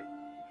tẹ́ wọlé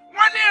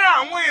wọ́n ní ra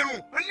àwọn èrò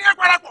ní ẹ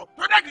parapọ̀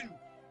tó dẹ́gìlù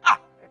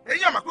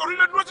èyí ọ̀mọ̀ pé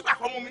orílẹ̀ dúró tí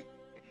bàkọ́ mú mi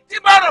tí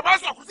bá ọ̀rọ̀ bá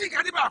sọ̀kú sí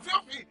ìkàdí bá fi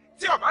òfin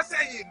tí ọba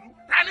sẹ́yìn ìlú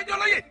tàníjọ́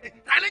lóye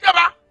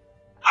tàníjọba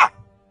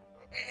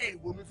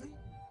wò mí fún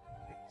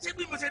ṣé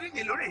bí mo ṣe rí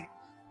ní lórí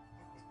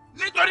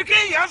nítorí kí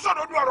èèyàn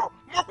sọ̀rọ̀ du ọ̀rọ̀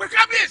mo pe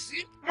kábíyèsí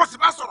mo sì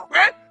bá sọ̀rọ̀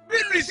pé bí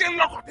ìlú ìṣe ń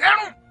lọkọ̀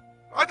tẹ́rùn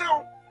ọdẹ o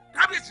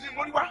kábíyèsí ni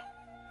mo rí wá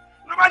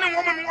ló bá ní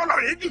wọn mú mi wọn lọ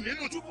rèé jù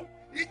nínú túbú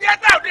ìjẹ́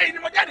tá òde yìí ni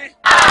mo jáde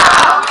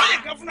lóye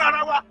kan fún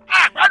ara wa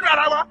àgbàdo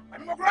ara wa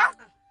àbí mo kúrò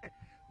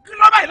kí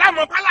ló báyìí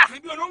láàmú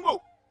pálàfin bí olóńgbò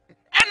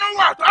ẹnu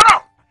wa ọ̀tọ̀rọ̀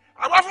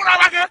àwọn fúnra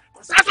wa kẹ kò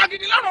sásọ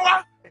gidi lọ́rùn wa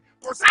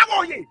kò sáwọ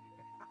òye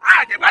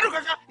àjẹgbádùn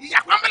kankan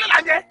ìyàpọ̀ mẹ́lẹ̀ là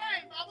ń jẹ.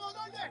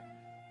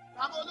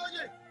 bàbá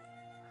olóyè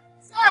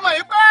ṣé ẹ mọ̀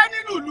yìí pé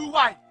nínú ìlú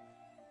wa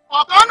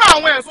ọ̀kan náà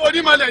àwọn ẹ̀ṣọ́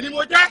onímọ̀lẹ̀ ni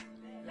mo jẹ́.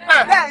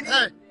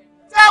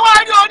 ṣé wàá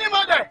rí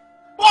onímọ̀lẹ̀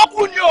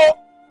bókù ni o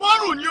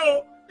bórù ni o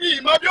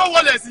ìmọ̀ bí ó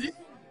wọlé sí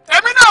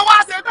èmi náà wá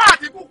ṣe bá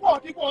àti púpọ̀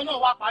kíkọ́ náà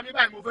wá pa mí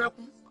báyìí mo fẹ́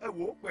kú. ẹ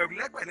wo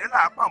pẹ̀lẹ́pẹ̀lẹ́ là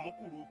á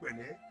pàmòkùrù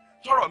pẹ̀lẹ́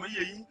sọ̀rọ̀ mi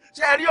yé yín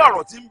ṣé ẹ rí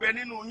ọ̀rọ̀ tí ń bẹ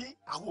nínú yín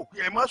àwọn òkè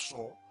ẹ má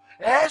sọ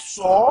ẹ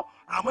sọ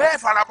àmọ́ ẹ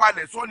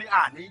farabalẹ̀ sọ ni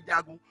àní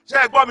jagun ṣé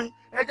ẹ gbọ́ mi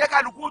ẹ jẹ́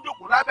kálukú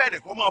jókòó lábẹ́rẹ̀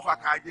kọ́ mọ́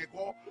fàkàjẹ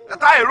kọ́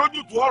ẹ̀ta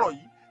èròjùtù ọ̀rọ̀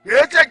yìí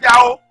kèé ṣèjà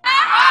o.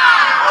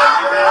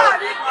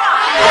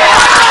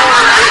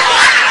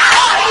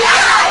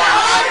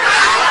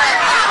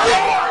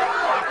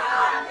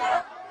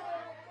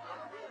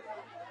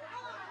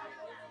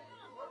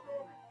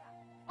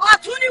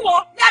 ọ̀tún ni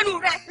wọ́n lẹ́nu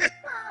rẹ̀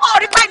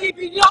ọ̀rí pẹ̀lú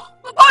ibi ni ọ́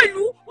gbogbo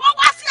ìlú wọ́n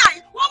wá sí àyè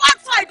wọ́n wá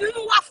sọ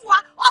ìdùnnú wa fún wa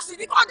ó sì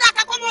ní kọjá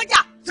akẹ́kọ̀ọ́ mọ́jà.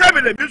 ṣé mi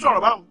lè bí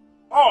sọ̀rọ̀ báwọn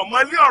ọmọ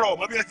ilé ọ̀rọ̀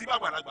ọmọ bí ẹ ti bá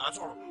gbàlagbà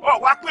sọ̀rọ̀ ọ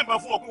wá pín ìbọn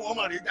fún ọ pé wọ́n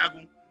máa rí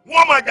jagun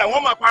wọ́n máa jà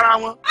wọ́n máa para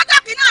wọn. ọjọ́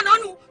kìíní àná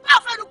nù bá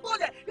fẹ́nu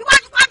gbolẹ̀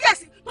iwájú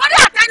kábíyèsí torí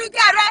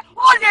àtẹnujẹ rẹ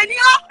ó lè ní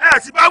ọ́. ẹ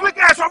sì bá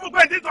wíkẹ́ ẹ sọ fún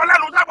pé nítorí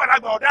lẹ́nu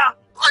sábàlagbà ọ̀dà.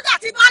 kódà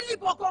tí bá ní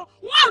ìbọn kan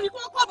wọn ò ní kó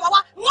kó bọ̀ wá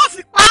wọn ò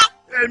fi pa.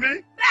 èmi.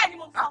 bẹ́ẹ̀ ni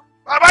mo sọ.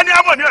 bàbá ní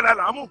àmọ̀ ní ọ̀la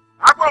làámù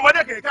akọ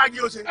ọmọdé kèé ká gí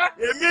o ṣe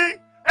èmi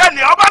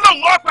ẹnì ọba náà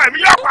ń ọ̀pá èmi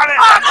yóò parẹ́.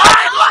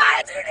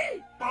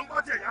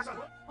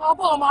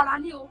 ọgbọ́n ọmọ ara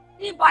ní o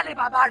ìbálẹ̀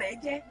bàbá rẹ̀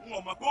jẹ́. n ò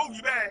mọ̀ pé ó wí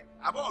bẹ́ẹ̀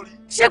àbọ̀ rí.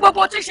 ṣé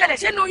gbogbo tí ń ṣẹlẹ̀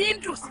sínú yín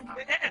dùn sí.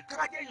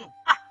 kábàjẹ́ yàn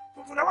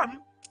funfun náà wà mí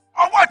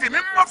ọwọ́ tèmi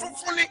mọ́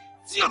funfun ni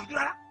tí yóò dúdú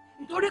rárá.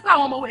 nítorí pé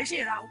àwọn ọmọ wẹ̀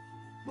ṣe ra o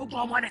gbogbo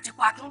ọmọ rẹ̀ ti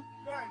pa tán.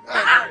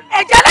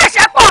 ẹ̀jẹ̀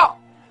lẹ́sẹ̀ pọ̀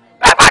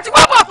bàbá tí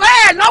wọ́n mọ̀ pé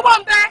ẹ̀ lọ́wọ́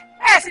ń bẹ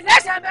ẹ̀ sì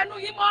lẹ́sẹ̀ ń bẹ nú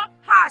yín mọ́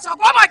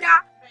ṣọ̀gbọ́mọ̀já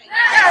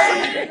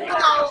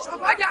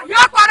ṣọ̀gbọ́mọ̀já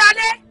yóò para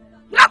lé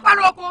yóò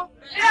para oko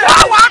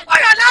yóò wá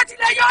pọ̀yọ̀ láti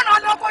lé yóò ràn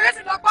lóko yóò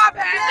sì lọ pa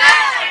bẹ́ẹ̀.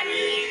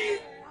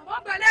 àwọn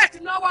bẹ̀rẹ̀ ti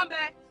náwó ń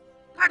bẹ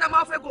káàdà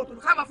máa fẹ́ gòtò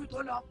ká máa fi tó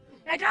lọ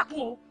ẹ dákun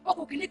o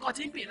ọkùnrin kìíní kan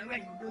ti ń pè lọ́wọ́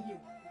ẹ̀yìn olóye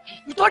o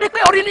nítorí pé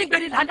orí ní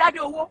gbèrè là ń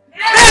dábẹ́ owó.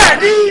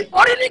 bẹ́ẹ̀ni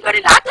orí ní gbèrè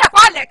là ń tẹ̀kọ́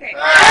àlẹ̀kẹ̀.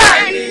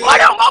 bẹ́ẹ̀ni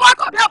orí òun bá wá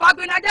kọ̀ bí ọba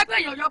gbẹ̀rẹ̀ ajẹ́ pé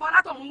èèyàn yọba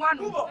látọ̀hún wá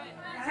nù.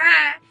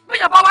 bí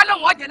èèyàn bá wá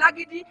lọ́wọ́ ọ̀jẹ̀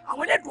lágídí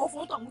àwọn ilé dùn ó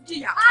fún tọ̀hún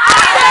jìyà.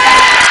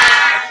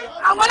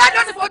 àwọn alájọ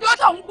ti fojú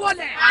tọ̀hún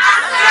gbọ́lẹ̀.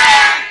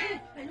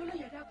 ẹ̀yin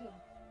olóyè dákun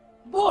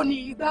bóò ni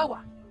igbá wà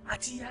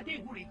àti adé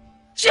ìwúre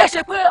ṣé ẹ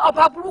ṣe pé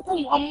ọba burúkú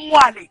ọmọ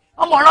àlè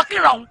ọmọ ọ̀rọ̀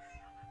kíran òun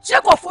ṣé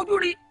kò fojú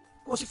rí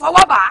kò sì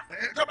fọwọ́ bà á.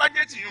 tó bá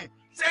jẹ́ tìyún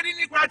sẹ́ni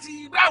nípa ti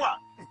igbá wà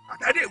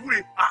àtàdé ìwúre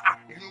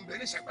èyí ń bẹ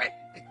ní sẹpẹ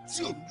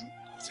tí òrùjú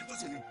sí tó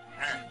sì ní.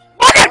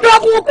 ó lè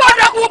dọ̀gùn kó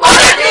dọ̀gùn kó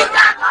lè ní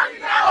ìjà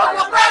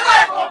ọ̀gùn pẹ́lú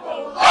ìkòkò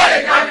ó lè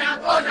dọ̀gùn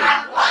kó dà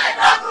ó lè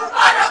dọ̀gùn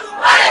kó dọ̀gùn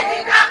ó lè ní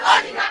ìjà kó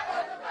níjà.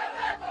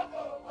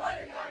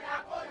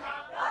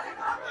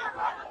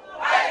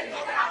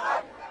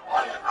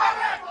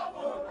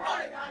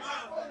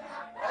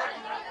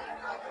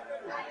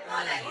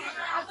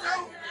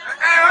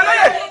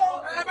 olóyè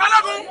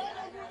balógun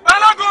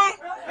balógun.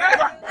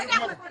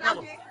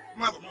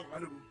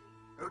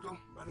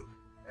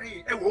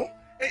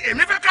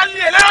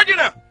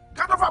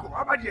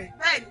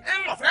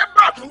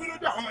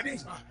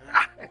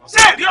 ṣé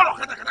èrí ọ̀rọ̀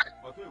kẹtẹkẹtẹ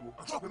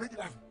ọ̀tún ọ̀gbẹ́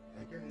méjìlá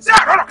ṣé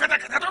àrọ̀rọ̀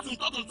kẹtẹkẹtẹ tó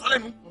tún sọ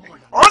lẹ́nu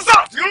ọ̀ ń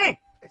sọ̀rọ̀ tí ń rùn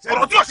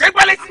ọ̀rọ̀ tí ò ṣe é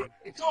gbẹ́ létí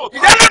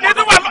ìyálóde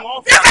tó wà mọ́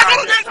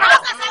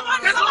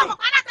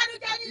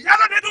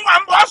ìyálóde tó wà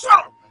ń bọ́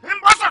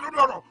sọ̀rọ̀ lórí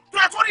ọ̀rọ̀ tó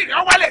ẹ kórìí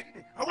rẹ̀ wálẹ̀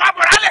ọwọ́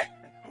abọ̀rálẹ̀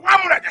ọwọ́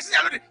amúra jẹ́ sí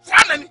ìyálóde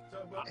sọ́ọ̀nà ni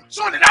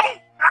sọ́ọ̀nì dáhùn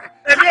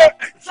èmi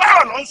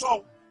sọ̀rọ̀ ló ń sọ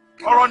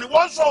ọ̀rọ̀ ni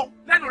wọ́n ń sọ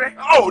lẹ́nu rẹ̀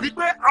ọ̀ rí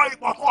pé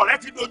ìpọ̀kọ̀ rẹ̀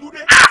ti dojú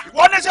dé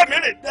ìwọ lẹ́sẹ̀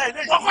mẹ́rẹ̀ dẹ́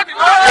ilé yìí ọkọ̀ ti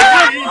lọ́ọ́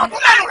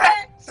ọ̀tún lẹ́nu rẹ̀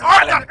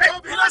sọ́ọ̀nà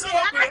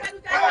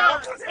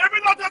èmi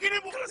náà tó kí ní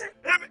mú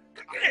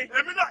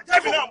èmi náà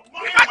jẹ́mi náà mo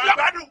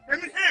gbádùn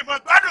èmi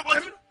gbádùn bó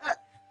ti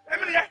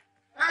èmi nìyẹn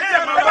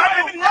mo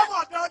gbádùn ọmọ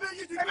ọ̀dọ́ adé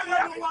yìí ti gbé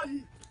lẹ́nu wa yìí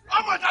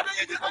ọmọ ọ̀dọ́ adé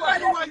yìí ti gbé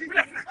lẹ́nu wa yìí.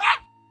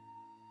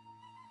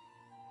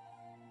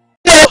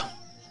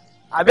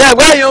 àbí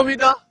ẹ̀gbọ́n yìí omi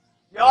dán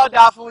yóò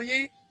dáa fún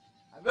yín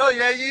àbí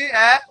òye yín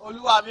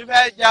olúwa mi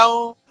fẹ́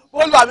jẹun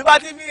olúwa mi bá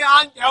ti fi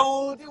à ń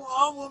jẹun tí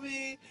wọ́n mú mi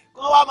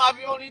kó wá máa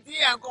fi orin tí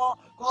ẹ̀ ń kọ́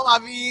kó máa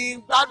fi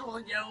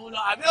gbádùn jẹun lọ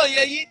àbí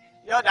òye yín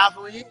yóò dáa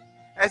fún yín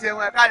ẹ ṣeun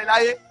ẹ káre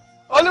láyé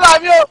olúwa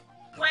mi o.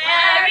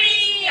 wẹ̀rí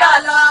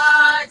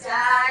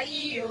ọlọ́jà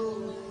yìí o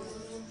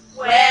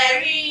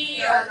wẹ̀rí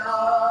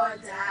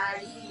ọlọ́jà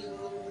yìí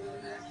o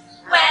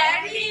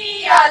wẹ̀rí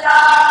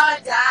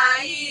ọlọ́jà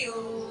yìí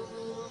o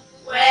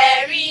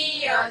wẹ̀rí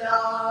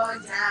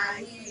ọlọ́jà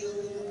yìí o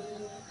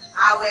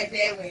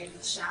àwẹ̀dẹ̀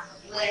wẹ̀rìṣà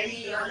wẹ̀rí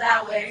ọlá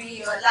wẹ̀rí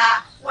ọlá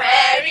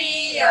wẹ̀rí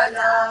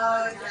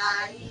ọlọ́jà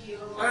yìí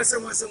o. wọ́n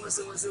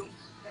ṣeun.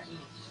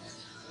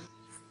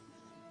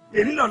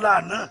 èyí lọ́la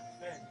àná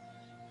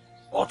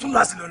ọ̀tún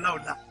láti lọ́la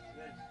ọ̀la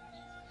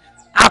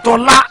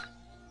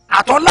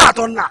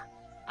àtọ́lá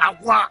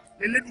àwa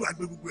elédùn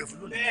àgbẹ̀ gbogbo ẹ̀fọ́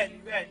lónìí.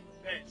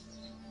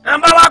 ẹ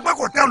bá wá pẹ́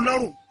kò tẹ́ ọ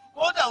lọ́rùn.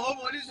 kó tẹ̀wọ́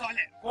mo ní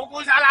sọlẹ̀ kó kó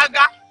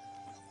sálágá.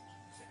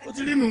 ó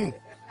ti rí nù.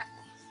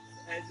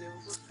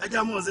 ẹ jẹ́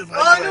àmọ́ ọ̀sẹ̀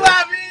fàájì. olúwa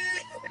mi.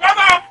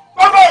 bàbá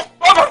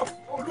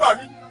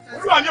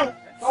olúwa mi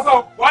o bàbá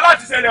wàhálà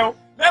ti ṣẹlẹ̀ o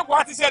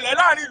lẹ́kọ̀ọ́ ti ṣẹlẹ̀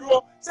láàrin ìlú o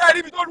ṣé ẹ rí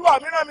ibi tó lù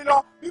àmì rán mi lọ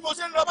bí mo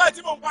ṣe ń lọ báyìí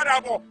tí mò ń padà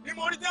bọ̀ ni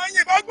mo rí tí wọ́n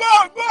yìnbọn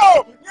gbòògbò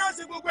ní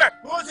àṣẹ gbogbo ẹ̀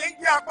bí wọ́n ṣe ń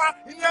gé apá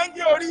ní ẹ̀ ń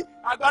gé orí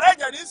àgbàrá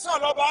ẹ̀jẹ̀ ní sàn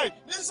lọ báyìí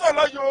ní sàn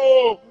lọ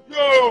yòó.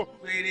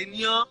 wèrè ni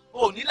ọ́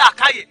ò ní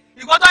làákàyè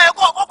ìgbọ́n tó yẹ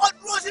kó o kọ́kọ́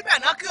dúró síbẹ̀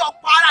náà kí o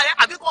pa ara rẹ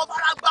àbí kó o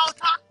fara gbá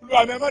ọ̀tá.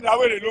 olúwa mi ẹ má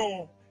dáwèrè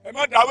lóhùn ẹ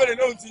má dáwèrè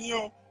lóhùn ti yín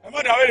o ẹ má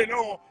dáwèrè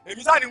lóhùn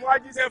èmi sáà ni wọ́n á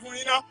jíṣẹ́ fún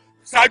yín náà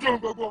ṣáájú ohun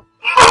gbogbo.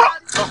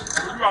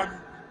 olúwa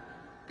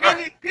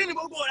mi. kí ni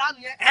gbogbo ọ̀rá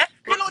nìyẹn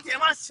kí ló tiẹ̀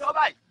máa ń ṣe ọ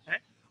báyìí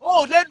o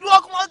ò lè dúró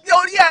kí wọ́n gé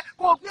orí ẹ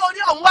kó o gbé orí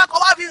ọ̀hún wá kó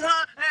wá fi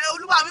hàn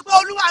olúwa mi pé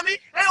olúwa mi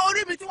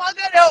orí mi tí wọ́n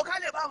gé rè o ká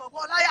lè bá mọ̀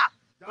fún ọ láyà.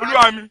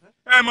 olúwa mi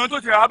ẹ mọ tó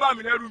ti rà bá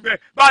mi lẹ́rù bẹ́ẹ̀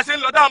bá a ṣe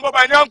ń lọ dáhùn bọ́ba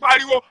ẹni à ń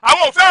pariwo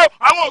àwọn ò fẹ́ o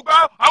àwọn ò gbà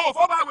o àwọn ò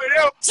fọ́ bá wèrè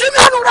o. sí mi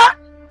ànú rẹ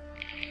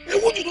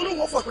ewu jù tó ló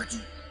wọ́n fọ̀ pẹ̀tù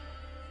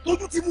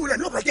tójú ti mú rẹ̀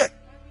ní ọ̀bẹ jẹ́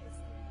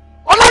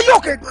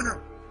ọláyọ̀kẹ́ gbọ̀nà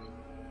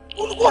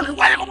olùkọ́ ní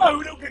wáyé kó bá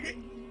wọlé kéke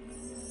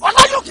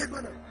ọláyọ̀kẹ́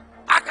gbọ̀nà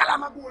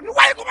àkàlàmàgbò ní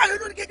wáyé kó bá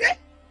wọlé kéke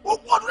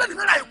ogún ọdún lẹ́nu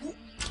mẹ́ra ẹ̀kú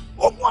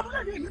ogún ọdún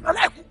lẹ́nu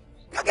mẹ́ra ẹ̀kú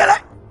gẹ́gẹ́rẹ́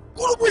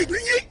kúrúbù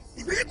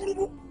ìgbéyí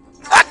kúrúbù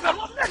ẹgbẹ̀rún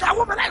ọdún lẹ́nu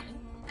àwọn mẹ́ra ẹ̀kú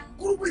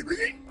kúrúbù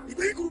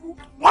ìgbéyí kúrúbù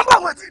wọ́n bá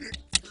wọn ti dé.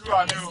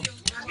 olúwa mi o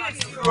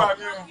olúwa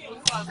mi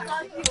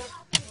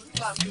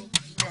o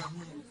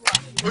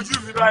ojú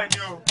mi báyìí ni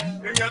o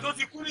èèyàn tó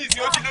ti kú ní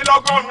ìsìn ó ti lé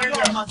lọ́gọ́rùn-ún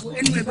èèyàn.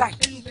 ẹnu ẹ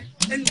báyìí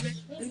ẹnu ẹ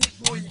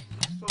bóyá.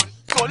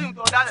 sọ̀rí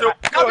nǹkan dálẹ̀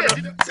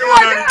kábíyèsí tí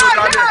wọ́n lọ rí tó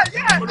dálẹ̀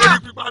olórí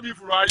pípa bíi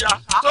fùrọ̀ aya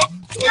tó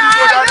orí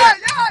tó dálẹ̀.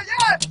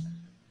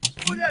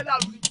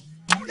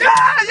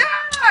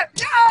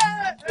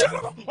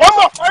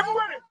 ọmọ ẹ mú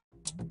wẹ̀rẹ̀.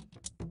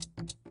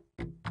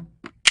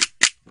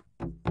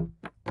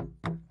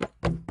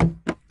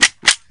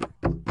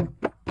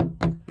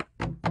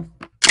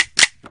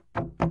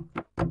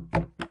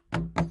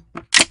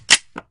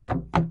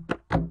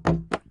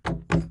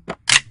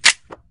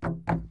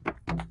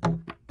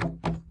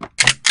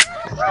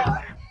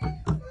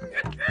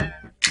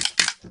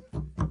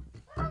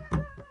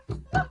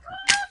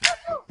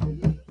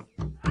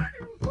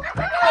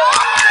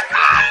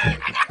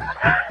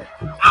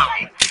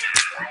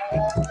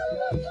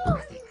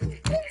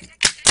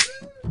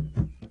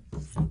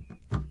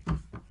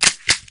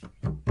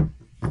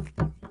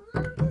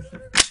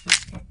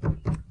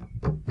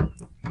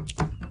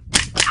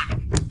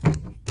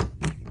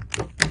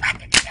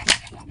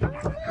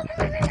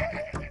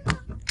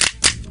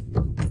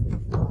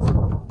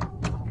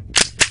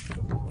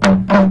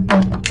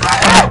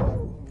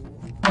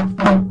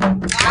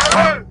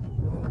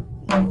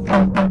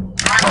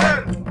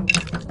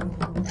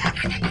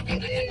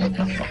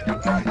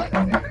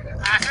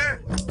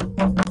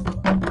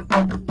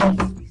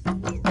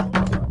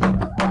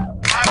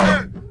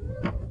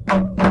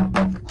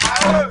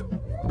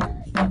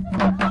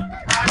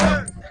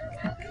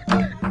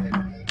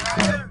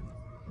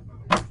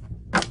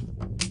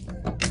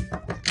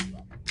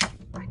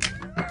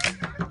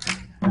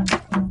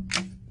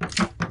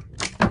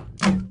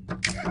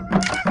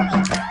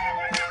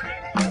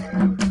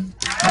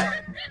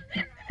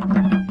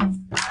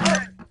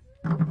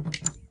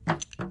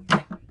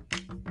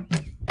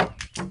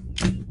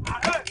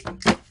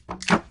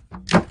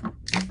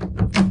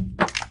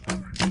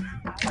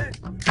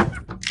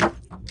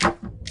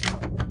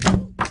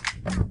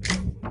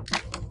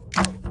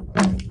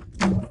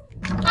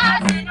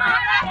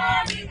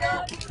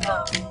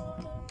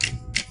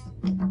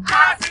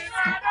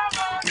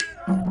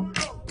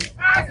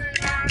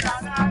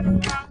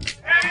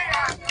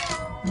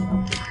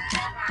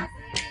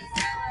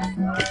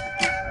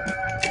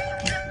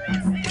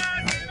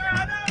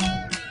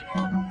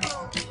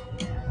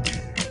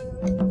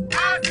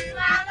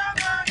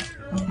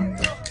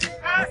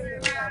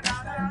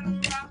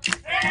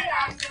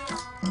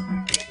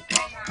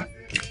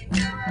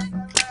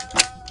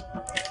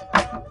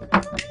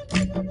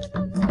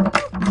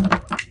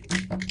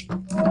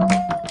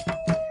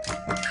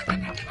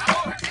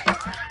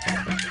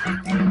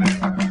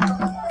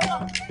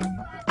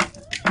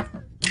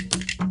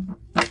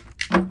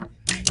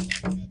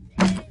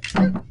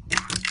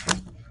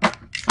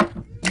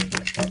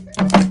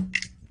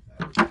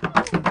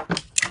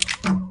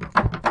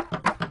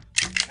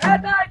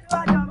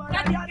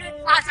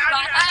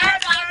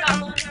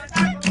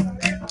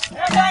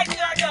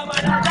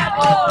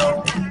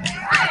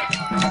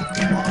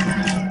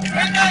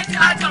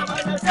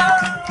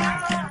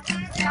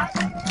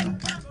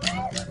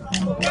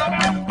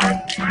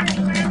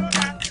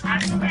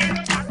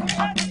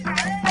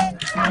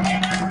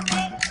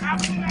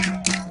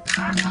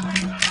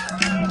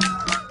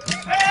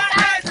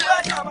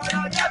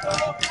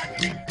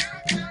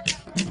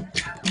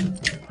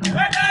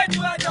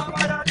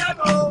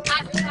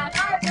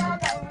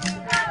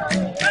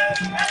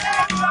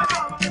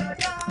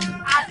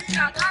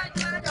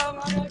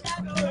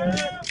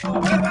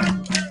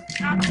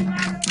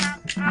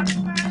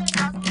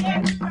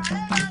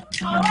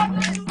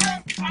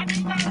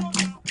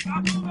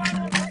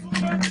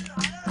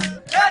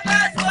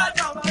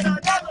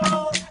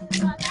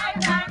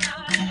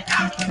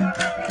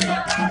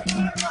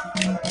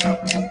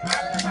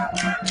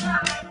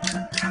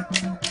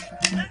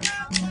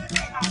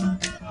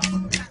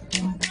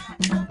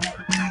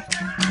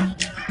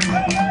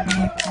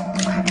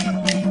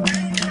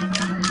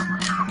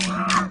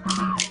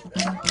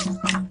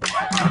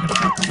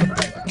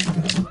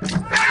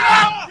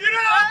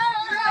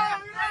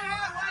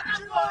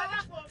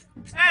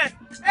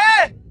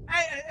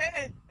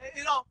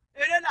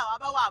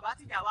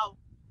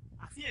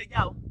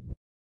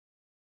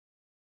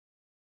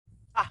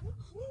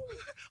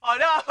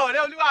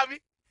 ọ̀rẹ́ olúwa mi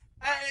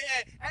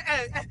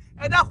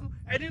ẹ dákun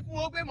ẹni kún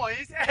ó gbé mọ̀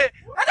yín sí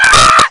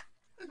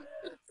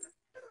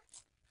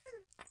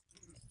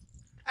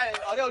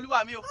ọ̀rẹ́ olúwa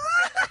mi o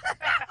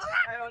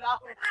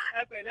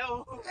ẹ pẹ̀lẹ́ o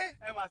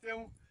ẹ mà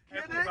ṣeun ẹ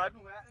kú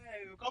ìgbádùn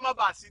kọ́ má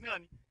bàa sí náà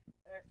ni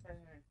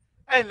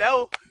ẹ ǹlẹ́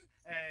o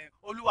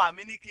olúwa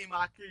mi ní kí n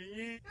máa kí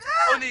yín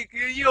ó ní kí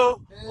yín o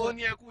ó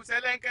ní ẹ kú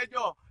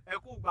sẹ́lẹ̀ńkẹ́jọ ẹ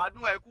kú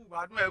gbádùn ẹ kú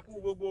gbádùn ẹ kú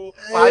gbogbo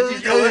fàájì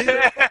yọ.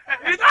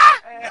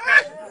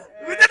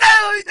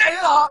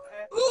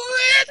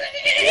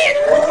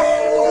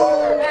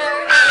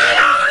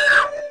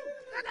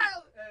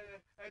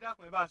 ẹ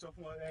dákun ẹ bá aṣọ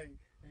fún ọ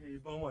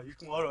ìbọn wọn yìí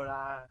kún ọ̀rọ̀ ra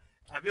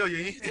àbí òye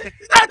yín.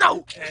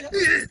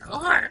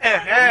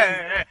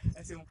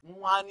 ẹ ṣeun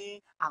wọn á ní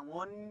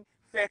àwọn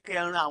fẹ́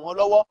kẹrin àwọn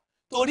lọ́wọ́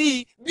torí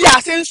bí a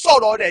ṣe ń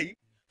sọ̀rọ̀ rẹ̀ yìí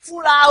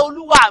fúnra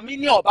olúwa mi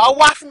ni ọba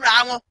wá fúnra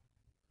wọn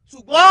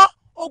ṣùgbọ́n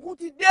ogun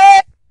ti dé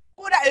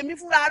kódà èmi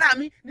fúnra ara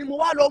mi ni mo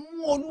wá lọ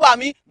mú olúwa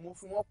mi mo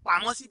fi wọn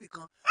pamọ́ síbì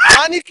kan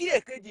wọn ní kí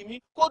èkejì mi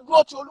kó dúró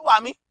ti olúwa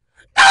mi.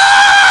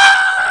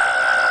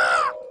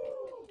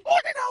 ó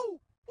ní náà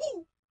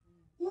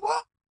wá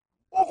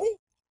ogun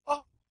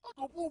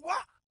àtòkùn wá.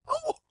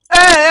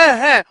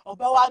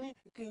 ọba wa ní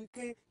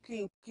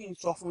kí n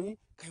sọ fún yín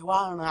kí n wá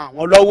ran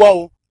àwọn lọ́wọ́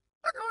o.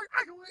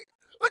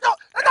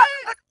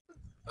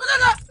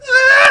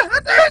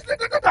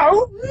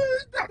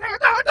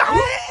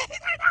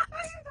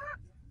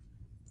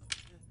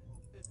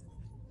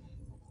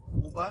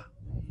 Ọba,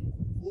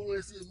 ó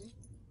rẹ sí mi.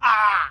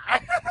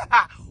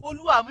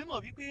 Olúwa mi mọ̀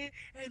wípé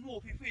ẹnu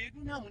òfìfo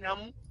eégún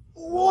nàmúnàmú.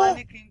 Wọ́n wá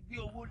ní kí n gbé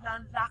owó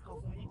ńláńlá kan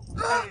fún yín.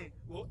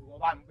 Ìwọ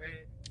bá mi pẹ́.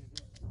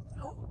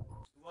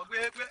 Ìwọ gbé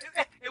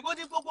èwo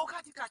ní gbogbo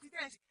kátìkàtì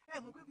tẹ̀sí. Ẹ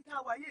mọ̀ pé bí tá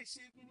a wà yéé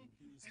ṣe kí ni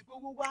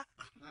ìgbówó wá.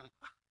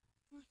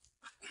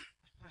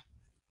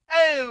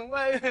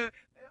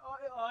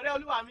 Ọ̀rẹ́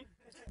olúwa mi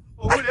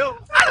òun rèé o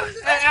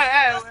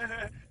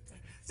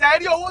ṣe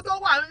rí owó tó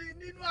wà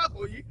nínú àpò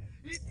yìí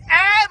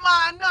ẹ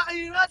máa ná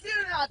ìrántí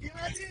rìn àti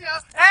ìrántí rìn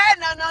ẹ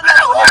nà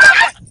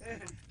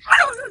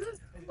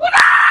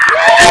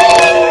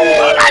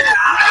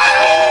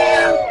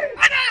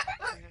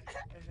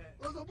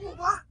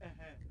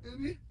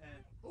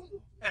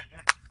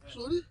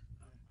sórí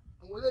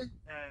àwọn eléyìí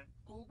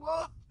kò gbọ́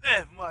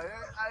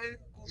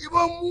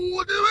ìbọn mú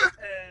wọn débẹ̀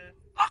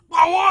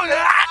àpàwọ̀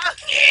rẹ̀.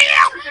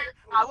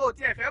 àwọn ò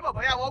tiẹ̀ fẹ́ bọ̀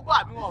bọ́yá wọ́n gbọ́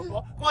àbí wọn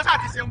gbọ́ kí wọ́n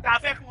ṣàti ṣeun tá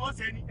a fẹ́ kí wọ́n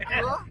ṣe ni.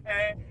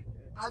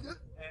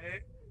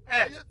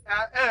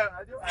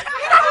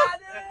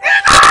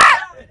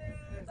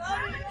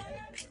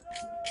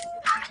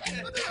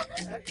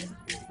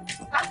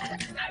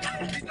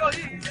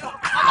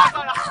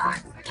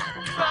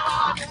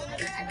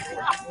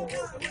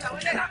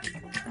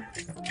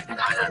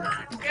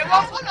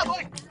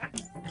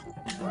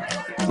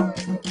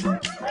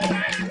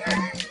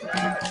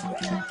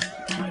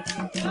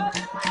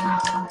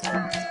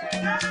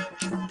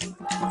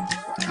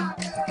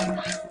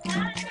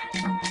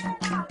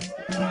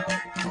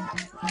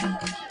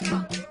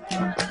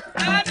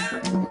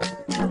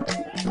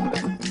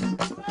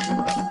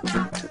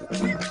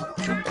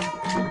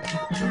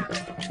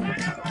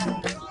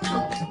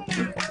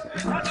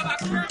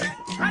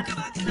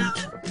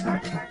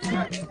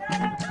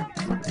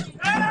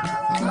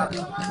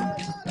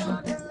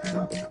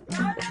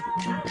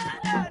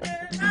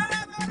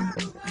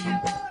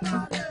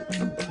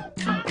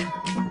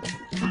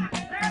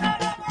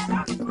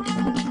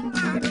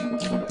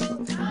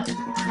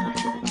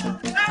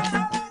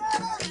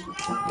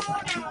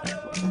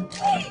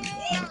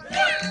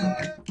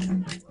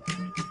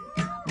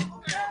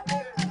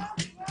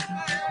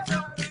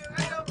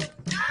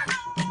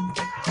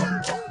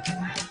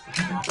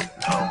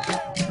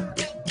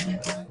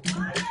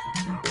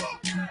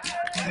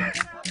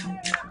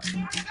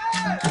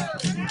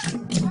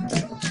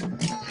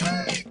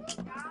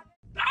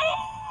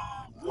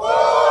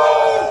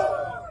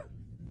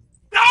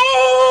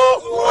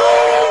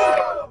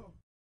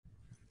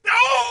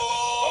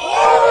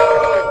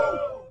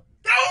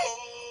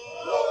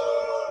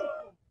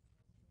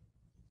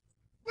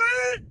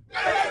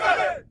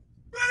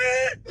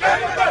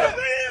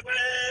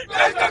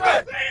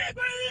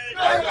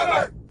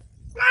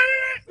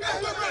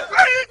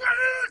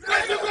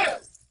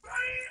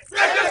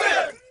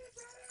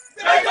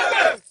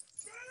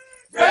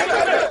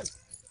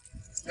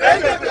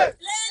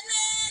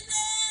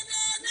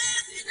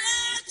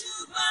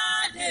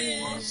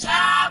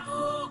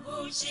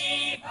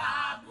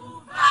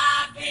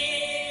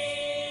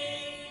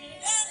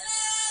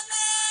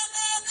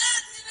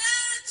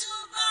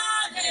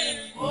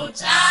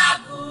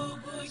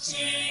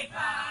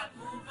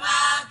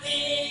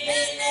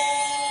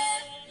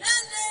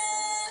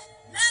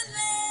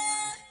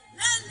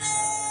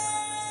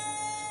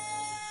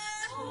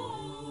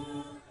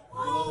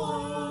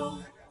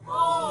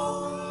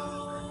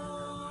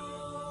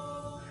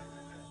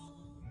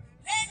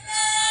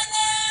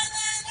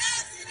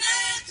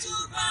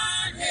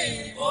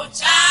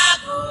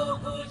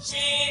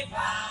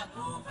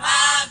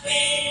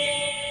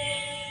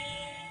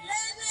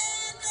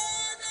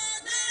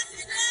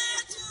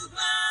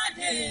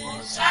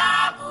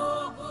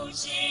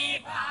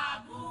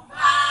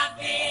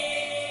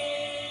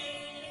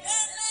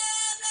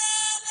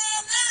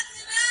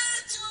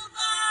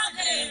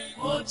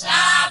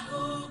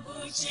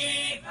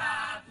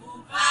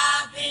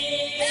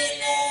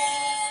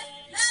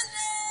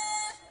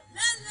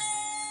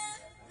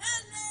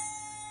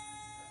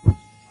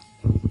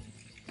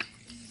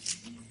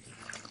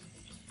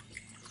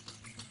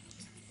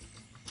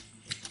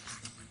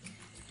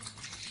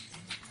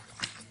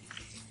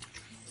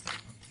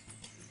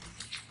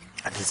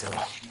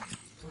 Adéṣẹ́wà.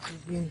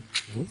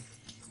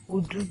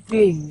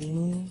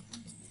 Odúgbèmí.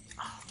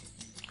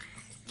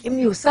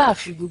 Èmi ò sáà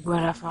fi gbogbo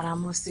ara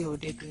faramọ́ sí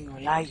Ọdẹ́dùyàn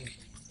láàyò.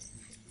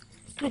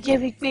 Tó jẹ́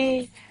wípé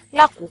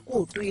lákòókò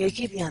tó yẹ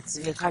kí èmi àti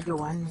rẹ̀ kájọ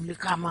wà nínú ilé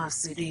ká máa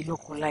ṣeré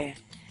lọ́kọláya.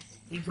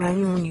 Ìgbà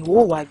yún ni ìwọ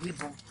wà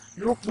gbébọn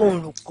ló pòun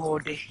ló kọ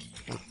ọdẹ.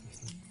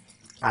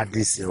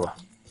 Adéṣẹ́wà.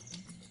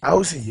 A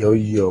ó sì yẹ ó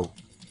yẹ ọ.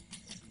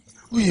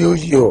 Ó yẹ ó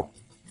yẹ ọ.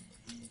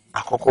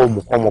 Àkọ́kọ́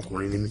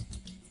ọmọkùnrin ni mí.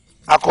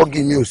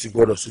 Akọ́gi mi ò sì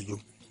gbọ́dọ̀ sojo.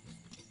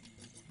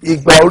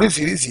 Ìgbà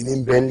oríṣiríṣi ní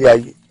ń bẹ nílé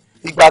ayé.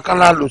 Ìgbà kan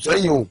la lò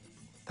sẹ́yìn o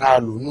tá a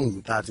lò nù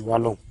ìlú tá a ti wá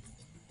lọ́hùn.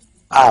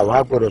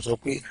 Àwa gbọ́dọ̀ sọ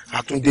pé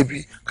a tún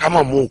débí ká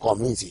mọ̀ mú nǹkan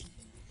míì sí.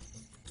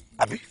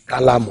 Àbí ká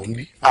la mọ̀ ń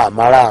bí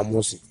àmàrà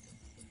àmú sí.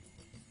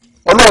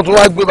 Ọlọ́run tó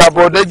wá gbé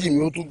bàbá Ọdẹ́jì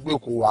mi ó tún gbé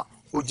kó wa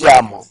ó jẹ́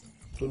àmọ́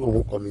tó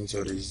lóun kọ́ mi ní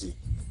iṣẹ́ ọdẹ ṣíṣe.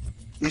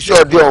 Iṣẹ́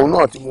ọdẹ ọ̀hún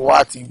náà tí mo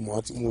wá ti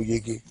mọ̀ tí mo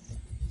yege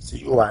sí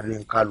yóò wá ní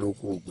nǹkan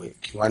lóko ògbẹ́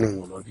kí wá ní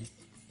ìwọ̀n lọ bí.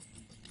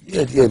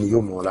 Díẹ̀díẹ̀ ni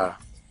yóò mọ̀ ọ́ lára.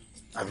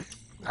 Àbí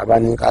àbá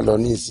ní ká lọ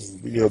ní ìsìn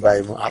ìbílẹ̀ ọba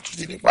ìmọ̀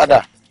àtúntì ní padà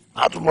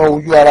àtúmọ̀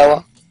ojú ara wa.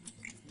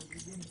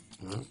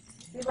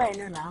 Bí báyìí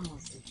náà là á mọ̀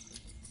sí.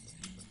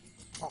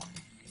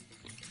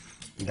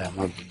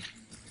 Ìdààmú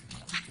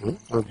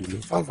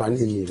ọ̀bìnrin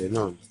fáfáàní mi rẹ̀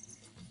náà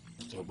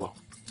jọ̀bọ̀.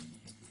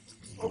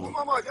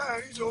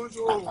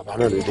 Bàbá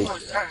náà ló dé.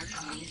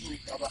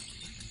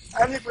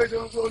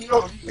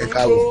 Ẹ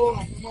káwọ́.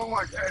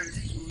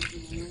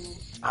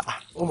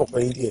 Ó mọ̀ pé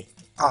yín díẹ̀.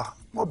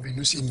 Mọ̀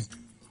bínú sí mi.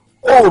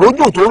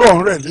 Òròjò tó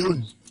rọrùn rẹ̀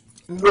lónìí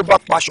ló bá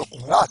paṣọ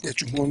kọ̀ọ̀rá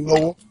àtẹ̀tùmọ̀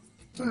lọ́wọ́.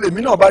 Lèmi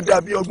náà bá dá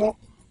bí ọgbọ́n.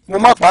 Mo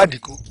má pàdé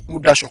kan, mo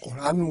daṣọ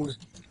kọ̀ọ̀rá nù rẹ̀.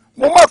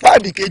 Mo má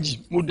pàdé kejì,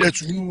 mo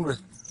dẹ̀tù inú rẹ̀.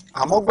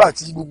 Àmọ́ gbà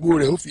tí gbogbo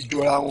rẹ̀ ó fi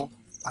jọra wọn,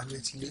 àlẹ́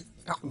tilẹ̀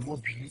dákun mọ́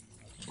bínú.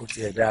 Ó ti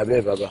ẹ̀ dáa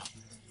bẹ́ẹ̀ bàbá.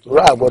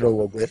 Tòrá àgbọ̀dọ̀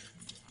wọ̀gbẹ́.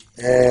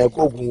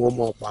 Kóògùn wọn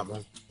mọ̀ pa mọ́.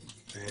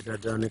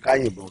 Dandan ni ká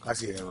yìnbọn ká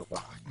sì rẹ̀ràn pa.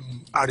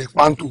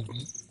 Àrèpántògùn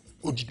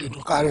ó di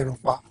dandan ká rẹ̀ràn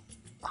pa.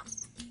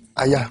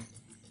 Aya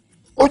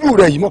ojú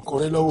rẹ̀ yìí mọ̀kọ́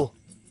rẹ lọ́wọ́.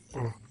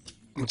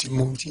 Mo ti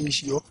mọ ohun tí ń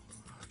ṣe ọ́.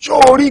 Ṣé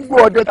orí gbọ́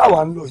ọdẹ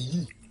táwa ń lọ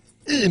yìí?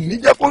 Ìní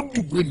jẹ́ kó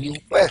dùgbò ní ó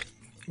pẹ́.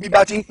 Bí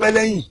bá ti ń pẹ́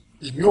lẹ́yìn,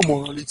 èmi ò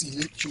mọ̀ràn létí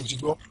ilé ṣé o ti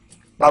gbọ́.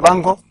 Bàbá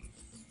ń gọ́.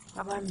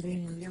 Bàbá ń bẹ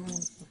inú ilé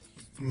wọn sùn.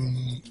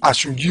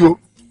 Àṣùnjí o.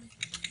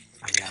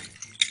 Àyà mi.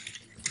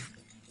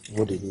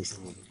 Mo dé ní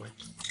ìsinmi dúpẹ́.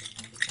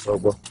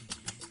 Sọgbọ́.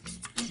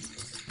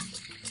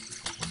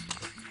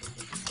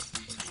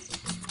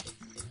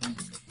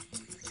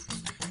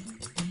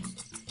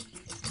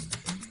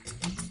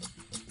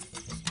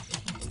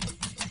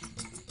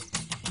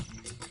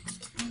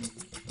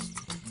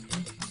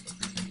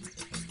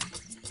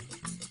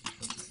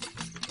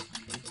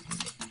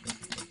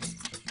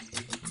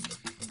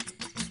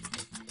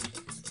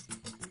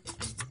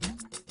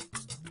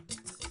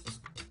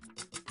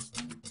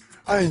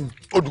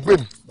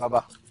 Odùgbèmí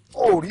bàbá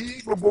ó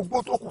rí gbogbo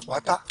igbó tó kù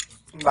pátá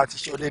láti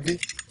ṣọdẹdé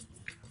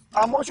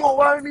àmọ́ ṣé o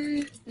wá rí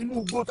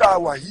inú igbó tá a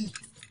wà yìí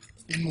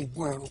inú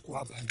igbó ẹranko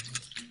abàjẹ́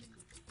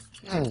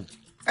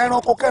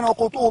ẹranko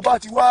kẹranko tó o bá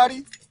ti wá rí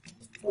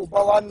kó o bá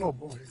wá nà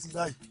bọ̀ rẹ sí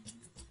báyìí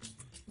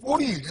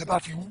bórí rẹ bá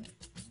fi wú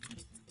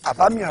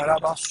àbámi ara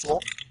bá sọ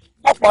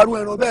wọ́n parú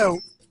ẹran bẹ́ẹ̀ o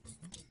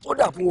ó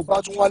dà fún o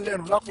bá tún wá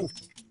lẹ́nu lápò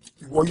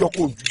ìwọ yọ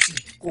kó o jù sí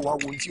kó o wá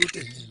wo ohun tí ó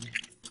tẹ̀lé yìí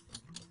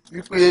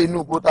wípé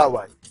inú igbó tá a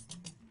wà yìí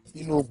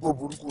inú igbó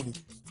burúkú ni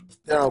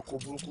ẹranko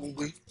burúkú ń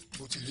gbé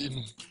bó ti rí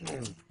nù.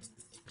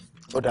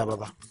 Ọ̀dà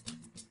bàbá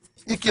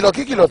ìkìlọ̀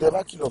kíkìlọ̀ tẹ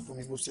bá kìlọ̀ fún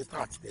mi mo ṣe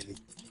tán àti tẹ̀lé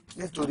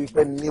nítorí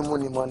pé nímú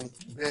ni mọ́ ni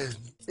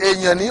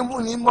èèyàn nímú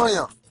ni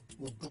mọ̀yàn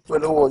mo dúpẹ́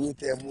lọ́wọ́ yín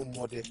tẹ mú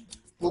mọ́dẹ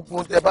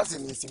gbogbo tẹ bá sì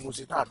ní í sí mo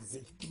ṣe tán àti ṣe.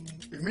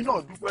 èmi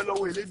náà dúpẹ́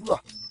lọ́wọ́ elédùà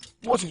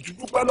mo sì tún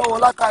dúpẹ́ lọ́wọ́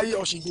lákàáyé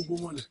ọ̀sìn gbogbo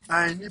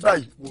mọ́lẹ̀ ní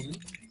báyìí wò mí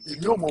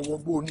èmi ò mọ̀ wọ́n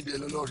gbó onídẹ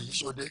lọ́lọ́rìí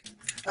ìṣọdẹ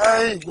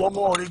ìwọ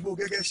ọmọ rẹ gbó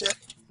gẹ́gẹ́ ṣẹ́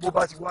bó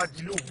bá ti wá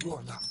di lóòwúrọ̀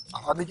ọ̀la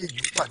àwa méjèèjì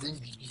ó pàdé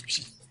nídìí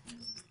òsì.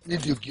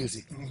 nídìí òkè òsì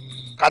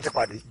ká ti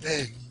pàdé.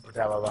 bẹ́ẹ̀ni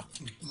ọ̀dà bàbá.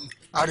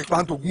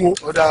 àrèpántògún o.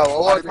 ọ̀dà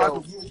ọwọ́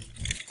àrèpántògún o.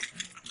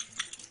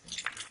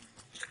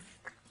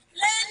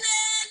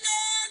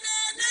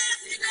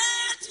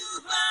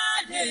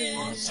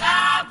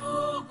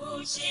 Shabugu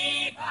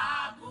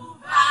shibabu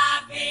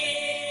babe.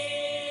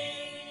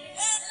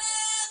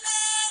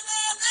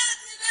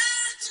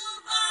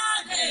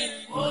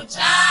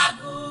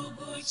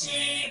 Ochagugu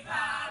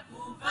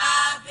shibabu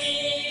babe.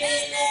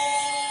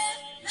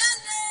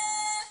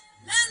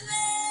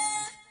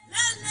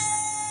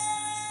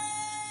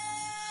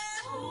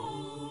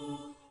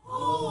 Ooh,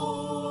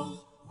 ooh.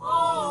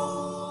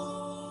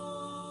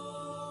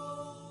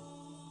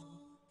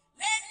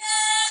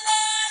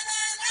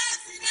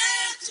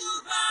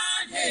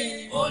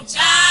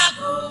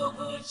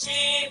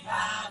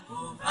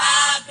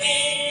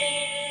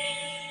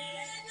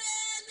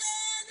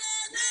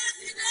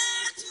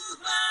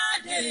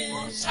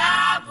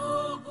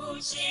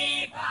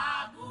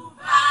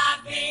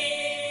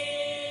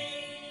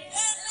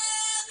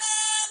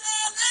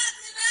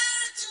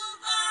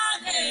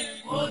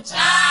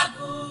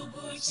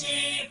 ṣe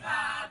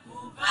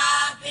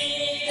bàbúbàbé.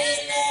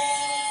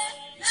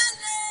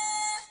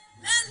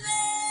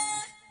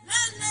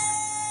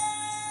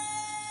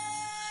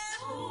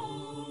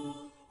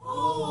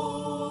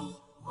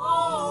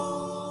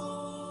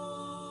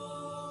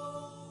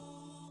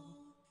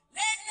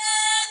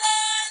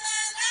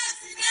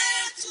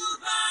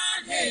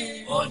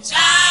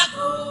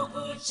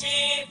 Ojagugu ṣe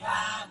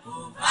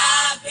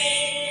bàbúbàbé.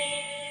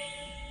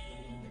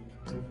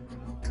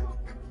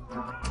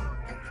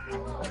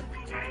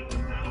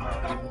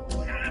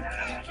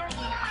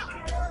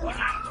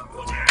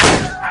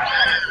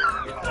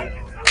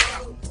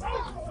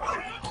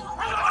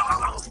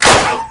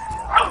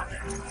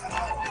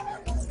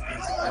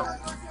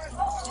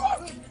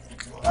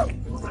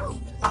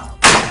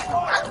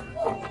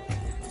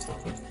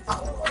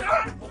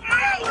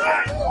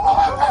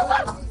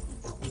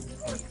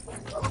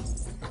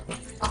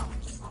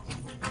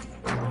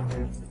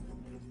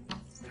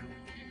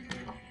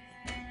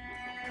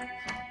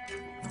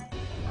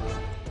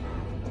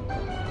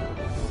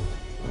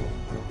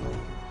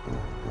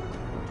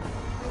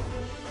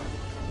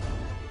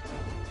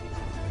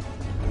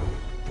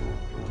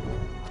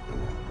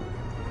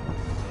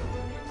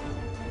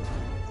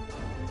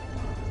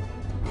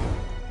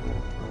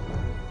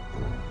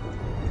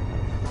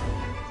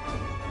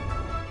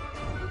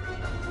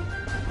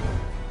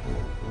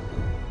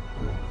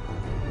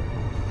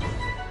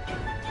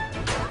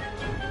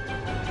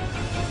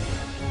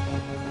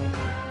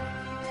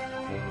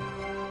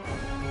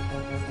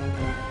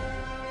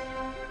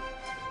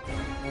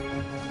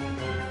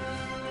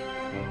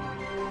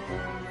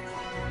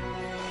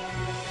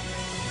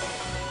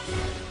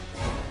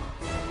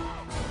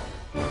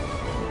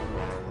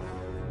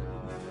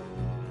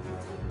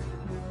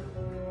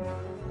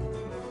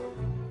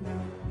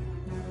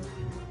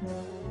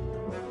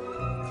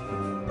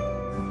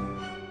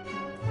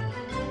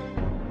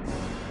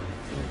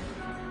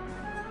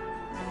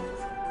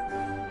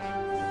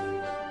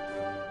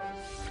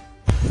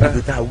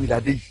 ibi tá a wí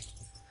ládé yìí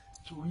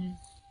torí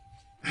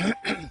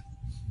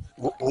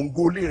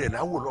òǹgólé rẹ̀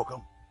láwò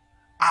lọ́kàn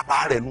àbá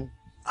rẹ̀ nu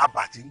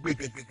àbá tí ń gbé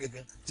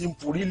gẹ́gẹ́gẹ́gẹ́ tí ń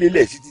forí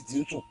lélẹ̀ sí ti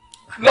ń sùn.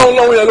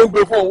 lọ́wọ́lọ́wọ́ yẹn ló ń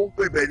gbé fún òun.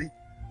 pé bẹ́ẹ̀ ni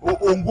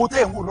òǹgó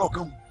tẹ̀ ń wò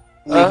lọ́kàn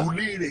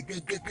òrùlé rẹ̀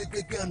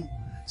gẹ́gẹ́gẹ́gẹ́ nu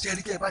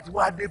sẹ́rí tẹ́ ẹ bá ti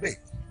wá débẹ̀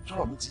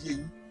sọ̀rọ̀ mi ti yé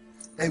yín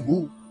ẹ wò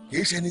ó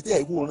kìí ṣẹni tẹ́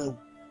ẹ wò rán o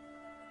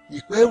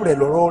ìpẹ́ rẹ̀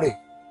lọ́rọ́ rẹ̀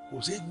kò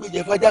sí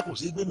gbéjẹ fájá kò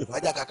sí gbémi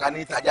fájá kankan ní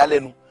ìtajà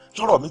lẹ́nu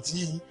sọ̀rọ̀ mi ti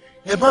yé yín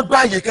ẹ má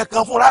gbáàyè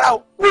kankan fún rárá o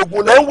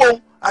oògùn lẹ́ ń wo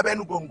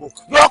abẹnú gbòǹgbò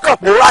yóò kàn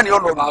pòórá ni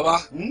ọlọ́run. bàbá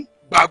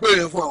gbàgbé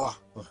yẹn fún wa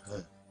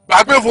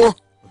gbàgbé fún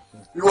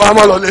ìwà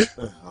amọ̀lọ́lé.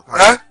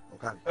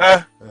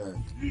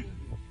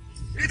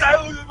 ìta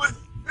yóò yẹ pé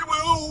ìwé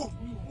òwú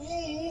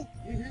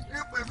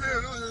ìpè mí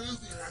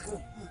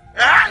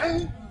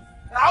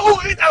àwọn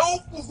ìta yóò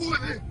kú fún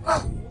mi.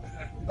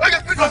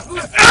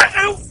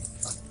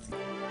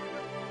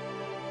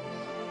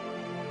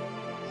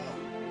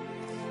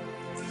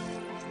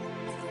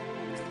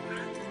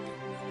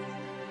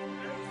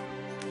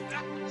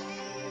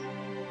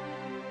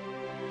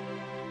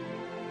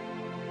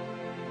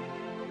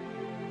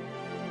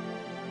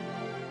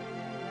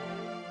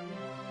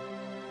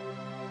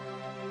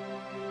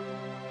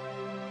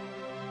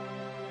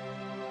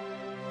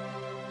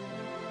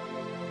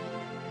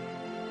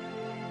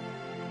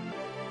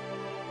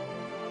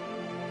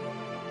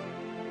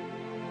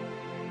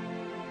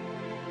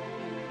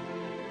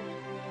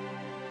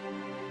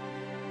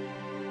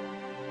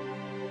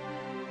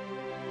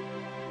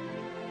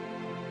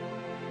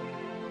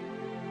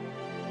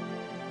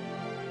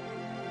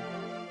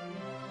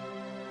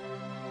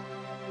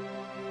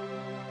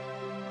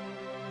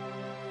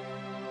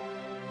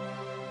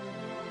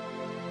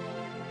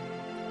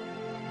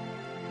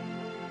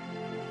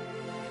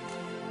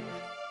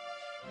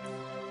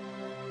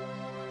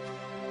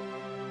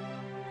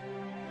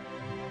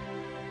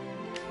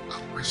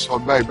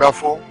 Àpẹ̀sọ̀gbà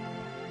ìgbáfọ́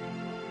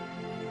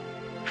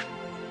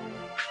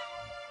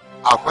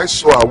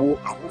àpẹ̀sọ àwo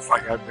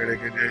fàyà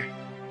gbẹrẹgẹdẹ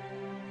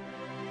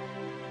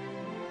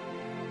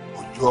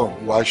ojú ọ̀run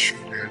wá ṣù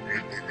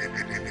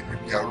lẹ́ẹ̀lẹ́ẹ̀lẹ́ẹ̀lẹ́ẹ̀lẹ́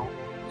bí aró.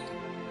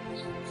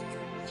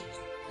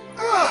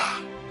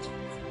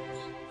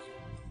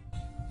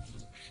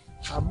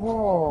 Àmọ́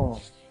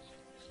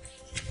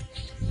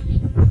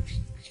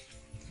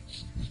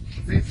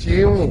bí ti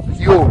ń hùn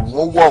kí òun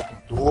ó wọ̀kùn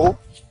tó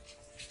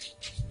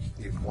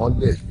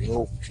ìmọ́lẹ̀ ni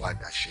ó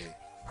padà ṣe.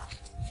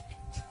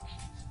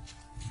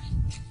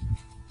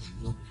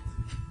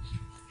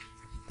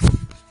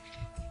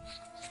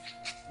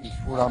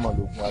 Ìfúra mà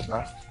lògùn àgbá.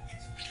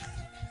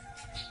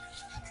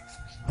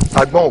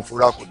 Agbọ́n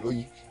òfúra kò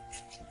lóyún.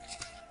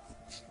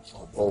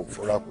 Ọ̀bọ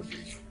òfúra kò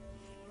léyìn.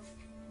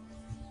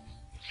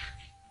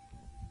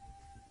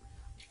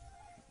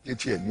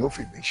 Títí ẹ̀ ni ó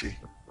fìgbé ṣe.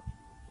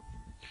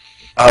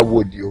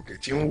 Àwòdì òkè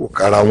tí ń wò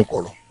kára ń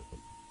kọ̀rọ̀.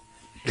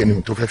 Kí ni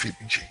tó fẹ́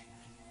fìgbé ṣe?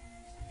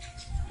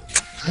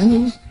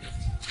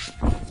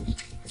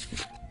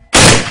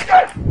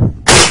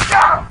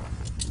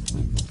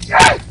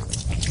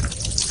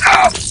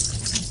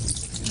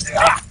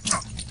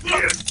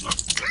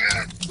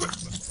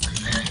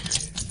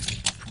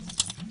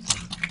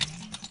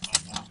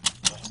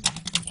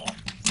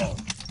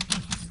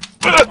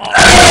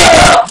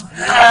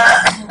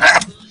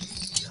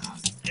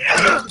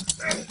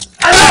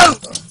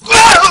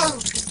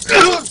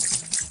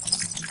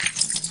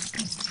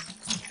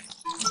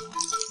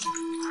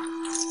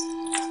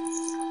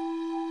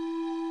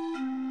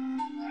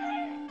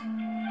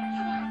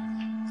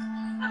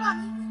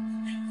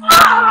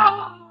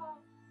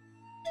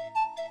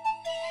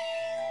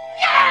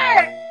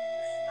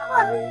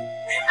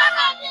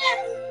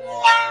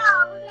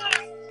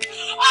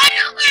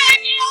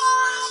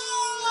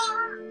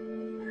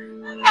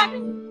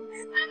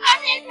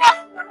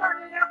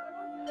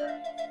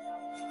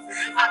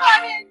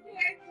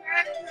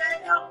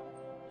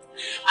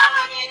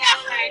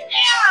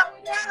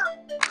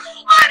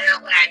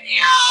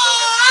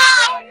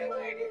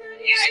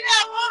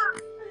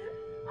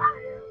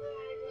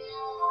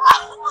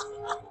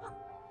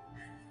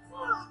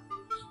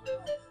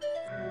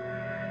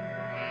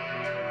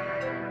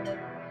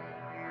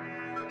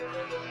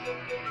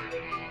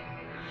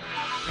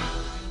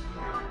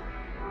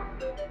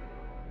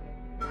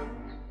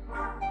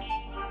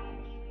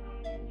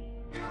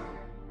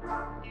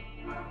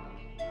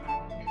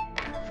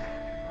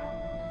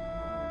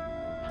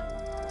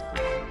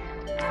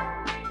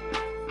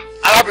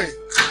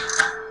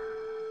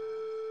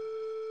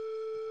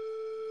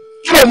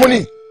 Mú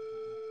ni.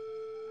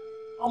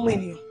 Ọmọ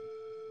ènìyàn.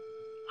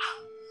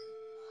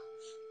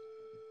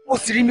 Mo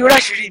sì rí mi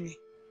oráṣìírí mi.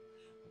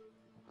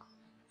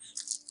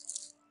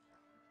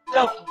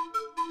 Dákun.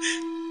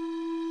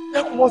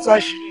 Dákun mọ́ sọ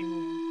àṣírí mi.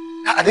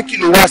 Àní kí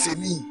ló wá ṣe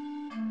mí?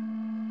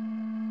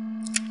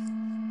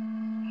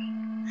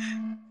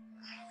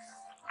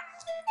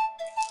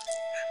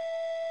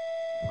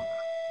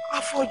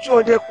 Afọ́jú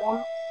ọdẹ kan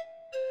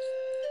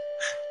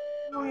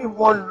ló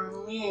yìnbọn lù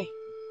mí.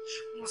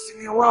 Mo sì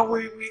ní wá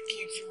wéwé kí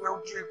n fi wẹ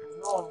ojú egbò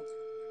náà.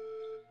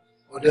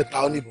 Ọdẹ ta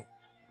ọ níbọn.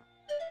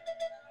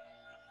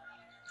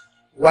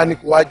 Wá ní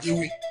kó wá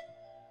jíwé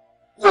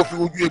kó o fi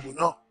ojú egbò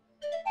náà.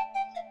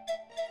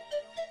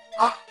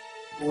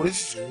 Orí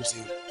sì ṣòro ṣe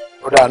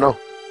ọ̀dà náà.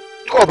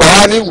 Tó o bá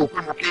wá ní ìwò pé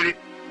mo kéré,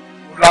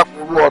 mo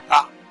lákòóró ọ̀tá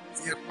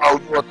tí ẹ pa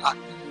ojú ọ̀tá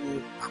nínú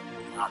àpò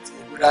àti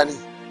ẹgbẹ́ dání.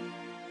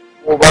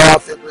 Mo bá wá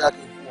fẹ́ bóyá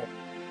kí n fún ọ.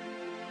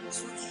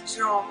 Ìfojú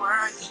jẹ́ ọmọ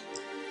aráyé.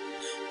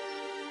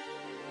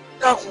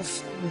 Dákun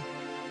fún mi.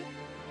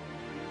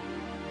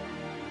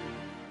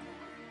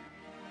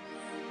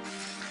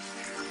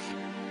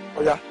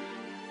 Ọ̀yá,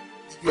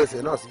 ìjú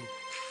ẹsẹ̀ náà sí.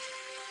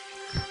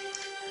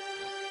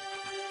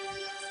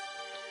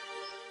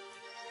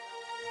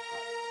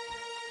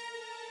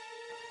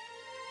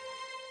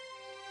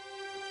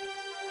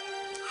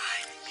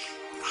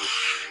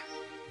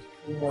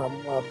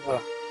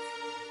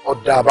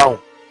 Ọ̀dà àbáwọn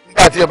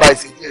nígbà tí ẹ bá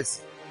ṣe díẹ̀ sí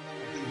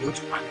ìlú ó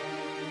ti pa ní.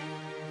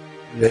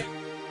 Ilẹ̀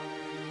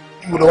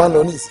níbo ló wá ń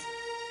lọ ní ìsìn?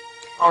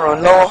 Ọ̀ràn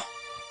lọ́wọ́.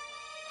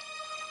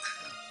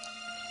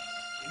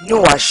 Èmi ò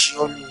wá ṣe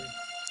ọ́ lu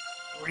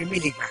orí mi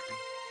lè gbàgbé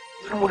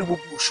nínú mo rí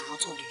gbogbo òṣòro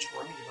tó ń dojú kọ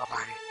nílé bàbá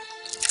rẹ̀.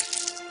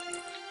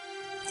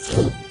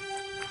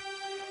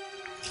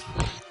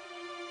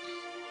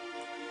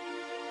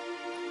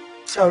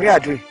 Ṣé orí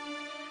àdúrà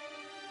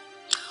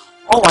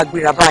wọ́n wá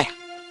gbéra báyìí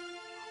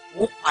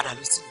ó padà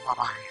lọ sí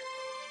bàbá rẹ̀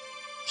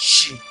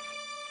ṣe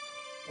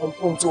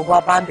ohunkóhun tó bá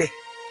bá ń bẹ̀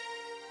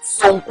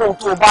sọ ohunkóhun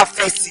tó bá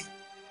fẹ́ sí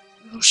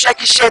irú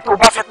iṣẹ́kíṣẹ́ tó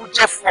bá fẹ́ kó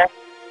jẹ́ fún ọ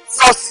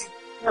sọ́ọ̀sì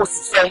kó o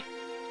sì fẹ́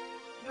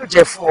yóò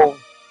jẹ́ fún ọ.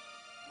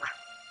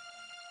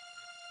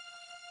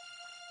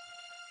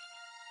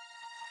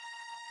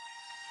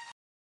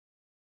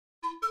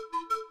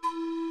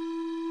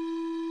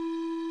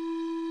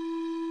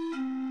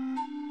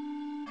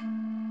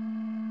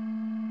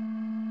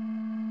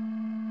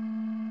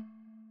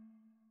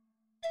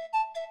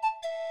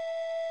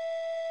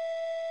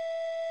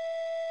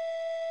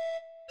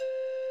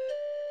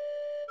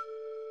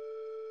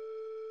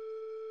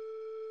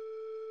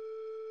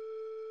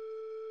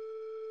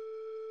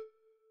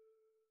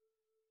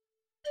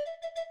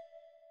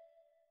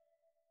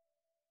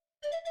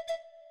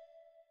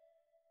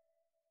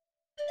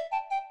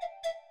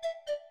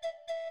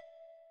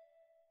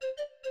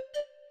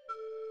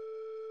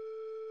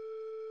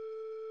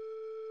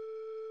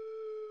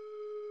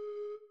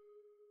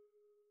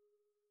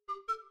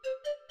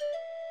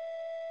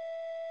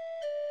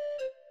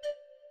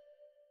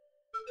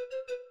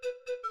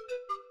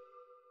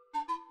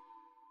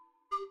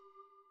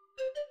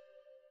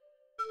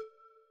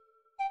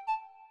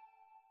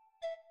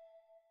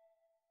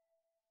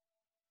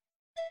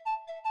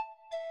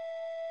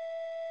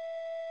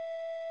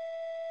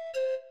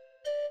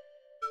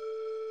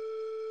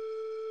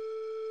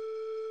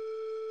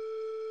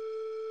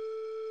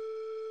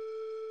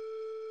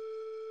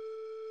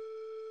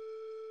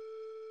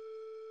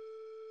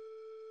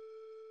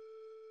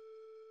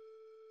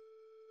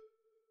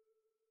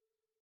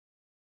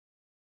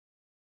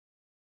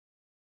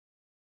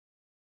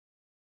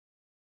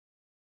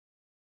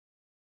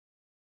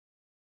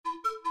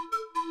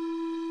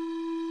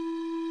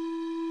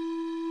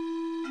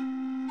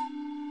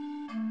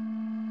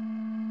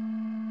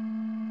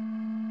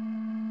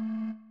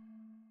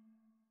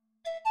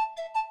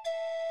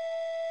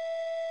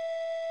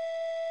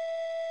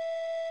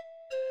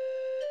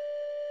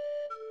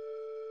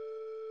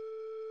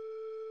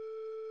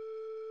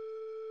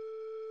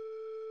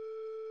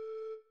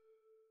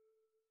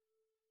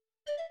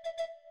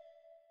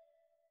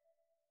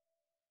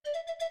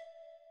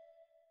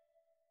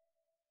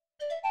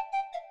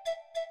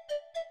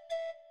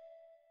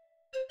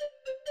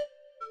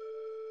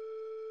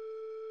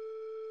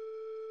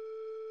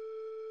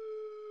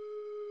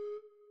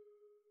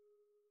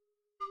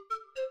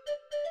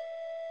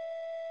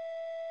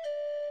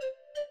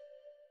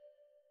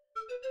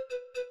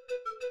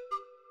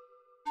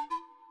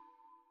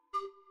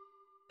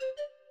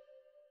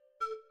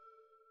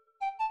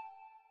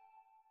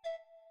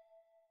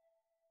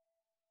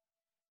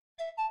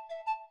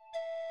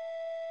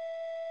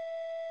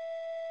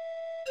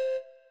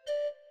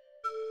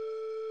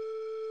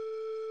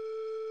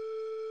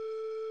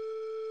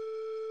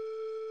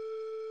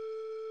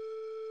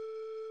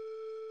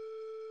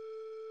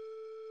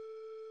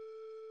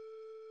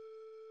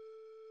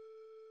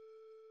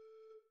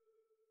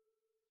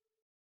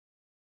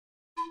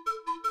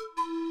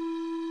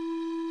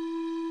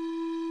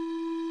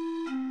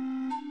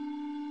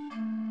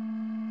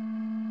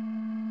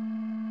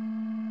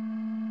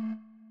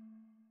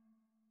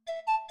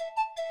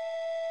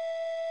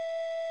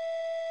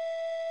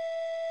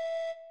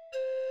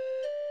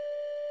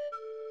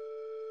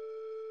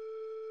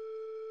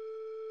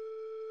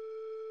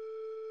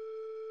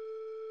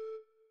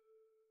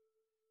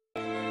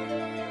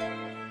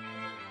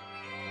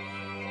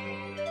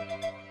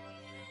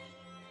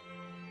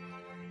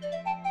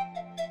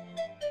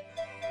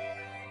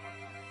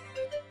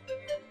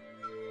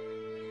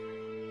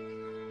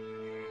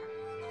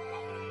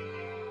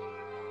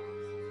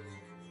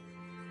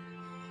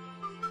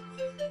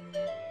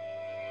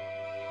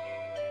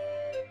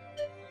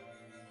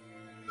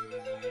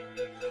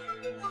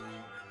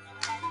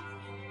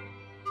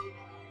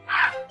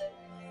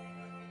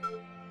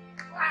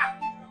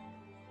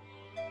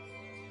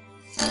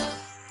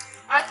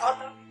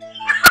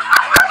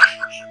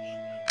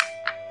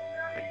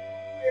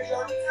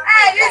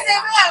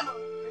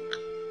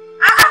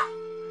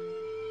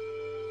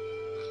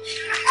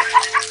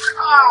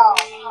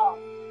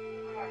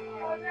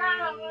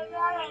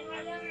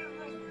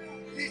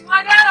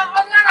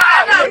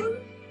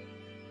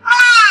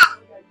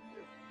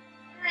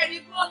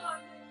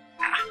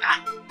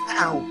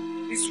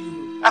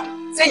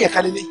 sẹ́yìn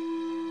kan lélẹ́yìí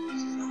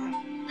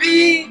bí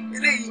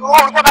eléyìí owó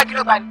orúkọ bá kí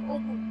ló bá ní ó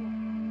kù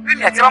bí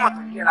mi àti ọmọ tó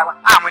ń yẹra wa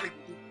àmọ́ lè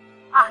gbé.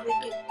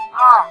 àlejò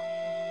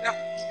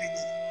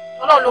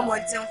ọlọ́run ló mọ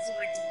ẹni tí wọ́n fún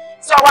ẹjẹ.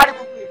 sọ wá ní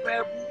gbogbo ìfẹ́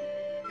bú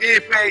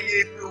ìfẹ́ iye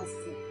ìfẹ́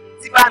òfò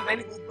tí bá ń bẹ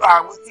ní gbogbo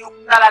àwọn tí ó kú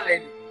lára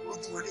lẹ́nu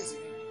ojú wọn lè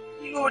sèé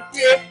kí ló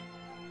dé.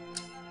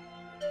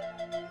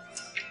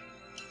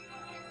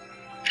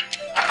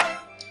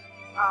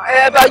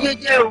 ẹ bá yé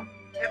jẹ́ o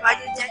ẹ bá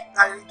yé jẹ́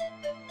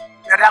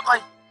yàrá kọ́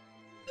yìí.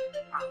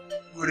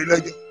 wèrè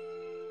lọ́jọ́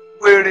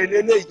wèrè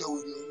lélẹ́ ìjọ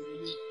wèrè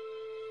lélẹ́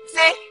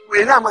ṣé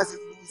wèrè náà máa ṣe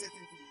fún mi ṣe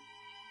ti fi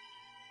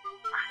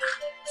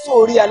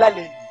sórí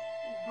alálẹ̀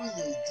yìí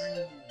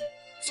gbìyànjú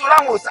sórí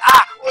àwọn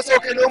òṣè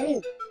òkè ló mú.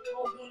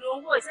 oògùn ló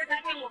ń wò ìṣẹ́jú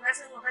pé mo fẹ́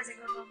ṣe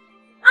gangan.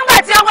 nígbà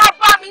tí wọ́n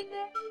bá mi dé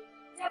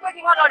ṣé pé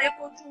kí wọ́n lọ rè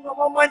kojú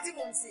ọmọ ọmọ tí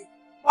mò ń ṣe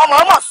ọmọ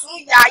ọmọ sún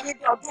ìyá ayé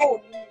bí ọdún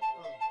òní.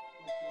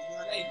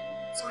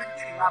 sórí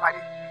kiri máa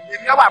balẹ̀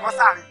èmi ọwọ́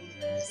àbọ̀sáàrin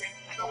ìṣe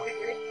àtọwọ́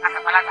kékeré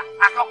àtàgbàlagbà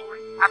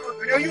àtọkùnrin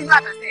àtọkùnrin oyún náà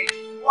tẹ̀sẹ̀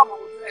wọ́n mọ̀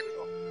ojú ẹ̀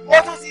tó mo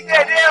tún ti gbé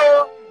dé o.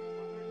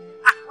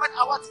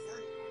 àwọn ti fẹ́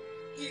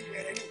kí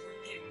ìbẹ̀rẹ̀ ní ìpín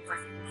kí ìlú fẹ́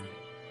sí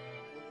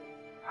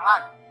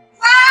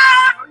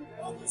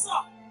i. ogun sọ.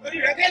 orí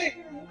rẹ̀ kẹ́lẹ̀.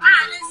 a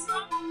lè sọ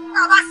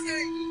nígbà bá ṣe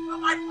èyí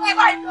ọmọ ìlú ẹ̀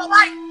báyìí lọ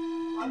báyìí.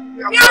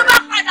 bí wọ́n bá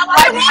padà wá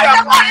ní wọ́n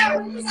jẹ́ kọ́ ẹ̀rù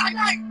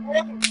ìsàlẹ̀ yìí.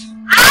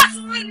 a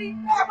tún rí ni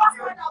bí wọ́n bá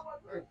padà wọ̀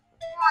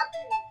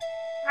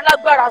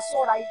alágbára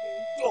sọ́ra ilẹ̀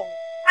ìjọ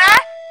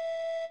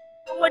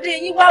ọmọdé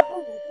yín wá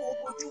bùrù kó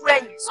ojú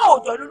ẹ̀yìn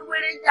sóòjọ́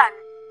lólúwẹ́rẹ́ ń jà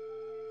ní.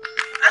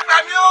 ẹ gbà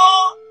mí o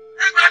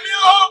ẹ gbà mí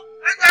o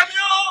ẹ gbà mí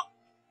o.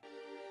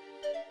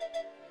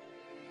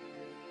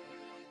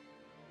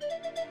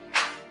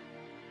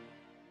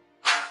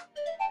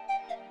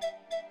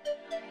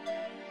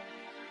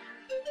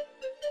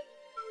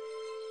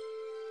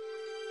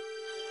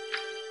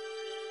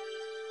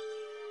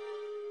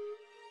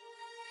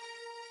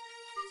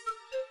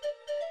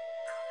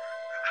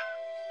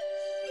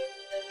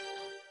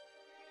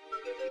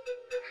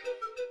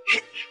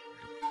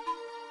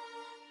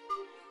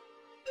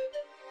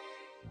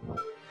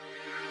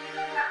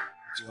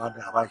 tí wọ́n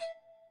dá a báyìí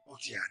ó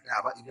ti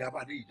àdá ibi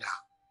abáde ìdá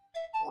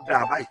ó dá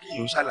a báyìí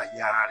kéèyàn ṣàlàyé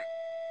ara rẹ̀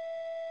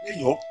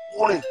kéèyàn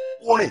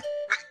kúrìn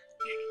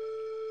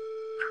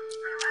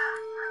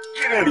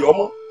kírin rè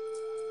ọmọ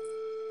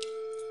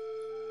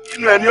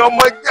inú ẹni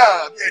ọmọ jà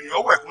bí ẹni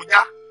ọwọ́ ẹ̀kún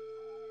já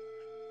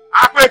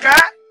àpèkẹ́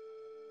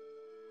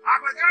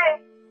o.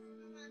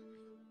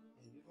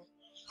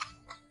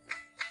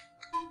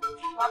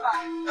 bàbá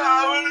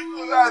àwọn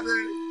oníkùnrin láti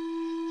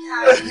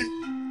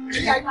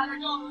ìyá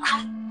ìbálòjọ́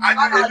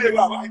àjọyọ̀ ilé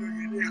wa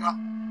àjọyọ̀ ilé wa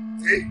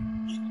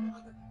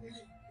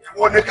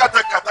ìwọ ni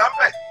kátàkátà ń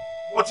bẹ̀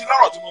mo ti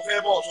lọ́rọ̀ tí mo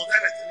fẹ́ bọ́ ọ̀sán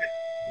tẹ́lẹ̀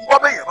ń gbọ́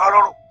bẹ́yẹn bá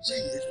rọrùn ṣé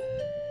ìyẹn sọ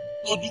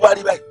tójú bá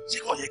rí báyìí ṣé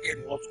kò yẹ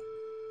kẹ́ni wọ́n sọ.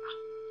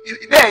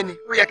 bẹ́ẹ̀ ni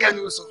ó yẹ kẹ́ni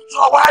ó sọ. sọ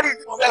wá rí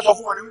tí mo fẹ́ sọ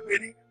fún ọ ní wípé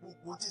ní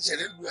gbogbo tí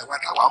ìṣẹ̀lẹ̀ lu ẹ̀wà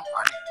táwa ń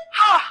parí.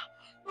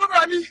 bàbá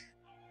mi.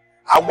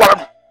 àwa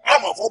nù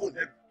ọmọ fọ́bù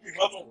lẹ́nu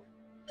ìmọ̀tò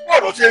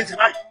bọ́ọ̀lù ṣe ń ṣe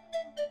báyìí.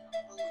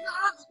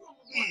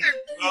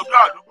 lọ́dọ̀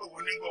àdúgbò wo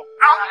ní gbọ́.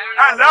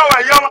 àlẹ́ ọ̀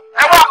ẹ̀yọ́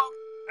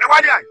ẹ wá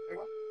ní àyè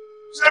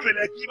ṣé mi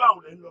lẹ kí báwo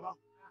lẹ ń lọ báwo.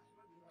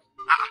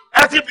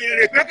 ẹ ti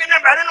béèrè pé kí ní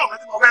bẹ nínú ọ̀gá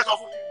tí mo fẹ́ sọ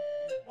fún yín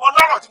mo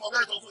lọ́rọ̀ tí mo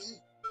fẹ́ sọ fún yín.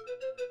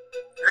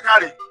 ẹ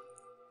káre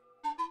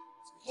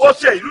mo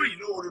ṣe ìlú yìí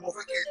lóore mo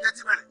fẹ́ kẹ́ ẹ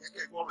tẹ́tí bẹ̀rẹ̀ yẹ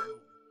kẹ́ ẹ gbọ́ rẹ̀ o.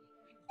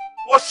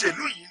 mo ṣe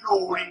ìlú yìí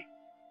lóore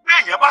bí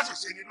èèyàn bá ṣe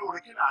ṣe ní lóore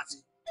kí là á ti.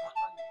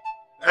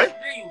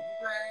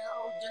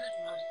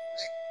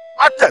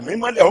 má tẹ̀mí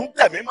mọ́lẹ̀ òun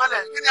tẹ̀mí mọ́lẹ̀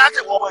kí ni á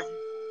ti wọ́ ọmọ yìí.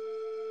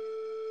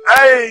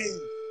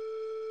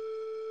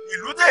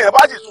 ìlú téèyàn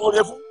bá sì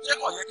sóore fún ṣé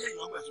kò yẹ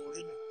kéèyàn gbẹ̀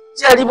sóore mi.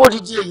 tí ẹ rí bó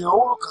didi èèyàn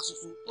owó kan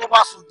ṣoṣo tó bá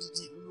so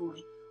didi ìlú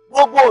lórí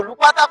gbogbo òlú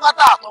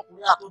pátápátá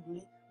àtọkùnrin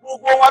àtobìnrin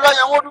gbogbo wọn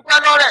lọ́yẹ̀ wọn dúpẹ́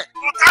lọ́rẹ̀.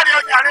 mo kárí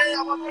ọjà rẹ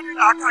ọmọ tó ní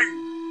làákàyè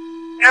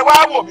ẹ wá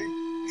wò mí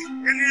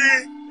ní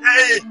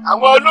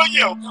àwọn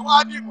olóyè ọ̀kẹ́ wá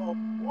dìbò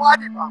wọ́n á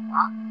dìbò àpá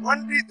wọ́n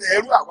ń dìtẹ̀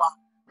ẹrú àwa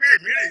pé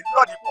èmi rè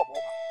lọ́ọ̀dì pọ̀ mọ́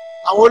wa.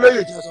 àwọn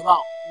olóyè tí wọ́n sọ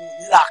báwọn wọn ò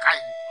ní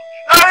làákàyè.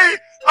 lẹ́yìn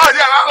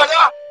ọ̀sẹ̀ àwọn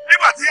akọ̀dọ́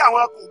nígbà tí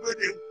àwọn kò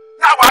gbéde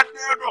táwa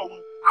dé ọ̀dọ̀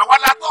wọn àwa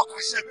látọ̀ka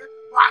ṣe pé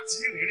bá àti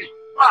rèrè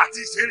bá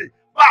àti ṣeré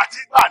bá àti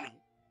gbà ní.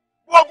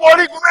 gbogbo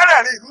orígun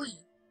mẹ́rẹ̀ẹ̀rin ìlú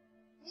yìí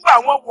nígbà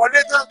wọn wọlé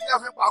tán tí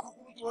wọ́n fi pa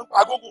kúkúrú tí wọ́n pa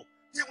gógó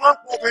tí wọ́n ń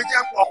pọ̀ obìnrin tí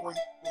wọ́n ń pọ̀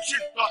ọkùnrin kò sí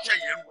ìtọ́sẹ̀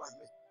yẹn ń wà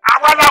yẹn.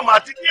 àwa làwọn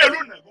àti kí èlú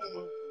nàgbọ́n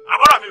wọn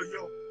àbọ̀rọ̀ mi ò yẹ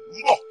ọ ń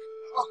bọ̀.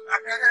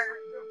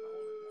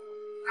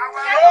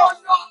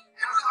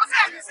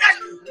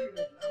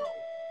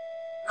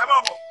 ẹ má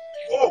bọ̀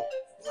ó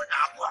dà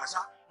á kó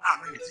àṣà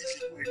àmì ìtì ṣe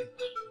kú ẹni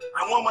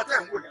àwọn ọmọ tẹ̀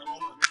ń wò ní àwọn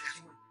ọmọ mi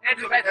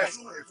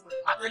ẹ̀sùn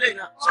àtẹlẹ́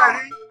iná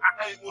sẹ́rí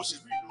àtẹ̀yìn mo sì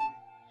bí ìlú rẹ̀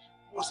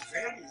mo sì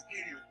fẹ́ rìn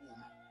kiri oko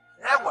mi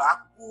ẹ wà á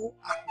kó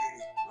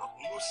apèrè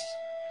lọ́kùn lọ́sì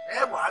ẹ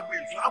wà á gbé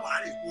ìfún àwọn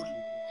àrè kó rí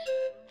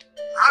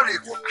àrè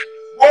kó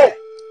wò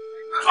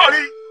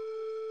sọ̀rí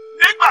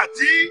nígbà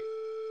tí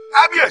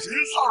kábíyèsí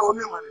ń sọ̀rọ̀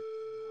onímọ̀lẹ̀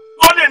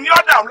tó lè ní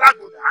ọ̀dà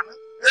ńlágbòdà àná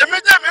èmi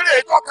tẹ̀mí rè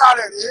é tọ́ka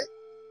rẹ̀ rèé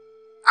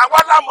àwa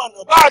lámọ̀nà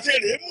bá a ṣe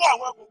rèé mú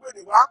àwọn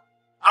agbègbè wá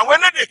àwọn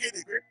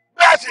elédèkéde pé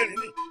bẹ́ẹ̀ bẹ́ẹ̀ ṣe rìn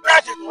ní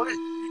bẹ́ẹ̀ ṣe tó rìn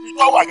ibi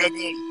tó wà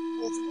gẹ́gẹ́ rìn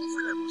òfin mú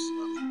fílẹ̀ ló sì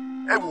wọ́n.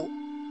 ẹ wo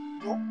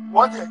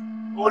wọ́n jẹ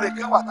orin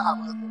kan wà tá a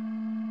máa gbọ́.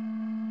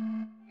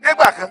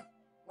 nígbà kan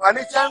wà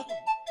ní jẹ́ǹgù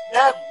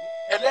lẹ́ẹ̀gù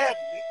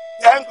ẹlẹ́ẹ̀gù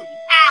jẹ́ǹgù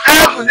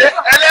ẹlẹ́ẹ̀gù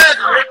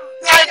ẹlẹ́ẹ̀gù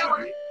jẹ́ǹgù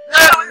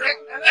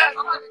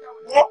ẹlẹ́ẹ̀gù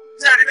wọ́n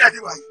ṣe rí bẹ́ẹ̀ ti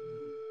wà yìí.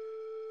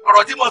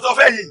 ọ̀rọ̀ tí mo sọ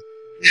fẹ́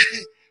yìí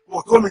kò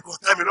tó mi kò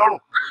tẹ́ mi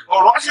lọ́rùn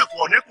ọ̀rọ̀ sì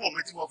pọ̀ nípò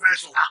mi tí mo fẹ́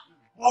sọ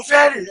mo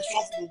fẹ́ rè é sọ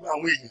fún gbogbo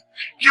àwọn èèyàn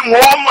kí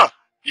wọ́n mọ̀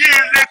kí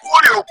n lè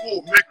kórè oko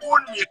mi kó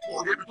ní ipò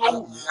níbi tó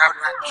wù mí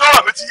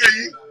sọ̀rọ̀ mi ti yé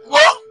yìí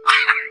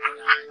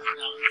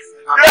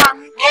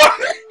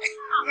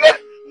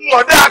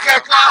wọ́n dá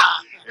kẹ́kẹ́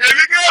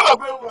èmi kí wọ́n mọ̀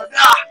pé wọ́n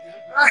dá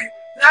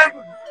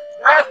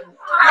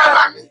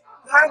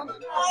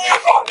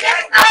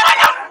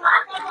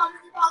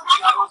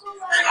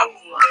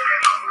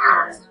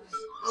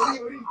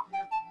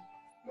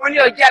mo ní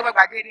ojú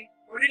agbègbàgede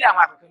orílẹ̀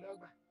àwọn àpèké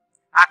lọ́gbà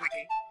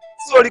àpèké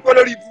sórí kó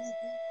lórí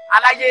burúkú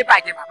aláyé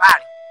bàjẹ́ bàbá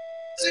rẹ̀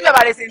tí bàbá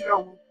rẹ̀ ṣe ń lọ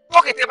wo tó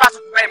kété bá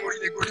tuntun báyìí mo rí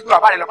lè gorí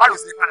bàbá rẹ̀ lọ́pàá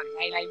lòsì padà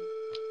láíláí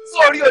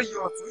sórí oyè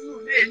ọ̀tún inú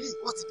ilé yìí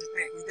ó ti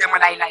dìtẹ̀ ìjẹmọ́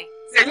láíláí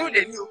sẹ́yìn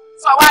lè ní o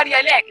sọ wá rí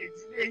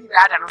ẹlẹ́ẹ̀kejì ilé yìí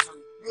rẹ̀ àdànà sọ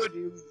yóò dé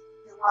ewu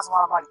kí wọ́n sọ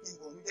wá bá rí kí n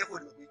bọ̀ ní dẹ́kọ̀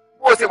lọ pé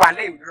bó o ṣe wà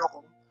lẹ́yìn òní rọ́kọ̀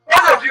ó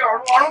lè di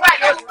ọ̀run báyìí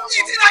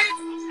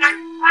lọ́sùn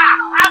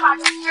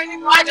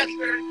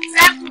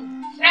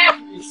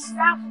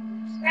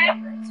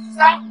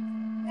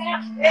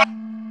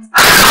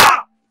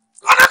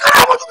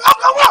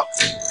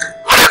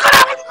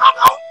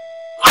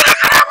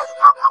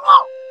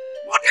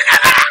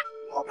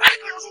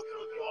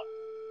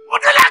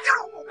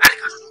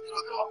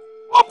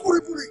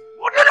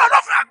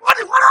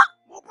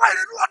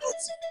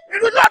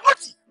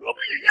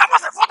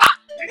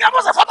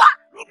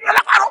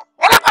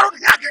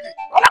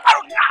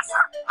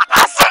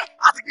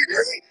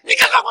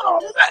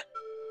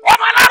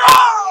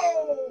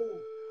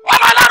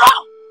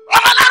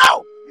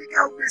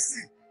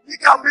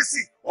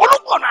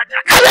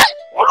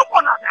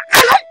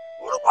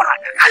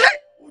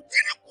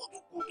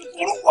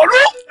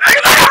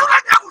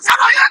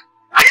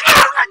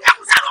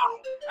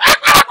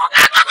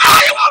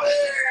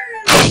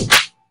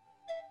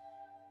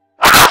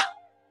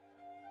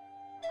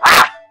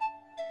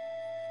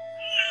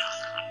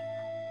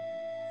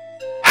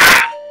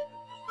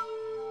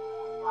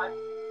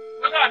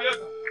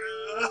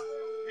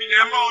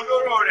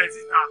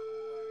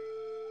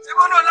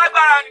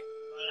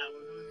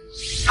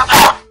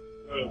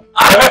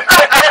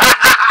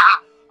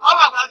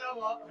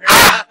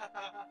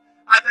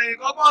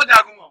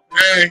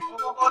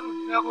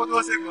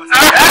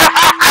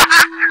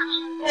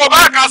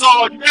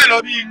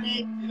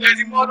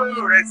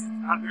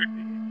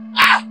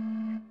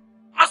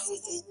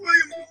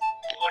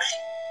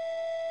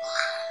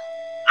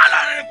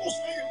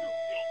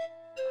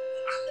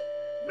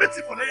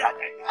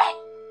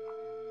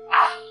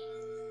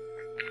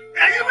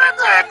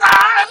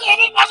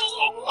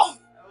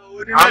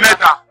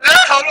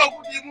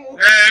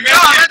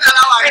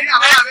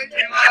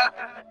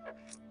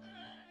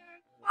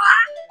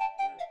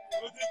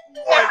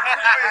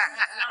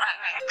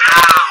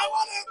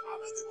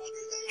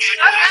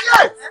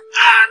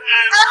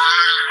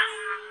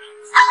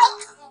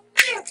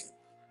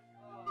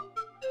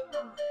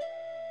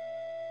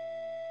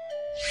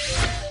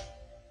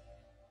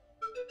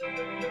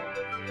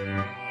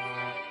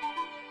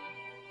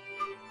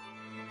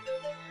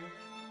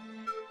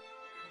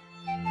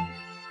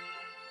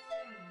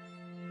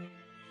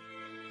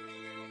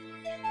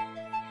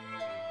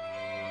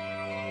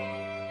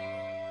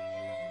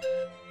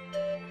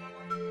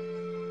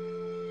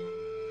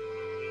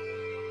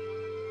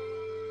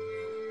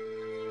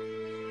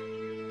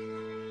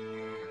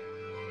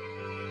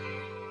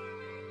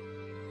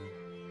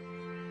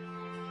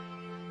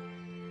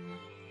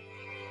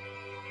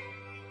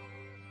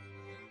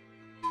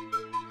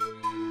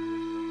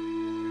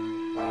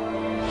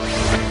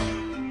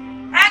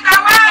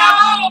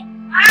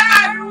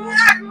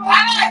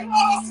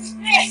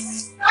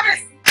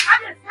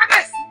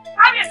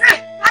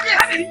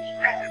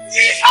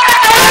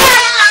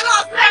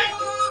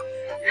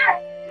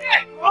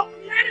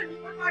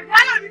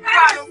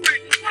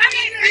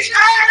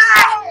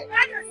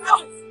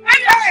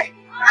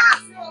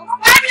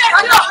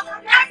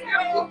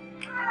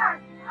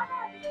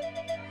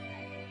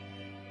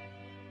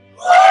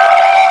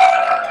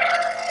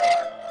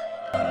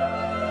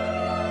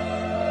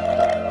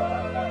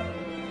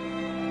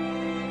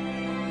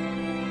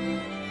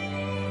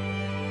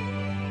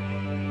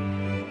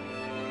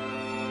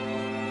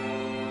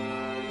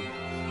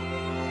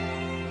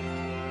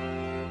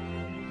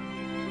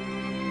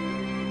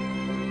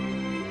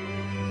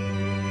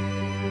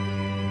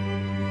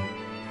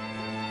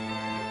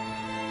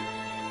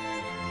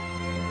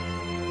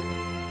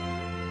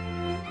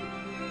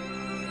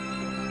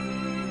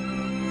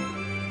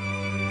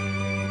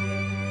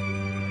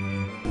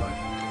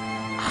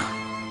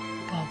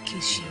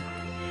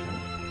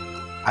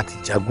àti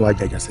jagun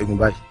ajàjà ṣẹ́gun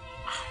báyìí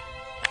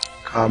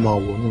ká máa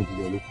wọnú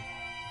ìlú olókùn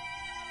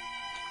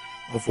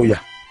wọ́n fòyà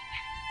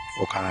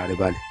fọkàrà rẹ̀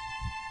balẹ̀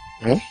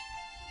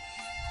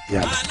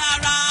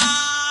yàrá.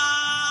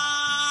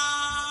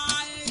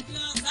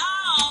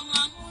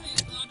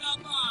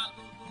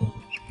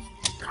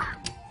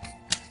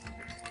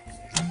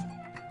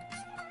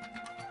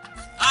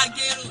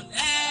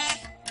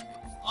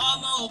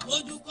 ọmọ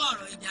ògbójú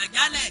kọ̀rọ̀ ìjà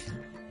jálẹ̀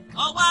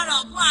ọwọ́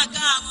àrọ̀kún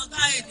àga àwọn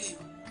káyèdè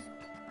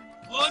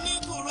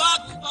oníkùrú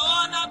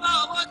àkùkọ́wọ́ lábá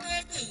owó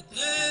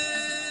kéékèèké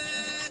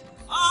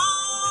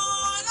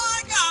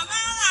ọlọ́jà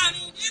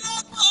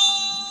mẹ́rìndínlógún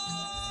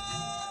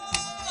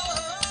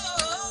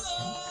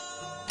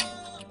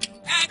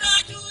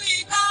ẹ̀dọ́jú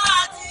igbá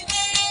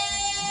àtìlé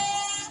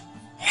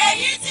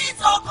èyí tí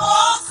tòkó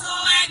sọ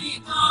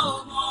ẹnìkan ò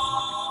mọ̀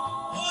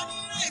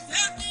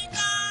onírèsé fi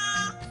ká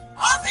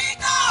ó fi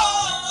ká o.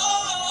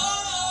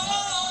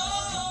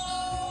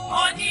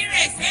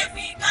 Onírèsé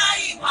fi ká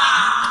ìwà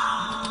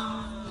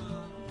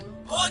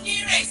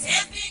onírèsé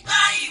fi ká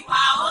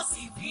ìwà ó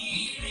sì fi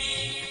ire.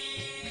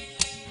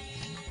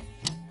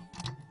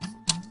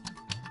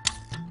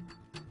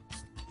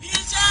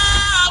 Iṣẹ́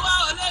àwa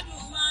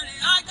Olódùmarè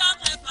ọjọ́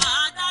kẹfà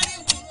adarí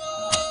wúro.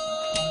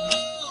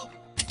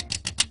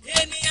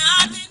 Ènìyàn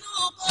àtinú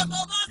kòtò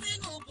bá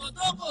sínú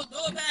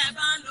kòtòkòtò bẹ́ẹ̀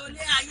bá ń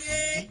lólé ayé.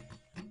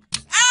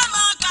 Ẹ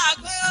má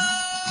gbàgbé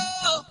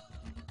o.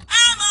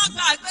 Ẹ má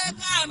gbàgbé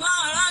ká ẹ má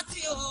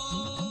rántí o.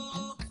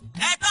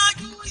 Ẹ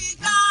tọ́jú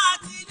igbá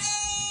àtìlé.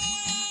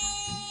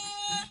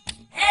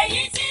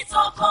 Èyí tí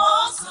tòkó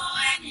sọ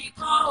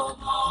ẹnìkan ò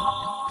mọ̀.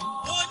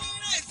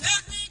 Onírèsé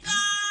fi ká,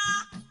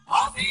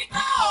 ó fi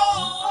ká o.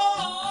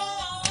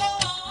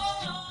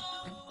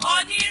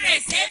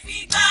 Onírèsé fi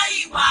ká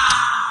ìwà.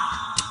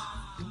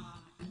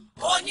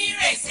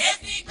 Onírèsé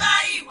fi ká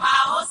ìwà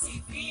ó sì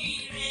fi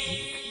ire.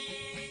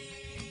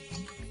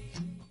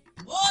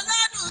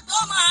 Olódùn tó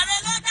máa rẹ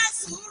lọ́dẹ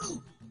sùúrù.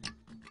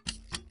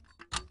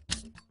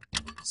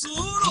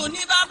 Sùúrù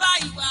ní bàbá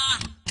ìwà.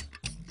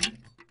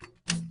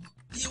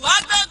 Ìwà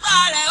gbẹ́gbà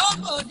rẹ̀ ó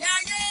gbòde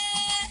ayé.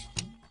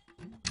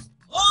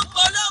 Ó ń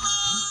polówó.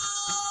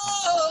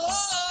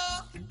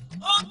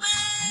 Ó pé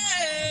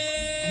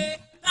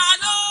ta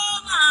ló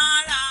máa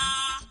rà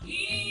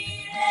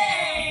ire?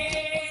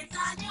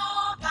 Ta ni ó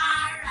bá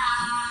rà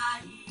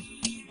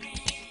ire?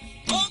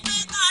 Ó pé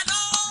ta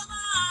ló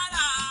máa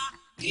rà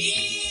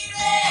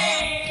ire?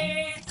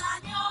 Ta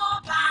ni ó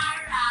bá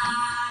rà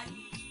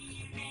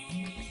ire?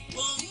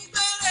 Òun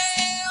gbére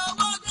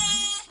owó dé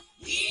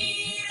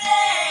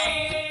ire.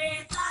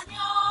 Ta ni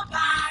ó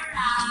bá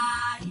rà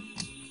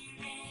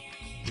ire?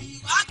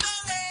 Ìwà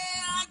gbére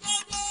ajé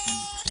dé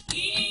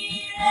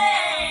ire.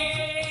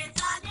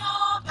 Ta ni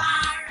ó bá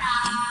rà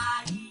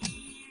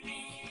ire?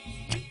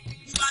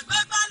 Ìwà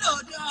gbégbá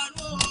lòdì ọ̀run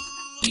o.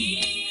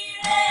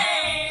 Ire.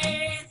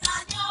 Ta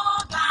ni ó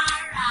bá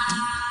rà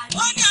ire?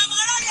 Ó ní ọmọ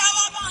aráyé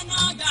wá bá ọ̀nà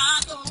ọjà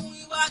tòun.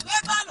 Ìwà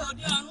gbégbá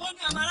lòdì ọ̀run. Ó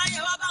ní ọmọ aráyé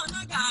wá bá ọ̀nà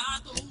ọjà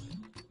tòun.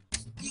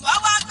 Ìwà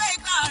wá gbé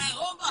ìgbà rẹ̀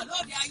ó ń bọ̀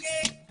lóde ayé.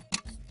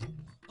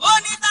 Ó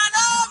ní ta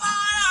ló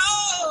máa rà o?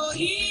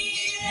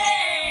 Ire.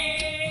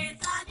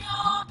 Ta ni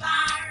ó bá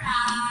rà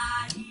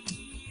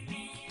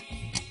ire?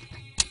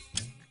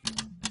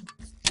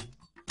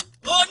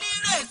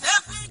 Onírèsé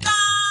fi ká,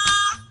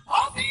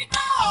 ó fi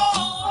ká o.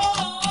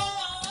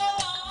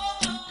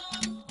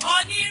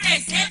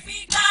 Onírèsé fi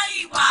ká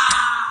ìwà.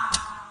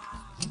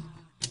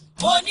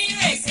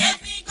 Onírèsé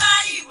fi ká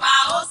ìwà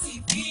ó sì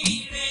fi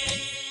ire.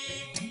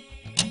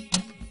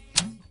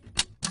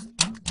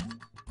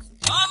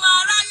 Ọmọ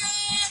aráyé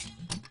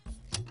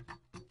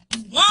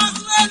wọ́n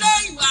súrélé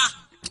ìwà,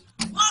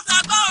 wọ́n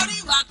sagbá orí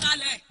ìwà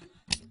kalẹ̀,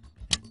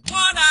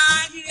 wọ́n ra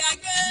ire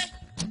ajé,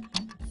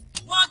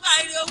 wọ́n gba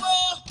ire owó,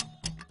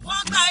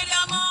 wọ́n gba ire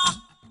ọmọ,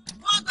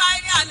 wọ́n gba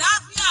ire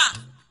àlàáfíà,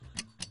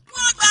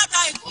 wọ́n gba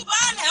ta ìkú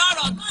baálẹ̀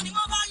ọ̀rọ̀ tán ni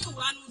wọ́n bá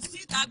yùwànù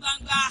síta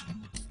gbangba.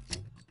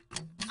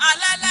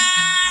 Alẹ́lẹ́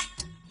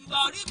ìwà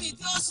orí mi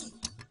tí ó sùn,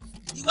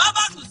 ìwà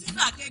bá tù sí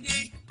gbàgede,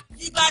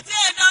 ìgbà tí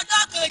èdè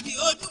ọjọ́ kejì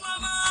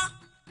ojúmọ́mọ́,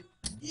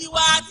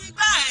 ìwà àti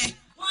gbà ẹ̀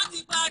wọ́n ti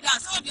padà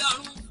sóde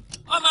ọ̀run.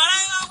 Ọmọ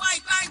aráyé wá wá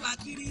igbá ìwà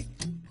kiri.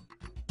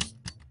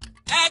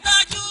 Ẹ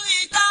tọ́jú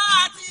igbá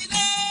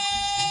àtìlé.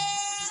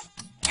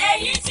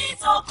 Èyí tí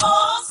tòkó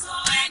sọ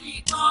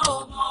ẹnìkan ò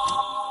mọ̀.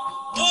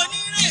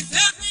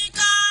 Onírèsé fi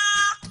ká,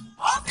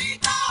 ó fi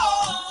ká o.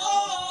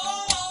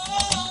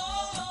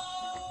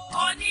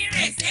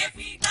 Onírèsé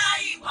fi ká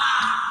ìwà.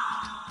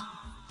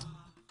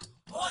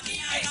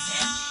 Onírèsé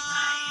fi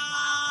ká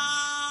ìwà.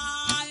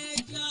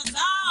 Èjì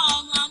ọ̀sá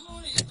ọmọ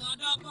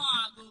amúrìnkàndọ́gbọ̀n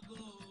àgògò.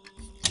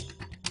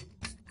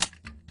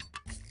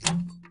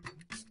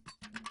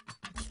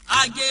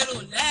 Àjèrò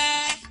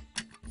lẹ́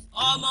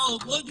ọmọ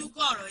ògbójú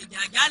kọ̀rọ̀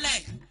ìjà jálẹ̀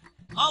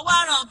ọwọ́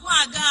àrọ̀kún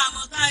àga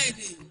àwọn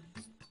káyèdè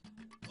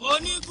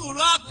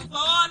oníkùrú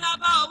àkùkọ́wọ́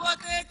lábá owó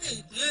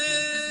kéékèèké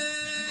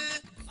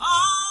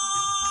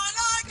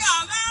ọlọ́jà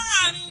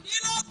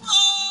mẹ́rìndínlógún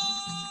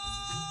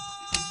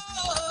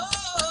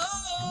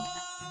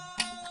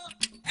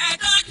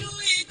ẹ̀dọ́jú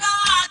igbá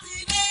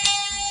àtìlé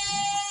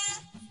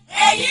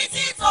èyí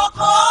tí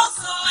tòkó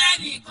sọ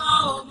ẹnìkan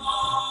ò mọ̀.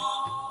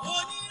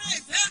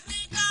 Onírèsé fi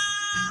ká,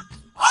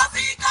 ó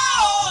fi ká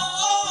o.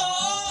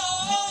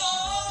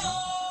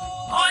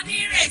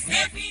 onírèsé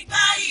fi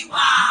gbá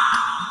ìwà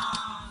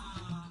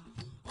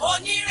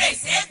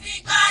onírèsé fi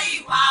gbá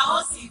ìwà ó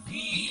sì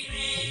fi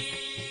ire.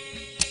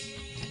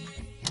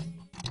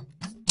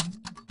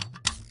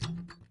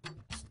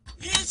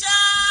 Iṣẹ́